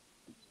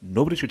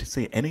 Nobody should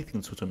say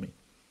anything to me.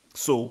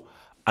 So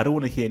I don't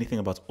want to hear anything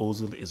about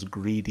Ozil is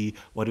greedy.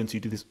 Why don't you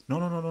do this? No.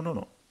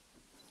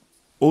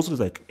 Ozil is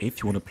like,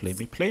 if you want to play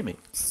me, play me.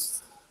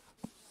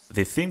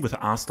 The thing with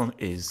Arsenal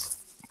is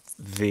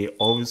they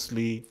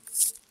obviously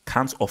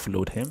can't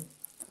offload him.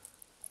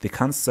 They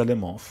can't sell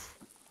him off.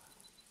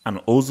 And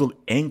Ozil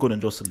ain't going to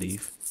just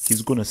leave.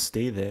 He's going to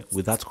stay there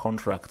with that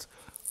contract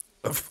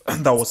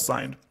that was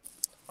signed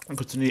and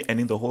continue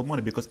earning the whole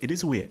money, because it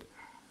is weird.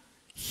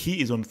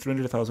 He is on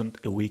 300,000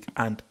 a week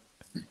and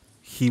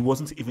he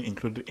wasn't even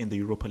included in the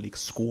Europa League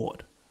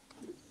squad.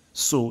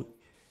 So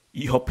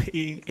you're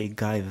paying a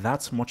guy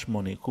that much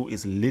money who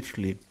is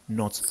literally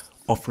not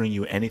offering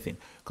you anything.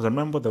 Because I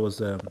remember there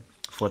was,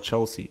 for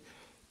Chelsea,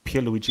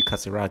 Pierluigi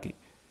Casiraghi.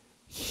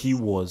 He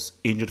was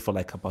injured for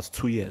like about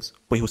 2 years,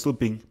 but he was still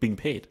being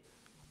paid.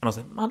 And I was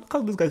like, man, look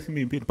how this guy's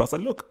being paid. But I was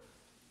like, look,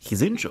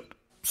 he's injured.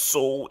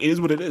 So it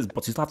is what it is,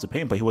 but you still have to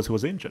pay him. But he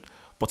was injured.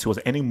 But he was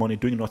earning money,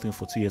 doing nothing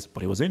for 2 years,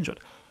 but he was injured.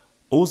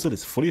 Ozil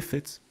is fully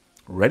fit,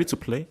 ready to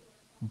play,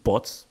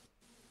 but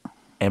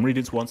Emery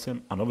didn't want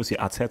him, and obviously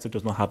Arteta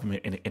does not have him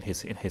in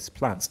his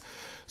plans.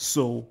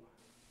 So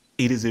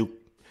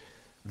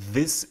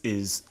this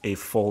is a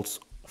fault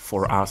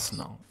for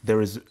Arsenal.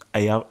 There is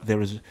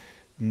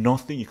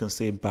nothing you can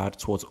say bad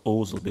towards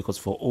Ozil, because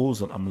for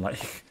Ozil, I'm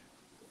like,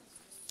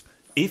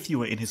 if you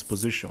were in his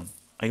position,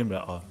 I'm gonna be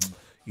like, oh,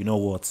 you know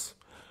what?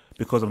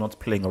 Because I'm not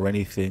playing or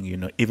anything,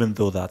 even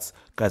though that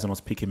guys are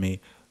not picking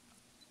me,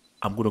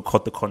 I'm gonna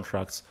cut the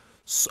contracts.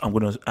 So I'm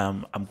gonna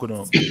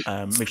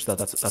make sure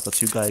that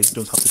you guys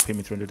don't have to pay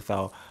me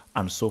 300,000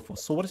 and so forth.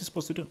 So what is he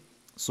supposed to do?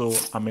 So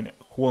I mean,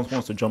 who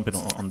wants to jump in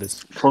on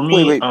this? For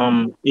me, Wait.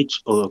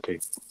 okay.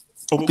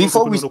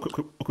 Before we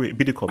wait,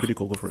 Bidiko,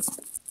 go for it.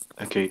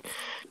 Okay,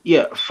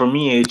 yeah. For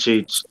me,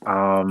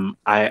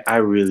 I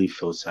really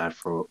feel sad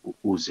for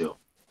Ozil.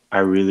 I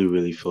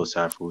really feel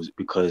sad for Ozil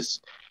because,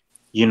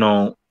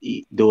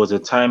 there was a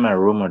time at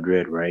Real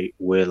Madrid, right,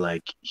 where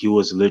like he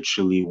was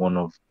literally one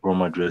of Real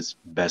Madrid's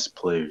best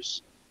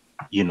players,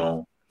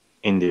 in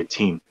their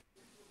team.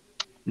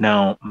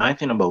 Now, my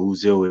thing about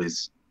Ozil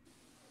is,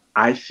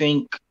 I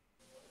think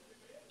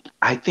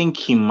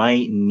he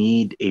might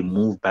need a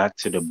move back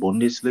to the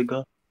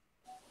Bundesliga.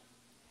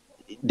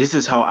 This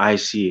is how I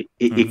see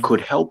it. It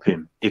could help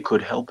him. It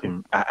could help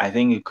him. I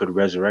think it could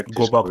resurrect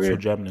his career. Go back to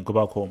Germany. Go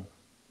back home.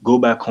 Go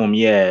back home.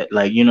 Yeah,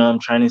 like I'm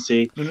trying to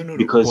say. No.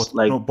 Because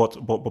but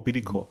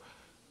Bidiko,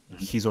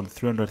 he's on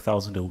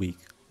 300,000 a week.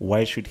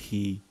 Why should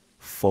he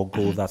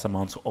forego that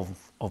amount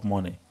of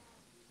money?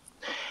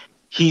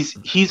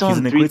 He's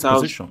on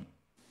 3,000.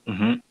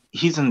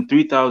 He's on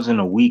 3,000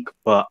 a week,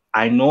 but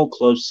I know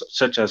clubs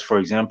such as, for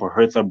example,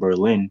 Hertha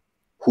Berlin,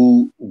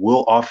 who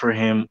will offer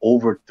him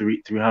over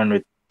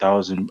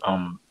 300,000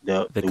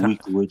 the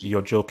weekly wage.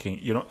 You're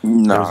joking. No,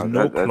 there's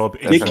no club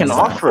they can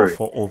offer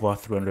for over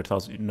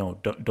 300,000. No,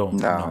 don't.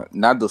 No,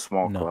 not the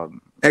small club.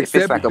 If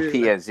it's like a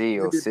PSG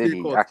or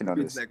City, I can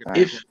understand.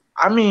 It's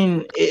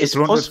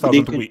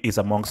 300,000 is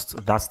amongst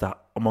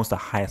the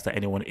highest that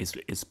anyone is.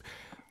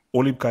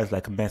 Only guys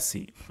like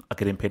Messi are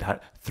getting paid high.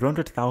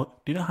 300,000.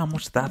 Do you know how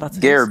much that is?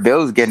 Gareth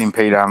Bale's getting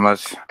paid how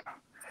much?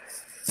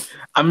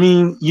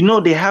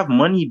 They have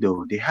money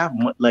though. They have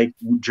like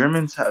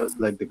Germans have,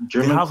 like the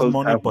German they have clubs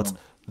money, have but money.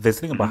 there's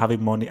a thing about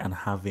having money and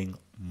having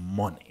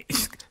money.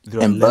 There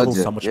are And levels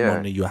budget, how much yeah.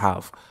 money you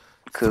have.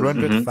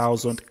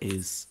 300,000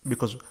 is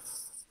because,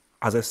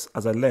 as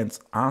I learned,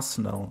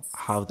 Arsenal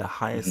have the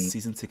highest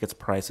season ticket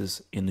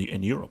prices in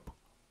Europe.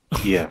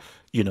 Yeah,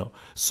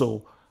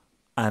 So,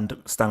 and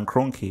Stan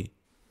Kroenke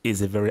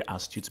is a very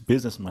astute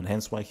businessman.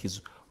 Hence why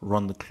he's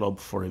run the club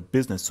for a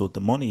business. So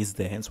the money is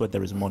there. Hence why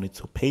there is money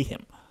to pay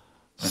him.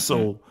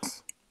 So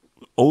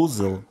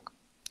Ozil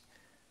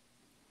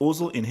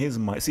in his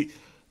mind, see,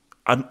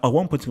 at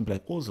one point you can be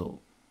like, Ozil,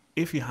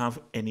 if you have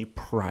any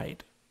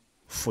pride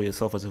for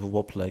yourself as a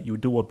football player, you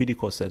do what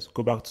Bidiko says: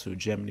 go back to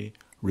Germany,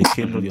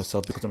 rekindle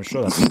yourself, because I'm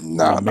sure that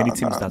there are many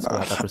teams that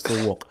will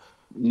still work.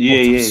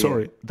 Yeah,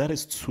 sorry, that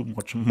is too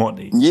much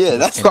money. Yeah,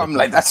 that's why I'm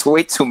like, that's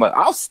way too much.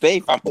 I'll stay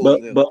if I'm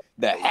Ozil. But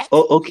The heck?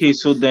 okay,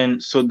 so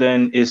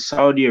then is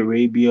Saudi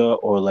Arabia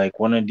or like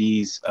one of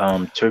these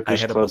I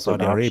Turkish heard about clubs an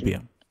Saudi option?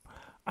 Arabia.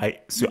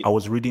 I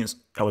was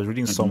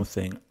reading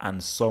something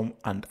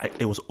and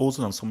it was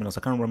also on someone else.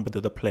 I can't remember the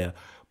other player,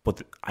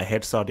 but I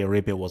heard Saudi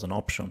Arabia was an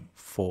option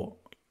for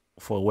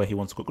where he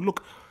wants to go.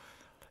 Look,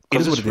 it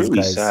Because is what it's it is,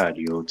 really guys. sad,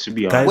 yo. To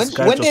be Guys, honest,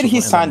 When just did he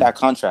don't sign ever- that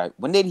contract?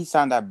 When did he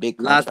sign that big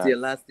contract? Last year.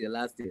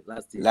 Last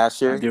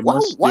year? There Why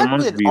must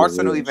would be a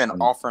Arsenal way even of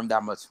offer him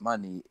that much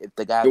money if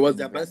the guy It was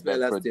didn't their even best player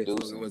last year.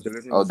 produce? So it was the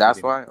reason Oh, was that's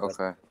leaving. why?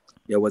 Okay.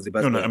 Yeah, it was the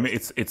best No, player. I mean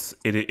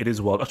it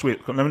is wild. Actually,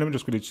 wait, let me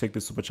just quickly check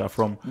this super chat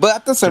from But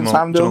at the same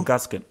time, though, Jamal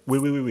Gaskin.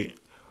 Wait.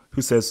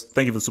 Who says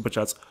thank you for the super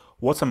chats?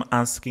 What I'm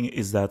asking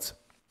is that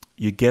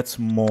you get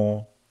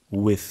more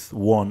with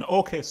one.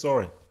 Okay,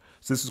 sorry.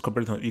 So this is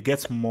compared. You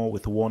get more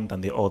with one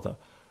than the other.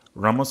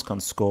 Ramos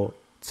can score,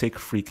 take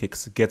free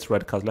kicks, get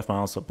red cards, left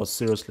my answer. But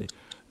seriously,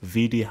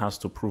 VD has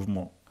to prove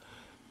more.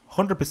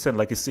 100%.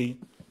 Like you see,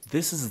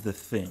 this is the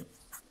thing.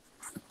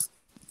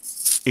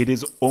 It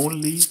is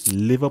only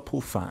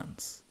Liverpool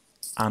fans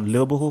and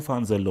Liverpool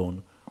fans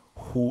alone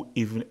who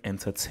even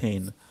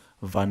entertain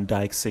Van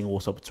Dijk saying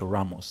what's up to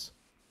Ramos.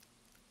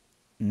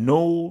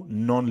 No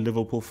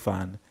non-Liverpool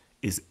fan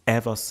is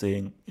ever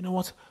saying, you know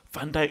what,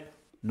 Van Dijk.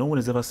 No one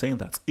is ever saying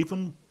that.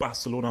 Even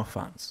Barcelona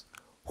fans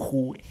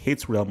who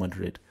hate Real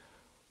Madrid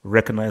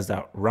recognize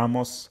that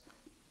Ramos,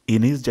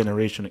 in his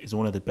generation, is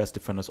one of the best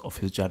defenders of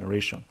his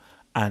generation.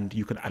 And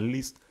you can at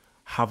least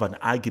have an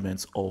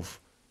argument of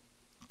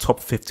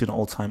top 15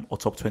 all time or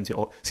top 20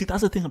 all. See,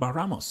 that's the thing about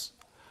Ramos.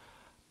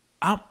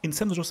 In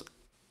terms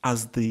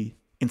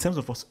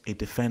of us a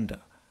defender,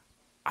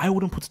 I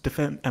wouldn't put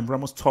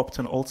Ramos top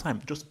 10 all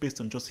time just based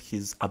on just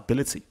his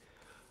ability.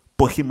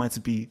 But he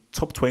might be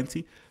top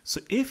 20.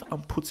 So if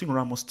I'm putting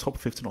Ramos top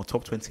 15 or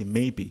top 20,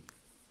 maybe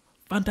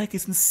Van Dijk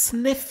isn't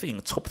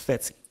sniffing top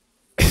 30.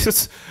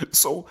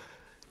 So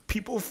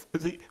people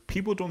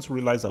don't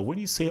realize that when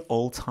you say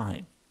all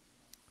time,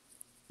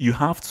 you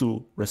have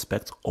to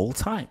respect all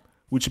time,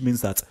 which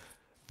means that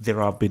there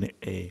have been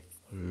a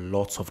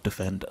lot of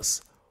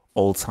defenders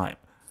all time.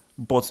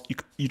 But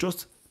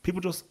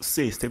people just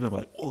say a statement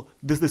like, oh,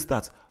 this,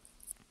 that.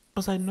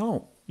 But I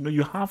know,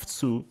 you have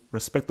to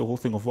respect the whole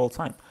thing of all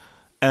time.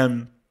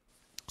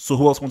 So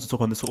who else wants to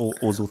talk on this whole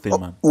Ozil thing,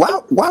 man?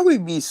 Why we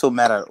be so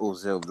mad at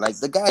Ozil? Like,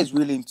 the guy is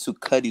willing to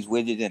cut his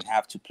wages and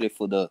have to play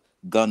for the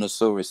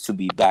Gunnosaurus to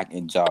be back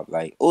in job.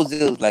 Like,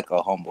 Ozil is like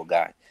a humble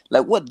guy.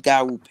 Like, what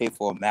guy will pay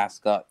for a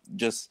mascot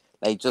just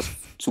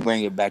to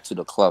bring it back to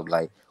the club?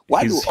 Like,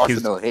 why do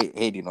Arsenal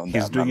hating on that?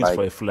 He's doing it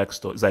for a flex,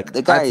 though. It's like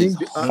the guy is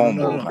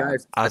humble, man.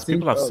 guys, as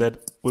people have said,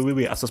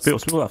 as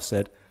people have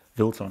said,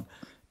 Vilton,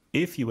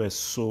 if you were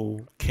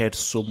cared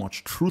so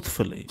much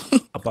truthfully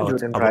about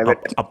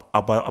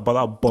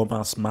that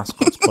bomb-ass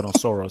mascot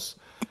Gunnosaurus,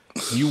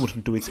 you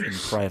wouldn't do it in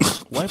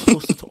private. Why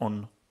post it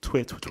on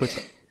Twitter?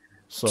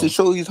 So, to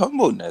show his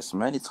humbleness,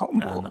 man. It's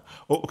humble.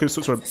 Okay,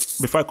 so sorry.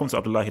 Before I come to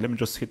Abdullahi, let me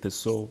just hit this.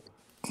 So,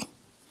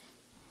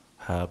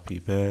 happy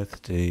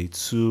birthday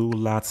to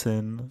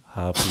Latin.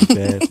 Happy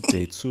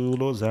birthday to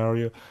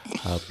Rosario.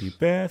 Happy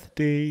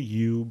birthday,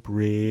 you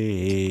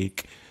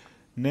break.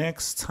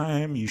 Next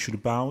time you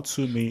should bow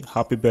to me.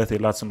 Happy birthday,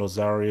 Latin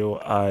Rosario.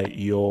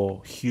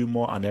 Your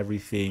humor and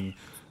everything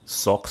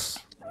sucks,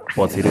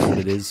 but it is what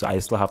it is. I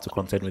still have to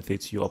contend with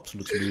it. You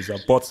absolute loser.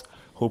 But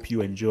hope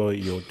you enjoy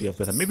your day of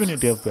birth. And maybe on your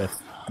day of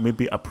birth,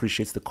 maybe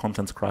appreciate the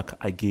content crack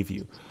I gave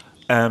you.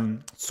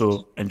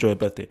 So enjoy your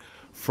birthday.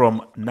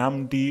 From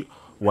Namdi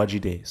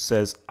Wajide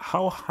says,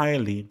 how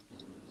highly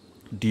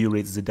do you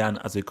rate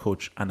Zidane as a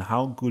coach, and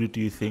how good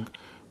do you think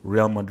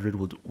Real Madrid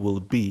will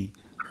be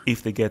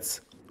if they get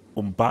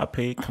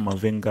Mbappe,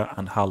 Camavinga,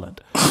 and Haaland?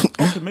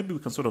 Okay, maybe we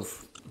can sort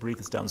of break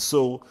this down.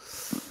 So,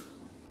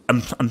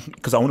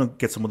 because I want to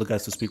get some other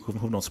guys to speak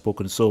who've not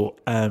spoken. So,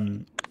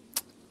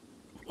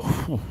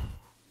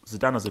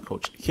 Zidane as a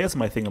coach. Here's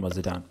my thing about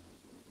Zidane.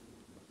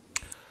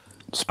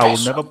 I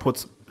will never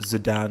put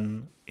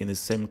Zidane in the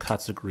same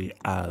category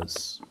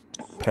as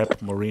Pep,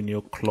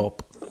 Mourinho,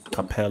 Klopp,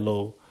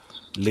 Capello,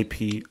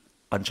 Lippi,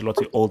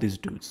 Ancelotti, all these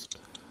dudes.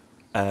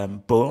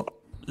 But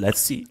let's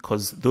see,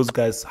 because those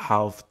guys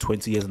have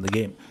 20 years in the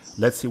game.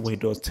 Let's see what he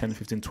does 10,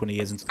 15, 20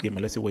 years into the game,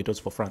 and let's see what he does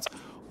for France.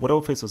 What I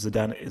will face with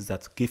Zidane is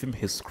that give him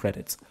his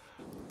credit,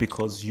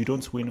 because you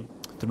don't win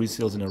 3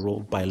 seals in a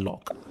row by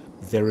luck.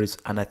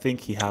 And I think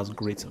he has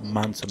great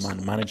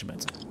man-to-man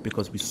management,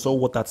 because we saw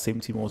what that same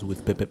team was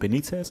with Pepe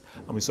Benitez,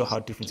 and we saw how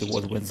different it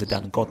was when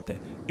Zidane got there.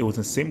 It was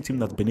the same team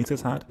that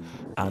Benitez had,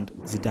 and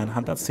Zidane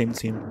had that same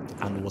team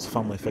and was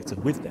far more effective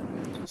with them.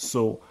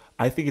 So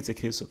I think it's a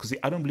case of, because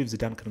I don't believe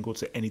Zidane can go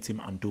to any team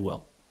and do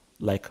well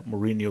like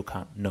Mourinho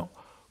can. No.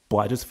 But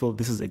I just feel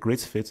this is a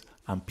great fit,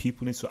 and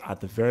people need to, at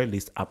the very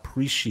least,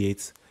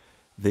 appreciate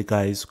the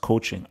guy's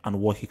coaching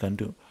and what he can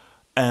do.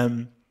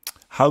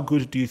 How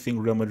good do you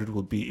think Real Madrid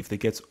will be if they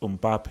get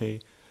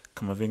Mbappe,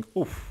 Camavinga?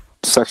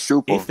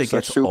 If they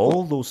get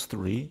all those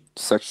three,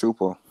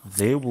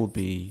 they will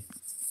be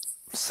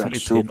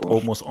flipping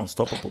almost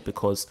unstoppable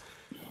because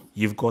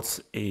you've got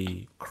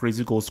a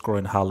crazy goal scorer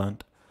in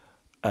Haaland.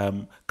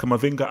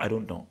 Camavinga, I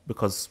don't know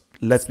because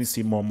let me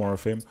see more and more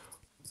of him.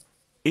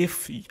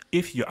 If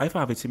you either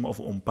have a team of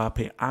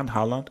Mbappe and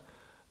Haaland,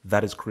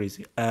 that is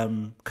crazy.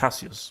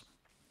 Cassius,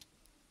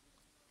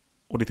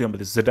 what do you think about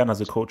this? Zidane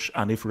as a coach,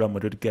 and if Real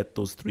Madrid get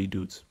those three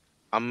dudes.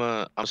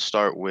 I'll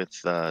start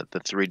with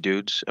the three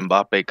dudes: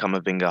 Mbappe,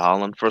 Camavinga,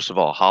 Haaland. First of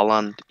all,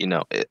 Haaland,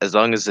 as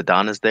long as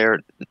Zidane is there,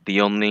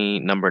 the only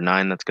number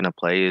 9 that's gonna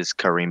play is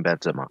Karim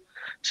Benzema.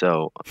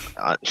 So,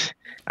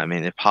 I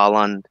mean, if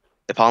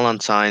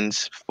Haaland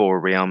signs for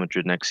Real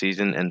Madrid next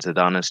season and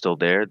Zidane is still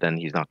there, then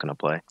he's not gonna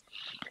play.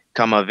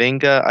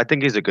 Camavinga, I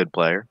think he's a good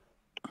player.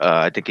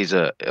 I think he's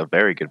a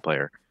very good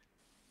player.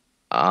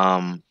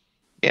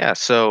 Yeah,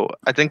 so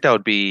I think that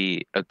would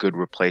be a good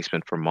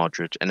replacement for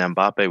Modric, and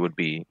Mbappe would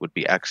be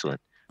excellent.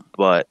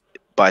 But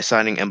by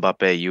signing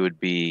Mbappe, you would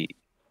be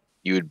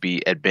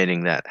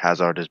admitting that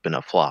Hazard has been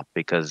a flop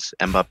because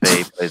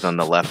Mbappe plays on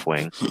the left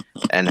wing,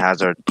 and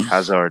Hazard,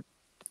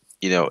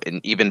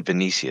 and even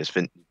Vinicius,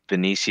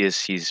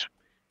 he's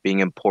being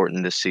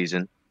important this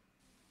season.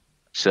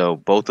 So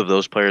both of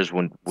those players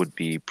would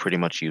be pretty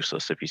much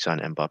useless if you sign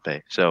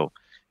Mbappe. So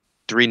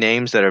 3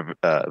 names that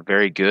are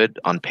very good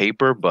on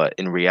paper, but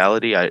in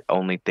reality, I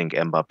only think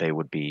Mbappe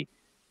would be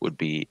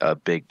a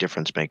big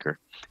difference maker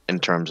in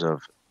terms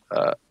of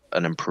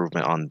an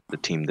improvement on the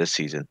team this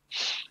season.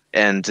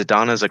 And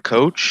Zidane as a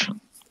coach,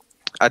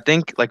 I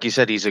think, like you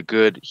said,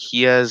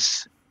 he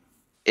has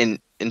in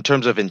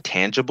terms of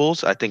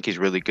intangibles, I think he's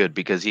really good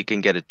because he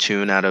can get a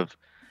tune out of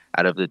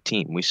the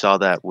team. We saw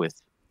that with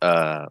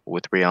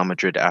Real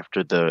Madrid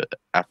after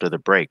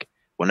the break.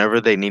 Whenever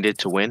they needed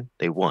to win,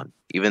 they won.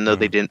 Even though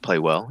they didn't play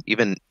well,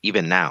 even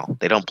now,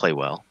 they don't play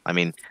well. I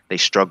mean, they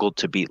struggled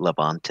to beat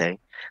Levante.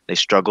 They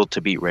struggled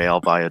to beat Real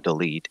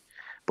Valladolid,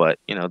 but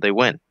they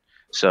win.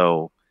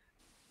 So,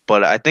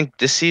 but I think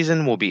this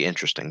season will be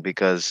interesting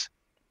because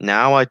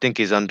now I think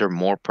he's under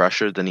more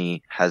pressure than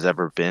he has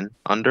ever been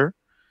under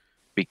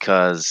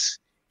because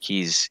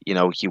he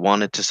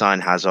wanted to sign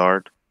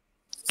Hazard.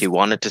 He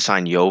wanted to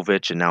sign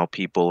Jovic, and now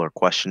people are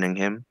questioning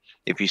him.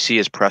 If you see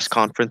his press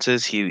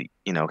conferences, he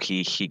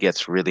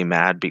gets really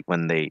mad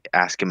when they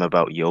ask him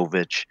about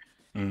Jovic.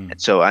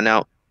 So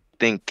I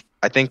think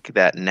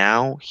that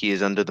now he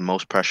is under the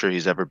most pressure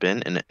he's ever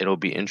been, and it'll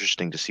be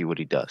interesting to see what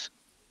he does.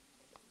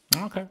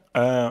 Okay,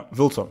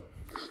 Wilson.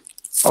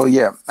 Oh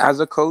yeah, as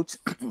a coach,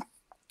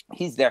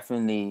 he's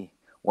definitely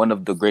one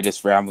of the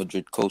greatest Real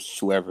Madrid coaches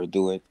to ever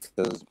do it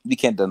because you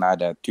can't deny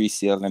that 3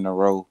 CL in a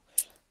row.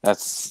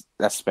 That's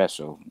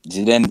special.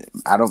 Zidane,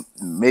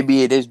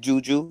 maybe it is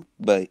juju,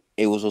 but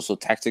it was also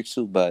tactics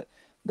too. But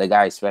the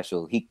guy is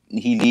special. He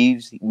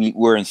leaves.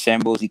 We're in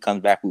shambles. He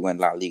comes back. We win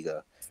La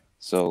Liga.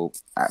 So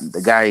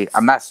the guy,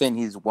 I'm not saying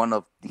he's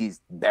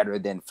better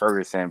than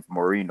Ferguson,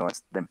 Mourinho,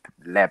 and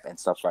Lep and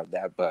stuff like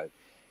that. But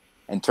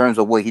in terms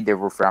of what he did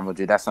with Real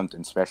Madrid, that's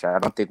something special. I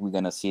don't think we're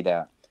gonna see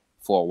that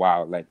for a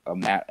while. Like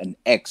an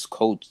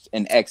ex-coach,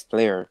 an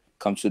ex-player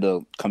come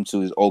to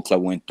his old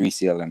club, win 3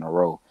 CL in a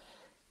row.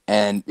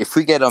 And if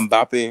we get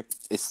Mbappe,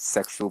 it's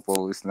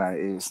sextuple.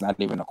 It's not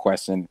even a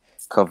question.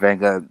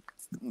 Camavinga,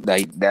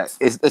 like that,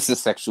 it's a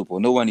sextuple.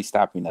 No one is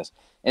stopping us.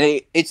 And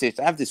I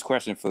have this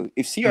question for you.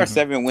 If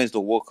CR7 wins the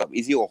World Cup,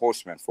 is he a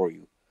horseman for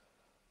you?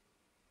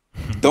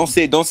 Don't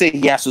say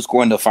he has to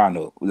score in the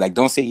final. Like,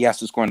 don't say he has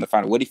to score in the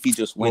final. What if he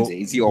just wins it?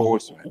 Is he a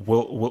horseman?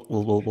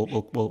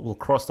 We'll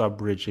cross that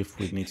bridge if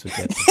we need to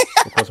get there.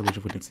 We'll cross the bridge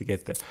if we need to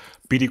get there.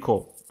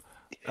 BDCO.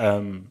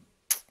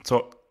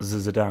 So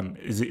Zidane,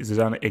 is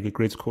Zidane a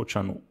great coach,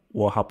 and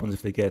what happens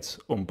if they get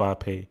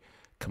Mbappe,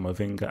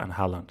 Camavinga, and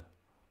Haaland?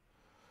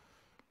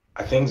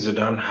 I think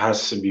Zidane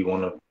has to be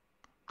one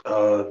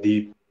of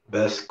the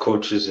best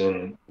coaches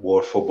in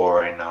world football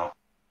right now.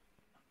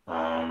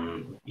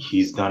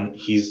 He's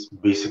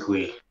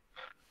basically,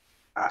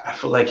 I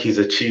feel like he's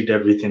achieved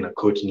everything a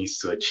coach needs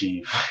to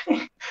achieve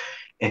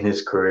in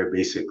his career,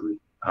 basically.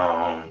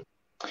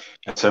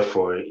 Except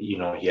for,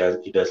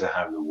 he doesn't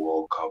have the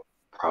World Cup.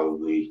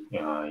 Probably,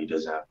 he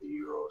doesn't have the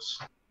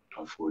Euros,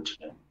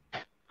 unfortunately.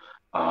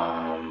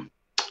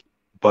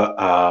 But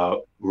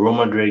Real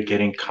Madrid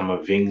getting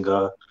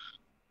Camavinga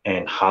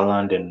and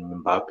Haaland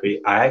and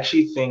Mbappe, I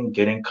actually think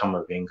getting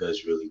Camavinga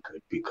is really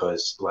good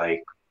because,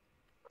 like,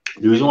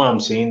 the reason why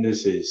I'm saying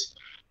this is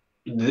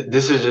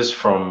this is just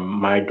from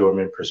my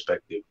dormant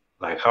perspective.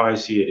 Like, how I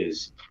see it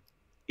is,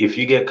 if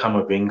you get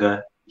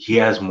Camavinga, he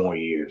has more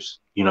years.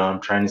 You know what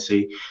I'm trying to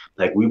say?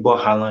 Like, we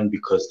bought Haaland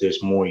because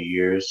there's more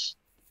years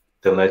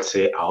than, let's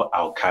say,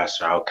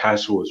 Alcácer.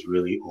 Alcácer was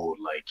really old.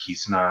 Like,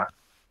 he's not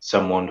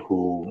someone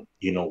who,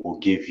 will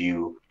give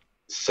you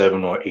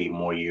 7 or 8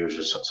 more years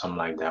or something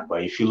like that.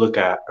 But if you look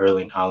at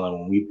Erling Haaland,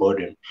 when we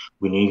bought him,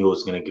 we knew he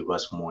was going to give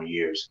us more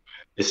years.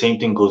 The same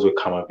thing goes with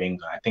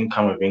Camavinga. I think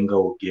Camavinga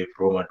will give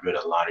Real Madrid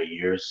a lot of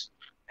years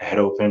ahead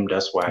of him.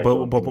 That's why.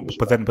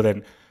 But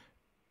then,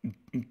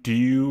 do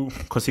you?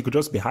 Because he could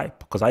just be hype.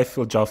 Because I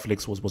feel João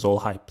Felix was all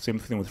hype. Same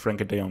thing with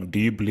Frenkie de Jong. Do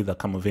you believe that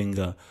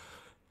Camavinga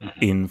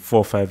in 4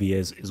 or 5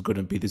 years is going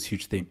to be this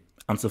huge thing?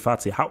 Ansu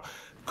Fati. How?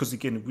 Because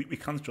again, we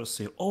can't just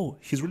say, oh,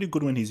 he's really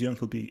good when he's young,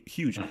 he'll be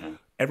huge.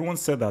 Everyone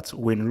said that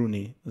Wayne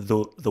Rooney,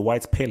 the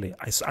white Pele.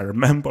 I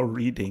remember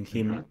reading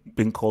him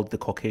being called the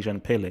Caucasian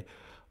Pele,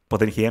 but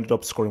then he ended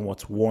up scoring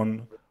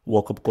one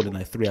World Cup goal in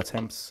like 3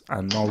 attempts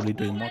and not really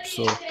doing much.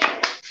 So,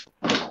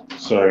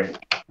 Sorry.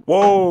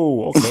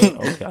 whoa,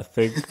 okay. I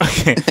think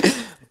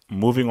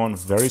moving on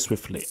very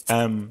swiftly.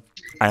 I am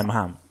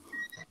Ham.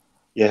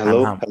 Yeah,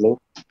 I'm hello.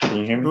 Can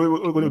you hear me?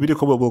 We're going to video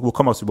call. We'll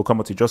come out to you. We'll come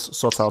out to you. Just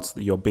sort out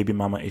your baby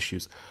mama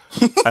issues.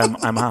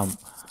 I'm Ham.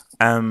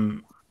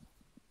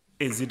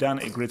 Is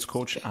Zidane a great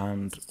coach?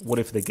 And what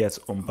if they get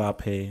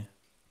Mbappe,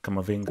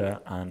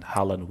 Camavinga, and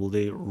Haaland? Will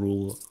they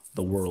rule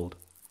the world?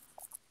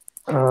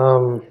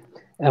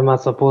 Am I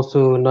supposed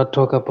to not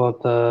talk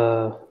about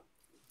the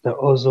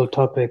Ozil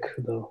topic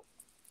though?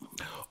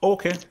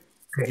 Okay.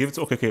 Give it.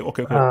 Okay.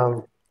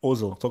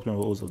 Ozil. Talk to me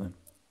about Ozil then.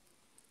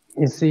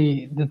 You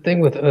see, the thing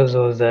with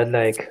Ozil is that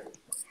like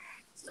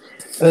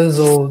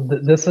Ozil,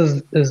 this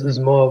is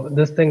more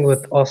this thing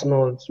with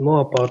Arsenal. It's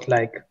more about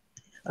like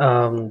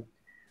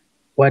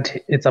what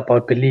it's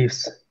about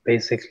beliefs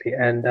basically,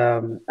 and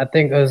I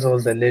think Ozil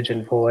is a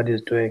legend for what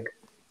he's doing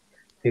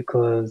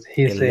because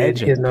he said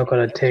he's not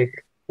gonna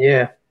take.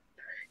 Yeah,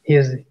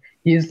 he's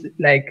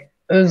like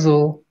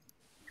Ozil.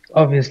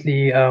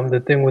 Obviously,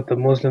 the thing with the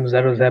Muslims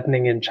that was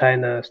happening in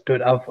China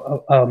stood up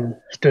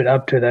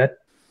to that,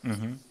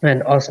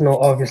 and Arsenal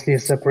obviously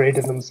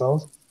separated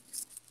themselves.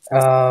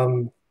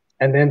 And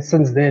then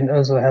since then,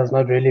 Ozil has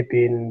not really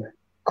been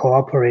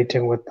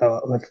cooperating with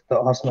the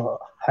Arsenal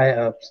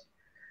higher ups.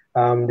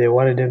 They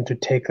wanted him to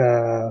take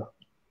a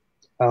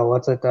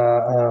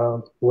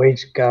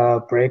wage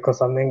break or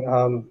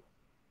something.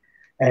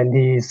 And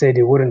he said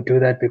he wouldn't do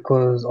that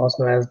because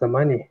Arsenal has the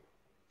money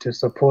to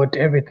support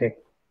everything.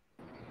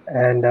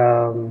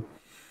 And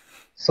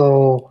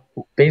so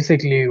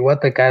basically,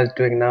 what the guy's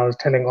doing now is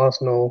telling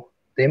Arsenal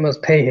they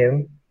must pay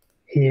him.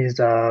 He's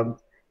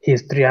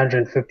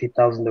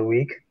 350,000 a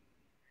week,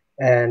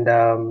 and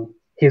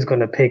he's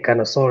gonna pay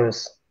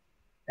Canosaurus,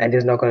 and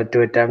he's not gonna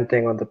do a damn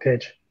thing on the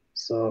pitch.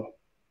 So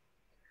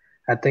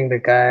I think the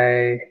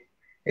guy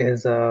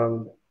is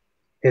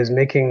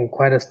making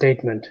quite a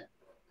statement,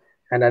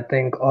 and I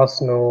think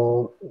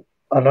Arsenal,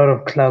 a lot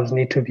of clubs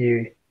need to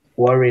be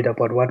worried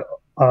about what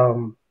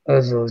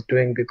Ozil is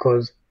doing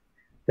because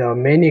there are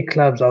many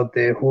clubs out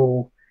there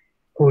who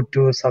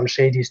do some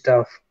shady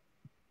stuff,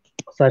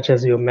 such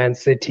as your Man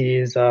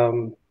Cities,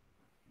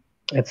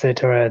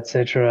 etc.,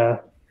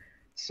 etc.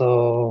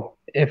 So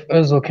if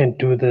Ozil can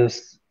do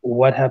this,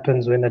 what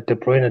happens when a De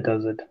Bruyne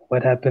does it?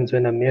 What happens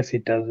when a Messi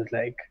does it?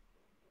 Like,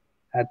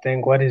 I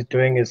think what he's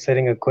doing is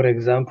setting a good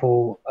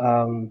example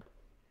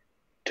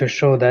to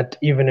show that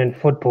even in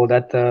football,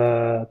 that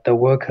the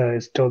worker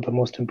is still the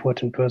most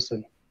important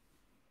person.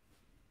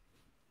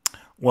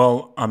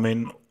 Well, I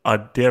mean, our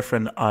dear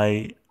friend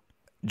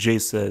Jay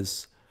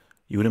says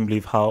you wouldn't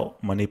believe how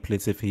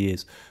manipulative he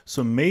is.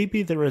 So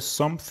maybe there is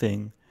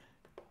something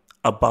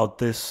about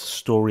this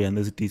story and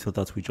this detail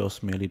that we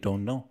just merely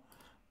don't know.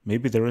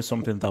 Maybe there is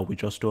something that we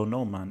just don't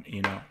know, man.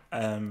 You know.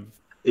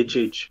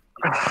 HH,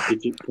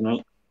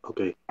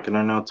 can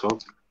I now talk?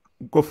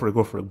 Go for it.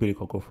 Billy,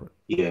 go for it.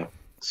 Yeah.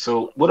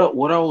 So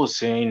what I was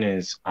saying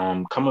is,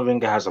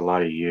 Camavinga has a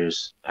lot of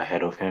years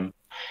ahead of him,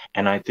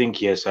 and I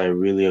think yes, I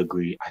really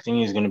agree. I think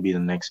he's gonna be the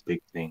next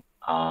big thing.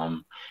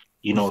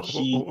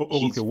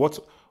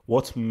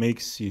 What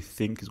makes you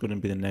think he's going to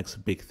be the next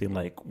big thing?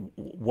 Like,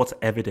 what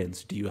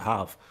evidence do you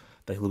have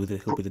that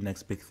he'll be the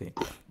next big thing?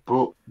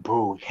 Bro,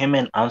 him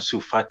and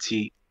Ansu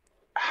Fati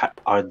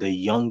are the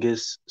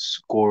youngest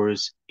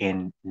scorers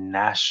in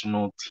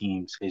national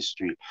team's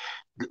history.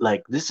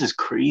 Like, this is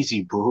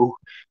crazy, bro.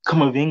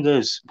 Camavinga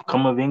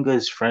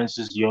is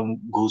France's young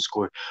goal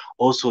scorer.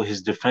 Also,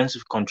 his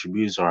defensive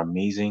contributors are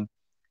amazing.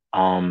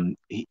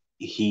 He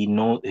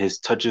his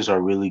touches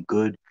are really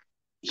good.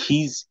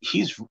 He's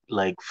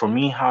like, for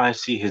me, how I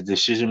see his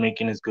decision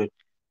making is good.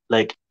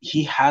 Like,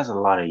 he has a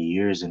lot of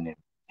years in him.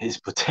 His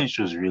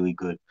potential is really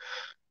good.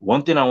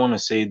 One thing I want to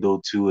say though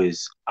too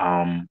is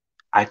I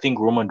think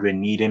Real Madrid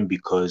need him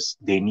because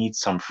they need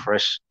some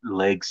fresh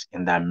legs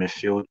in that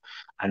midfield.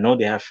 I know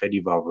they have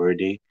Fede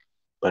Valverde,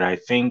 but I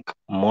think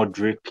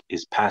Modric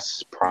is past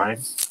his prime.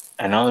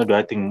 And not only do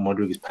I think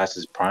Modric is past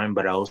his prime,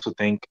 but I also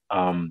think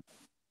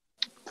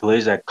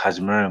players like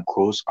Casemiro and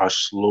Kroos are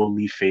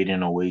slowly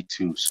fading away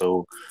too.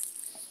 So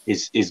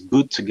it's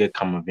good to get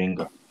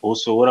Camavinga.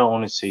 Also, what I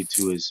want to say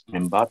too is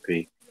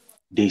Mbappe.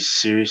 They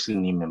seriously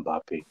need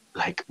Mbappe.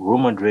 Like, Real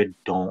Madrid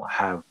don't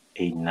have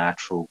a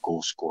natural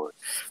goal scorer.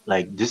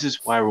 Like, this is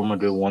why Real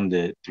Madrid won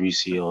the 3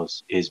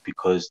 CLs, is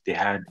because they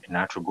had a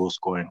natural goal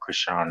scorer in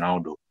Cristiano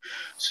Ronaldo.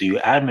 So you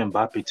add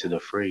Mbappe to the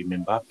fray.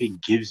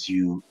 Mbappe gives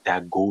you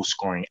that goal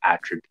scoring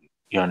attribute.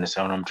 You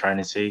understand what I'm trying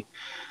to say?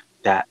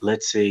 That,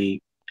 let's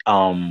say,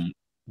 that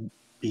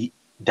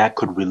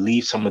could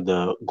relieve some of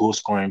the goal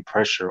scoring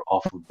pressure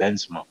off of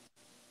Benzema,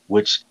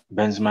 which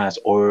Benzema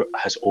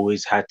has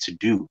always had to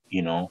do.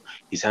 You know,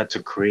 he's had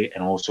to create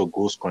and also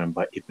goal scoring.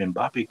 But if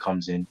Mbappe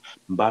comes in,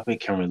 Mbappe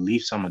can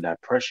relieve some of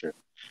that pressure.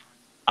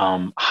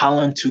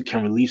 Haaland too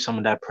can relieve some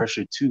of that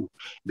pressure too,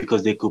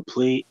 because they could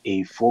play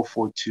a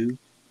 4-4-2,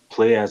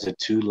 play as a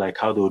two, like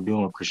how they were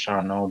doing with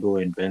Cristiano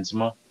Ronaldo and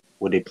Benzema,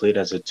 where they played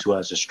as a two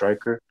as a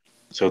striker.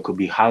 So it could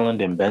be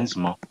Haaland and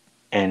Benzema,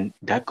 and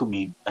that could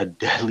be a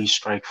deadly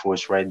strike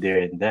force right there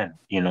and then,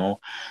 you know.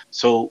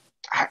 So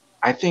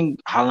I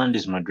think Haaland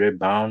is Madrid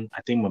bound.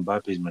 I think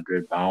Mbappe is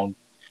Madrid bound.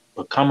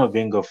 But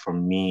Kamavinga, for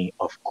me,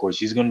 of course,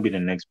 he's going to be the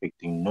next big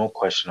thing, no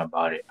question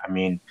about it. I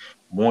mean,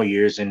 more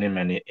years in him,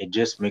 and it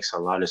just makes a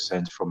lot of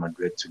sense for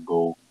Madrid to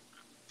go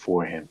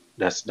for him.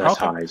 That's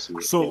Okay, how I see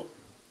it. so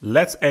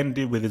let's end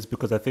it with this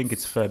because I think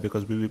it's fair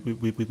because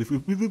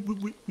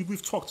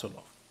we've talked a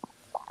lot.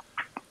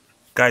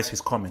 Guys,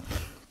 he's coming.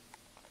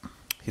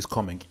 He's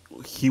coming.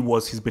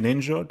 He's been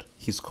injured.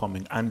 He's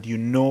coming, and you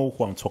know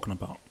who I'm talking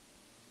about.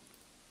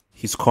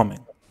 He's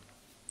coming.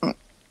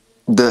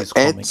 The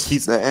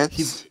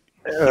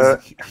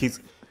He's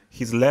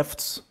he's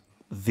left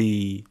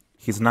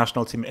his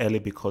national team early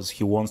because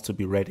he wants to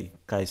be ready.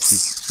 Guys,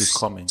 he's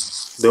coming.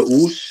 The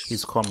Oos?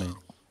 He's coming.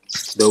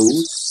 The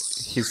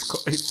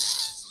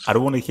Oos? I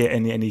don't want to hear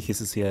any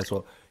hisses here as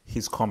well.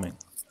 He's coming.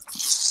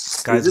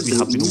 Guys, we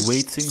have been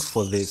waiting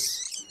for this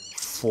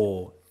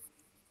for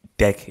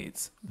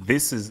decades.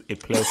 This is a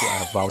player who I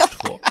have vouched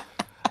for.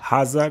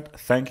 Hazard,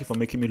 thank you for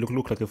making me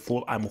look like a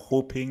fool. I'm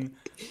hoping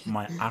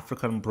my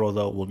African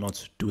brother will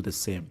not do the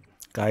same.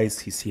 Guys,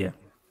 he's here.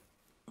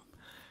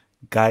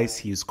 Guys,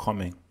 he is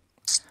coming.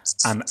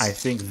 And I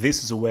think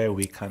this is where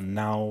we can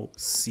now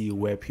see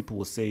where people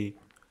will say,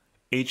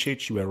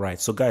 HH, you were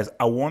right. So, guys,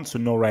 I want to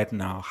know right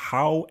now,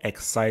 how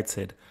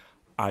excited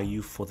are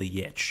you for the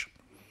Yetch?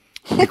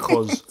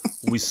 Because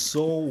we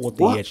saw what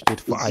the Yetch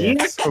did for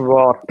Ajax.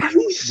 What?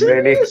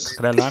 Really?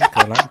 Can I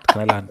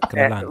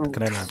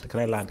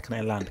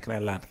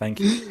land? Thank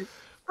you.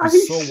 We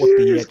saw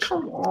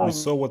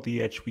what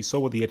the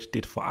Edge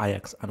did for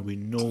Ajax, and we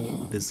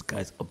know this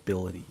guy's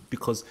ability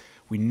because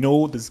we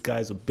know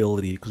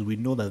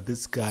that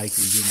this guy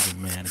is in the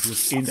man. He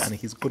was in and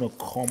he's gonna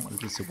come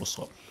and say what's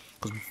up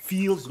because we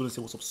feel he's gonna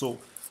say what's up. So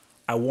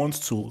I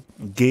want to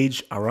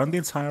gauge around the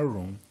entire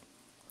room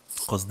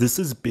because this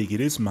is big, it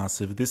is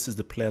massive. This is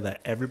the player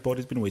that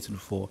everybody's been waiting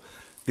for.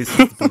 This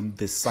has been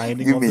the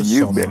signing of the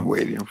summer.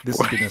 This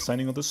has been the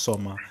signing of the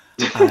summer,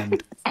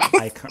 and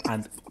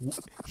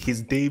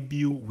his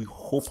debut. We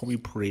hope and we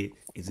pray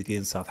is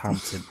against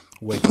Southampton,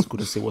 where he's going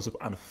to say what's up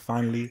and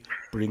finally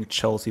bring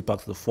Chelsea back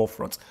to the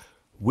forefront.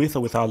 With or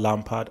without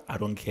Lampard, I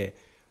don't care.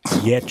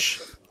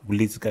 Yetch will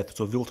lead to get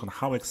to Vilton.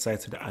 How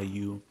excited are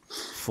you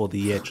for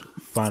the Yetch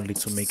finally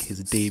to make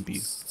his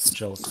debut for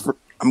Chelsea?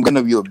 I'm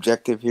gonna be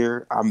objective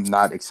here. I'm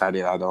not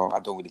excited at all. I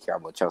don't really care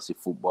about Chelsea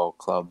Football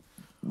Club.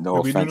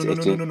 No, hold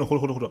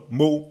on.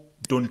 Mo,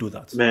 don't do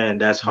that. Man,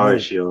 that's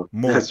harsh, yo.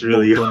 That's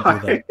really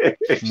hard.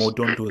 Mo,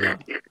 don't do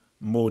that.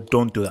 Mo,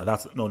 don't do that.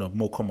 That's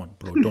Mo, come on,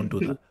 bro. Don't do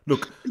that.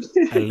 Look,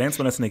 I learned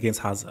my lesson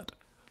against Hazard.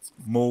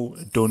 Mo,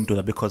 don't do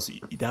that because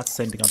that's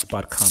sending out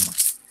bad karma.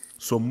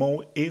 So,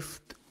 Mo, if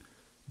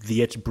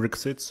the Edge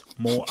bricks it,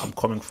 Mo, I'm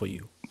coming for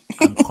you.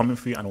 I'm coming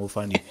for you and I will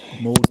find you.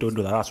 Mo, don't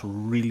do that.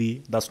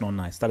 That's not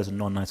nice. That is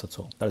not nice at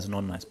all. That is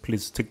not nice.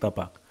 Please take that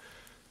back.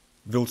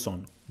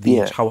 Wilson,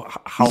 how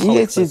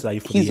excited are you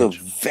for the Edge? He's a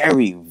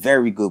very,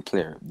 very good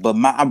player. But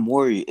I'm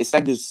worried. It's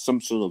like there's some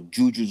sort of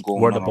juju's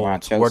going on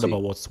around Chelsea.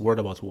 Word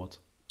about what?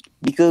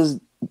 Because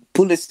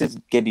Pulisic is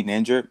getting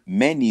injured.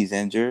 Manny's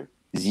injured.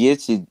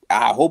 Ziyech,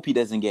 I hope he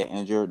doesn't get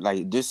injured.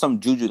 Like, there's some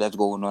juju that's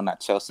going on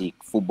at Chelsea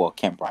football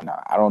camp right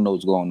now. I don't know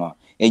what's going on.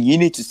 And you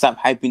need to stop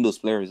hyping those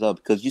players up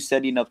because you're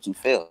setting up to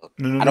fail.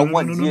 I don't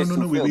want Ziyech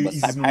to fail, but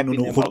stop hyping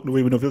them up.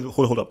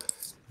 Hold up.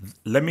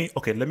 Let me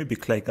be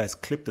clear, guys.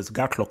 Clip this.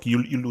 Gatlock,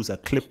 you loser.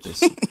 Clip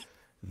this.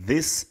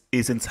 This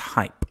isn't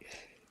hype.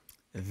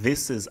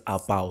 This is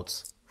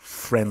about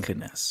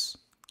friendliness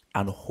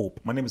and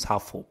hope. My name is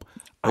Half Hope.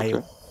 Okay. I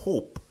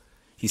hope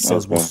he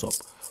says what's up.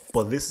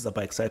 But this is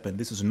about excitement.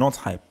 This is not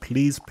hype.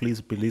 Please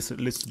listen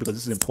because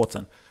this is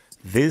important.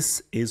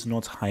 This is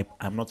not hype.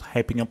 I'm not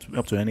hyping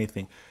up to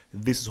anything.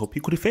 This is hope. He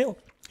could fail.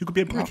 He could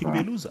be a brick. He could be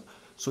a loser.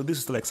 So this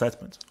is still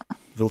excitement.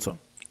 Wilton.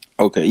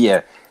 Okay,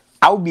 yeah.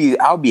 I'll be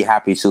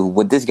happy. So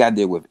what this guy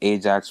did with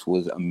Ajax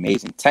was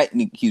amazing.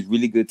 He's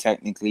really good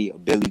technically.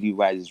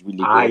 Ability-wise, is really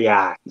good.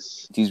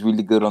 Ajax. He's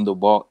really good on the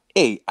ball.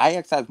 Hey,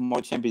 Ajax has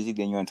more Champions League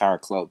than your entire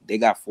club. They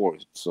got 4.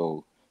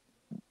 So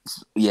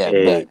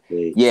Ziyech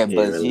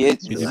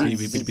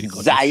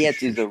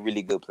is a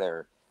really good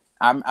player.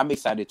 I'm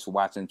excited to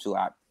watch him too.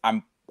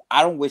 I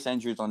don't wish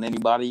injuries on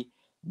anybody,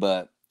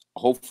 but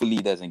hopefully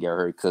he doesn't get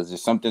hurt because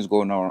there's something's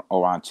going on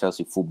around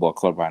Chelsea Football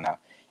Club right now.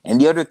 And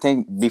the other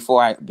thing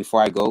before I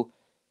go,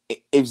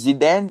 if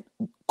Zidane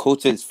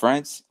coaches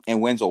France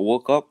and wins a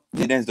World Cup,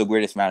 Zidane's the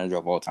greatest manager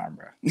of all time,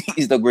 bro.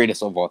 He's the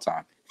greatest of all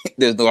time.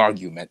 There's no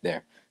argument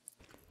there.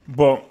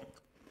 But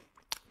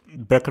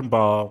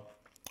Beckenbauer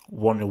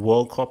won the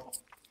World Cup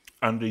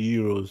and the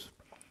Euros,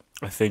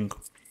 I think.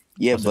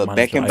 Yeah, but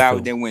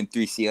Beckenbauer didn't win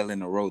 3 CL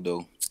in a row,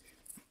 though.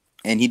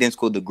 and he didn't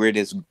score the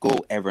greatest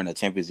goal ever in a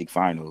Champions League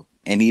final.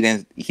 And he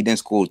didn't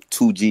score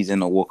 2 Gs in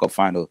the World Cup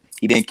final.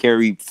 He didn't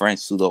carry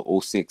France to the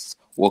 '06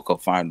 World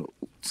Cup final.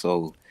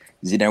 So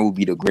Zidane will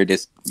be the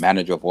greatest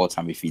manager of all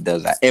time if he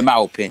does that, in my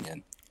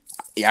opinion.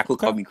 Yeah, I could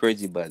call me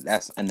crazy, but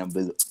that's an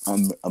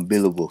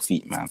unbelievable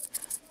feat, man.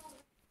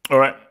 All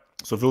right.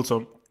 So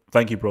Vilton,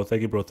 thank you, bro.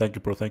 Thank you, bro. Thank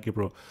you, bro. Thank you,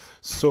 bro.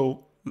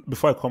 So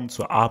before I come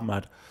to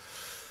Ahmad,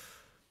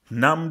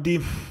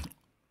 Namdi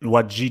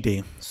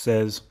Wajide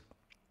says,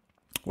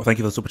 well, thank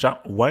you for the super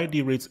chat. Why do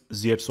you rate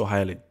Ziyech so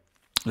highly?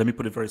 Let me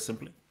put it very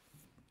simply.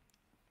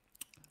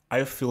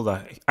 I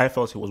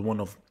felt he was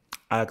one of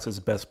Ajax's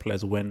best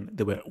players when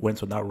they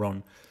went on that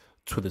run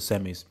to the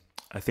semis.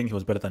 I think he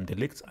was better than De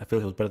Ligt. I feel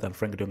he was better than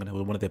Frank de Jong, and he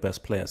was one of their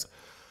best players.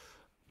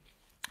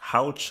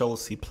 How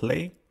Chelsea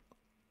play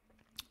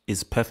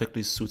is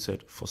perfectly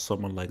suited for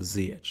someone like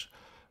Ziyech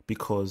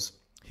because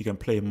he can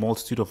play a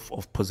multitude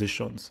of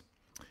positions.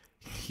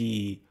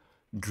 He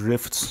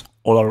drifts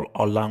all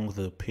along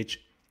the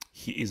pitch.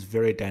 He is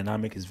very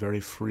dynamic. He's very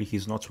free.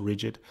 He's not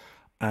rigid.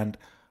 And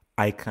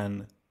I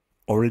can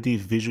already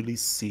visually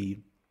see,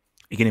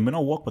 again, it may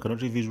not work, but I can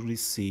already visually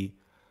see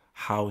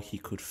how he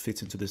could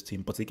fit into this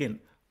team. But again,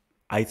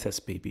 eye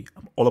test, baby.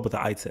 I'm all about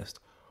the eye test.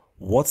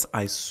 What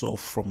I saw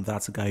from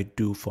that guy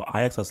do for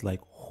Ajax, I was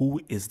like,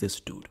 who is this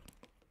dude?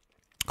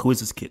 Who is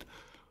this kid?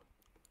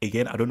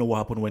 Again, I don't know what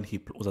happened when he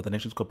was at the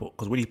Nations Cup,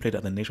 because when he played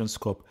at the Nations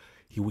Cup,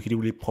 he didn't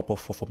really pop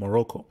off for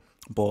Morocco.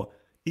 But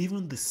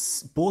even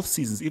both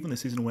seasons, even the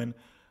season when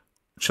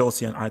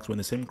Chelsea and Ajax were in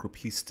the same group,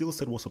 he still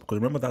said what's up. Because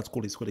remember that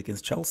goal he scored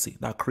against Chelsea,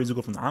 that crazy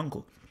goal from the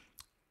angle.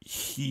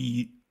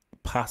 He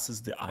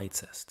passes the eye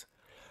test.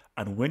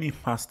 And when he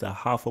passed the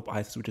half-up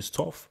eye test, which is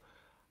tough,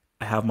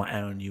 I have my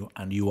eye on you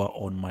and you are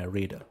on my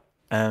radar.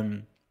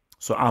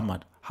 So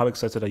Ahmad, how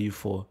excited are you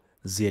for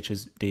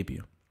Ziyech's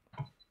debut?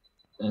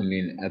 I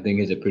mean, I think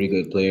he's a pretty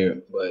good player,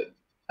 but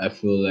I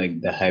feel like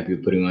the hype you're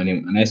putting on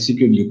him, and I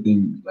secretly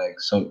think like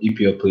some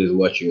EPL players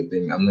watch your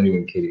thing. I'm not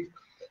even kidding.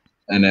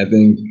 And I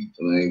think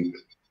like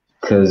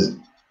because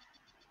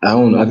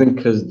I think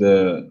because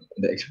the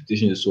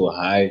expectation is so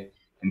high,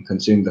 and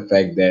considering the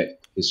fact that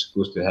he's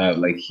supposed to have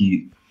like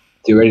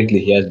theoretically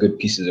he has good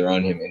pieces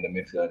around him in the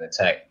midfield and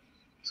attack,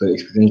 so the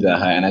expectations are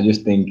high. And I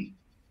just think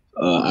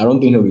I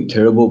don't think he'll be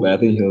terrible, but I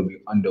think he'll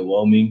be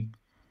underwhelming.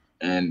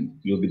 And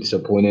you'll be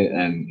disappointed,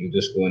 and you'll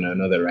just go on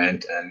another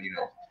rant, and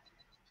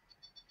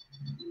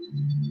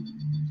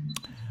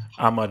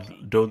Ahmad,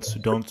 don't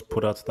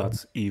put out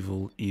that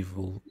evil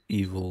thing,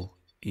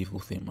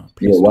 man.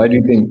 Please. Yeah, why do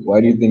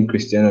you think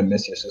Cristiano and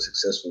Messi are so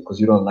successful? Because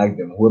you don't like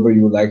them. Whoever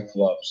you like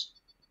flops.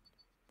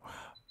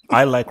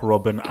 I like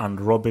Robin,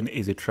 and Robin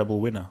is a treble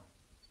winner.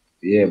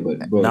 Yeah,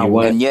 but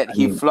bro, and yet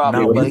he flopped.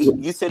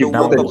 You said the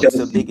World Cup is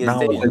the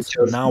biggest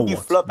stage. Now he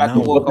what? flopped at the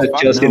World Cup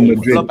final. He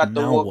flopped at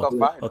the World Cup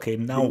final. Okay,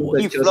 now what?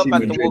 He flopped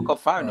at the World Cup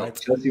final.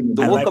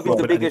 The World Cup is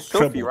the biggest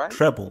trophy, right?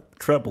 Treble.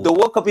 The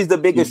World Cup is the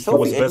biggest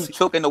trophy, and he's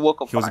choking the World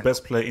Cup final. He was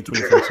best player in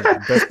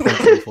 2014. Best player in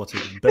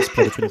 2014. Best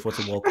player in the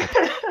 2014 World Cup.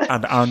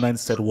 And R9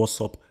 said, "What's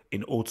up?"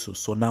 in 02.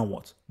 So now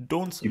what?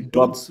 Don't.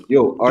 R9's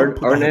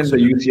a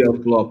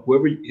UCL flop.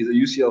 Whoever is a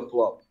UCL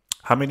flop.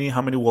 How many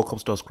World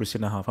Cups does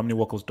Cristiano have? How many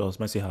World Cups does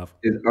Messi have?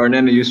 Is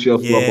R9 a UCL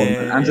flop?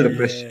 Answer the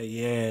question.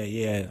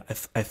 Yeah.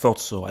 I thought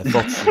so. I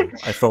thought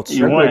so.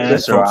 You want to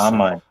answer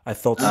Ahmad? I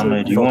thought so.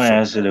 Ahmad, you want to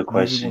answer the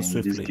question?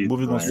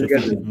 Moving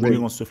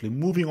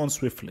on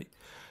swiftly.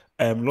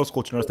 Lost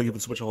Coach Generals, thank you for the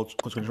super chat,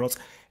 Coach Generals.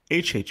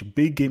 HH,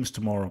 big games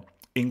tomorrow.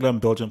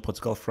 England, Belgium,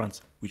 Portugal,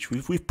 France, which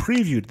we've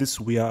previewed this.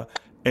 We are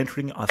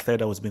entering our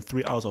third hour. It's been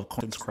 3 hours of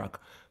content crack.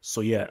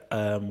 So yeah,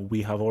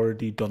 we have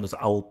already done this.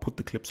 I will put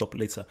the clips up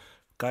later.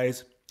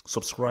 Guys,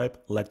 subscribe,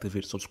 like the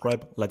vid,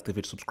 subscribe, like the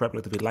vid, subscribe,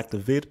 like the vid, like the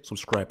vid,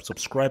 subscribe,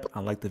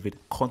 and like the vid.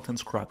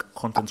 Content's crack.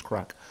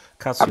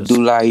 Cassius,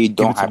 Abdullah,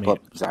 don't hype up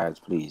Zayas,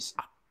 please.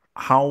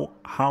 How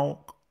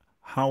hyped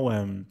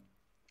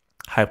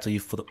are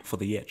you for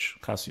the Yetch,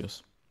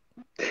 Cassius?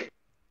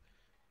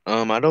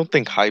 I don't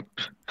think hype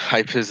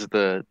is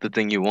the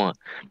thing you want,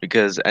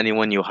 because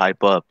anyone you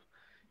hype up,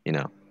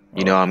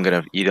 I'm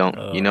gonna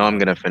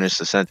finish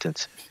the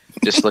sentence.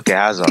 Just look at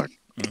Hazard.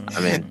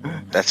 I mean,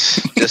 that's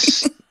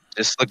just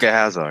look at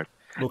Hazard.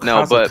 Look, no,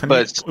 Hazard,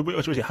 but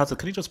Hazard,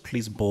 can you just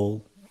please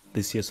bowl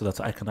this year so that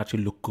I can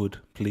actually look good,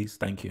 please?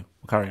 Thank you.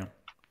 Carry on.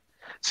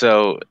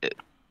 So,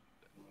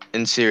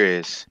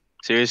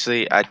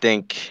 seriously, I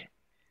think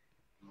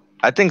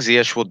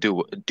Ziyech will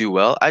do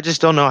well. I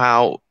just don't know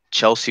how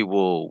Chelsea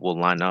will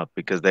line up,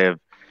 because they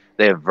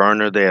have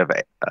Werner, they have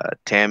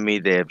Tammy,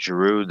 they have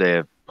Giroud, they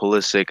have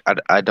Pulisic.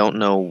 I don't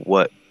know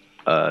what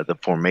the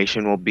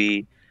formation will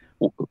be,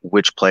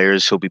 which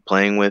players he'll be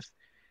playing with,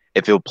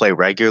 if he'll play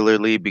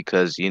regularly,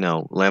 because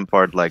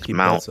Lampard likes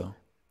Mount. Mount.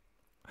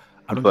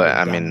 What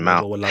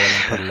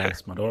Lampard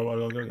likes, man. I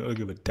don't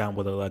give a damn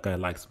what that guy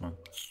likes, man.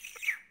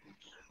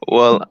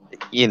 Well,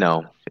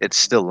 it's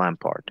still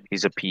Lampard.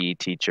 He's a PE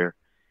teacher.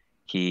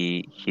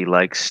 He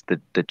likes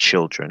the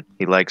children.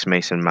 He likes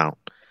Mason Mount.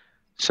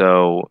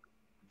 So,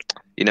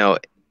 I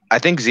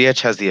think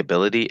Ziyech has the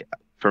ability.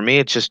 For me,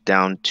 it's just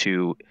down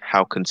to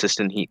how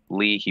consistently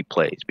he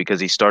plays because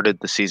he started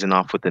the season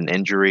off with an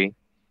injury,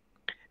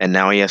 and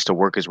now he has to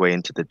work his way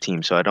into the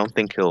team. So I don't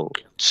think he'll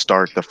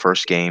start the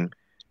first game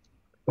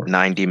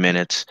 90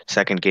 minutes,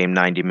 second game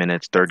 90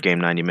 minutes, third game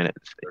 90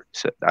 minutes.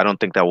 So I don't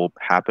think that will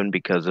happen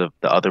because of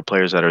the other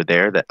players that are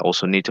there that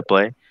also need to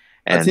play,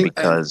 I and think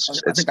because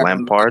I it's think I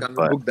Lampard. can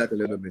But look that a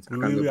little bit. I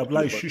can We look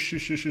apply. but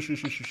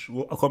Shush.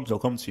 I'll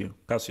come to you,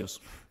 Cassius.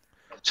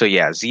 so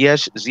yeah,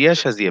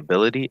 Ziyech has the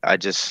ability. I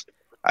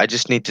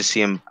just need to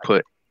see him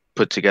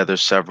put together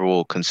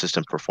several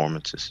consistent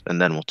performances,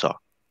 and then we'll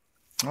talk.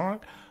 All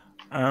right.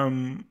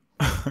 Um,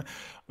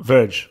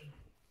 Verge,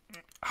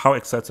 how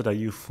excited are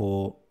you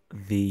for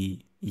the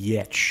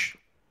Yech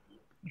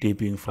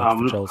debuting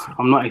for Chelsea?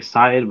 I'm not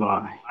excited,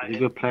 but he's a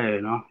good player,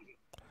 you know.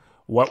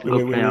 What? He's a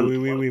good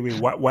player. Wait.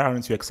 Why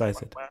aren't you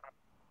excited?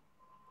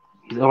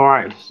 He's all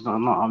right. He's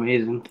not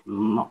amazing.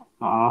 Not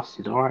us.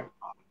 He's all right.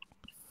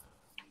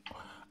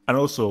 And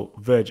also,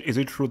 Verge, is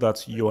it true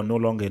that you are no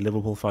longer a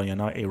Liverpool fan? You're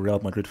now a Real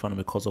Madrid fan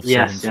because of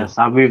Yes. 7-2?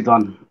 I moved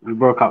on. We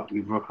broke up.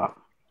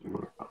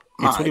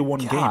 It's only one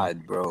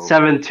game. Bro.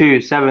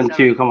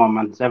 7-2. Come on,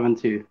 man.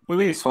 7-2.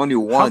 Wait. It's only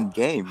one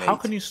game, mate. How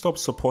can you stop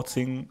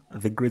supporting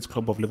the great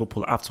club of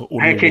Liverpool after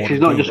only Hey, one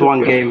it's not game? just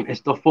one game.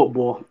 It's the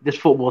football. This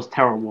football's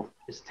terrible.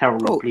 It's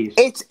terrible, Bro, please.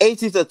 H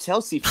is a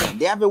Chelsea fan.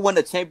 They haven't won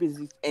the Champions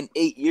League in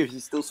 8 years.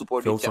 He's still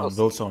supporting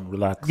Chelsea. Wilson,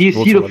 relax. Do you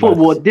see the relax.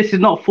 football? This is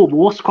not football.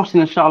 What's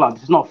costing a shout out?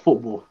 This is not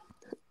football.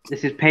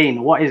 This is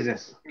pain. What is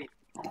this?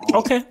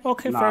 Okay,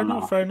 fair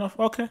enough.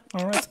 Okay,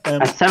 all right.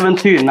 And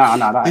 7-2, nah,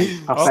 that is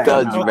pathetic.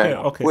 Studs, Nah. man.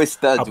 Okay. Which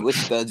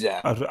studs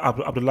at?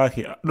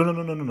 Abdullahi,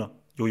 no.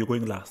 You're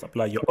going last.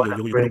 Abdullahi, you're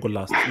gonna go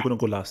last. You're gonna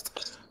go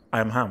last.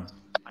 I'm Ham.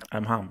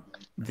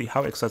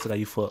 How excited are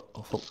you for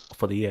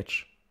the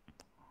Edge?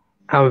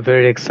 I'm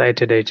very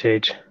excited,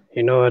 HH.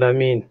 You know what I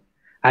mean?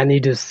 I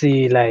need to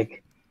see,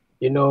 like,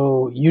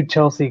 you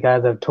Chelsea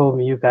guys have told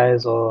me you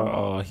guys are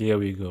Oh, here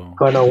we go.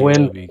 gonna Here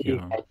win we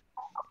go.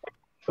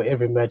 for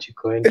every match you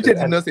go H into. did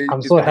And not say I'm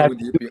he's so gonna happy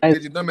win you the EPL. guys They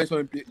did not mention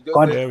him. Just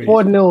got say- There we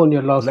 4-0 on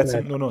your last Let match.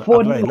 him lie.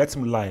 4-0. Let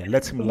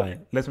him lie.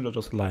 Let him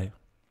just lie.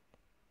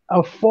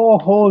 A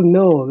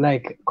 4-0.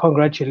 Like,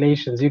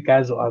 congratulations. You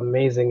guys are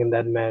amazing in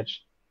that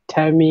match.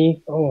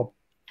 Tammy, oh,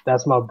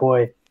 that's my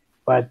boy.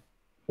 But,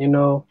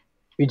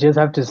 we just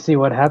have to see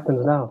what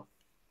happens now.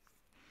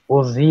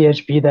 Will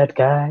ZH be that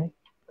guy?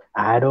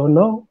 I don't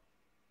know.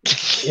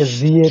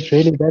 Is ZH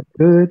really that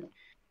good?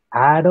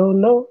 I don't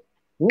know.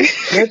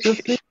 Let's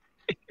just see.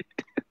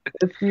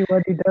 Let's see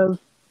what he does.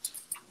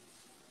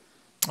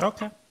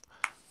 Okay.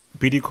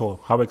 BD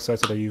how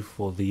excited are you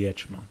for the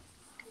Edge, man?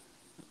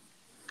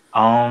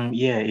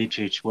 Yeah,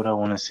 HH, what I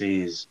want to say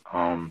is,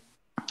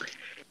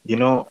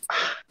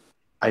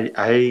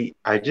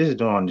 I just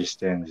don't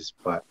understand this,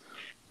 but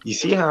you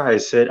see how I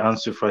said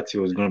Ansu Fati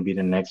was going to be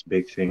the next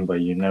big thing,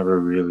 but you never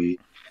really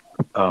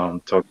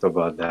talked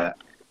about that.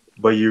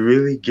 But you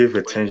really give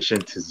attention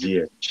to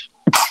Ziyech.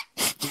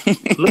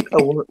 Look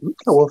at what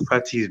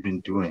Fati's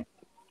been doing.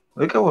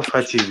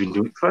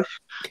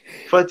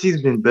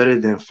 Fati's been better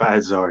than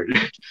Fazard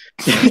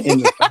in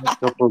the past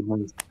couple of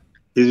months.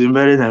 He's been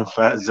better than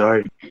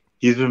Fazard.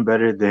 He's been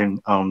better than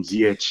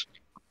Ziyech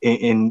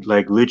in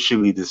like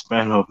literally the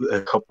span of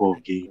a couple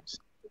of games.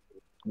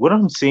 What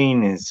I'm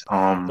saying is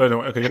No,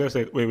 okay, let's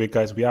say wait,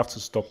 guys, we have to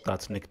stop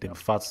that nickname.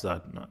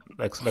 Fazard. No,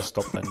 let's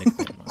stop that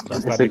nickname.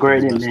 Man. It's a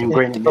great nickname.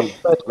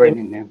 Great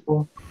nickname.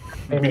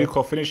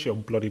 BD finish your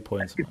bloody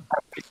points, man.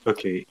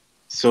 Okay,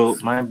 so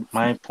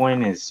my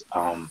point is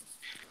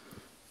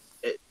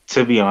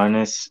to be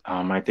honest,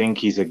 I think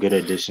he's a good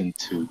addition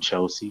to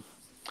Chelsea.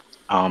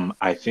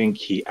 I think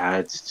he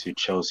adds to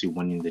Chelsea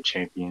winning the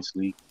Champions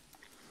League.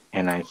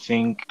 And I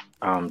think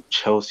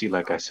Chelsea,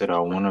 like I said,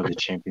 are one of the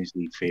Champions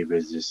League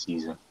favorites this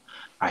season.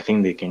 I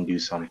think they can do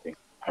something.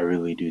 I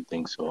really do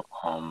think so.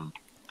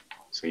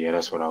 So yeah,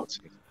 that's what I would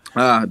say.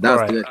 That's All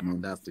right. it,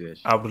 man. That's it.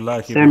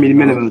 Abdullahi.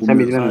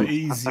 Semi-minimum.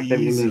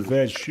 Easy.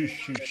 Veg.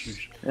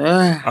 Shush.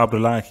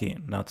 Abdullahi.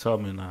 Now tell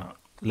me now.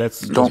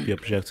 Let's be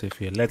objective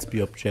here. Let's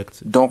be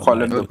objective. Don't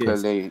call him Alright, the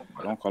okay. Pele.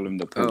 Don't call him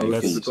the Oh, Pele. okay.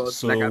 Let's, Because,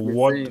 so like I've been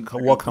what saying,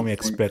 what can we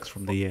expect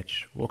from the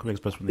Edge? What can we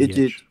expect from the It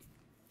Edge?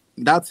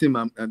 that team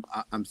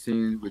I'm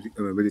seeing with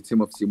the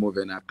team of Timo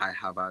Werner, Kai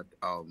Havertz,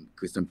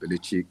 Christian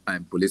Pulisic,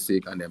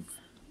 and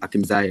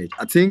Hakim Ziyech.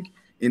 I think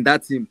in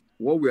that team,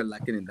 what we're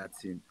lacking in that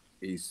team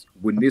is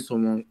we need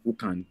someone who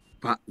can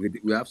pass.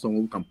 We have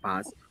someone who can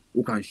pass,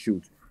 who can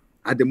shoot.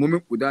 At the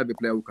moment, we don't have a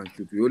player who can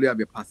shoot. We only have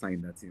a passer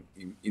in that team.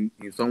 In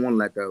someone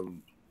like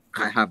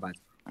Kai Havertz,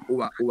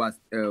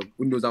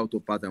 who knows how to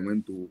pass and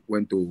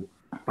when to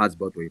pass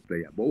ball to a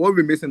player. But what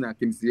we're missing at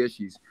Hakim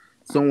Ziyech is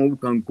someone who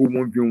can go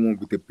 1v1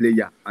 with a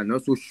player and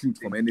also shoot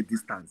from any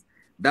distance.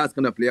 That's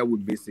kind of player we're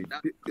missing.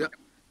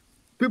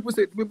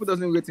 People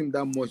doesn't rate him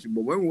that much,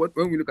 but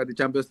when we look at the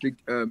Champions League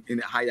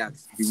in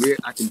Ajax, the way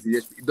Hakim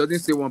Ziyech, it doesn't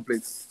say one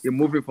place. He's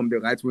moving from the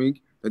right wing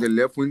to the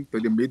left wing to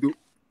the middle.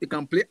 He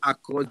can play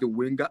across the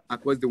wing,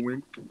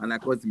 and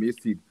across the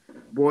midfield.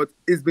 But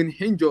he's been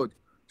injured.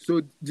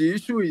 So the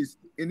issue is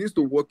he needs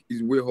to work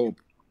his way up.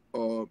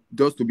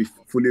 just to be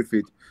fully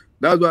fit.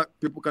 That's what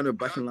people kind of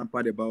bashing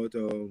Lampard about.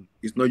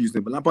 It's not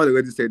using, but Lampard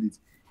already said it.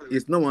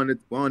 It's not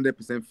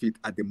 100% fit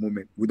at the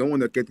moment. We don't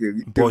want to get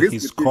the But risk.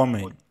 he's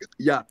coming.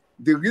 Yeah,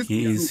 the risk.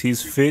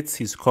 He's fit.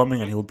 He's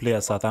coming, and he'll play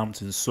at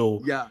Southampton.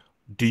 So, yeah.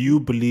 Do you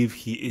believe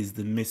he is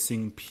the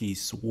missing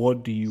piece?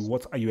 What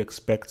are you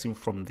expecting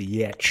from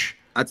the Edge?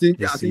 I think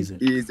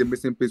he is the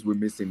missing piece we're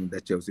missing in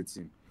the Chelsea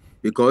team,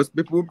 because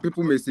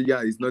people may say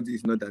it's not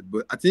that,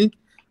 but I think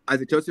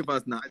as a Chelsea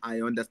fan now,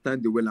 I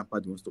understand the way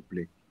Lampard wants to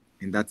play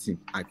in that team.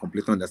 I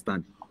completely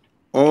understand.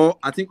 Or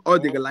I think all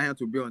the reliance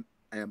will be on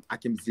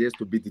Hakim Ziyech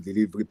to be the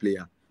delivery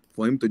player,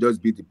 for him to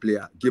just be the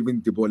player, give him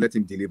the ball, let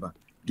him deliver.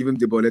 Give him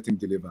the ball, let him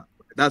deliver.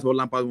 That's what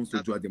Lampard wants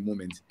to do at the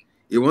moment.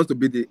 He wants to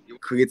be the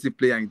creative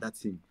player in that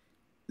team.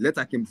 Let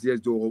Hakim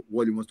Ziyech do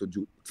what he wants to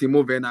do.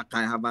 Timo Werner,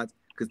 Kai Havertz,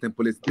 Christian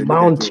Pulisic.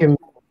 Mount him.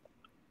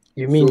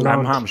 You mean so, Mount?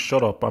 I'm Ham,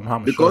 shut up. I'm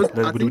Ham, because shut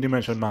up. We didn't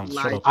mention Mount.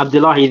 Shut up.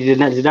 Abdullah, he did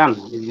not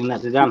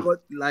Zidane. Because,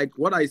 like,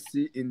 what I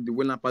see in the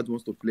way Lampard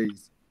wants to play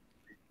is,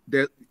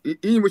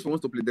 in which he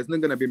wants to play, there's not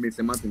going to be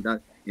Mason Mount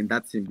in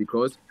that team,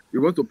 because he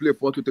wants to play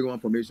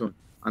 4-2-3-1 formation.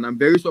 And I'm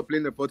very sure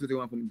playing the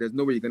 4-2-3-1 formation, there's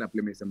no way you're going to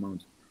play Mason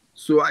Mount.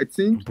 So I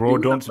think... Bro,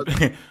 don't...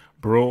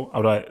 Bro,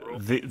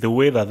 the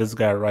way that this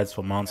guy writes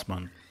for Mount,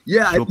 man.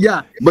 Yeah.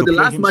 But the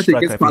last match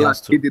against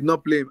Palace, he did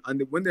not play him.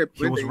 And when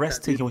he was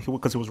resting him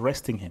because he was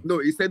resting him. No,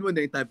 he said when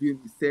they interviewed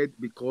him, he said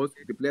because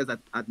the players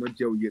had not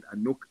gelled yet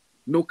and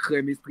no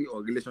chemistry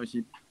or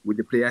relationship with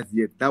the players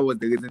yet. That was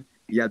the reason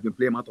he has been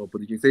playing out of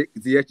position. He said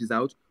Ziyech is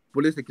out,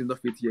 Pulisic is not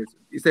fit yet.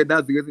 He said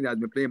that's the reason he has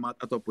been playing out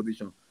of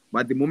position. But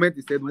at the moment,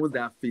 he said once they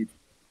are fit,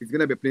 he's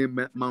gonna be playing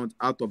Mount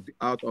out of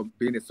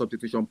being a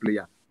substitution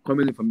player,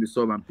 coming in from the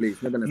sub and play.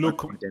 It's not gonna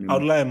look.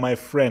 I'd like my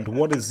friend.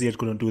 What is Ziyech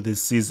gonna do this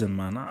season,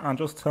 man? And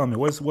just tell me,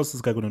 what's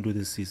this guy gonna do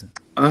this season?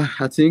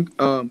 I think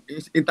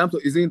in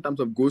terms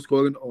of goal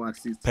scoring or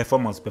assists?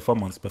 Performance,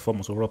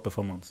 overall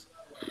performance.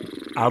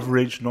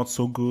 Average, not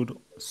so good,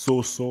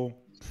 so.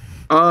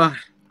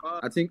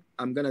 I think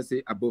I'm gonna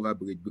say above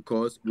average,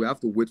 because we have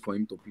to wait for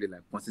him to play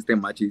like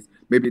consistent matches,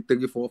 maybe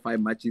 3, 4,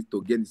 5 matches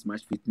to gain his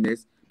match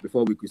fitness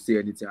before we could say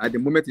anything. At the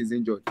moment, he's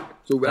injured,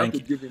 so we have to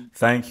give him.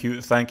 Thank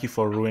you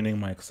for ruining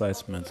my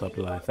excitement,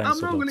 Abdullah. Thanks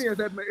I'm not ruining your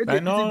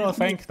excitement. No,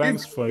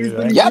 thanks for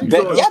it. Yeah,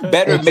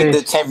 better make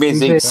the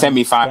Champions League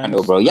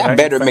semi-final, bro. Yeah,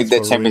 better make the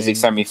Champions League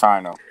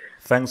semi-final.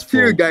 Thanks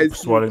for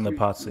swallowing the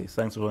party.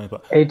 Thanks for swallowing the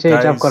party. HH,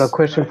 I've got a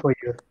question for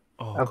you.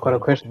 Got a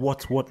question.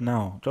 What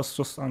now? Just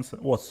answer.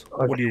 What?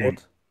 Okay. What do you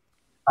want?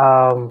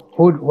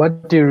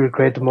 What do you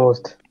regret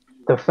most?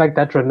 The fact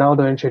that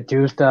Ronaldo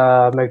introduced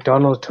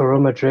McDonald's to Real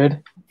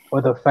Madrid,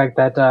 or the fact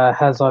that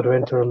Hazard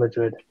went to Real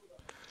Madrid?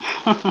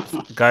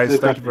 Guys,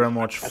 thank you very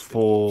much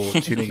for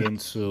tuning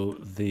into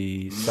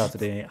the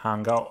Saturday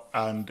Hangout,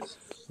 and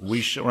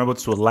remember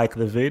to like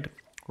the vid.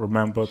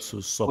 Remember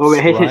to subscribe. Oh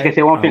wait, can I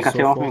say one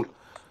thing?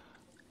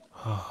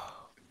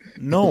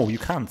 No, you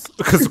can't,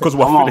 because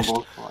we're finished.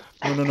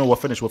 No, we're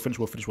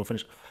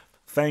finished.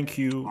 Thank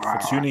you for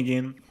tuning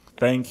in.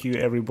 Thank you,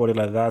 everybody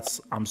like that.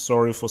 I'm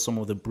sorry for some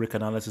of the brick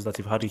analysis that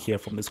you've had to hear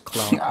from this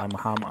clown, I'm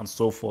Ham, and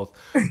so forth.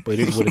 But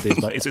it is what it is.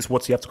 But it's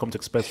what you have to come to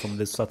expect from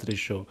this Saturday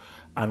show.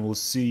 And we'll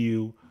see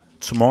you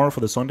tomorrow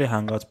for the Sunday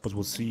Hangout, but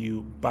we'll see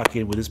you back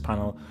in with this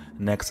panel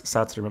next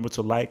Saturday. Remember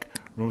to like,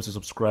 remember to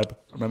subscribe,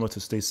 remember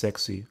to stay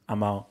sexy.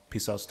 I'm out.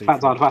 Peace out. Stay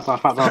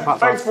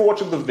Thanks for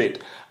watching the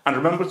vid. And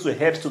remember to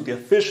head to the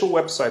official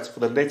website for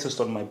the latest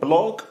on my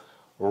blog,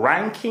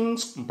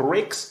 rankings,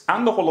 breaks,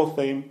 and the Hall of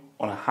Fame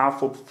on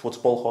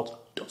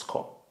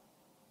halffootballhot.com.